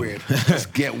 I like weird. Let's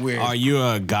get weird. Are you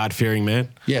a God-fearing man?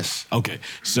 Yes. Okay,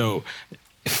 so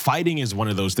fighting is one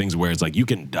of those things where it's like you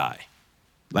can die.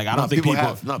 Like I don't think people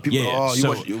have. No, people. Yeah, oh,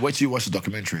 so, you wait till you watch the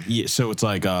documentary. Yeah, so it's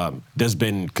like there's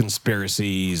been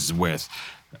conspiracies with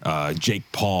Jake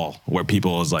Paul where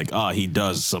people is like, oh, he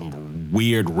does some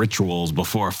weird rituals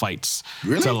before fights.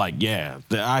 Really? So like, yeah,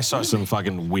 I saw some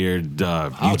fucking weird How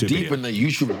YouTube deep video. in the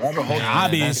YouTube rabbit hole? I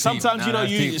mean, sometimes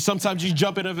deep. sometimes you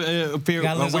jump in a fear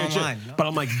Gotta of lose weird shit. online. But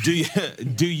I'm like, do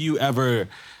you ever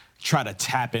try to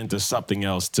tap into something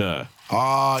else to You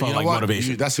for know like what?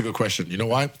 motivation? That's a good question. You know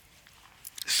why?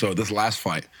 So this last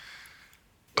fight,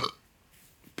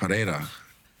 Pereira,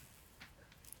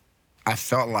 I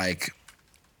felt like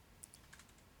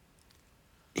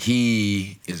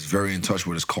he is very in touch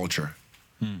with his culture,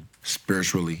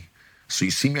 spiritually. So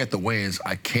you see me at the weigh-ins,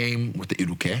 I came with the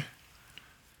iruke,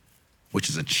 which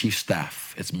is a chief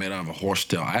staff. It's made out of a horse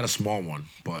tail. I had a small one,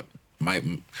 but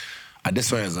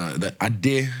Adesanya the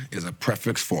Ade is a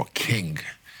prefix for king.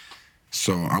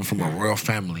 So I'm from a royal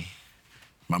family.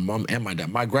 My mom and my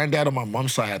dad. My granddad on my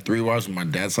mom's side had 3 wives, and my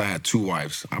dad's side had 2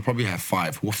 wives. I probably have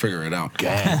 5. We'll figure it out.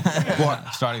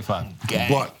 But Starting 5.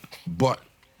 but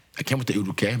I came with the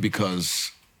uruke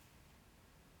because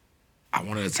I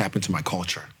wanted to tap into my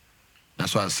culture.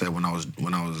 That's why I said when I was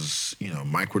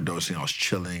microdosing, I was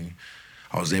chilling.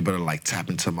 I was able to like tap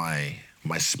into my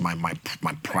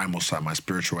primal side, my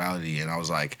spirituality, and I was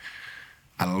like,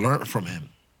 I learned from him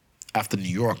after New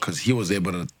York because he was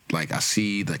able to I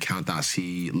see the countdown, I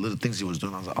see little things he was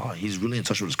doing. I was like, oh, he's really in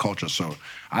touch with his culture. So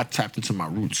I tapped into my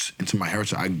roots, into my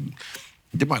heritage. I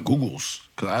did my Googles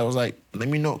because I was like, let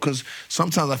me know. Because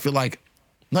sometimes I feel like,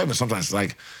 not even sometimes,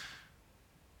 like,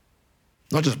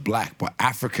 not just black, but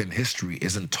African history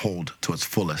isn't told to its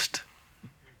fullest.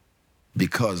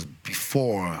 Because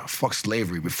fuck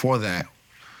slavery, before that,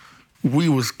 we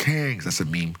was kings. That's a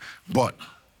meme. But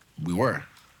we were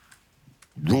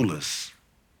rulers.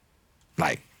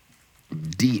 Like,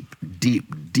 deep.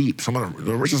 Some of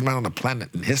the richest man on the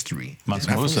planet in history.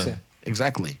 Mansa Musa.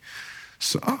 Exactly.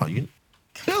 So,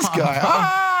 this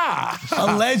guy,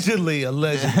 Allegedly.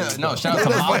 No, shout out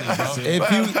to Molly,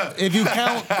 bro. If you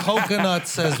count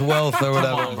coconuts as wealth or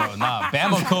whatever. Come on, bro. Nah,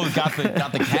 Bama Code got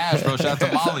the cash, bro. Shout out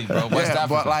to Molly, bro. West Africa.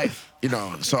 But like,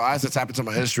 so I had to tap into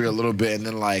my history a little bit, and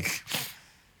then like,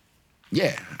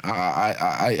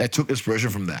 I took inspiration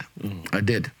from that. I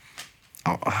did.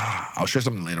 I'll share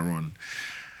something later on.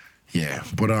 Yeah,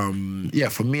 but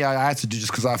for me, I had to do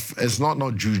just because it's not no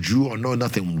juju or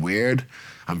nothing weird.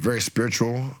 I'm very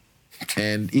spiritual,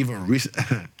 and even recent.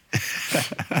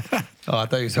 Oh, I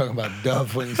thought you were talking about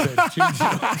Dove when you said juju.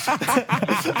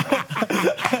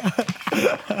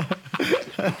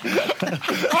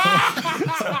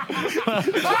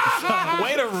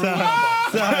 Way to ruin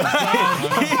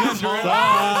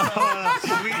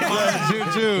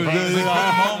Juju.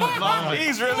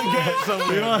 He's really good.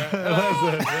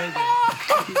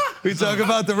 We talk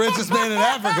about the richest man in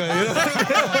Africa.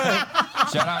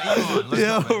 Shout out Elon. Let's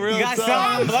go, man. Real You got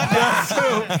talk. some blood.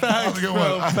 That was a good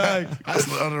one. Facts. That's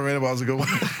underrated, but that was a good one.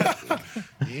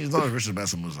 He's not as rich as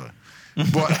Mansa Musa.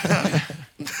 But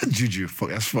Juju, fuck,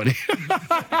 that's funny.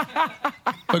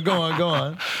 But go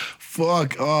on.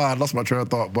 Fuck, I lost my train of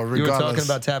thought. But regardless, You were talking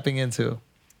about tapping into.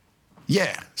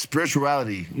 Yeah,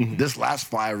 spirituality. This last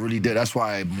fight I really did. That's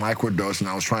why I microdosed and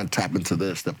I was trying to tap into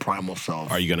this, the primal self.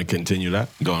 Are you going to continue that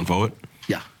going forward?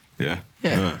 Yeah. Yeah.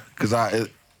 Because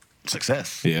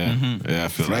success. Yeah. Yeah, I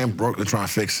feel If I that. ain't broke, they're trying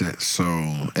to fix it. So,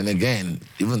 and again,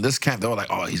 even this camp, they were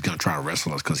like, oh, he's going to try to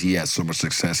wrestle us because he had so much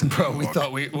success. Bro, we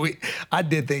thought I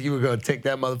did think you were going to take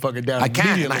that motherfucker down. I can, and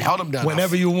I immediately, held him down.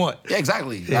 whenever you want. Yeah,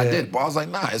 exactly. Yeah. I did. But I was like,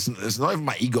 nah, it's not even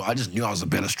my ego. I just knew I was a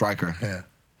better striker. Yeah.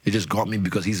 It just got me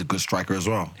because he's a good striker as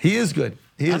well. He is good.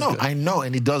 I know,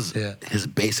 and he does Yeah. his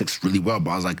basics really well, but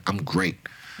I was like, I'm great.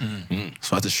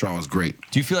 So I had to show I was great.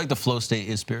 Do you feel like the flow state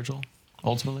is spiritual,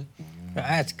 ultimately?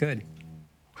 That's good.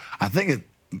 I think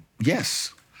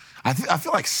yes. I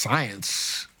feel like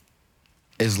science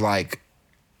is like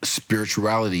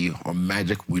spirituality or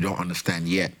magic we don't understand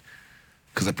yet.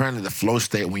 Because apparently the flow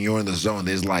state, when you're in the zone,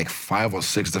 there's like 5 or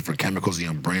 6 different chemicals in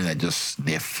your brain that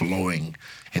they're flowing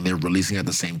and they're releasing at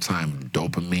the same time.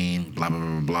 Dopamine, blah, blah,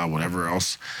 blah, blah, whatever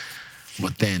else.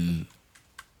 But then,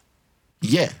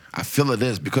 yeah, I feel it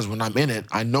is because when I'm in it,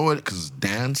 I know it because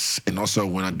dance and also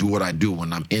when I do what I do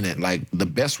when I'm in it. Like the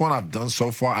best one I've done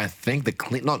so far, I think the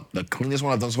cleanest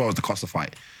one I've done so far was the Costa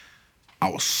fight. I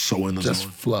was so in the zone. Just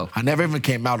flow. I never even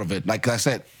came out of it. Like I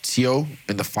said, Tio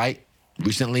in the fight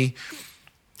recently,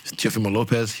 Teofimo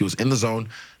Lopez, he was in the zone,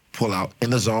 pull out,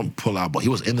 in the zone, pull out, but he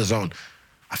was in the zone.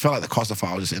 I felt like the Costa fight,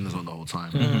 I was just in the zone the whole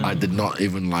time. I did not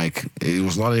even it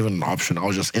was not even an option. I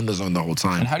was just in the zone the whole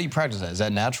time. And how do you practice that? Is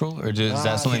that natural or is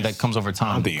that something that comes over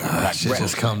time? It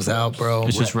just comes out, bro.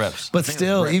 It's just reps. But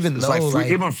still, even it's though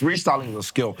even freestyling is a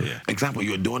skill. Yeah. Example,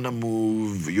 you're doing a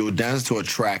move, you'll dance to a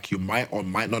track, you might or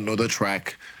might not know the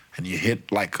track, and you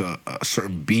hit like a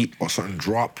certain beat or certain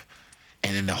drop,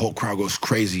 and then the whole crowd goes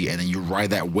crazy, and then you ride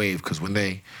that wave, because when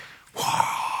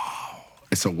wow,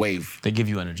 it's a wave. They give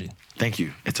you energy. Thank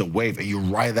you. It's a wave, and you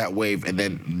ride that wave, and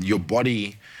then your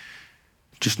body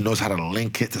just knows how to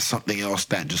link it to something else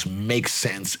that just makes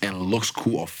sense and looks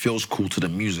cool or feels cool to the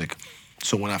music.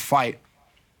 So when I fight,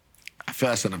 I feel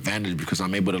that's an advantage because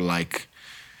I'm able to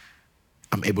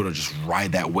just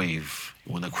ride that wave.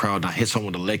 When the crowd, I hit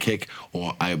someone with a leg kick,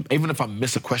 or even if I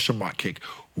miss a question mark kick,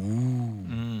 so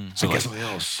I get something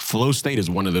else. Flow state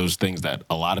is one of those things that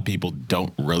a lot of people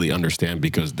don't really understand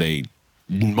because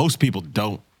most people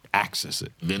don't access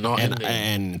it. They're not in there.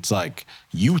 And it's like,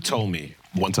 you told me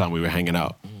one time we were hanging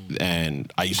out,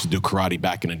 and I used to do karate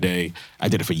back in the day. I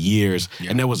did it for years.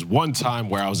 Yeah. And there was one time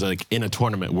where I was like in a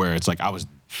tournament where it's like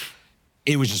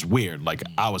it was just weird. Like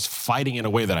I was fighting in a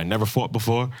way that I never fought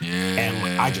before. Yeah.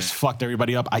 And I just fucked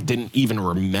everybody up. I didn't even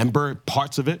remember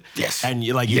parts of it. Yes. And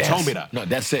you told me that. No,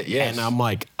 that's it, yes. And I'm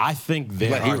like, I think he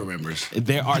remembers.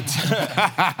 There are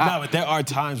but there are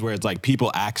times where it's like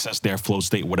people access their flow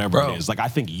state, whatever it is. Like I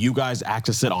think you guys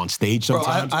access it on stage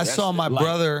sometimes. Bro, I saw my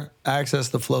brother access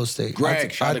the flow state.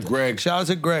 Shout out to Greg. Shout out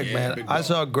to Greg, man. I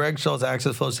saw Greg Schultz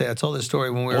access flow state. I told this story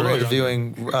when we were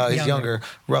interviewing his younger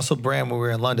Russell Brand when we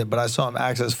were in London, but I saw him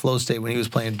access flow state when he was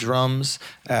playing drums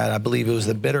at, I believe it was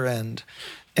the Bitter End,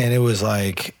 and it was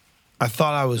like, I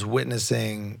thought I was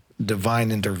witnessing divine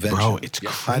intervention. Bro, it's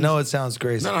crazy. I know it sounds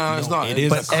crazy. No, it's not. It is,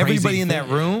 but everybody in that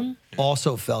room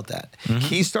also felt that.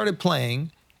 He started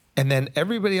playing, and then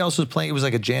everybody else was playing. It was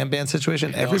like a jam band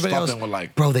situation. Everybody else,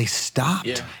 bro, they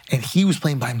stopped, and he was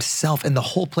playing by himself, and the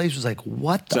whole place was like,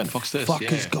 "What the fuck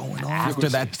is going on?" After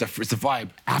that, it's the vibe.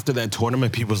 After that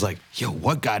tournament, people was like, "Yo,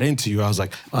 what got into you?" I was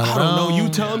like, "I don't know. You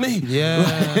tell me." Yeah,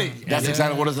 that's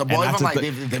exactly what it's about. Even like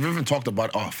they've even talked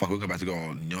about, oh fuck, we're about to go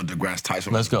on DeGrasse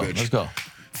Tyson. Let's go.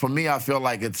 For me, I feel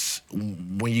like it's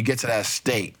when you get to that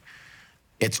state.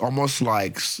 It's almost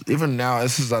like, even now,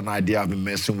 this is an idea I've been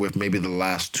messing with maybe the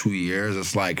last 2 years.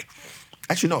 It's like,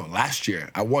 actually, no, last year,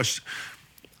 I'll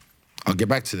get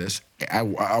back to this. I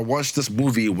watched this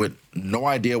movie with no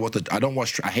idea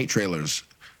I hate trailers.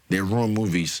 They ruin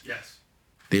movies. Yes.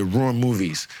 They ruin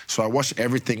movies. So I watched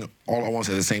everything all at once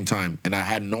at the same time, and I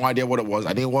had no idea what it was.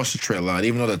 I didn't watch the trailer. I didn't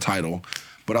even know the title.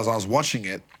 But as I was watching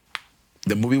it,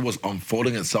 the movie was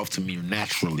unfolding itself to me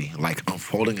naturally, like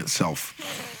unfolding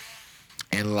itself.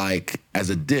 And like, as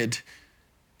it did,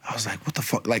 I was like, what the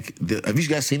fuck? Like, have you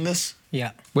guys seen this?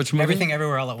 Yeah. Which movie? Everything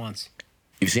Everywhere All at Once.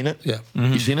 You've seen it? Yeah.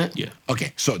 You seen it? Yeah.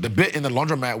 Okay, so the bit in the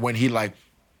laundromat when he like,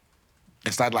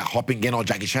 started like hopping in on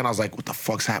Jackie Chan, I was like, what the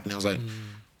fuck's happening? I was like,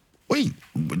 wait,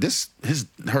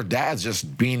 her dad's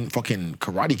just being fucking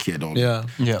Karate Kid.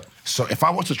 Yeah. So if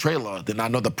I watch the trailer, then I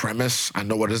know the premise, I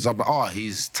know what it is. I'm like, oh,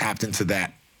 he's tapped into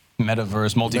that.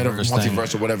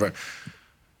 Multiverse or whatever.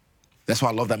 That's why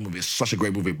I love that movie. It's such a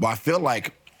great movie. But I feel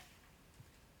like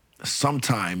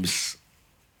sometimes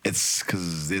it's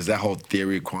because there's that whole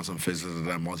theory, quantum physics,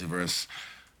 that multiverse.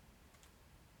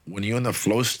 When you're in the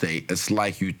flow state, it's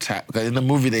like you tap. In the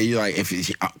movie, you like, if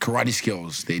it's karate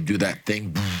skills, they do that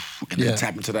thing and they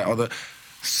tap into that other.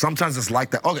 Sometimes it's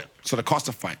like that. Okay, so the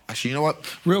Costa fight. Actually, you know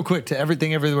what? Real quick, to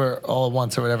Everything Everywhere All at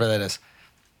Once or whatever that is.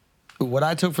 What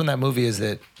I took from that movie is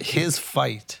that his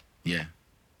fight. Yeah.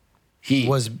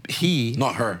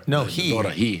 Not her. No, the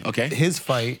daughter, okay. His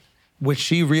fight, which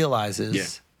she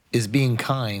realizes is being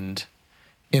kind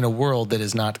in a world that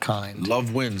is not kind.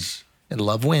 Love wins. And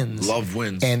love wins. Love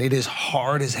wins. And it is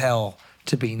hard as hell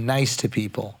to be nice to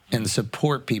people and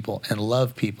support people and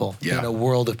love people in a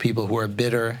world of people who are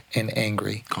bitter and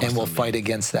angry and will fight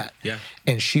against that. Yeah.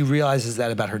 And she realizes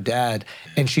that about her dad,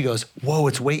 and she goes, whoa,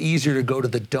 it's way easier to go to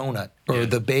the donut or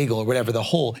the bagel or whatever, the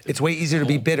hole. It's way easier to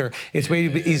be bitter. It's way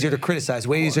easier to criticize,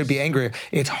 way easier to be angry.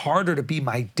 It's harder to be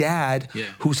my dad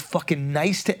who's fucking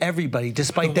nice to everybody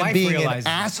despite them being an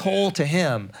asshole to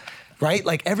him. Right?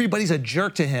 Like everybody's a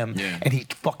jerk to him and he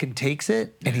fucking takes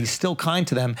it and he's still kind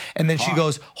to them. And then she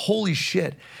goes, holy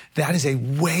shit, that is a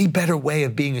way better way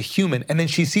of being a human. And then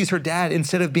she sees her dad,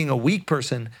 instead of being a weak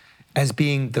person, as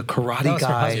being the karate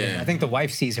guy. I think the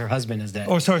wife sees her husband as that.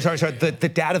 Oh, sorry.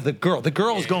 The dad of the girl. The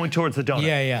girl's going towards the donut.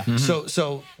 Yeah.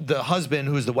 So the husband,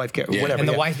 who's the wife, whatever. And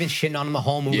the wife's been shitting on him the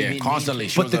whole movie. Yeah, constantly.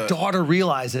 But the daughter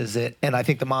realizes it, and I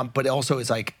think the mom, but also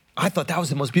is like, I thought that was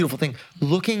the most beautiful thing.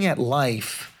 Looking at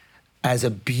life as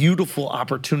a beautiful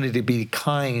opportunity to be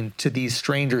kind to these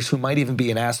strangers who might even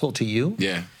be an asshole to you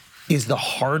is the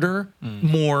harder,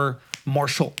 more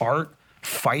martial art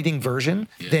fighting version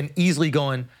than easily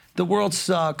going, the world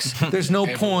sucks, there's no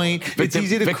point, it's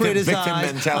easy to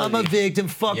criticize, I'm a victim,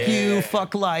 fuck you,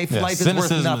 fuck life, life is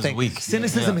worth nothing.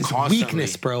 Cynicism is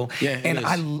weakness, bro.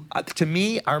 And to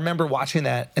me, I remember watching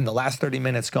that in the last 30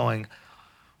 minutes going,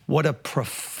 what a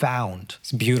profound,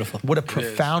 it's beautiful. What a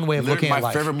profound way of looking at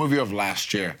life. My favorite movie of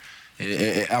last year.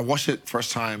 I watched it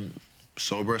first time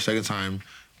sober, second time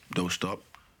dosed up.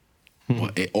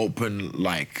 But it opened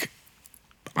like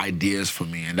ideas for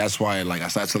me, and that's why like I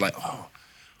started to like, oh,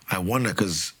 I wonder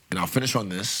because, and I'll finish on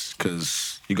this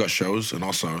because you got shows, and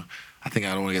also I think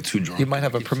I don't want to get too drunk. You might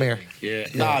have a premiere.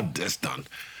 Nah, it's done.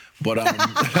 But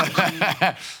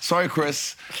sorry,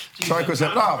 Chris. Sorry, Chris.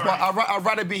 No, I'd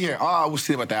rather be here. We'll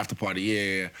see about the after party.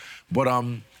 Yeah. But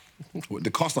the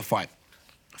Costa fight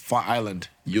Island,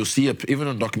 you'll see it. Even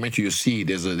on the documentary, you'll see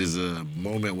there's a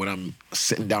moment when I'm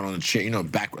sitting down on a chair,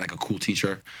 back like a cool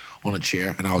teacher on a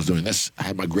chair, and I was doing this. I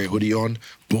had my gray hoodie on,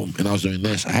 boom, and I was doing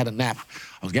this. I had a nap.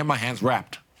 I was getting my hands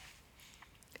wrapped,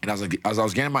 and I was like, as I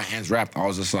was getting my hands wrapped, I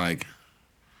was just like,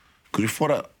 because before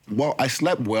that. Well, I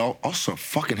slept well. Also,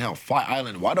 fucking hell, Fight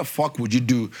Island. Why the fuck would you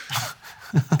do...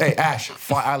 Hey, Ash,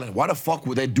 Fight Island. Why the fuck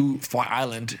would they do Fight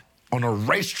Island on a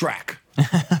racetrack?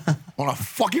 On a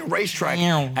fucking racetrack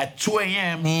at 2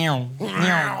 a.m.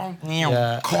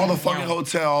 Call the fucking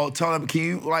hotel. Tell them, can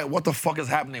you, like, what the fuck is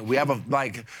happening? We have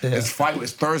it's fight.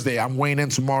 It's Thursday. I'm weighing in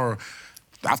tomorrow.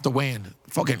 After weighing,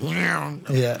 fucking,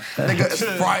 nigga, it's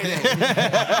Friday.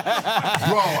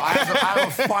 Bro, I have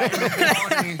a fight in the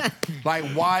morning. Like,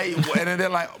 why? And then they're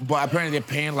like, but apparently they're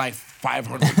paying like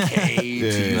 $500K to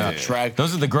use the track.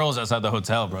 Those are the girls outside the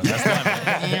hotel, bro. That's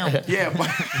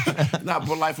not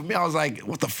but like for me, I was like,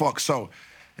 what the fuck? So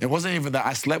it wasn't even that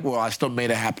I slept well. I still made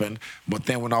it happen. But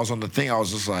then when I was on the thing, I was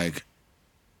just like,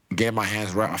 getting my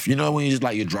hands wrapped. You know when you just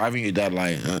like, you're driving, your dad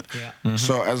like,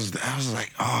 So I was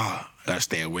like, I gotta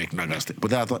stay awake, not gotta stay. But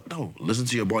then I thought, no, listen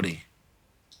to your body.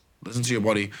 Listen to your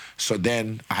body. So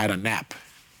then I had a nap.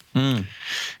 I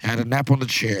had a nap on the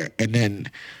chair, and then,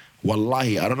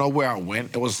 wallahi, I don't know where I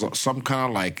went. It was some kind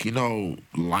of like,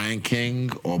 Lion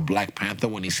King or Black Panther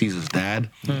when he sees his dad.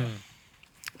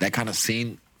 That kind of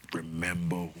scene,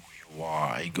 remember who you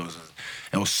are. He goes,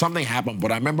 it was something happened,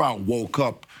 but I remember I woke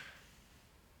up,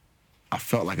 I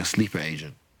felt like a sleeper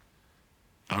agent.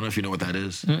 I don't know if you know what that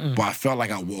is, but I felt like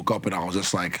I woke up and I was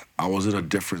just like, I was in a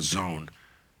different zone.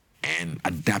 And I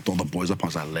dapped all the boys up. I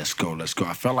was like, let's go, let's go.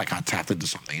 I felt like I tapped into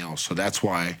something else. So that's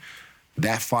why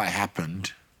that fight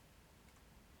happened.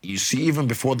 You see, even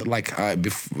before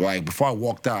before I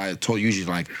walked out, I told Eugene,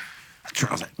 like,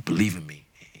 I was like, believe in me.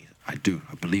 I do.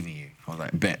 I believe in you. I was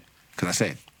like, bet. Because I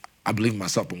said, I believe in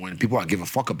myself, but when people I give a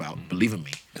fuck about believe in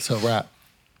me. It's a wrap.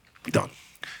 Done.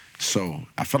 So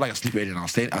I felt like a sleep agent. I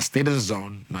stayed in the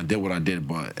zone and I did what I did,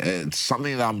 but it's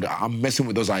something that I'm messing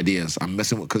with those ideas. I'm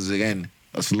messing with, because again,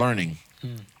 it's learning.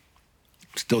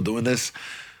 Still doing this.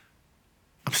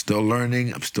 I'm still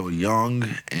learning. I'm still young,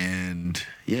 and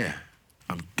yeah,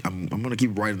 I'm gonna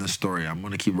keep writing this story. I'm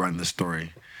gonna keep writing this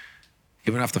story.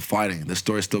 Even after fighting, the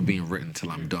story's still being written till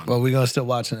I'm done. Well, we're gonna still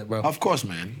watching it, bro. Of course,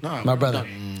 man. No, my brother.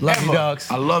 Love you,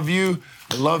 dogs. I love you.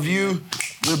 I love you.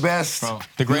 You're the best. Bro,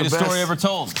 the greatest story ever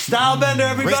told. Stylebender,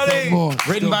 everybody.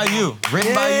 Written by you.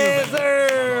 Written by you. Yes,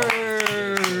 sir.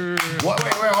 Wait,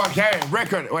 okay.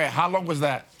 Record. Wait, how long was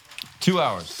that? 2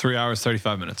 hours. 3 hours,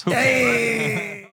 35 minutes. Hey.